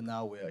food, and then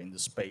now we are in the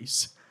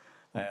space,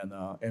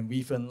 and we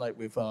even like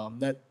with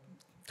net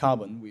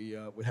carbon, we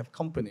have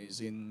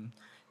companies in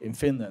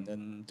Finland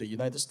and the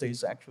United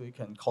States actually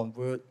can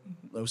convert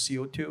those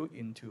CO2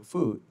 into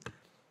food.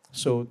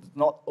 So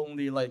not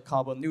only like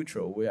carbon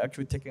neutral, we're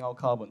actually taking out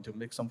carbon to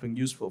make something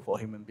useful for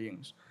human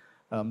beings.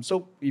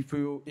 So if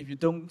you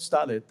don't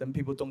start it, then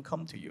people don't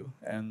come to you.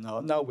 And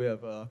now we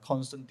have a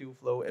constant deal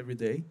flow every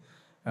day.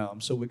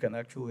 So we can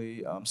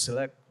actually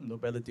select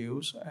better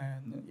deals.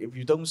 And if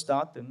you don't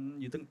start, then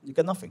you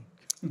get nothing.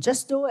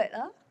 Just do it,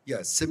 huh?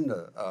 Yeah,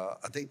 similar.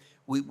 I think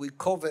with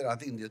COVID, I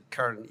think in the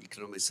current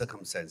economic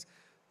circumstance,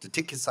 the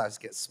ticket size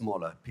gets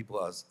smaller, people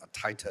are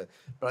tighter.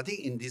 But I think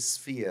in this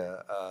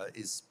sphere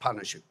is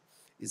partnership.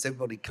 It's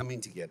everybody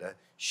coming together,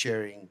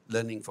 sharing,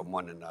 learning from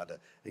one another,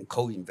 and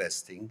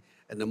co-investing.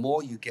 And the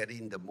more you get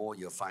in, the more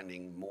you're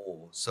finding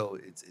more. So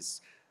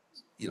it's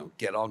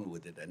get on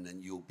with it, and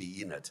then you'll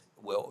be in it.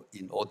 Well,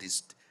 in all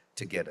this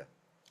together.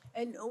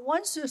 And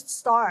once you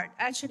start,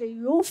 actually,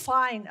 you'll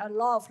find a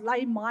lot of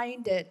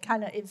like-minded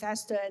kind of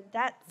investor, and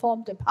that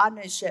form the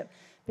partnership,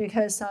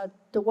 because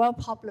the world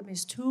problem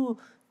is too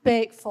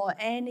big for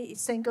any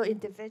single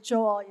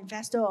individual or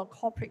investor or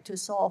corporate to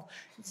solve.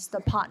 It's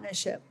the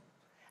partnership.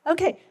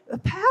 Okay,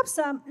 perhaps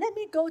let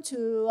me go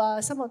to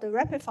some of the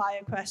rapid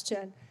fire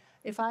question.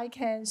 If I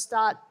can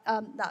start,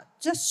 now,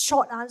 just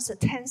short answer,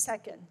 10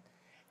 seconds.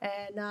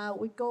 And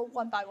we go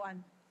one by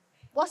one.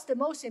 What's the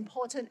most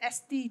important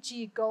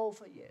SDG goal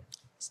for you?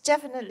 It's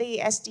definitely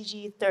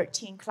SDG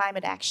 13,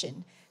 climate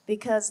action,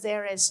 because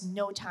there is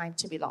no time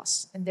to be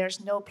lost. And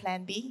there's no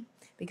plan B,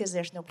 because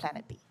there's no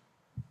planet B.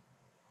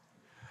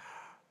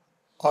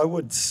 I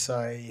would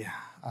say,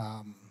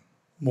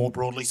 more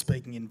broadly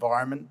speaking,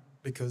 environment,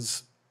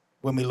 because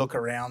when we look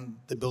around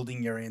the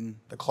building you're in,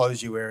 the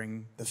clothes you're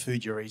wearing, the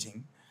food you're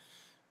eating,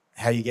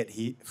 how you get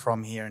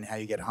from here and how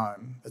you get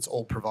home, it's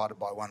all provided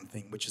by one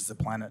thing, which is the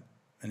planet.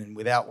 And then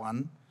without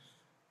one,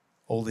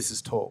 all this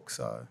is talk.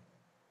 So,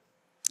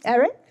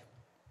 Eric?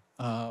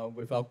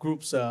 With our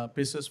group's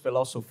business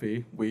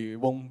philosophy, we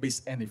won't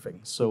miss anything.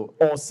 So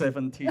all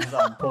 17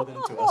 are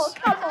important to us. Oh,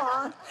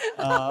 come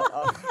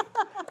on.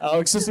 Our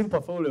existing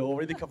portfolio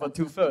already covered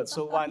 2/3,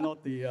 so why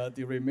not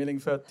the remaining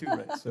third too,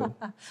 right? So.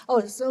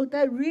 So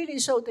that really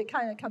showed the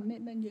kind of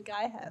commitment you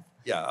guys have.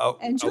 Yeah, I'll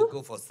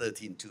go for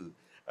 13 too.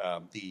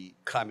 The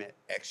climate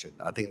action.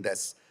 I think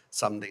that's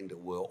something that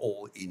we're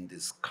all in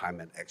this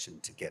climate action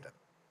together.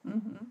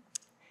 Mm-hmm.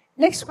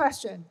 Next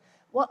question.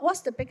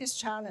 What's the biggest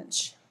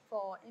challenge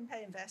for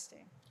impact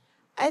investing?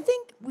 I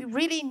think we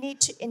really need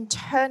to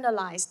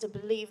internalize the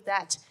belief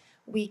that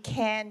we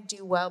can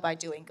do well by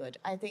doing good.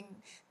 I think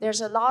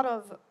there's a lot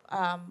of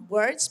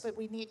words, but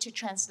we need to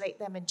translate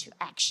them into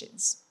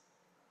actions.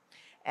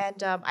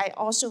 And I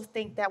also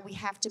think that we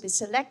have to be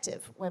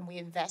selective when we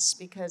invest,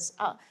 because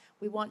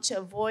we want to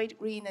avoid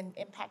green and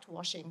impact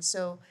washing.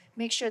 So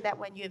make sure that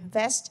when you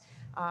invest,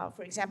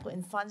 for example,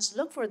 in funds,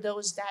 look for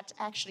those that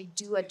actually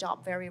do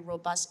adopt very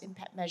robust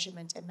impact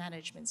measurement and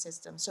management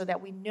systems, so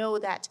that we know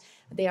that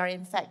they are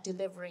in fact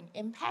delivering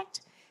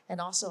impact, and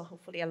also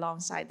hopefully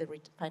alongside the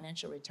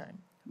financial return.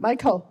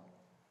 Michael?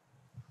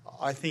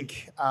 I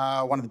think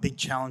one of the big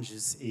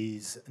challenges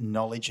is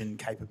knowledge and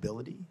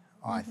capability.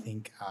 Mm-hmm. I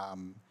think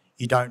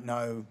you don't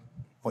know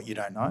what you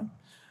don't know.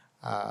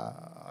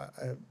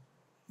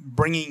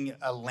 Bringing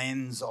a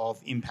lens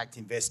of impact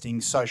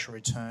investing, social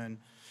return,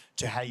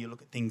 to how you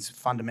look at things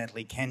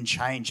fundamentally can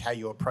change how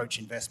you approach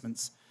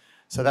investments.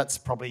 So that's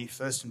probably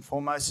first and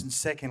foremost. And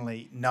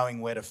secondly,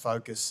 knowing where to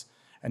focus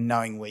and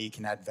knowing where you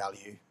can add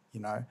value.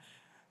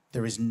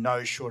 There is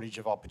no shortage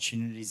of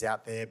opportunities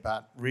out there,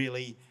 but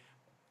really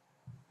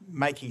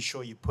making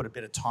sure you put a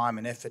bit of time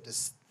and effort to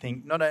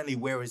think not only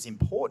where is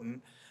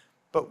important,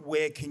 but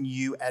where can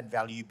you add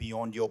value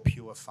beyond your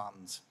pure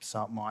funds.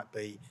 So it might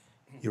be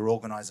your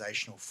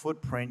organisational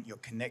footprint, your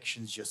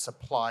connections, your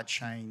supply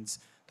chains,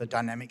 the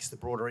dynamics, the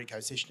broader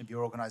ecosystem of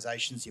your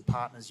organisations, your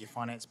partners, your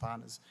finance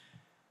partners.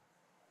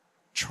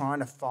 Trying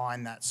to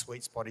find that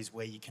sweet spot is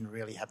where you can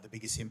really have the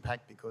biggest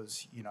impact,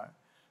 because,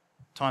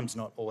 time's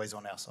not always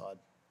on our side.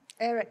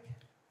 Eric?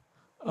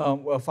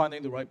 Well,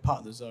 finding the right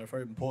partners are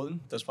very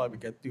important. That's why we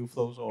get deal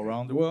flows all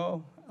around the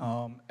world.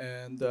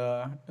 And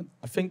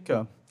I think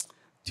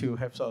to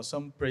have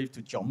some brave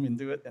to jump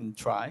into it and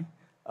try,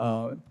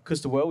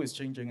 because the world is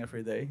changing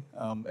every day,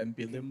 and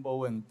be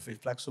nimble and be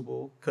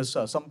flexible, because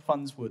some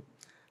funds would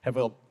have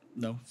a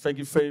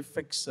very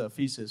fixed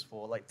thesis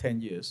for like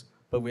 10 years,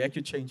 but we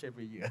actually change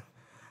every year.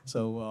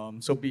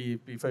 So be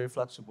very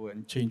flexible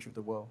and change with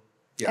the world.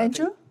 Yeah,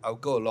 Andrew? I'll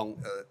go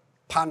along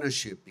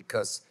partnership,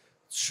 because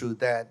through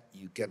that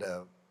you get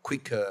a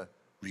quicker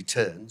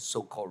return,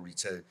 so-called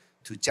return,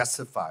 to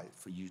justify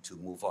for you to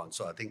move on.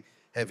 So I think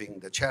having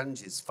the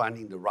challenge is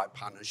finding the right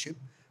partnership,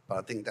 but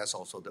I think that's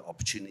also the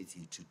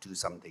opportunity to do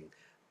something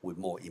with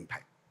more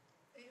impact.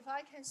 If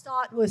I can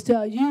start with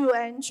you,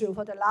 Andrew,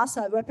 for the last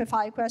rapid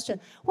fire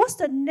question. What's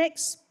the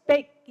next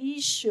big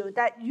issue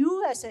that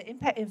you as an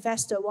impact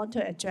investor want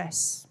to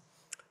address?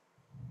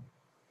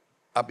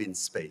 Up in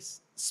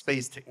space.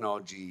 Space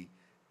technology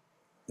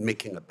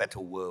making a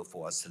better world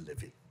for us to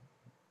live in.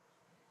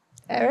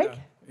 Eric?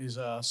 Is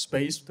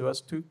space to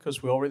us too,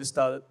 because we already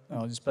started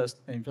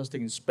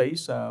investing in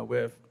space. We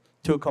have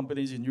 2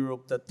 companies in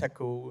Europe that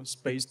tackle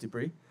space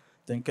debris.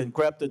 Then can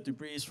grab the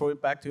debris, throw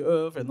it back to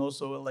Earth, and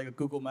also like a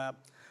Google map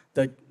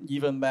that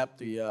even map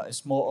the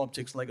small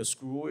objects like a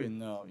screw in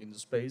the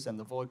space and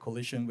avoid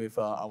collision with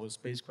our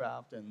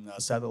spacecraft and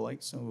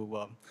satellites.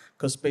 So,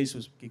 because space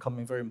is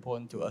becoming very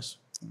important to us.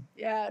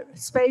 Yeah,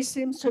 space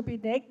seems to be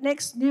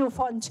next new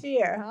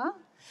frontier, huh?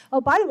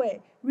 Oh, by the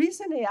way,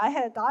 recently I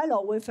had a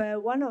dialogue with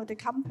one of the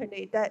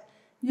company that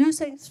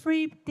using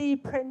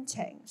 3D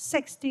printing,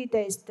 60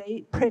 days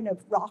they print a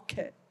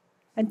rocket,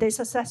 and they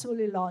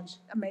successfully launched.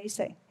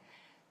 Amazing.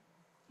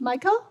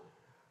 Michael?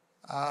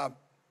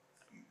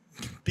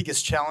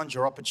 Biggest challenge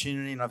or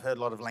opportunity, and I've heard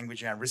a lot of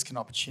language around risk and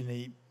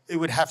opportunity, it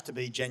would have to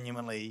be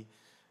genuinely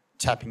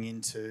tapping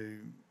into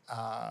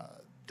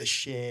the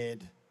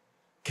shared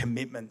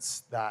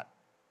commitments that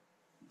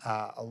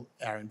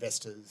our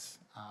investors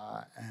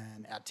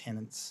and our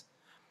tenants,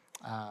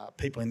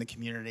 people in the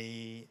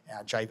community,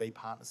 our JV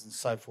partners and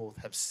so forth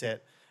have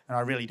set. And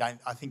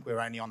I think we're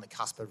only on the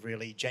cusp of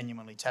really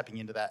genuinely tapping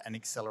into that and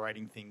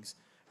accelerating things,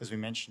 as we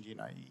mentioned,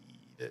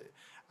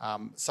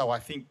 so I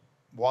think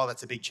while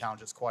that's a big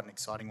challenge, it's quite an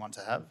exciting one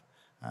to have.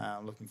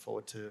 Looking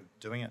forward to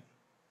doing it.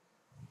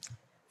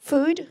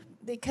 Food,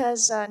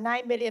 because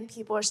 9 million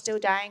people are still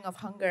dying of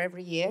hunger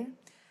every year.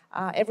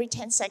 Every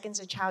 10 seconds,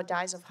 a child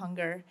dies of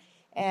hunger.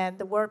 And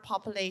the world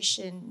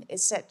population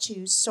is set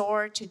to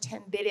soar to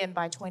 10 billion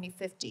by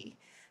 2050.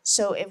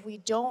 So if we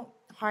don't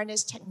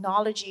harness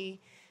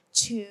technology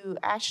to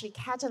actually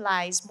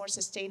catalyze more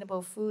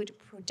sustainable food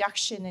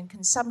production and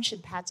consumption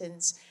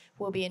patterns,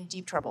 we'll be in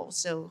deep trouble.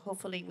 So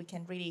hopefully we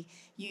can really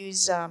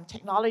use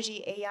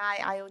technology, AI,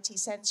 IoT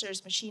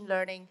sensors, machine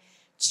learning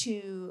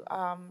to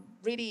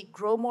really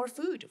grow more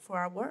food for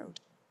our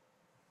world.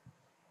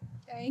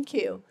 Thank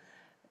you.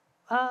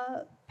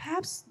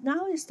 Perhaps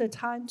now is the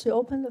time to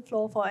open the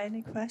floor for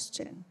any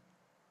question.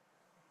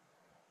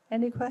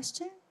 Any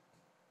question?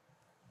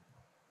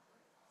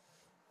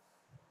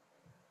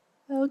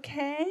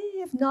 Okay,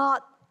 if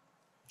not,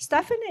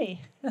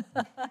 Stephanie,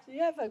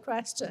 you have a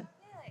question.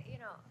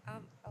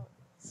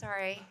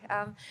 Sorry,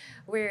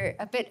 we're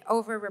a bit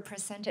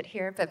overrepresented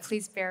here, but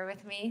please bear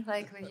with me,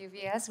 like with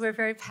UBS. We're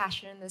very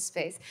passionate in this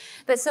space.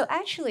 But so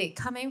actually,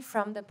 coming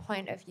from the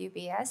point of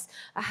UBS,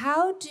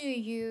 how do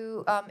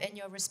you, in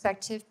your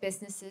respective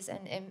businesses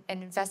and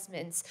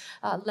investments,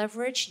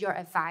 leverage your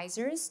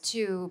advisors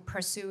to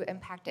pursue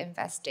impact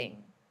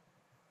investing?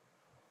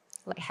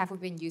 Like, have we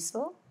been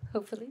useful,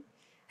 hopefully?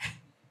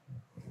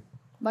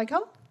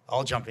 Michael?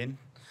 I'll jump in.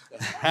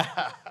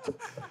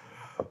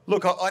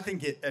 Look, I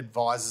think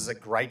advisors are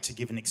great to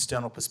give an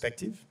external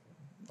perspective.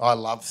 I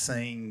love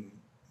seeing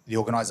the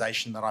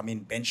organisation that I'm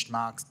in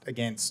benchmarked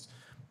against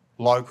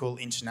local,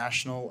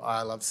 international.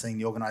 I love seeing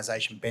the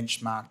organisation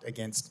benchmarked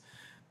against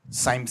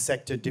same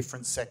sector,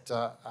 different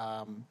sector.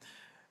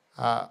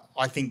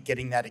 I think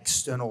getting that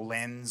external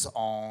lens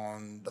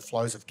on the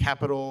flows of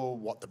capital,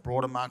 what the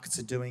broader markets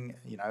are doing,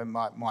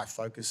 my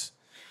focus,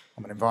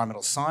 I'm an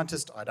environmental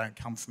scientist. I don't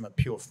come from a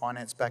pure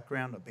finance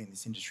background. I've been in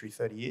this industry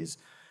 30 years.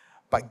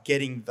 But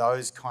getting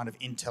those kind of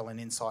intel and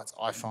insights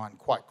I find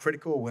quite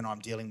critical when I'm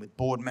dealing with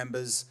board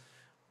members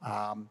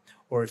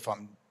or if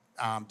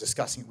I'm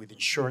discussing it with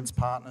insurance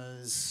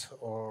partners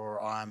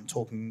or I'm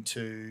talking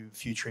to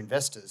future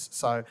investors.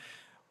 So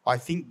I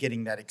think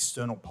getting that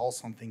external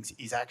pulse on things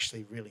is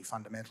actually really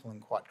fundamental and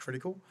quite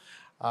critical.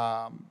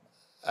 And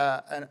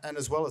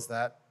as well as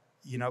that,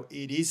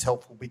 it is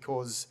helpful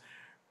because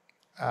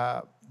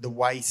the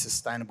way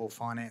sustainable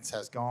finance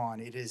has gone,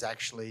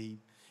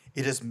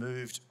 it has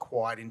moved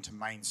quite into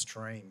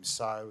mainstream.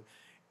 So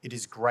it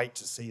is great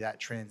to see that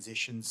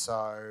transition.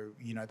 So,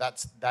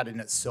 that in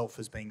itself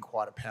has been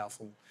quite a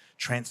powerful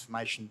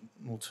transformational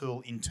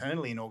tool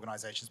internally in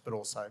organisations, but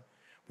also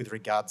with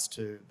regards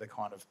to the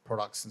kind of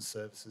products and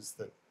services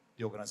that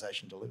the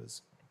organisation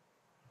delivers.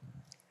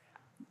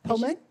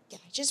 I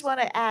just want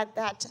to add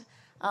that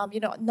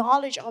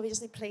knowledge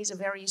obviously plays a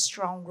very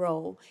strong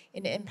role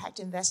in impact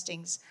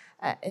investments.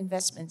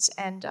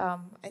 And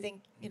I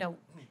think,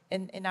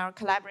 in our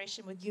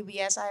collaboration with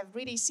UBS, I have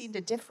really seen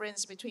the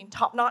difference between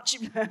top-notch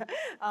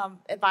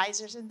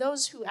advisors and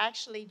those who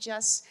actually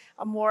just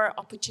are more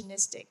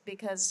opportunistic,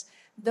 because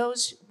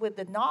those with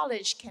the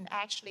knowledge can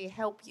actually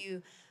help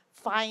you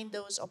find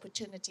those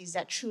opportunities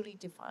that truly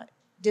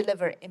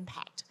deliver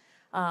impact.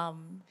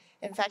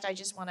 In fact, I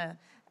just want to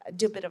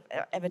do a bit of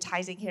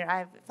advertising here.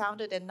 I've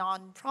founded a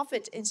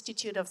non-profit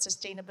Institute of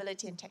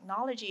Sustainability and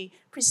Technology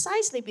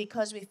precisely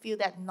because we feel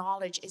that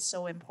knowledge is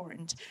so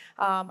important.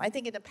 I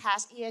think in the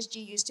past,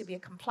 ESG used to be a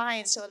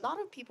compliance, so a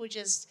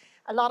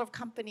lot of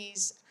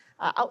companies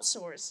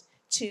outsource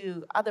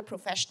to other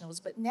professionals.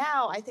 But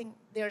now I think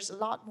there's a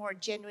lot more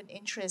genuine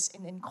interest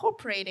in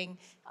incorporating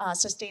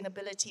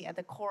sustainability at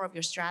the core of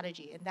your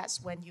strategy, and that's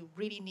when you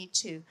really need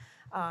to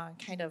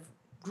kind of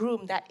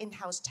groom that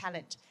in-house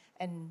talent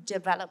and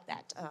develop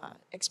that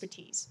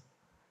expertise.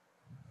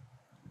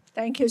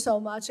 Thank you so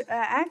much.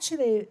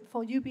 Actually,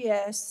 for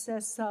UBS,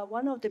 that's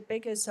one of the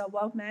biggest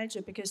wealth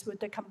managers, because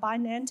with the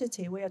combined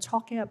entity, we are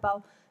talking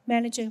about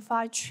managing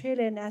 5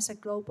 trillion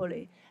assets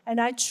globally. And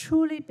I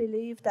truly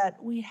believe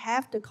that we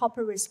have the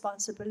corporate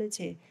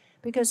responsibility,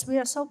 because we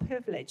are so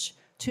privileged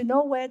to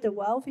know where the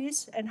wealth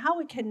is and how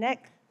we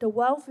connect the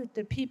wealth with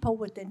the people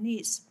with the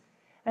needs.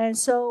 And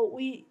so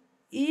we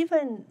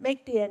even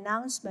make the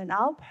announcement,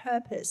 our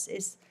purpose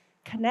is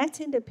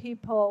connecting the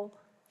people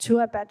to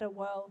a better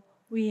world.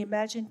 We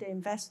imagine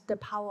the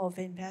power of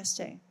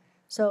investing.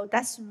 So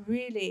that's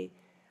really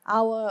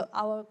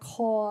our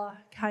core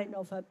kind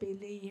of a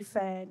belief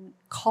and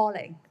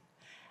calling.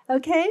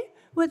 Okay,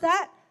 with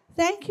that,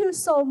 Thank you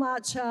so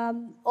much,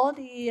 all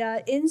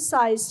the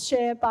insights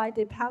shared by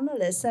the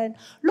panelists, and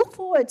look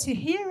forward to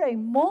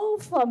hearing more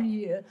from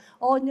you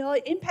on your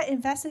impact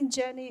investing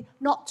journey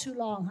not too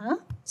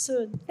long,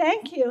 soon.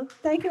 Thank you.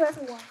 Thank you,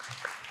 everyone.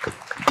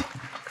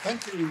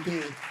 Thank you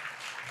indeed.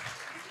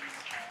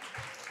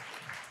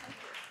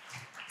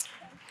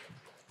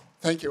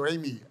 Thank you,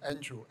 Amy,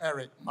 Andrew,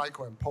 Eric,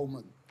 Michael, and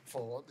Pullman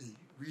for the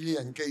really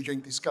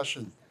engaging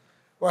discussion.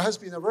 Well, it has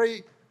been a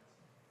very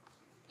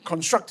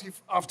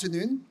constructive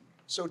afternoon.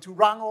 So to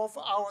round off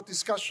our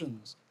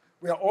discussions,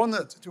 we are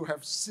honored to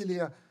have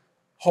Celia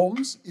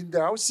Holmes,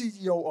 Indel,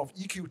 CEO of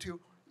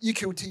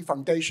EQT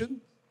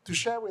Foundation, to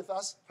share with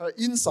us her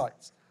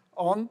insights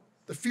on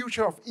the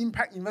future of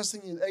impact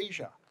investing in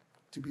Asia,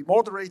 to be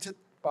moderated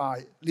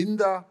by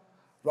Linda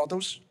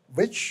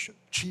Radosvich,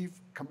 Chief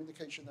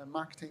Communication and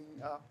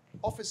Marketing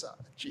Officer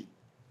at GIIN.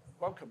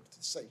 Welcome to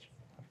the stage.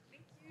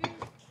 Thank you.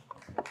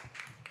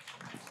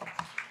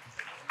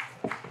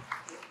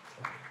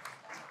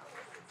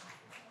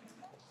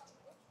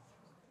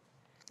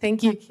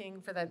 Thank you,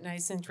 King, for that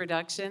nice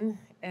introduction.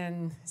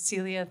 And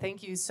Celia,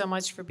 thank you so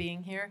much for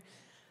being here.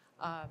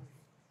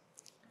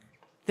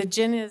 The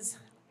GIIN is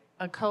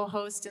a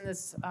co-host in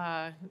this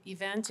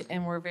event,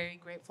 and we're very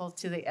grateful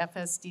to the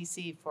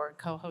FSDC for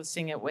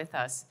co-hosting it with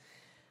us.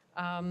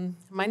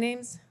 My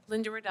name's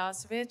Linda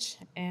Radosvich,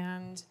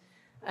 and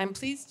I'm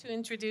pleased to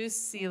introduce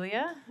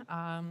Celia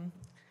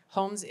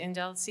Holmes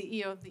Indel,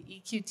 CEO of the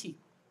EQT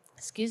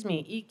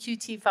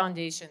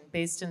Foundation,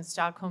 based in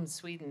Stockholm,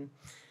 Sweden.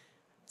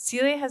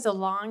 Celia has a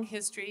long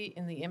history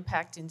in the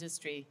impact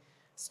industry,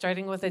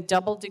 starting with a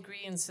double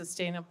degree in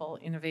sustainable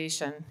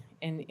innovation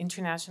in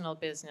international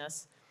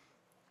business.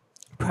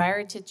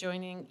 Prior to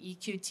joining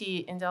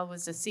EQT, Indel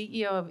was the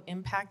CEO of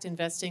impact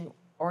investing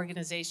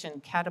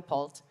organization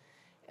Catapult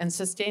and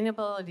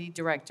sustainability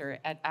director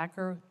at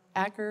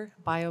Aker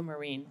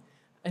BioMarine,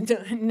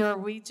 a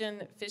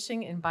Norwegian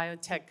fishing and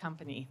biotech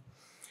company.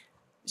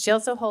 She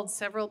also holds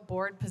several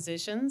board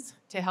positions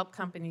to help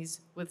companies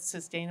with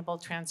sustainable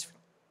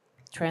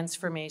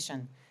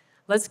transformation.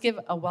 Let's give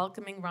a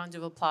welcoming round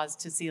of applause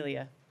to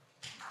Celia.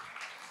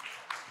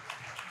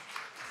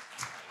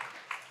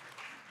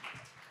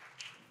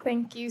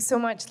 Thank you so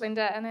much,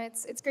 Linda, and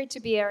it's great to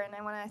be here, and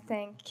I want to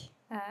thank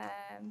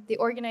the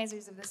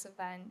organizers of this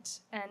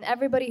event and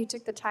everybody who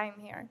took the time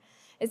here.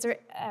 Is there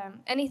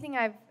anything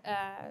I've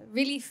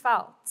really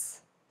felt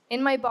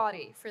in my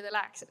body for the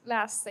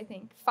last, I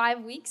think,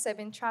 5 weeks? I've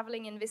been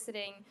traveling and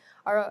visiting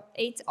our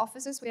 8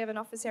 offices. We have an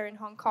office here in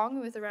Hong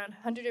Kong with around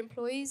 100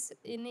 employees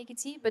in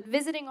EQT, but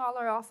visiting all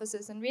our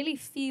offices and really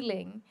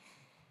feeling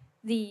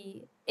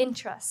the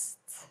interest,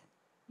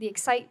 the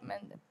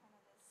excitement,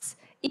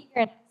 the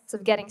eagerness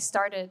of getting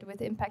started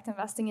with impact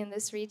investing in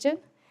this region.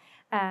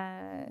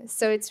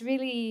 So it's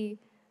really,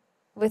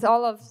 with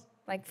all of,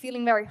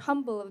 feeling very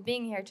humble of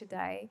being here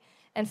today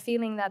and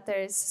feeling that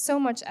there's so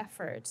much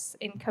effort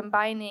in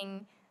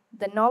combining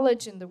the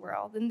knowledge in the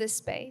world in this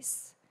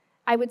space.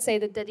 I would say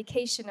the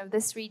dedication of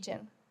this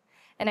region.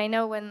 And I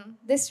know when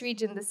this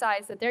region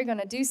decides that they're going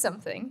to do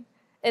something,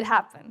 it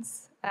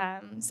happens.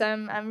 So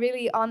I'm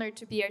really honored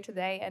to be here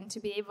today and to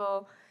be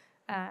able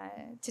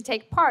to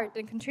take part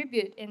and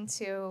contribute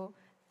into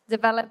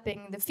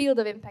developing the field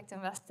of impact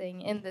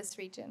investing in this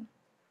region.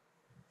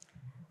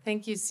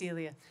 Thank you,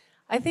 Celia.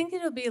 I think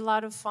it'll be a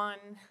lot of fun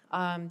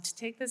to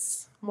take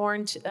this more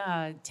into,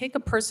 take a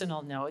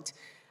personal note.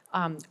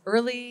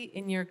 Early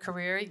in your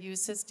career, you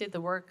assisted the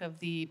work of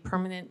the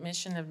Permanent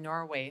Mission of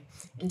Norway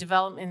in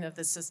development of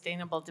the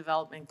Sustainable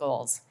Development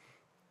Goals,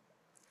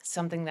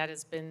 something that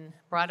has been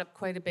brought up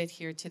quite a bit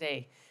here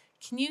today.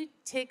 Can you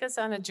take us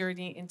on a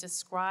journey and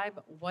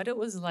describe what it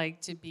was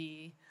like to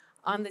be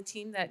on the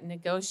team that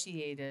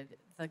negotiated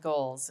the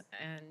goals,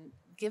 and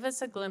give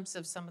us a glimpse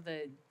of some of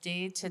the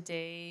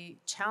day-to-day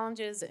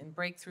challenges and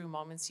breakthrough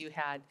moments you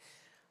had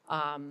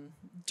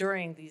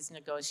during these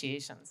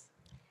negotiations?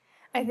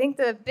 I think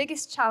the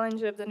biggest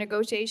challenge of the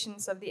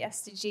negotiations of the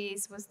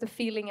SDGs was the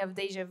feeling of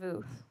déjà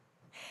vu.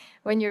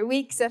 When you're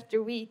weeks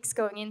after weeks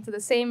going into the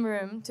same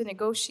room to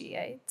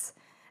negotiate,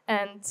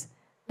 and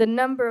the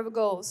number of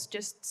goals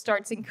just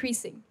starts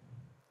increasing,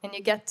 and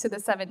you get to the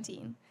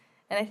 17.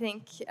 And I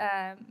think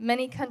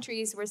many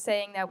countries were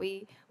saying that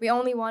we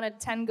only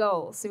wanted 10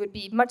 goals. It would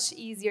be much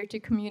easier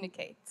to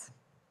communicate.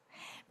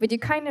 But you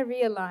kind of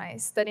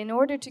realize that in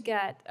order to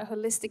get a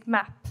holistic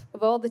map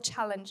of all the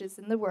challenges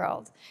in the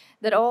world,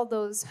 that all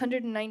those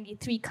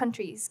 193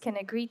 countries can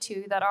agree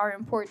to that are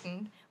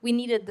important, we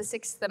needed the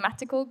 6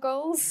 thematical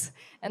goals,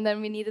 and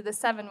then we needed the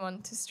 7th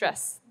one to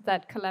stress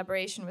that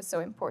collaboration was so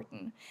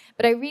important.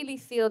 But I really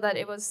feel that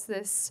it was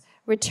this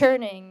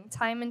returning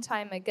time and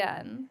time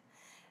again,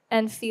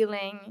 and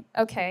feeling,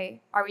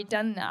 okay, are we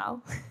done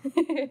now?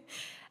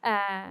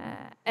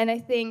 And I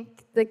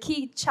think the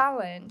key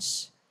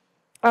challenge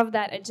of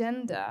that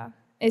agenda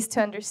is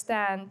to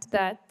understand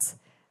that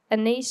a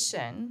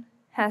nation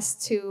has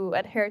to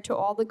adhere to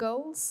all the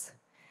goals,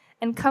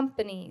 and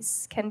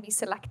companies can be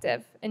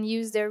selective and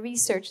use their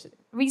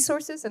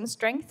resources and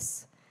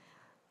strengths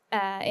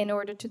in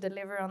order to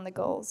deliver on the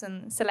goals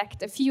and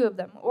select a few of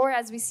them. Or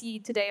as we see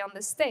today on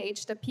the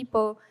stage, that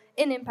people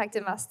in impact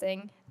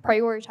investing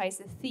prioritize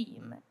the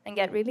theme and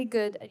get really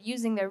good at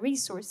using their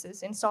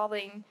resources in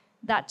solving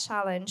that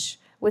challenge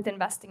with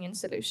investing in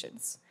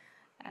solutions.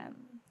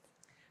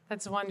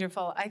 That's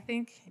wonderful. I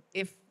think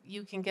if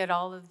you can get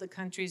all of the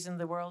countries in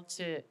the world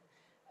to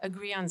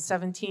agree on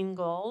 17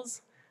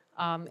 goals,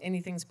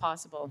 anything's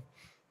possible.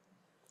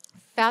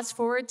 Fast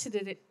forward to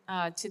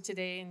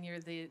today, and you're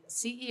the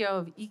CEO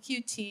of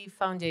EQT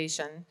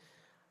Foundation,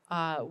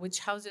 which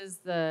houses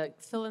the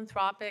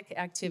philanthropic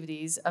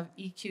activities of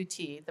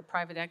EQT, the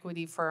private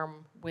equity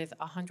firm with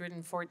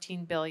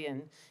 114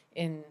 billion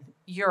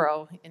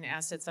euro in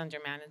assets under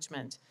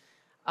management.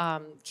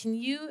 Can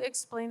you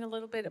explain a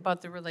little bit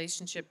about the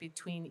relationship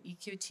between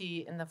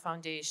EQT and the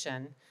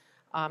foundation,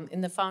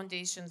 and the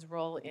foundation's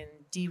role in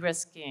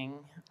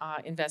de-risking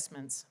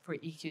investments for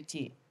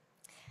EQT?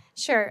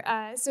 Sure.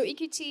 So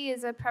EQT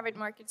is a private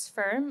markets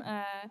firm.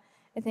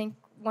 I think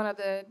one of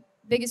the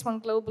biggest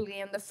one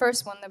globally and the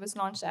first one that was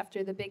launched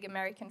after the big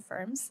American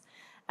firms.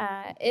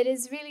 It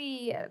is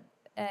really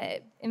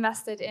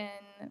invested in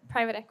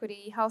private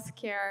equity,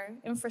 healthcare,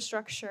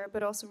 infrastructure,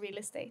 but also real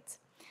estate.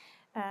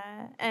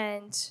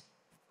 And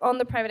on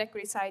the private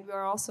equity side, we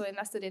are also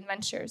invested in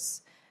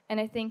ventures. And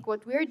I think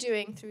what we're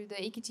doing through the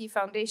EQT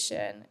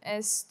Foundation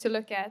is to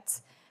look at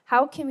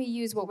how can we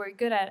use what we're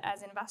good at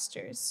as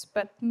investors,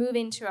 but move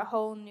into a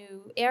whole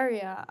new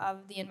area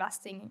of the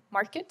investing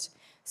market.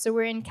 So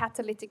we're in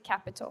catalytic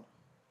capital.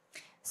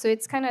 So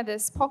it's kind of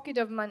this pocket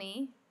of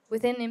money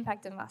within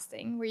impact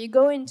investing where you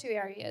go into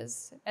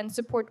areas and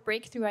support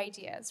breakthrough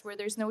ideas where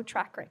there's no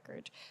track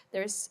record.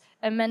 There's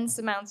immense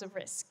amounts of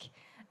risk.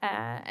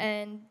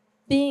 And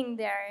being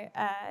there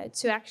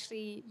to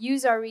actually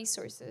use our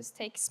resources,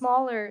 take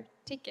smaller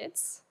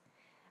tickets,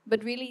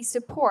 but really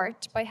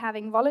support by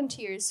having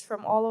volunteers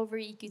from all over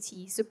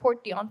EQT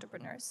support the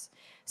entrepreneurs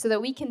so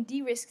that we can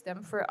de-risk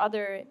them for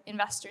other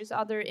investors,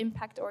 other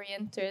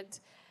impact-oriented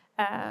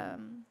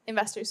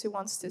investors who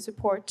wants to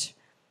support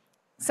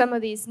some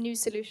of these new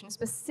solutions,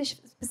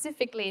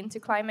 specifically into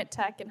climate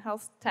tech and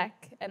health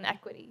tech and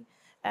equity.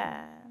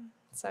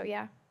 So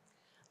yeah.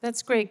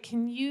 That's great.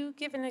 Can you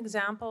give an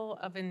example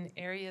of an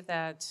area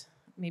that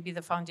maybe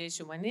the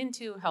foundation went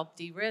into, helped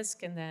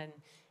de-risk, and then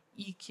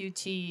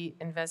EQT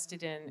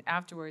invested in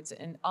afterwards,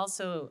 and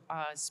also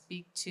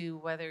speak to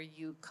whether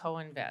you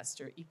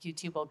co-invest or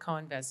EQT will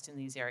co-invest in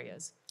these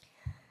areas?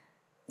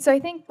 So I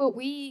think what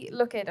we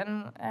look at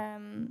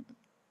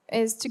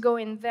is to go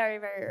in very,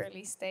 very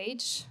early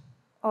stage,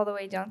 all the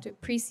way down to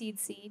pre-seed,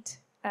 seed,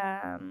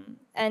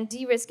 and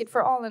de-risk it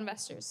for all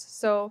investors.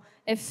 So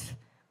if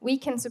we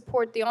can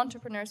support the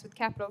entrepreneurs with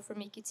capital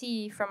from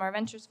EQT, from our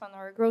ventures fund or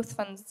our growth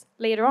funds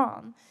later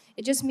on,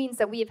 it just means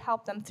that we have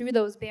helped them through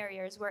those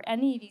barriers where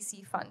any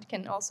VC fund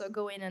can also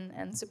go in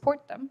and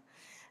support them.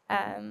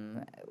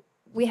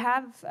 We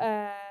have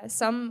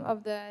some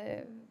of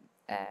the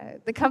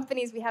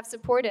companies we have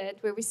supported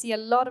where we see a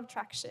lot of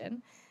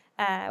traction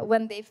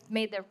when they've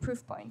made their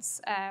proof points,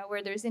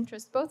 where there's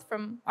interest both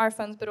from our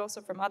funds but also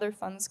from other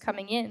funds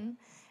coming in.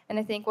 And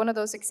I think one of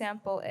those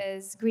examples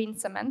is green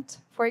cement,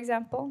 for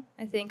example.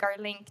 I think our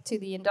link to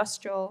the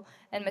industrial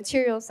and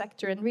material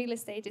sector and real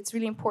estate, it's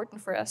really important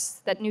for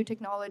us that new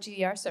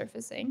technology are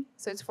surfacing.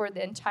 So it's for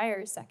the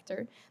entire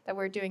sector that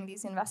we're doing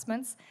these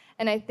investments.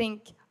 And I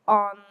think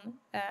on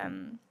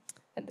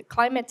the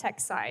climate tech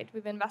side,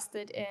 we've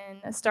invested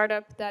in a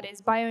startup that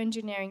is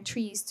bioengineering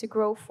trees to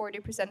grow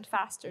 40%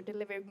 faster,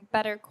 delivering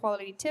better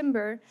quality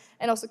timber,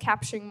 and also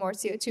capturing more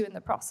CO2 in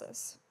the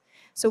process.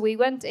 So we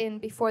went in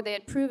before they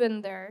had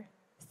proven their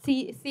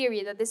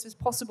theory that this was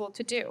possible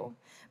to do.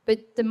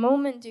 But the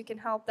moment you can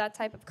help that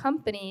type of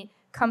company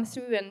come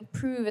through and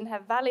prove and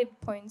have valid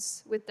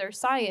points with their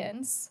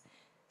science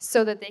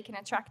so that they can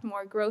attract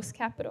more growth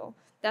capital,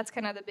 that's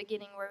kind of the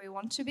beginning where we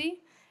want to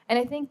be. And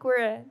I think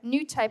we're a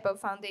new type of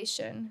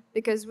foundation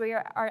because we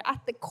are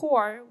at the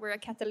core, we're a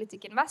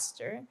catalytic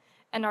investor,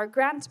 and our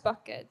grant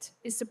bucket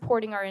is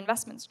supporting our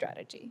investment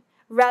strategy.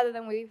 Rather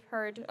than we've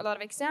heard a lot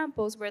of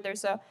examples where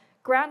there's a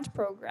grant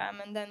program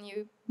and then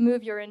you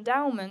move your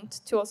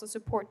endowment to also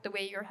support the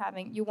way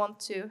you want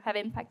to have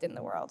impact in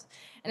the world.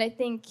 And I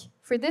think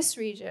for this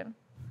region,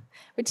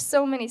 with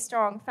so many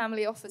strong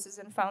family offices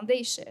and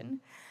foundation,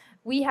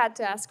 we had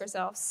to ask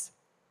ourselves,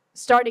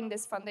 starting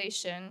this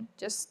foundation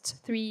just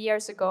 3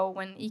 years ago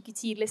when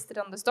EQT listed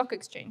on the stock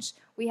exchange,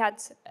 we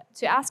had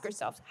to ask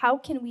ourselves, how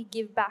can we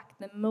give back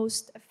the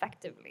most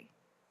effectively?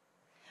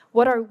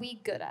 What are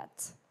we good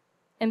at?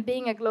 And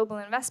being a global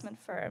investment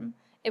firm,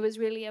 it was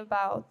really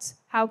about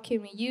how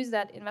can we use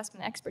that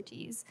investment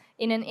expertise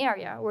in an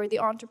area where the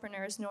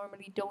entrepreneurs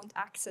normally don't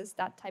access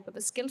that type of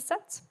a skill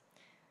set,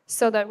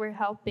 so that we're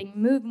helping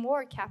move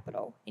more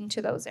capital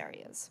into those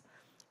areas.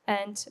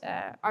 And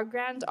our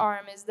grant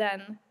arm is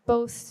then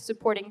both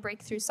supporting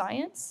breakthrough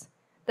science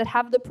that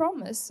have the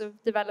promise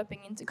of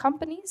developing into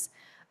companies,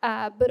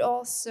 but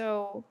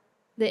also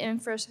the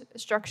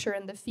infrastructure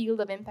and the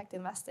field of impact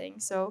investing.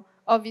 So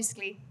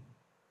obviously,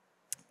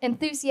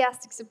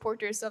 enthusiastic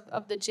supporters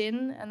of the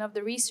GIIN and of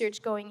the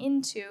research going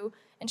into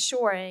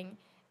ensuring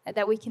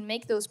that we can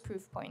make those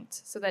proof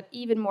points so that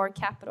even more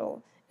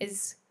capital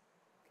is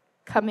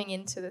coming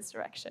into this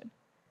direction.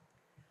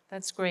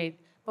 That's great.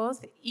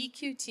 Both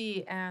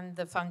EQT and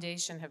the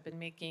foundation have been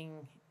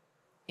making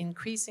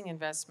increasing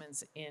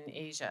investments in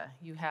Asia.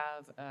 You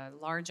have a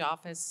large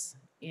office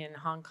in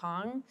Hong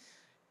Kong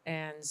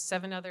and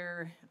 7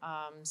 other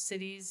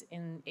cities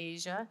in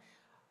Asia.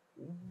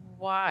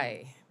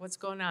 Why? What's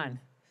going on?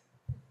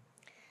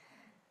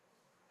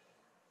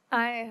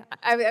 I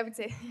would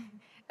say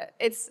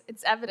it's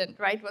evident,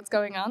 right, what's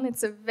going on.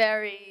 It's a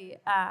very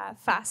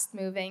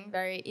fast-moving,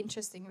 very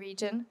interesting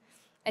region.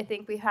 I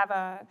think we have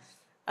a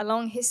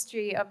long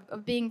history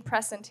of being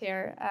present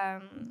here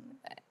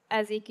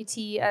as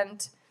EQT,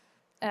 and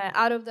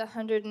out of the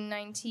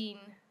 119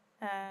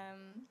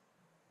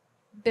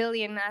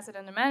 billion asset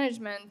under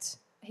management,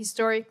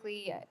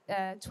 historically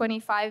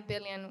 25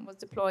 billion was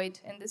deployed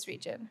in this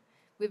region.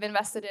 We've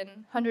invested in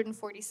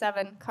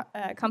 147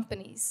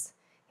 companies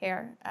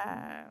here.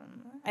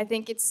 I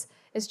think it's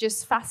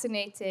just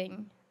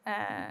fascinating,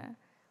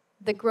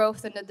 the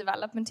growth and the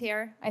development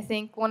here. I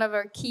think one of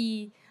our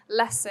key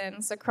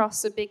lessons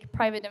across the big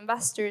private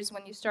investors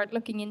when you start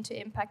looking into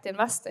impact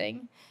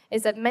investing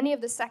is that many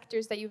of the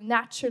sectors that you've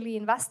naturally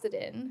invested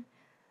in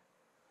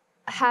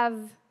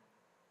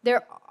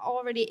they're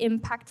already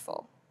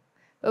impactful.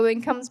 But when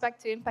it comes back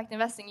to impact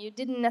investing, you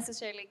didn't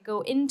necessarily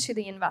go into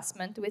the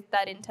investment with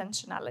that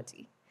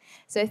intentionality.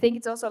 So I think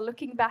it's also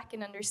looking back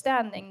and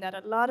understanding that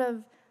a lot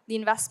of the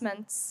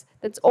investments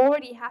that's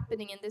already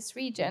happening in this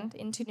region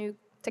into new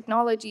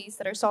technologies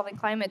that are solving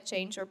climate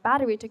change or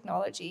battery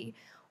technology,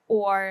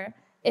 or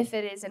if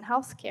it is in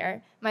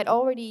healthcare, might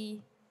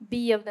already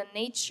be of the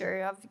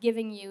nature of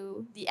giving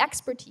you the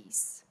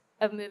expertise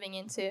of moving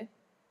into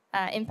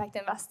impact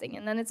investing.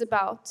 And then it's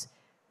about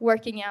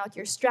working out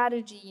your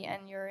strategy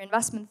and your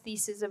investment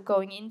thesis of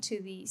going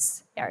into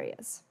these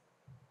areas.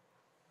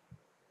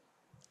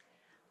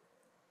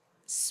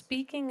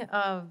 Speaking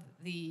of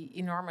the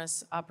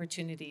enormous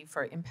opportunity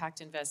for impact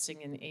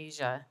investing in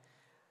Asia,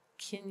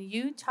 can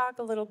you talk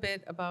a little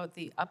bit about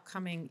the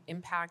upcoming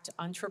Impact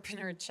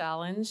Entrepreneur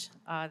Challenge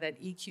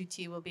that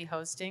EQT will be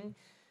hosting,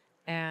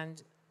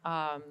 and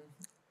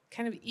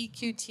kind of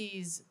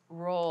EQT's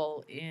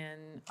role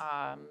in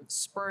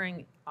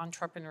spurring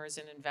entrepreneurs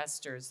and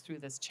investors through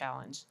this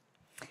challenge?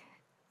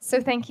 So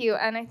thank you.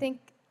 And I think,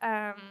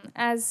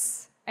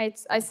 as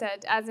I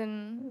said, as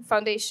in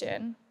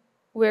foundation,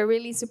 we're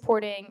really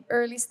supporting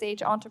early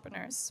stage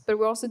entrepreneurs, but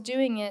we're also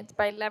doing it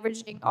by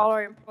leveraging all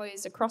our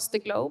employees across the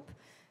globe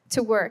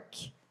to work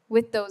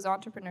with those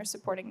entrepreneurs,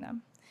 supporting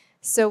them.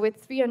 So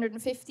with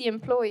 350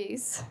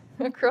 employees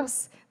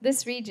across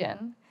this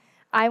region,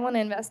 I want to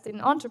invest in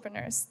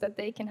entrepreneurs that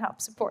they can help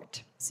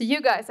support. So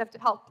you guys have to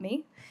help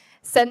me,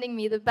 sending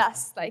me the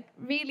best, like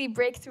really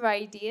breakthrough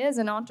ideas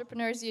and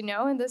entrepreneurs you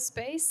know in this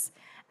space,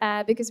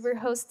 because we're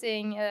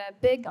hosting a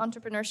big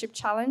entrepreneurship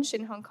challenge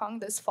in Hong Kong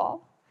this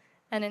fall,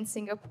 and in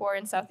Singapore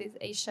and Southeast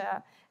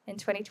Asia in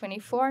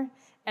 2024.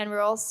 And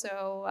we're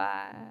also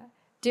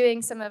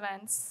doing some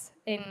events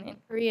in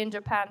Korea and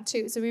Japan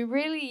too. So we're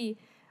really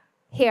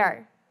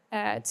here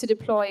to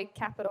deploy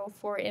capital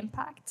for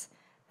impact.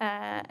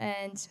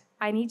 And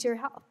I need your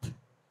help.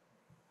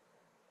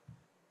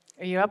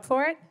 Are you up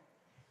for it?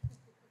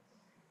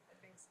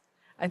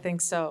 I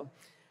think so.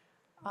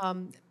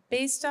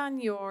 Based on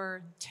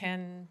your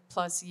 10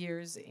 plus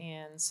years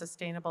in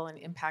sustainable and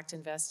impact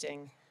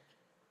investing,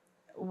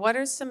 what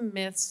are some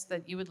myths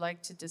that you would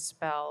like to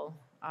dispel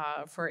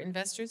for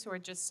investors who are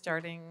just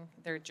starting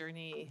their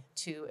journey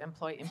to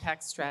employ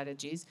impact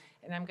strategies?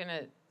 And I'm going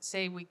to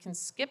say we can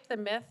skip the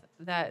myth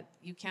that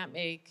you can't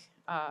make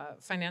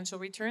financial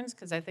returns,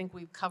 because I think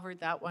we've covered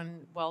that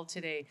one well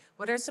today.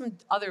 What are some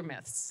other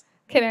myths?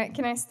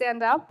 Can I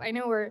stand up? I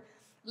know we're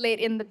late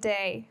in the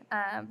day,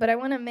 but I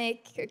want to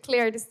make a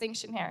clear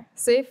distinction here.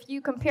 So if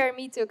you compare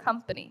me to a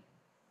company,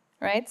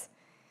 right?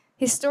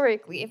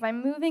 Historically, if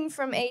I'm moving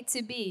from A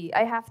to B,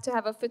 I have to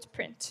have a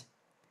footprint.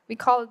 We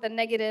call it the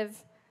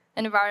negative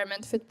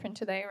environment footprint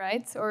today,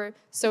 right? Or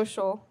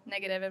social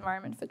negative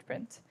environment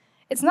footprint.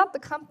 It's not the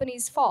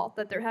company's fault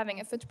that they're having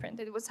a footprint.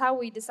 It was how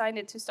we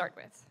decided to start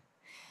with.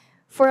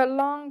 For a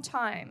long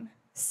time,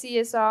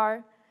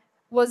 CSR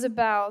was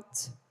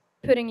about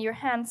putting your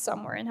hand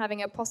somewhere and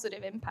having a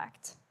positive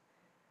impact.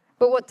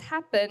 But what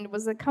happened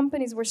was that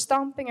companies were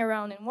stomping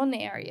around in one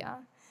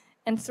area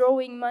and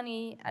throwing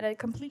money at a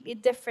completely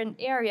different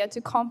area to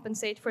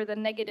compensate for the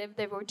negative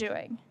they were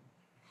doing,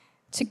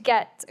 to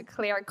get a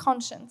clear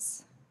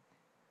conscience.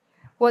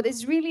 What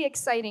is really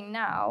exciting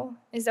now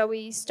is that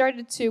we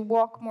started to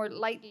walk more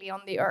lightly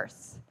on the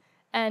earth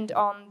and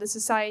on the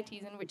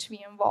societies in which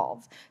we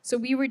involve. So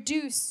we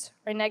reduce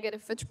our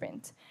negative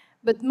footprint.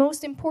 But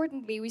most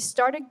importantly, we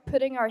started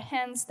putting our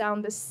hands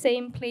down the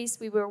same place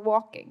we were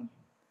walking.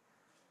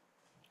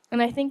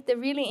 And I think the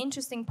really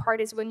interesting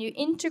part is when you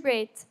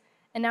integrate,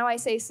 and now I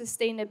say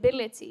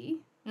sustainability,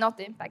 not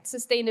impact,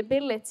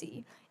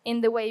 sustainability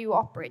in the way you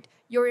operate,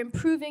 you're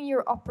improving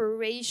your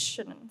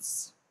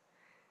operations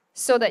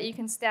so that you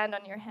can stand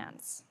on your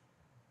hands.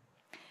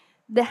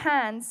 The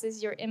hands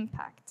is your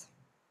impact.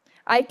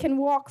 I can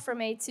walk from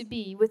A to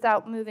B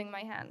without moving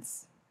my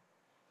hands.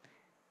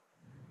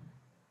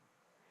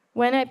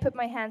 When I put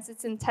my hands,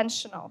 it's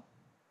intentional.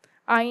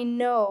 I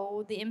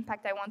know the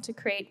impact I want to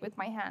create with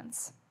my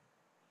hands.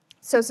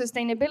 So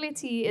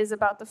sustainability is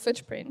about the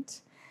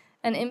footprint,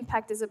 and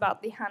impact is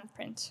about the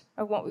handprint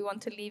of what we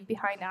want to leave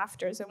behind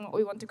after us and what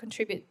we want to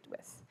contribute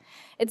with.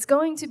 It's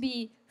going to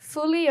be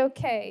fully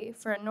okay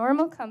for a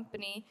normal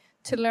company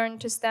to learn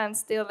to stand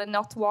still and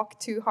not walk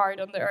too hard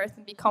on the earth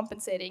and be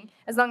compensating,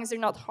 as long as they're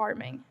not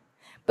harming.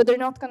 But they're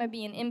not going to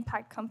be an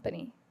impact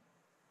company.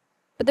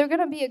 But they're going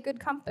to be a good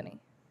company.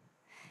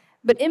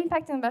 But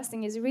impact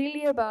investing is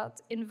really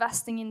about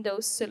investing in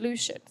those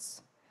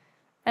solutions.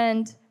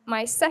 And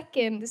my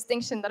second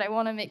distinction that I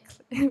want to make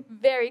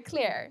very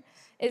clear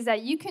is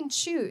that you can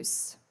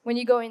choose when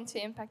you go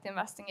into impact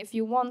investing if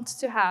you want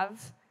to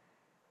have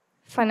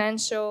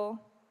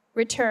financial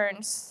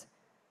returns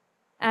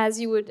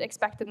as you would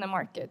expect in the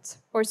market,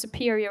 or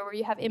superior, where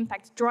you have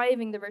impact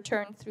driving the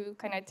return through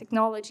kind of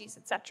technologies,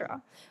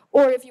 etc.,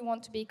 or if you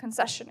want to be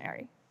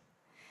concessionary.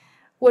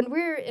 When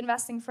we're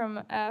investing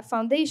from a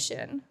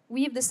foundation,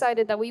 we've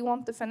decided that we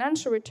want the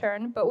financial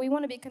return, but we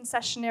want to be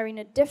concessionary in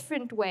a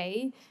different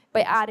way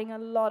by adding a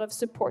lot of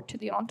support to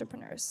the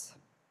entrepreneurs.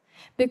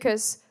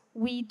 Because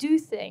we do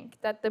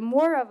think that the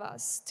more of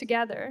us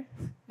together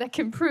that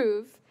can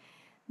prove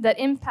that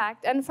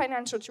impact and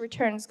financial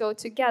returns go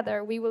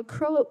together, we will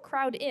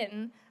crowd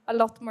in a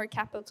lot more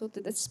capital to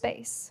this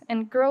space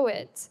and grow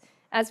it,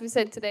 as we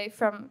said today,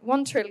 from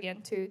 1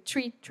 trillion to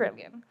 3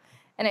 trillion.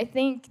 And I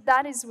think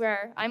that is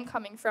where I'm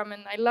coming from,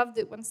 and I loved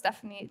it when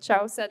Stephanie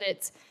Chow said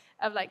it,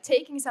 of like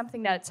taking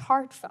something that's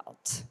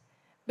heartfelt,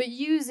 but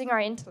using our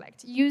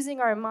intellect,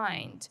 using our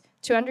mind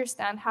to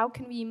understand how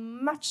can we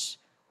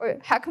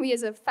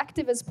as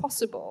effective as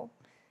possible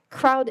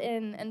crowd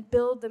in and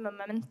build the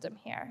momentum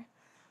here.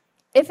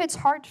 If it's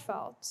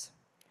heartfelt,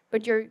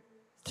 but you're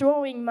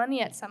throwing money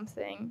at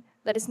something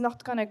that is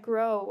not going to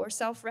grow or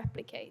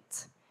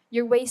self-replicate,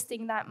 you're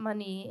wasting that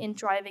money in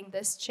driving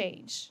this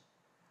change.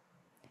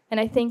 And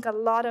I think a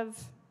lot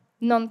of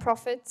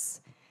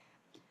nonprofits,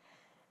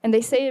 and they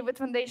say it with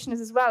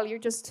foundations as well, you're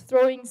just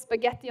throwing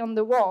spaghetti on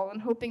the wall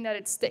and hoping that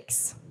it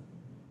sticks,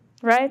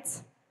 right?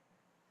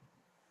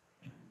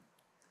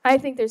 I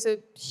think there's a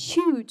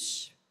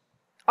huge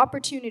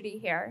opportunity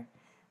here.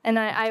 And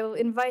I will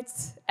invite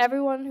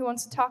everyone who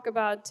wants to talk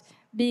about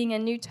being a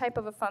new type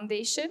of a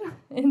foundation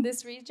in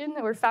this region,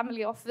 or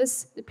family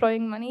office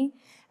deploying money,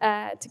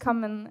 to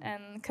come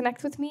and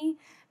connect with me,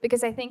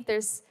 because I think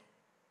there's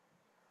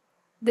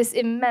this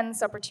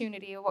immense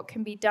opportunity of what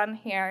can be done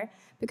here,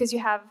 because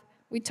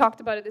we talked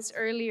about this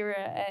earlier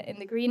in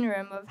the green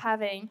room, of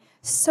having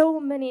so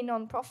many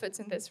nonprofits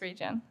in this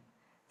region,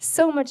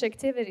 so much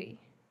activity.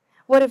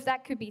 What if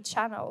that could be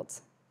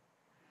channeled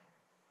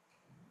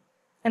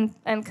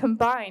and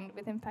combined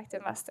with impact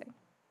investing?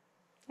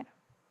 Yeah.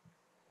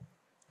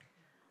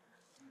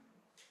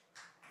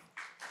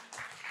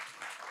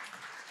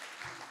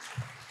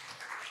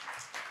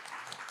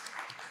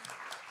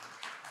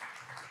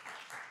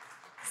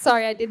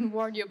 Sorry, I didn't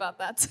warn you about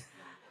that.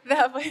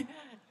 That way,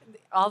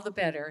 all the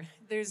better.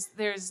 There's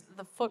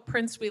the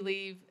footprints we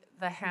leave,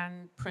 the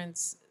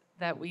handprints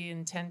that we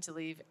intend to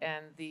leave,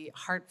 and the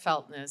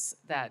heartfeltness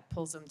that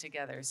pulls them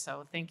together.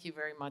 So thank you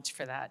very much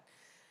for that.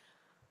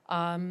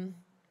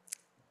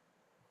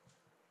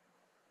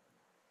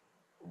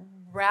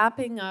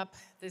 Wrapping up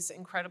this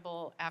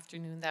incredible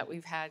afternoon that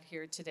we've had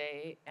here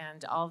today,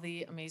 and all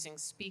the amazing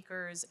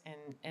speakers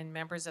and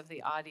members of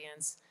the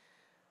audience,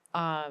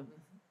 I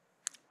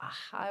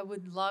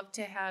would love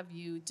to have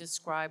you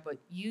describe what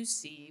you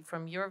see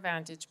from your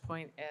vantage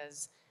point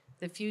as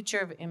the future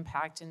of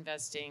impact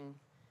investing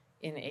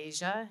in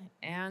Asia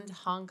and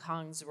Hong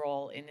Kong's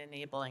role in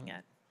enabling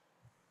it.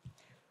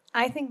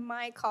 I think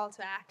my call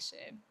to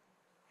action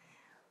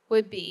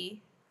would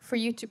be for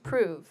you to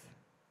prove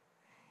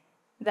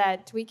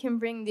that we can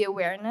bring the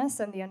awareness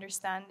and the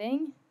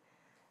understanding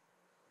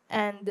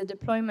and the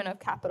deployment of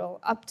capital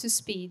up to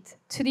speed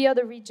to the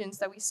other regions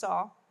that we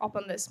saw up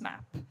on this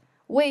map,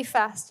 way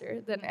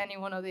faster than any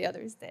one of the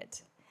others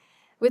did,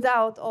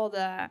 without all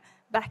the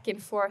back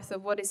and forth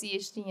of what is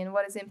ESG and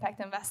what is impact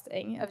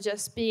investing, of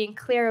just being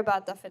clear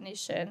about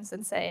definitions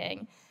and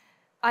saying,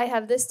 I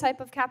have this type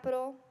of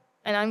capital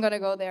and I'm going to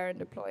go there and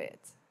deploy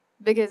it.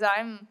 Because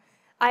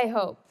I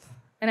hope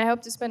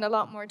to spend a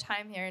lot more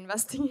time here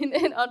investing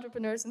in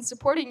entrepreneurs and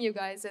supporting you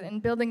guys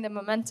and building the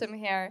momentum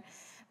here.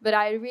 But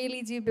I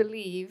really do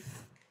believe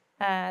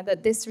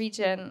that this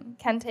region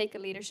can take a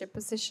leadership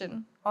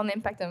position on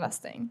impact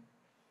investing.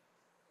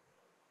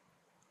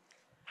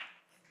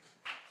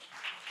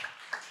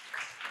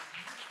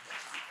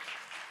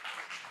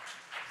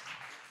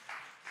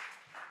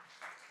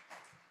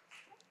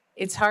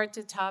 It's hard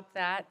to top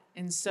that,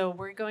 and so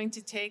we're going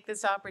to take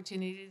this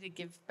opportunity to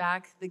give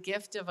back the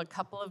gift of a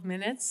couple of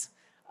minutes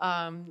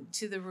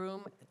to the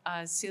room.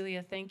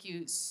 Celia, thank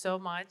you so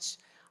much.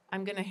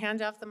 I'm going to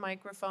hand off the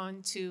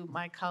microphone to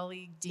my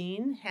colleague,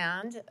 Dean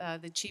Hand,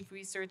 the Chief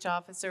Research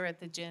Officer at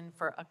the GIIN,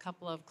 for a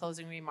couple of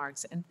closing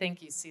remarks. And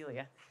thank you,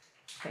 Celia.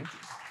 Thank you.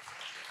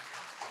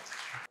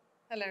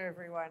 Hello,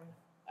 everyone.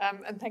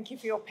 And thank you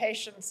for your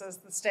patience as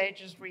the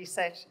stage is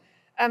reset.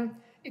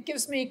 It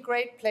gives me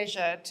great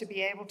pleasure to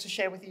be able to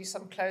share with you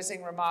some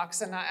closing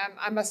remarks. And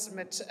I must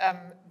admit,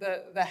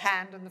 the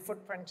hand and the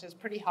footprint is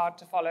pretty hard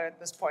to follow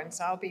at this point,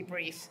 so I'll be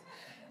brief.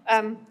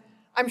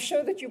 I'm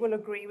sure that you will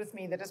agree with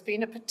me that it's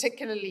been a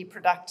particularly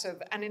productive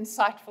and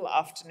insightful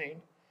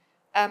afternoon.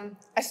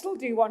 I still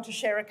do want to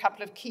share a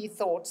couple of key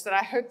thoughts that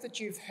I hope that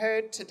you've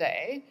heard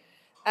today,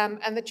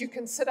 and that you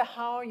consider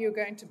how you're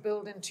going to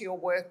build into your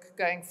work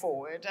going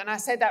forward. And I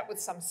say that with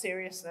some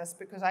seriousness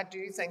because I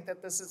do think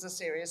that this is a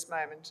serious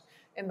moment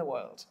in the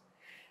world.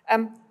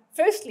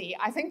 Firstly,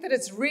 I think that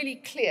it's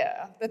really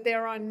clear that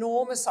there are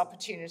enormous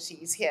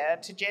opportunities here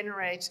to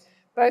generate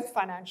both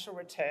financial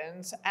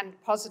returns and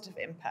positive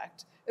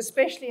impact,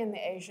 especially in the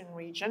Asian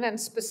region and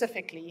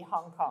specifically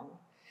Hong Kong.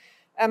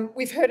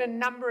 We've heard a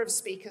number of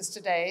speakers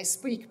today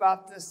speak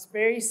about this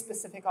very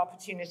specific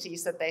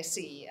opportunities that they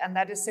see, and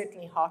that is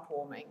certainly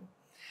heartwarming.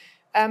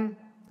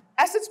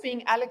 Assets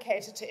being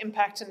allocated to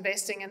impact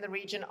investing in the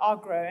region are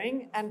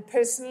growing, and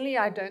personally,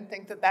 I don't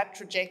think that that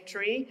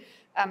trajectory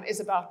is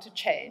about to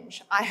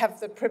change. I have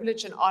the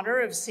privilege and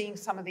honor of seeing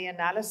some of the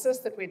analysis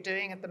that we're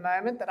doing at the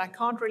moment that I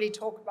can't really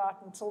talk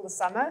about until the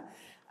summer,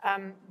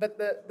 but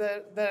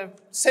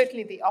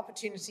certainly the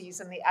opportunities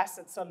and the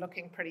assets are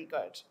looking pretty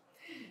good.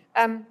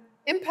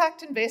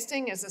 Impact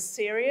investing is a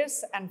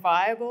serious and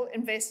viable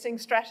investing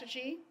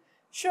strategy.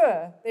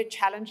 Sure, there are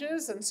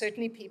challenges, and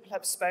certainly people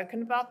have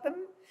spoken about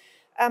them,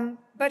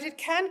 but it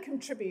can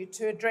contribute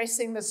to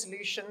addressing the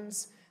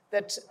solutions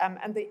that,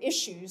 and the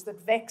issues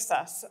that vex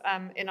us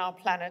in our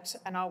planet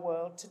and our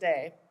world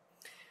today,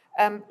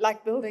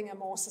 like building a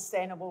more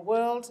sustainable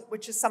world,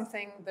 which is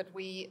something that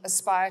we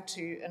aspire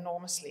to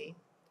enormously.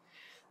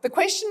 The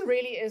question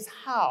really is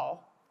how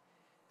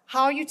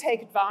you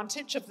take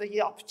advantage of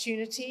the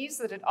opportunities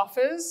that it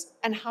offers,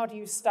 and how do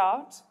you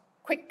start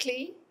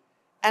quickly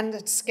and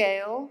at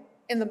scale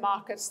in the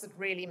markets that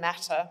really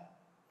matter.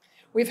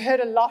 We've heard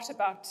a lot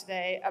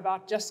today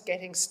about just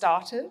getting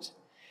started,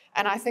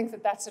 and I think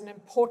that that's an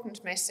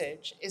important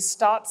message, is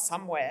start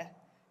somewhere.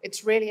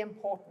 It's really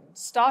important.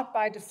 Start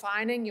by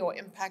defining your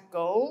impact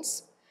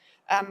goals,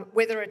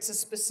 whether it's a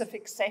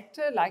specific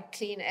sector like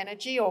clean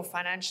energy or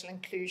financial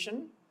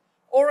inclusion,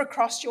 or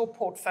across your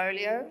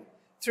portfolio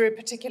through a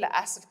particular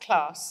asset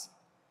class,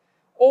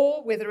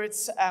 or whether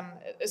it's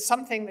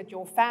something that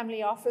your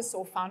family office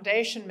or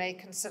foundation may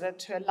consider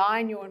to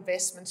align your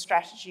investment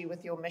strategy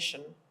with your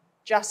mission.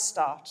 Just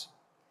start.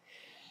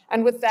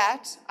 And with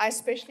that, I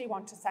especially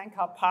want to thank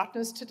our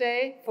partners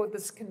today for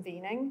this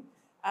convening.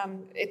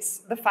 It's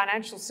the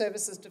Financial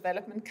Services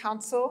Development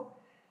Council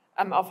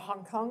of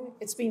Hong Kong.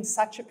 It's been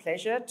such a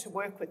pleasure to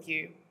work with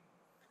you.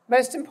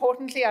 Most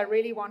importantly, I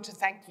really want to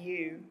thank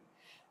you,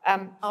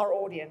 our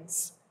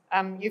audience.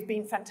 You've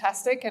been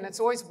fantastic, and it's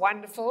always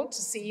wonderful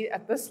to see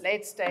at this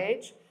late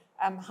stage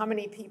how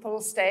many people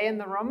stay in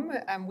the room.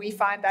 We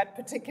find that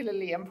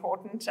particularly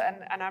important,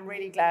 and I'm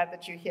really glad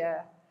that you're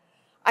here.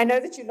 I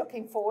know that you're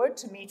looking forward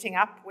to meeting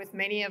up with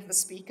many of the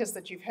speakers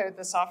that you've heard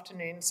this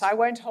afternoon, so I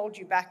won't hold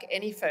you back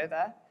any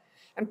further.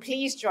 And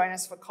please join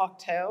us for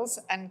cocktails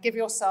and give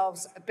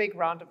yourselves a big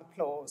round of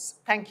applause.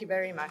 Thank you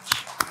very much.